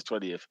 First versus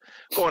 20th.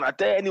 Go on, I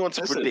dare anyone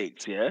to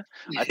predict, yeah?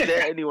 I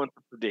dare anyone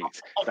to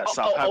predict that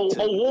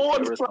Southampton...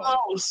 Award for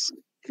house!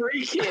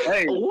 Free kick!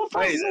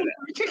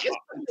 Free kick is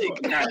big!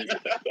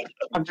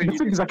 The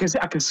thing is,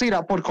 I can see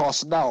that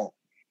podcast now.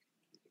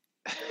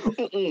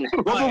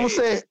 What will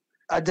say,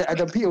 and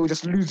then Peter will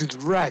just lose his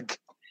rag.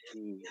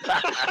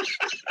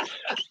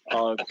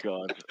 Oh,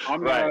 God.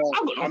 I've got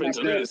nothing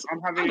to lose.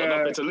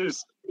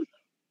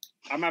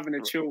 I'm having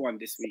a chill one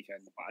this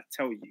weekend, but I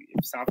tell you,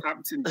 if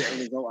Southampton get a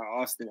result at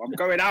Arsenal, I'm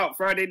going out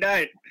Friday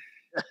night.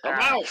 I'm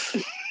out.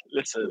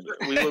 Listen,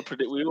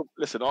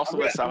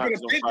 Arsenal vs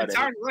Southampton on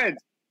Friday.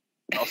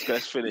 Oscar,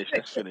 let's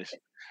finish.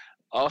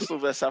 Arsenal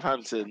vs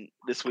Southampton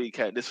this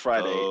weekend, this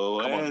Friday.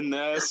 Oh,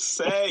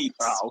 sake!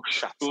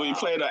 Will be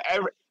played at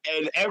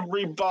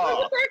every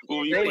bar.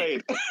 Will be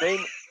played.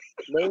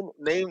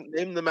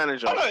 Name the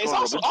manager. Oh no, it's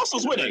Arsenal.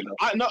 Arsenal's winning.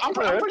 I'm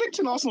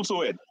predicting Arsenal to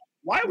win.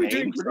 Why are we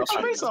doing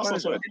predictions?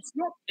 Arsenal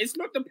It's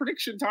not the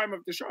prediction time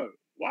of the show.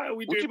 Why are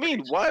we doing? What do you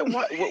mean? Why?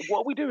 What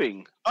are we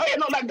doing? Oh yeah,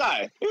 not that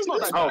guy. He's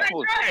not that guy.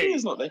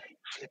 He's not there.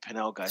 Flipping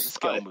hell, guys. Let's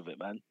get on with it,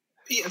 man.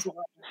 Peter's not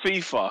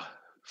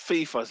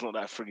FIFA's not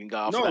that frigging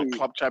guy after that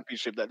club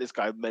championship that this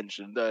guy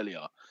mentioned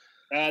earlier.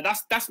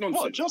 That's nonsense.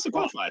 What? Chelsea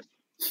qualified.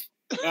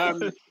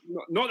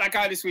 Not that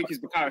guy this week is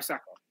Bukayo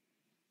Saka.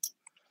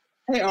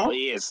 Hey,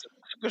 he is.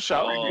 Good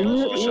shout. He's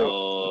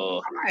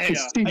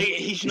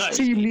not.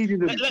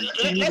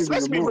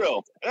 Let's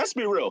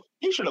be real.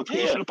 He should have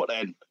put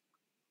that in.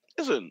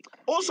 Listen,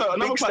 Also,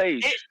 another big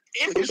stage.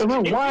 It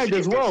went wide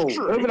as well.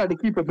 Over like the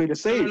keeper made a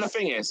save. And the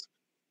thing is,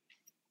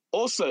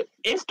 also,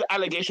 if the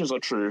allegations are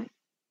true,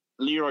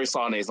 Leroy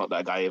Sané is not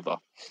that guy either.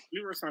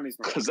 Leroy Sané's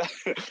not. Because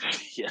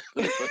Yeah.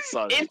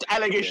 if the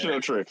allegations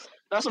are true,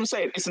 that's what I'm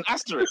saying. It's an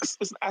asterisk.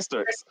 It's an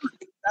asterisk.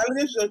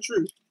 Allegations are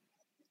true.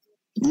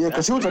 Yeah,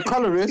 because he was a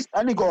colourist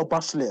and he got a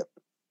bus slip.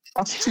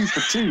 That's 2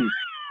 for 2.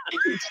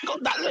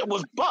 That lip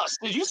was bust.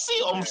 Did you see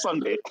it on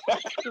Sunday?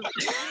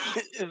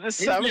 The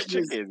sandwich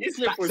chicken.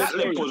 That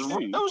lip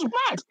was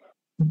mad.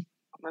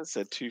 Man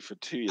said 2 for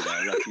 2, you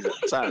know, like he's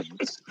at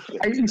Sam's.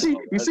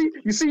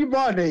 You see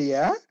Mane,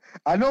 yeah?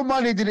 I know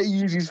Mane didn't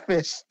use his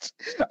fist.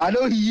 I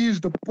know he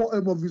used the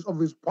bottom of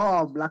his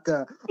palm like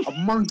a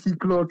monkey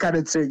claw kind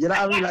of thing. You know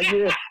what I mean? Like,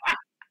 yeah.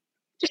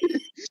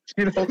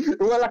 You know, it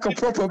wasn't like a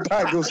proper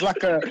bag. It was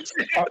like a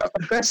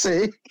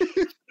Bessie.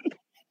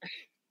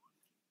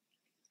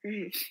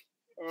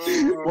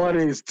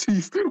 Mane is too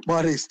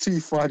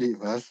funny,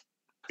 man.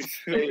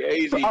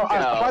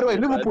 By the way,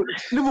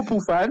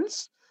 Liverpool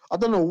fans, I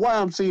don't know why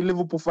I'm seeing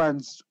Liverpool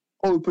fans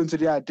open to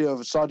the idea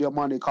of Sadio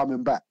Mane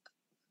coming back.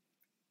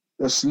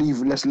 Let's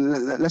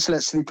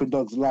let sleeping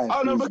dogs lie.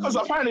 Oh no, because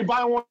apparently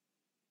Bayern want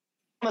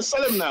to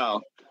sell him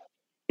now.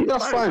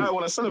 That's fine. I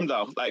want to sell him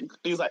now. Like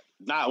he's like,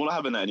 nah, I'm not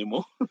having that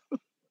anymore.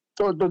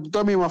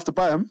 Don't mean we have to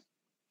buy him.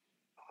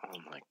 Oh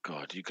my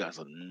God, you guys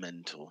are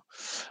mental.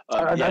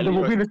 And there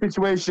will be the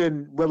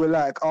situation where we're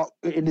like,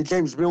 in the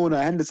James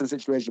Milner Henderson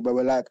situation, where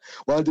we're like,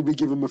 why did we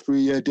give him a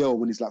 3-year deal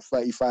when he's like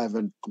 35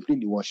 and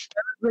completely washed?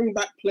 Bring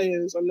back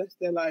players unless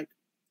they're like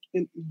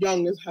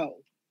young as hell.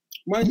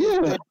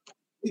 Leave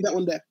that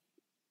one there.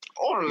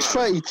 He's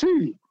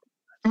 32.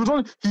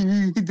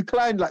 He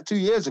declined like 2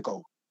 years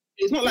ago.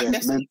 It's not like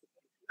Messi.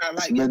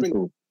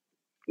 Mental.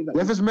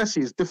 Whether it's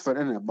Messi is different,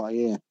 isn't it? But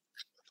yeah.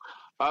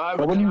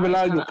 But when you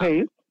rely on your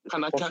pay.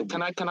 Can I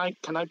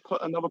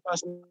put another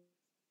person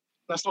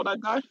that's not that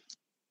guy?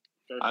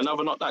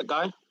 Another not that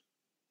guy?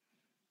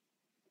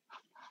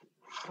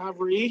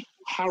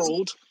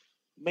 Harold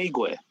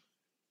Maguire.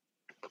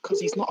 Because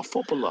he's not a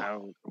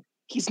footballer.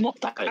 He's not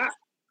that guy.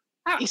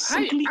 He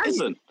simply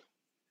isn't.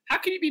 How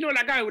can you be not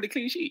that guy with a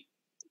clean sheet?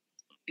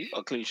 He's got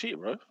a clean sheet,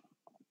 bro.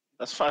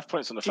 That's 5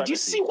 points on the fantasy. Did you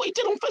see what he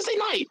did on Thursday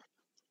night?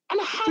 And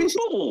a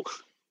handball.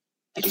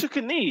 He took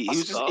a knee.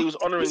 He was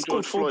honouring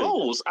George Floyd.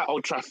 Goals at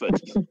Old Trafford.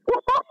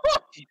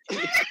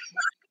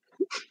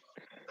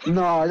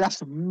 No,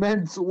 that's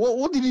mental.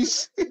 What did he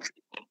say?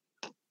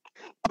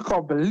 I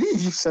can't believe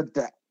you said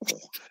that.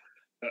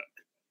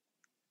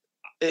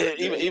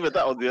 Even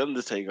that or The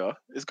Undertaker.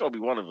 It's got to be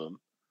one of them.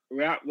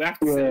 We have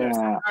to say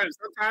that.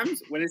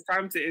 Sometimes when it's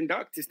time to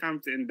induct, it's time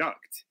to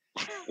induct.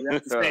 We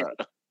have to say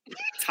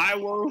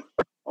Taiwo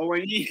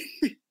Owanyi.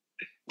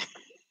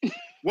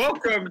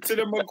 Welcome to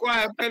the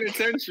Maguire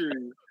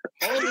Penitentiary.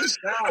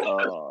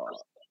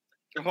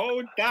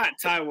 Hold that,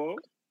 Taiwo.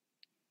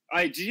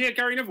 Did you hear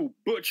Gary Neville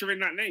butchering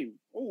that name?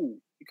 Oh,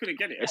 you couldn't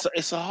get it.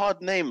 It's a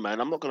hard name, man.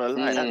 I'm not going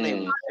to lie. That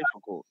name is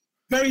difficult.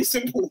 Very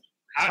simple.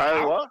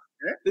 Taiwo?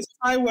 It's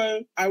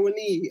Taiwo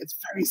Awani. It's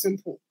very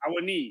simple.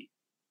 Awani.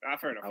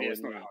 Fair enough. Yeah,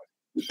 it's not hard.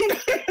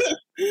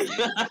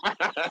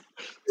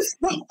 It's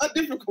not that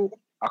difficult.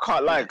 I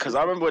can't lie, because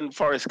I remember when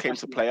Forrest came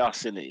to play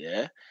us in it,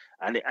 yeah?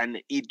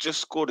 And he just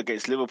scored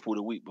against Liverpool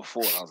the week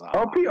before, and I was like,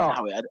 Peter,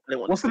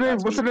 what's the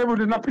name of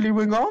the Napoli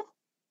winger?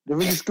 The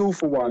really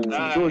skillful one,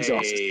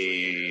 Georgia.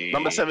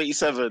 Number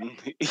 77.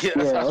 That's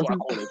what I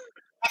call him.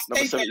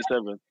 Number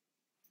 77.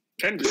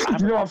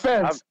 You know what,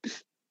 fans?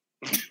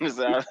 I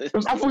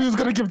thought he was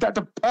going to give that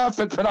the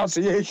perfect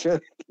pronunciation.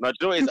 No,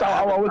 Joy,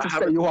 I want to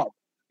set you up.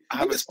 I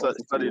haven't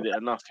studied it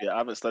enough yet. I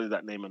haven't studied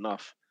that name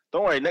enough.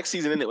 Don't worry, next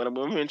season, innit? When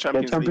we're in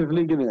Champions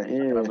League, innit? Yeah. I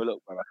can have a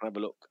look, man. I can have a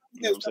look.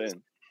 You know what I'm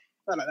saying?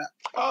 Like that.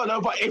 Oh no,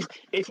 but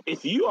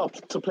if you are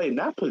to play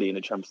Napoli in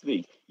the Champions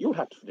League, you'll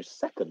have to finish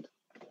second.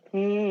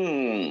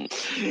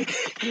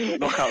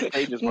 Knockout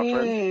stages, my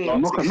friend.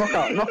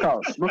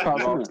 Knockouts.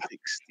 Last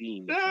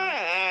 16.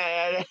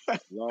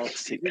 Last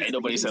 16. Ain't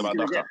nobody said about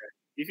knockout.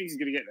 You think he's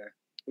gonna get there?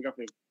 Look up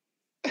him.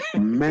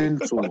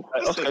 Mental.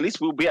 At least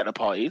we'll be at the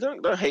party.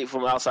 Don't hate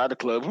from outside the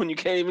club when you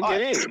can't even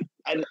get in.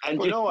 And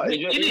you know what?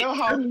 You know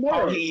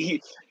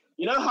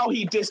how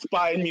he dissed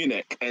Bayern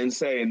Munich and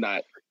saying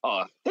that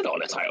they're not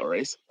on a title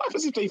race. What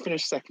happens if they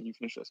finish second? You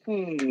finish first.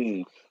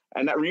 And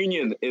that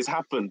reunion has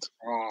happened.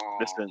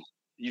 Listen,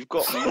 you've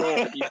got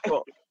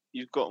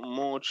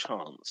more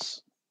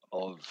chance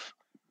of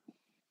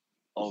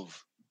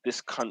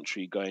this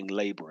country going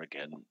Labour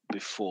again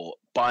before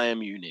Bayern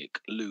Munich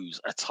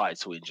lose a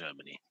title in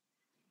Germany.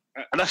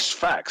 And that's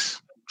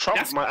facts.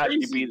 Trump might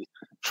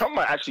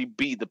actually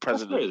be the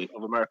president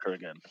of America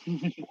again.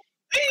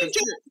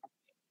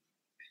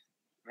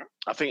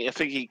 I think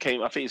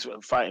he's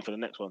fighting for the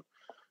next one.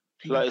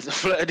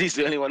 Flaherty's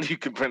the only one who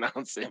can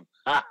pronounce him.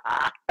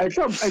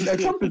 Trump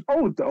is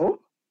old though.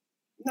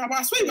 No, but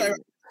I swear,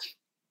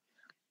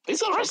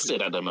 he's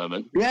arrested at the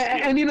moment.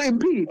 Yeah, and he's not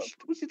impeached.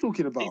 What's he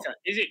talking about? Peter,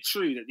 is it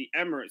true that the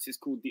Emirates is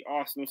called the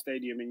Arsenal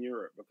Stadium in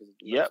Europe because of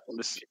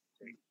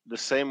the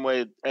same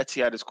way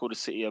Etihad is called the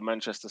City of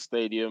Manchester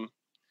Stadium.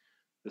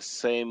 the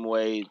same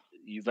way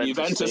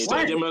Juventus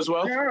Stadium as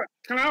well.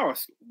 Can I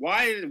ask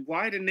why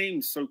the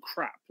name's so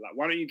crap? Like,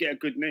 why don't you get a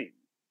good name?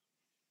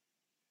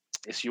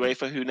 It's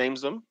UEFA who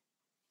names them.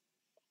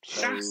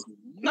 So,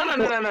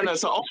 No.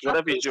 So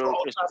whatever is your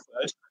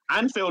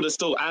Anfield is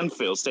still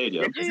Anfield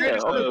Stadium. yeah,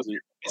 obviously.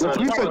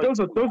 Those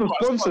are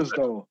sponsors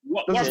though.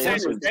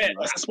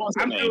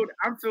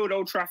 Anfield,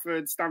 Old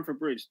Trafford, Stamford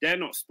Bridge. They're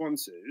not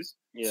sponsors,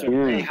 Yeah. so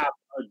they have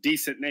a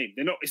decent name.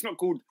 They're not. It's not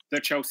called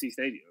the Chelsea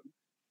Stadium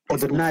Or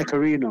the Nike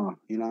Arena.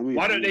 You know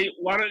what I mean?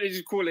 Why don't they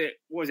just call it?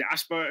 What was it?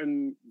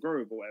 Ashburton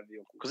Grove or whatever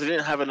you're called? Because it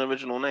didn't have an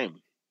original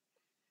name.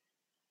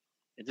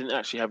 It didn't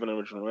actually have an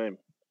original name.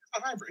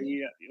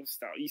 Yeah, you're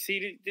stout. You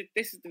see,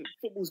 this is the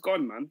football's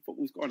gone, man.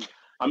 Football's gone.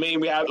 I mean,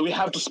 we have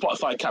the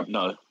Spotify Camp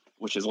now,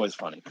 which is always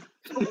funny.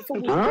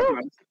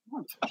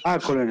 I'm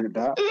calling it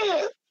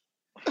that.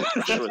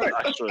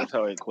 I sure as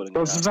hell ain't calling it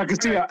that. So I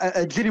can see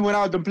a genuine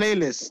album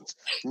playlist.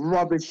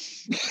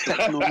 Rubbish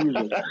techno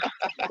music.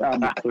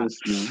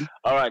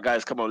 All right,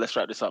 guys, come on, let's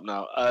wrap this up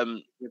now.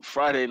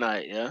 Friday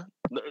night, yeah?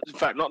 In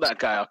fact, not that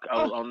guy.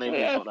 I'll name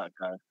him, not that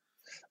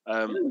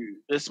guy.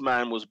 This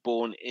man was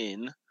born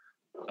in...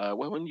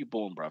 when were you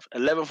born, bruv?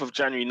 11th of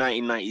January,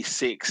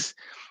 1996.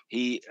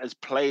 He has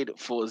played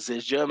for the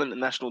German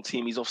national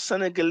team. He's of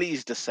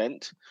Senegalese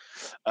descent.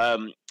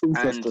 And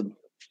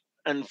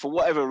for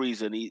whatever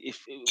reason,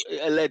 if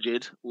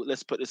alleged,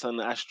 let's put this on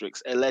the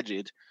asterisk,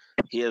 alleged,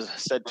 he is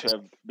said to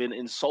have been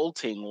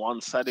insulting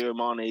one Sadio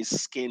Mane's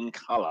skin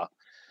color.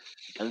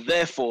 And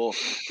therefore,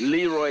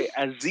 Leroy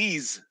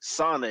Aziz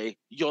Sane,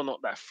 you're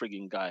not that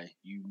frigging guy,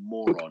 you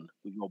moron,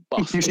 with your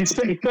bust. His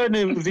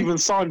surname was even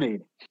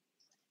Sane.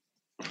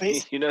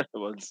 You know the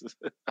ones.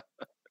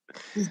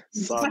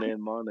 Sane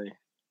and Mane.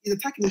 He's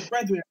attacking his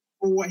brethren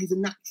for what his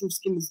natural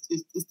skin is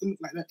to look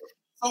like that.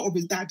 Salt of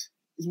his dad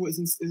is what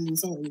is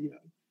insulting, you know.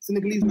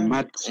 Senegalese man.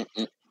 Mad.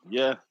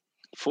 Yeah.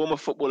 Former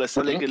footballer,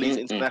 Senegalese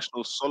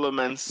international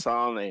Solomon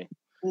Sane.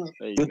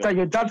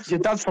 Your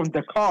dad's from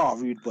Dakar,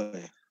 rude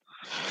boy.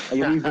 And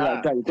you're moving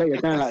like that. You're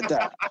going like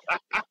that.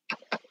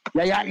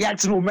 Yeah, you're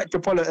acting all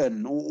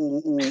metropolitan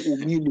or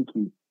Munich.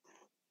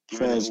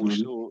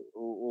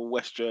 Or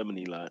West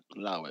Germany, like,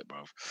 allow it,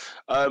 bruv.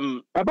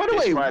 By the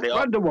way,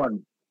 random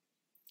one.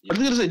 I was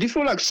going to say, do you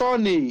feel like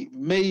Sane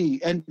may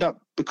end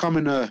up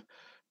becoming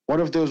one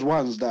of those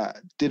ones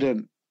that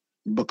didn't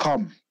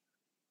become?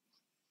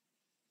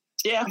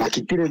 Yeah. Like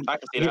he didn't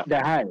hit the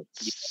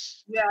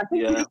heights. Yeah, I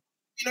think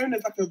he's known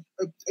as like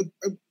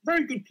a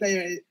very good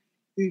player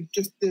who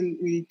just didn't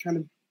really kind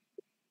of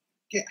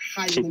get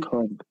high.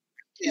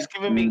 He's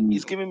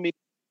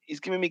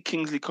giving me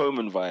Kingsley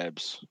Coman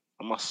vibes,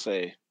 I must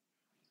say.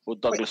 Or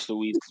Douglas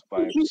Luiz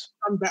vibes.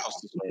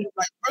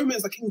 Like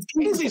Roman's like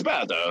Kingsley's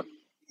better though.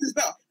 Kingsley's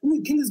better.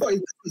 Kingsley's got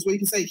his things where you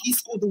can say he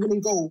scored the winning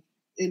goal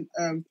in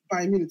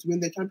Bayern Munich to win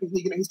their Champions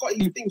League. You know, he's got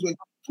his things where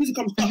Kingsley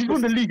comes. He's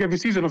won the league every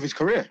season of his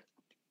career.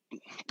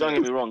 Don't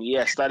get me wrong.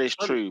 Yes, that is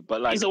true.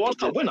 But like, he's a World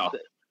Cup winner.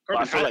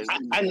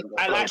 And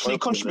actually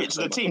contributed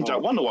to the team that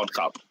won the World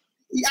Cup.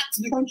 He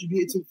actually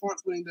contributed to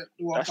France winning the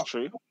World Cup. That's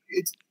true.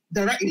 It's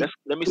directly.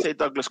 Let me say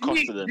Douglas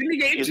Costa then. Didn't he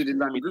get injured in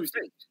that group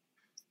stage?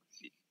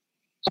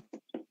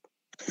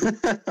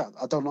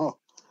 I don't know.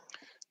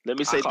 Let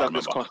me say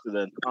Douglas Costa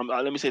then.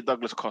 Let me say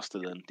Douglas Costa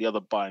then. The other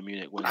Bayern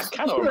Munich winner. I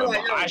cannot remember.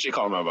 I actually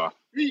can't remember.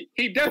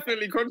 He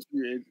definitely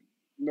contributed.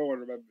 No one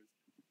remembers.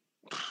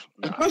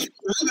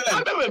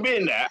 I remember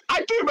being there.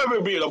 I do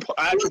remember being an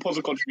actual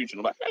positive contribution.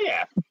 I'm like,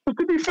 yeah. But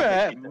to be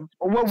fair,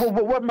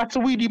 what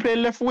Matuidi played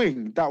left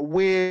wing? That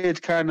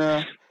weird kind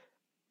of.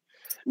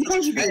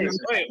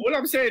 Wait, all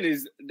I'm saying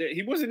is that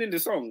he wasn't in the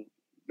song.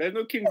 There's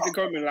no Kingsley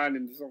Coman line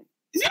in the song.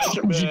 You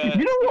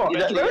know what?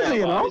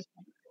 You know?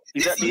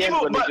 He's at the end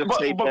when they just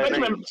say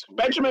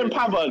Benjamin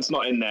Pavard's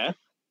not in there.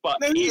 But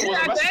no, he was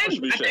at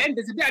the end.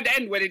 There's a bit at the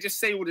end where they just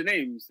say all the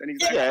names, and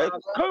he's like,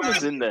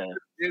 Coman's in there.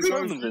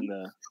 Coman's in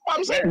there. What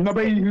I'm saying, no,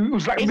 but he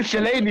was like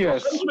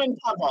miscellaneous.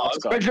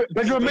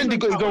 Benjamin Mendy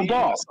got his own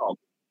bar.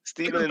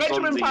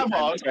 Benjamin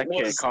Pavard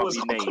was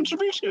a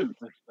contribution.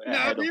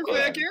 No,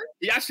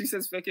 he actually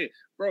says Fekir,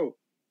 bro.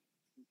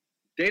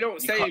 They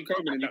don't say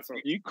Coman in that song.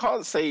 You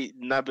can't say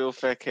Nabil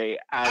Fekir.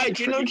 Hey,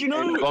 do you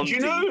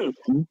know?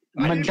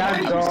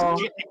 Mandanda.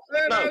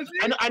 No,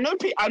 I know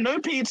Peter. I'm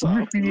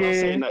not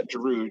saying that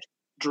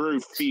Drew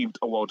thieved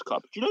a World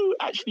Cup. Do you know who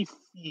actually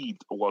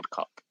thieved a World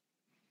Cup?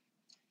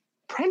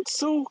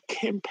 Prenzel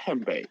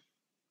Kimpembe.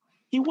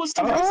 He was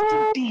the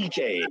master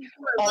DJ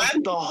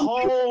of the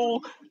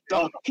whole.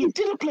 He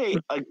didn't play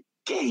a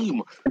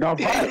game. No,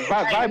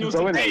 vibes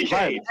are winning.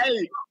 Hey,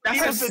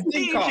 that's a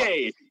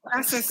stinker.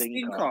 That's a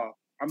stinker.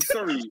 I'm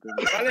sorry.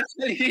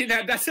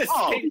 That's a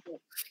stinker.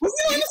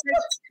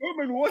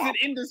 Coman wasn't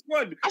in the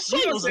squad. I said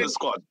he was in the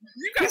squad.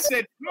 You guys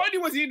said not only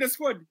was he in the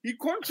squad, he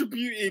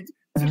contributed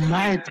to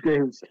night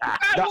games.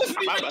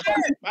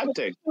 Bad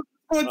thing.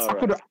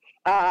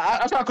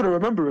 I couldn't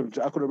remember him.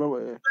 I couldn't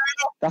remember him.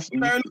 That's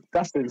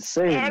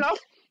insane. Fair enough.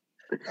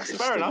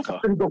 Fair enough. He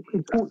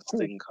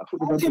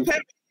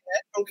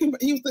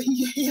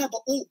had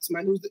the alt,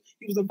 man. He was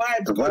the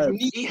vibe.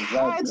 He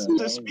had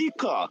the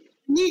speaker.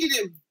 needed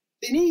him.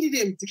 They needed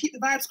him to keep the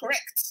vibes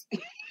correct.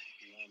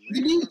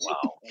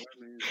 Wow.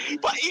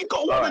 But he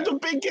got one of the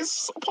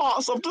biggest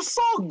parts of the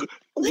song.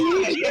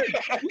 He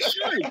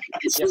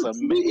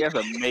has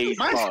a made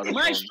part.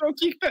 Maestro,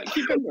 keep it.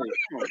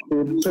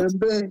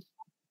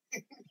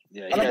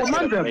 Yeah, he has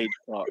a made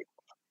part.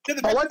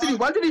 But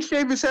why did he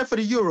shave his hair for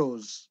the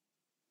Euros?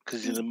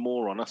 Because he's a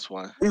moron, that's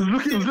why. He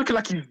was looking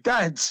like his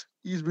dad.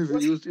 He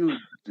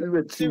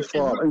went too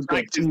far. He was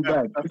getting too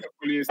bad. That's the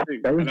funniest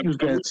thing. He was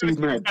getting too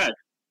mad.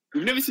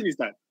 We've never seen his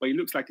dad, but he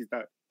looks like his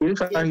dad. He looks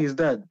like his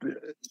dad.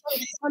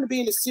 He's trying to be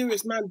in a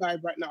serious man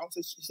vibe right now.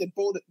 So she said,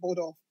 bold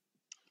off.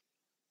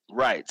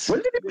 Right.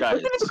 When did he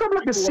become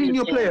like a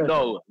senior player?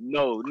 No.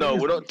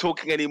 We're not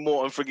talking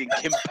anymore on frigging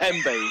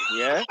Kimpembe,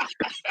 yeah?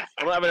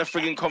 I'm not having a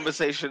frigging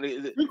conversation.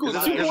 Is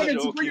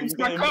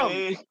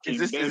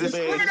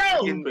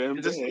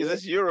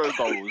this Euro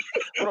goals?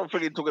 We're not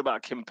frigging talking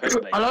about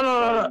Kimpembe.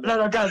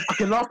 No, guys.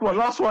 Okay,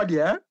 last one,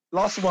 yeah?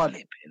 Last one.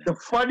 The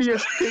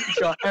funniest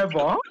picture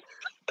ever.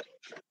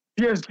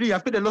 PSG, I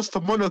think they lost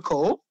to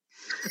Monaco,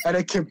 and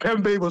then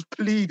Kimpembe was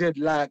pleading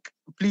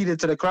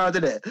to the crowd,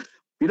 innit?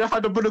 You know how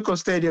the Monaco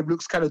Stadium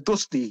looks kind of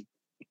dusty?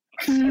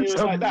 So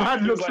like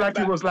man looks like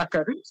he was like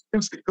he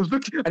was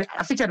looking,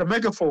 I think he had a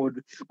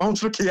megaphone. Man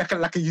was looking like a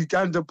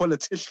Ugandan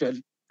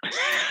politician.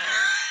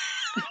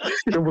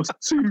 It was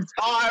too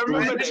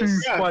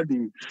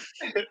funny.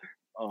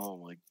 Oh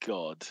my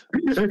God.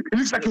 It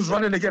looks like he was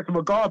running against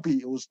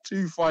Mugabe. It was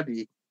too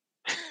funny.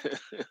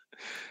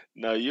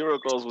 No, Euro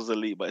goals was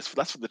elite, but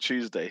that's for the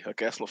Tuesday.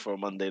 Okay, that's not for a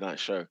Monday night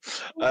show.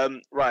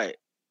 Right,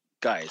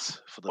 guys.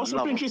 For the What's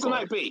love the of Tuesday God.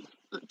 night be?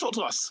 Talk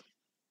to us.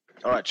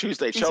 All right,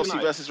 Tuesday, Chelsea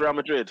versus Real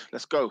Madrid.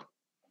 Let's go.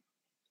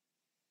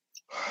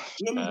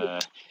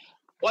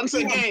 Once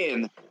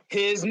again,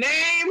 his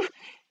name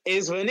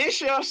is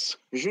Vinicius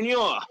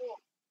Junior,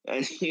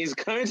 and he's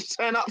going to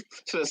turn up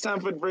to the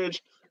Stamford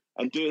Bridge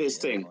and do his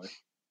thing.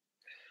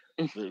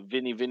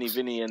 Vinny,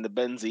 and the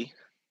Benzi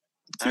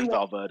and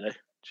Valverde.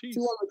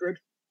 2-1 Madrid.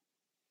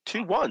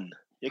 2-1.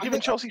 You're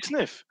giving Chelsea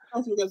sniff.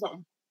 I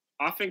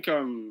think,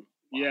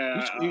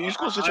 yeah. You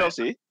scored for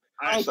Chelsea?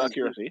 Just out of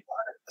curiosity.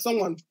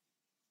 Someone.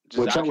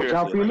 Just out of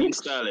curiosity. Raheem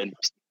Sterling.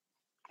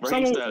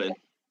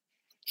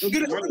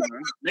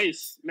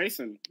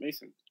 Mason.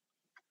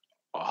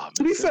 Oh,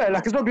 to be fair,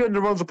 it's not beyond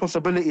the realms of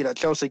possibility that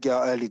Chelsea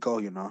get an early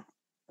goal, you know.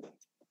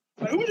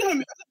 I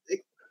mean,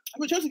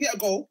 Chelsea get a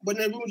goal, but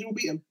then everyone will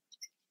beat him.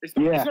 I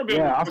think it'll be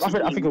that.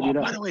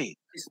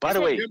 By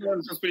the way,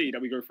 possibility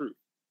that we go through.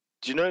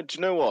 Do you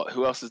know what?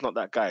 Who else is not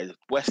that guy?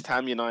 West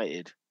Ham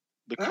United.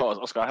 Because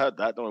Oscar, I heard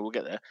that. Don't worry, we'll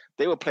get there.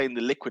 They were playing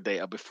the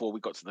Liquidator before we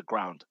got to the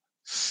ground.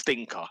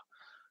 Stinker.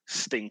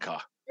 They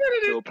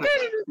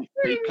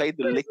played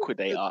the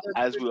Liquidator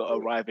as we were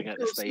arriving at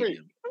the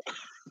stadium.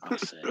 I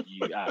said,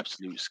 you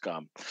absolute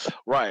scum.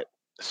 Right.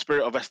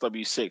 Spirit of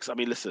SW6. I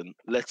mean, listen,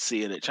 let's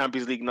see in it.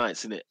 Champions League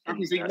nights, in it.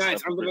 Champions League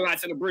nights, under the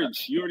lights at the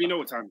bridge. You already know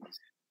what time it is.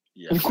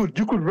 Yeah.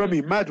 You could run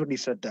me mad when he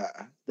said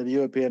that. The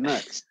European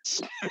nights.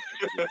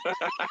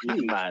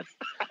 He's mad.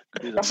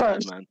 He's That's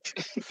mad, man.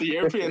 The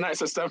European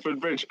nights at Stamford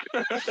Bridge.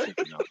 All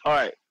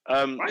right.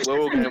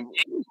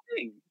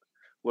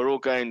 We're all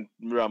going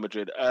Real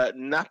Madrid.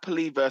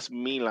 Napoli versus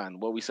Milan.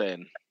 What are we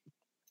saying?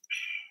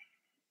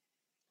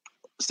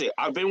 See,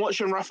 I've been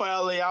watching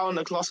Rafael Leao in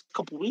the last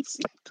couple of weeks.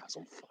 That's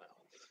on fire.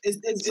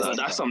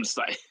 That's something to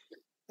say.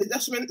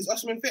 Is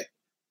Usman fit?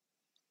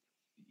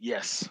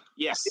 Yes.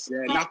 Yeah,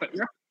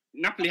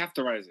 Napoli have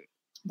to rise it.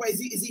 But is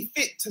he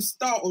fit to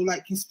start, or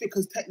he's fit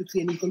because technically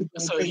and he's going to be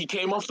So he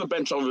came off the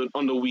bench on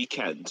the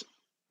weekend.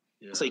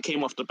 Yeah. So he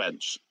came off the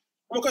bench.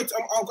 I'll go 2-1.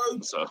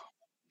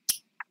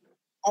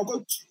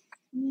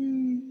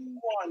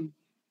 No,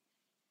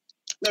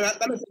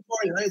 that is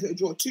boring. That is a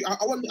draw. I think that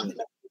will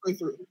go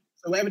through.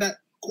 So whatever that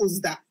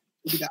causes, that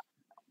will be that.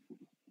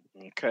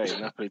 Okay,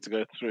 Napoli to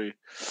go through.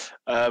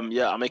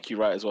 I'll make you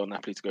right as well.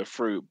 Napoli to go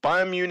through.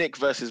 Bayern Munich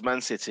versus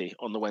Man City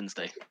on the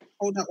Wednesday.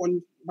 Hold that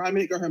one. Bayern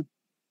Munich go home.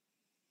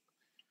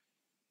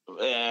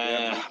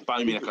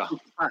 Bayern Munich.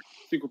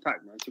 Super pack.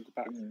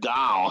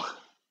 Down.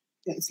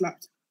 Yeah, it's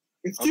slapped.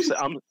 If two be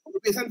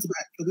a centre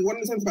back, if one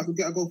of the centre backs will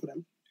get a goal for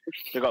them.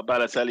 They got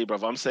Balotelli,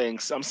 brother. I'm saying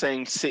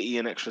City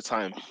in extra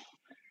time.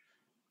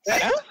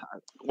 Yeah?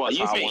 What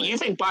you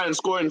think Bayern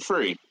scoring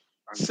 3?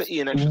 City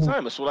in extra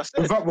time. That's what I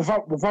said.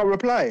 Without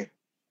reply.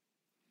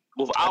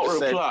 Without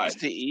reply.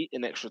 City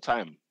in extra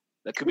time.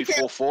 That could be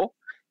 4-4.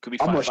 Could be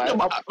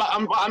 5-5. But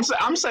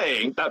I'm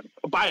saying that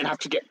Bayern have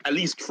to get at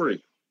least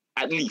 3.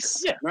 At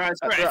least. Yeah. No,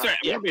 it's right.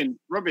 Yeah.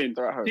 Robin.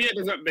 Peter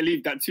doesn't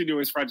believe that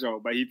 2-0 is fragile,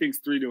 but he thinks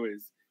 3-0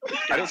 is.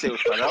 I didn't say it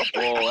was fragile.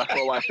 Well, that's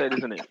not what I said,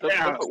 isn't it?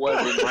 Don't put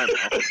words in my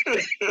mouth.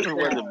 Don't put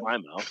words in my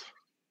mouth.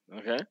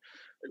 Okay.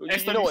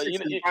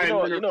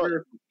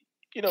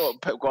 You know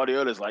what Pep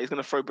Guardiola's like? He's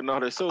going to throw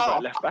Bernardo Silva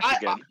at left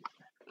back again.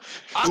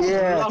 I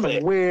love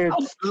it. Weird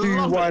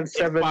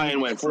 2-1-7 Bayern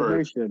went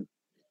through.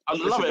 I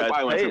love it.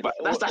 Bayern went through, but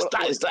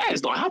that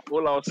is not happening.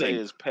 All I'll say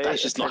is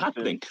that's just not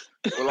happening.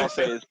 All I'll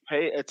say is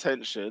pay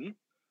attention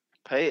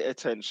Pay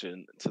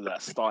attention to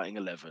that starting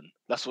 11.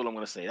 That's all I'm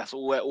going to say. That's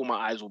all where all my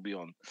eyes will be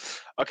on.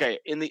 Okay,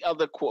 in the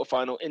other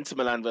quarterfinal, Inter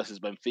Milan versus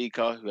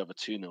Benfica, who have a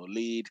 2-0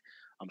 lead.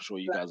 I'm sure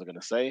you guys are going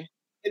to say.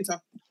 Inter.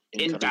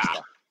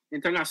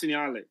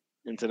 Internazionale.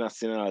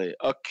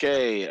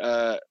 Okay.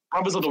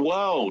 Brothers of the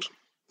world.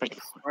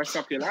 Rise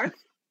up your life.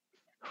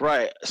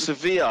 Right.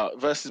 Sevilla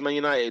versus Man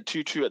United,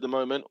 2-2 at the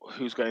moment.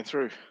 Who's going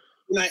through?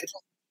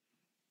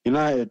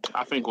 United.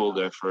 I think we'll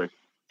go through.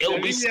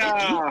 It'll be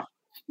sticky.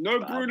 No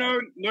Bruno,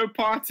 no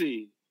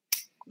party.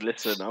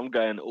 Listen, I'm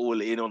going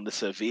all in on the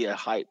Sevilla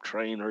hype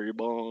train,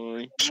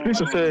 boy. Who's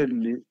a third?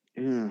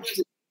 Yeah.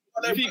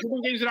 If you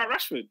can games without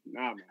Rashford,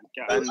 nah,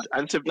 man.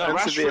 And Sevilla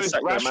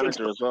sacked their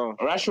manager as well.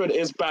 Rashford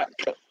is back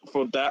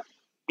for that.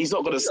 He's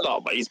not going to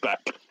start, but he's back.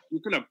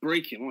 You're gonna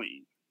break him, aren't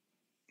you?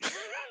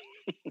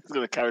 He's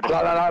gonna carry the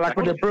like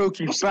when they broke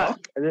his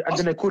back, and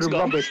then they called him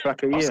rubbish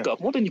back a year. Oscar,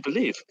 more than you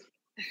believe.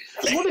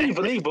 More than you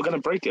believe, we're gonna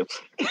break him.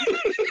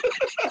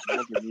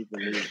 More than you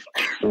believe.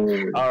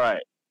 All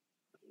right.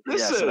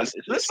 Listen,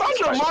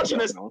 Lissandro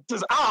Martinez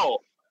is out.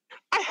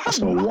 I have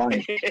no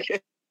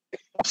idea.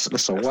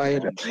 That's a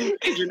wide.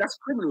 Adrian, that's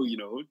criminal, you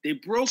know. They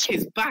broke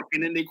his back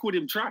and then they called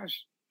him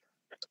trash.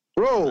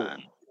 Bro.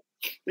 Man.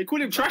 They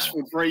called him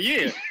Trashford for a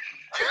year.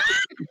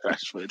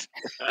 Rashford.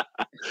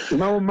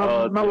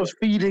 Man was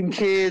feeding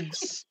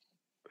kids.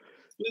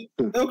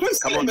 Come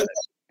on.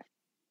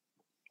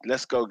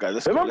 Let's go,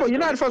 guys. Remember,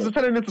 United fans were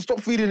telling him to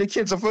stop feeding the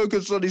kids and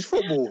focus on his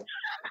football.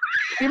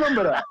 You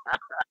remember that?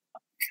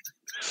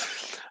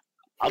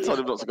 I told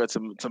him not to go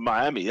to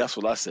Miami. That's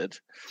what I said.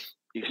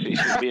 He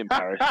should be in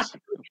Paris.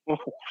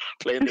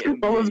 Playing it.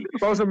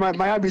 I was in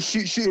Miami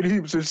shooting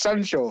hoops with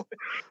Sancho.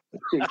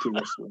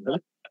 Ridiculous, man.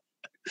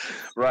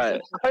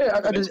 Right. Hey,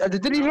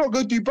 did he not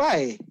go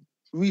Dubai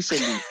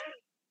recently?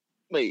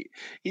 Mate,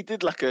 he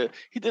did like a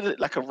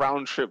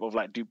round trip of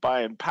like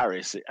Dubai and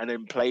Paris, and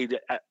then played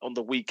on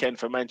the weekend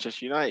for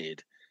Manchester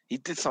United. He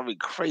did something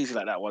crazy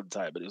like that one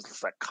time, but it was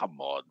just like, come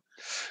on.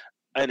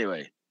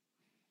 Anyway,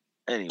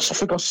 I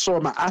think I saw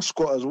him at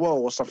Ascot as well,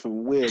 or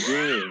something weird.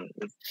 Yeah.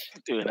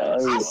 Doing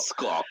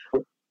Ascot.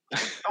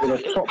 He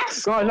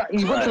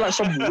went to like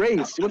some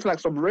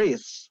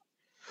race.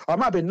 Or it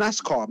might have been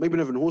NASCAR, maybe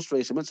not even horse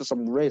race. He went to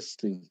some race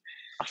thing.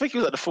 I think he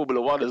was at the Formula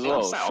One as well.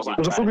 It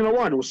was a Formula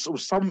One. It was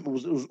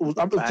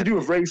to do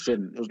with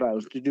racing. It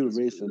was to do with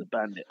racing.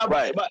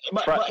 Right, but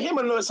him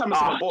and Lewis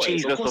Hamilton are boys.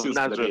 Jesus of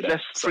Nazareth.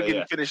 Let's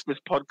friggin' finish this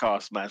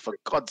podcast, man. For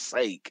God's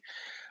sake.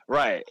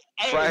 Right.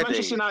 Hey, Friday.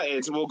 Manchester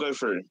United will go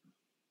through.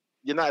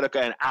 United are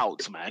going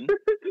out, man.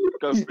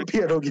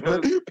 Pierre don't give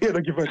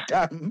a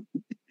damn.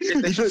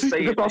 They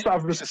should also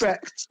have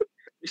respect.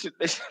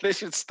 They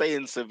should stay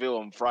in Seville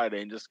on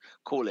Friday and just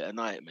call it a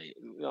night, mate.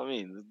 You know what I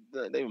mean?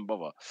 They don't even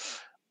bother.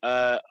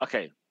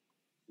 Okay.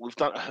 We've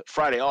done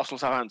Friday, Arsenal,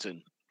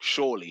 Southampton.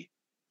 Surely.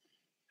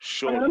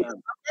 I'm going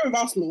with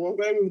Arsenal. I'm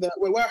going with that.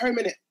 We're at home,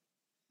 innit?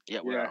 Yeah,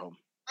 we're at home.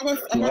 I'm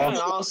going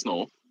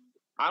Arsenal.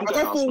 I'm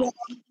going Arsenal.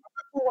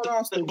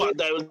 Arsenal. But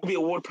there will be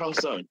a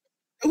Ward-Prowse zone.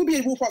 It will be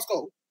a Ward-Prowse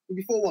goal. It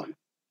will be 4-1.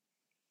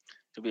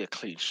 It'll be a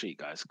clean sheet,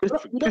 guys.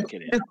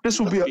 This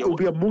will be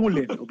a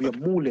mauling. It'll be a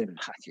mauling.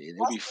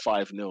 It'll be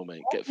 5-0,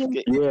 mate.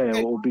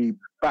 It will be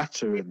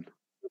battering.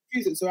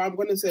 So I'm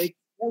going to say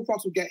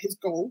Ward-Prowse will get his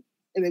goal,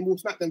 and then we'll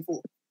smack them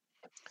 4.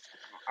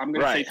 I'm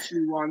going to say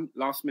 2-1,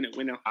 last minute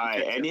winner.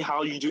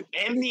 Anyhow you do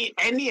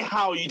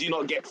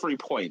not get 3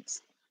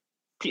 points.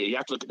 Peter, you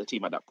have to look at the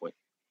team at that point.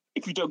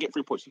 If you don't get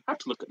 3 points, you have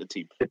to look at the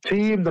team. The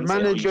team, the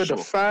manager, the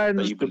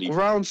fans, the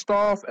ground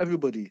staff,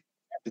 everybody.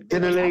 The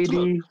dinner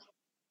lady.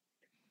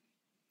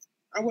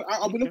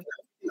 I'll be looking.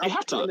 You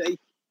have to look.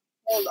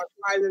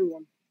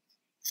 Everyone.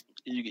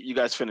 You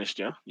guys finished,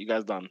 yeah? You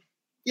guys done?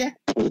 Yeah.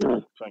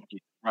 Thank you.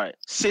 Right.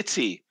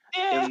 City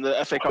in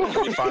the FA Cup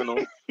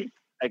semi-final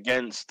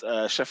against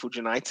Sheffield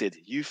United.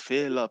 You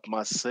fill up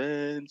my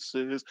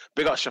senses.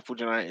 Big up Sheffield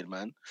United,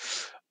 man.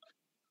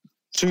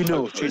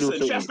 2-0.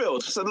 Listen,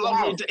 Sheffield.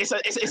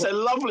 It's a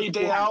lovely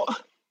day out.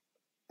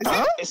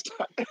 Huh? Is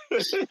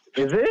it?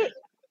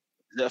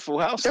 Is that a full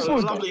house? It's a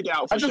lovely day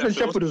out for I just said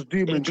Sheffield is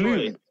doom and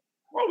gloom.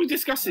 What are we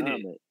discussing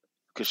here?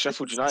 Because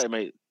Sheffield United,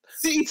 mate,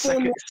 City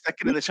second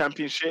in the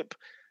Championship.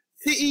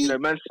 City. You know,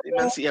 Man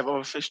City have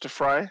other fish to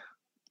fry.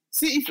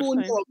 City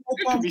 4-0. They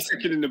could be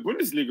second in the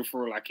Bundesliga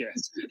for all I care.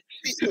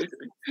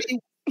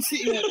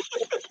 City.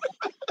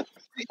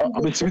 I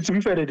mean, to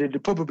be fair, they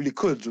probably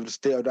could with the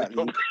state of that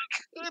league.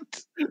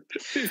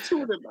 It's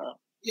talking about.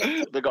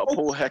 Yeah. They got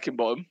Paul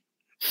Heckingbottom.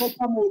 Paul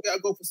Palmer will get a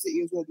goal for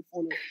City as well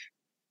before now.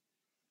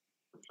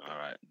 All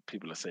right,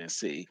 people are saying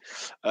City.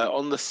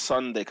 On the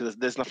Sunday, because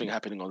there's nothing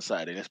happening on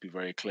Saturday, let's be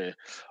very clear.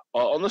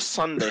 On the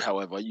Sunday,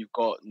 however, you've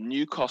got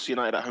Newcastle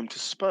United at home to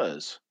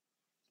Spurs.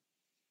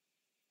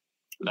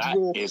 That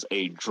is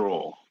a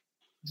draw.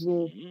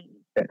 Draw.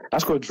 Yeah,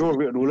 that's got a draw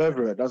written all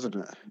over it, doesn't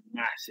it?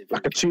 Massive.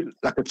 Like a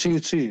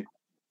 2-2.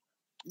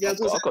 Yeah,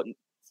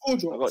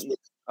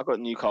 I got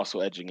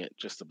Newcastle edging it,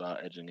 just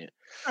about edging it.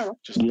 Oh.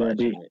 Just about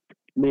edging it.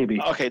 Maybe.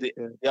 Okay, the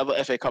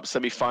other FA Cup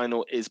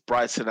semi-final is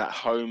Brighton at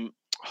home.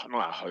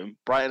 Not at home.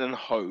 Brighton and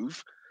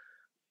Hove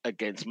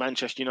against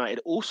Manchester United,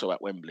 also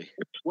at Wembley.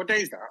 What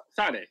day is that?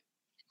 Saturday?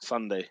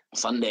 Sunday.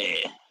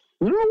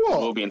 You know what?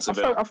 We'll be in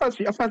Seville. I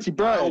fancy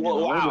Brighton. Oh, you know?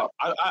 wow.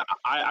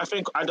 I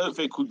don't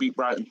think we'd beat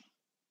Brighton.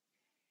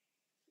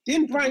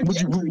 Didn't Brighton?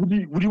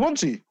 Would you want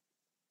to?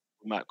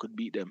 Matt could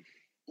beat them.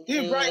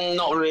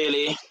 Not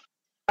really.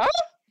 Huh?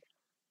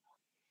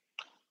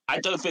 I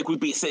don't think we'd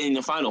beat City in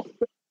the final.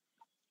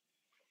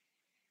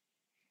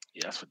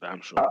 Yeah, that's for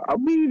damn sure. I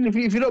mean, if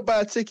you don't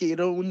buy a ticket, you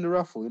don't win the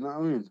raffle. You know what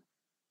I mean?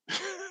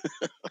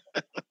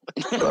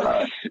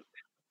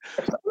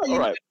 All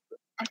right.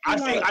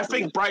 I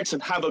think Brighton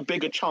have a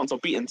bigger chance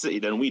of beating City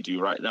than we do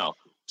right now,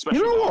 especially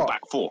You know with our what?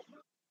 back four.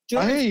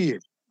 I hear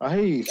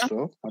you,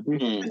 so I do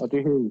hear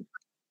you.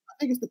 I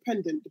think it's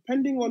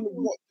depending on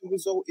what the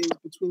result is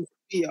between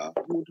Sevilla,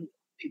 would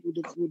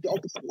the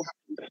opposite will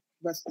happen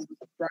versus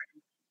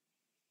Brighton.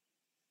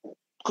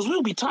 Because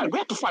we'll be tired. We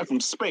have to fly from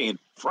Spain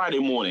Friday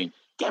morning,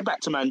 get back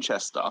to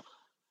Manchester,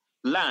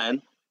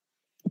 land,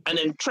 and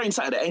then train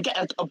Saturday and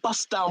get a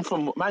bus down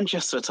from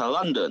Manchester to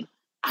London.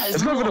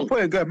 It's not even the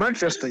point of going to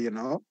Manchester, you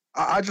know.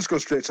 I just go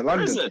straight to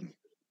London.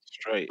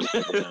 Straight.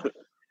 Yeah.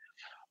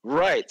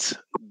 Right.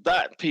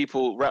 That,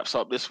 people, wraps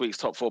up this week's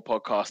Top 4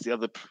 podcast. The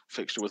other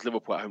fixture was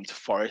Liverpool at home to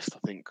Forest. I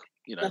think,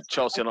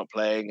 Chelsea are not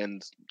playing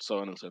and so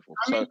on and so forth.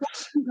 I mean,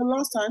 So,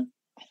 last time.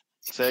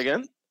 Say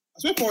again? I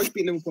swear Forest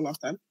beat Liverpool last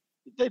time.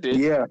 They did.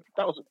 Yeah.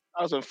 That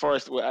was when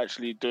Forest were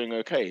actually doing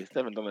okay. They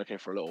haven't done okay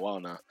for a little while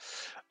now.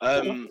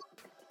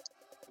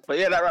 But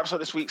yeah, that wraps up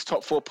this week's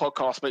Top 4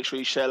 podcast. Make sure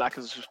you share, like,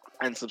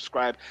 and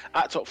subscribe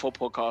at Top 4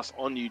 Podcast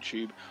on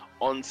YouTube,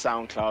 on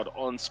SoundCloud,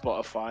 on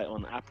Spotify,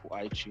 on Apple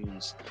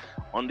iTunes,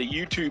 on the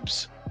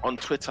YouTubes, on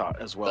Twitter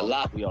as well.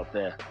 We are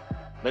there.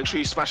 Make sure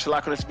you smash the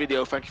like on this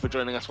video. Thank you for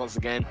joining us once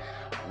again.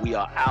 We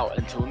are out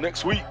until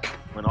next week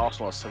when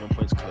Arsenal are 7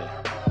 points clear.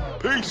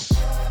 Peace.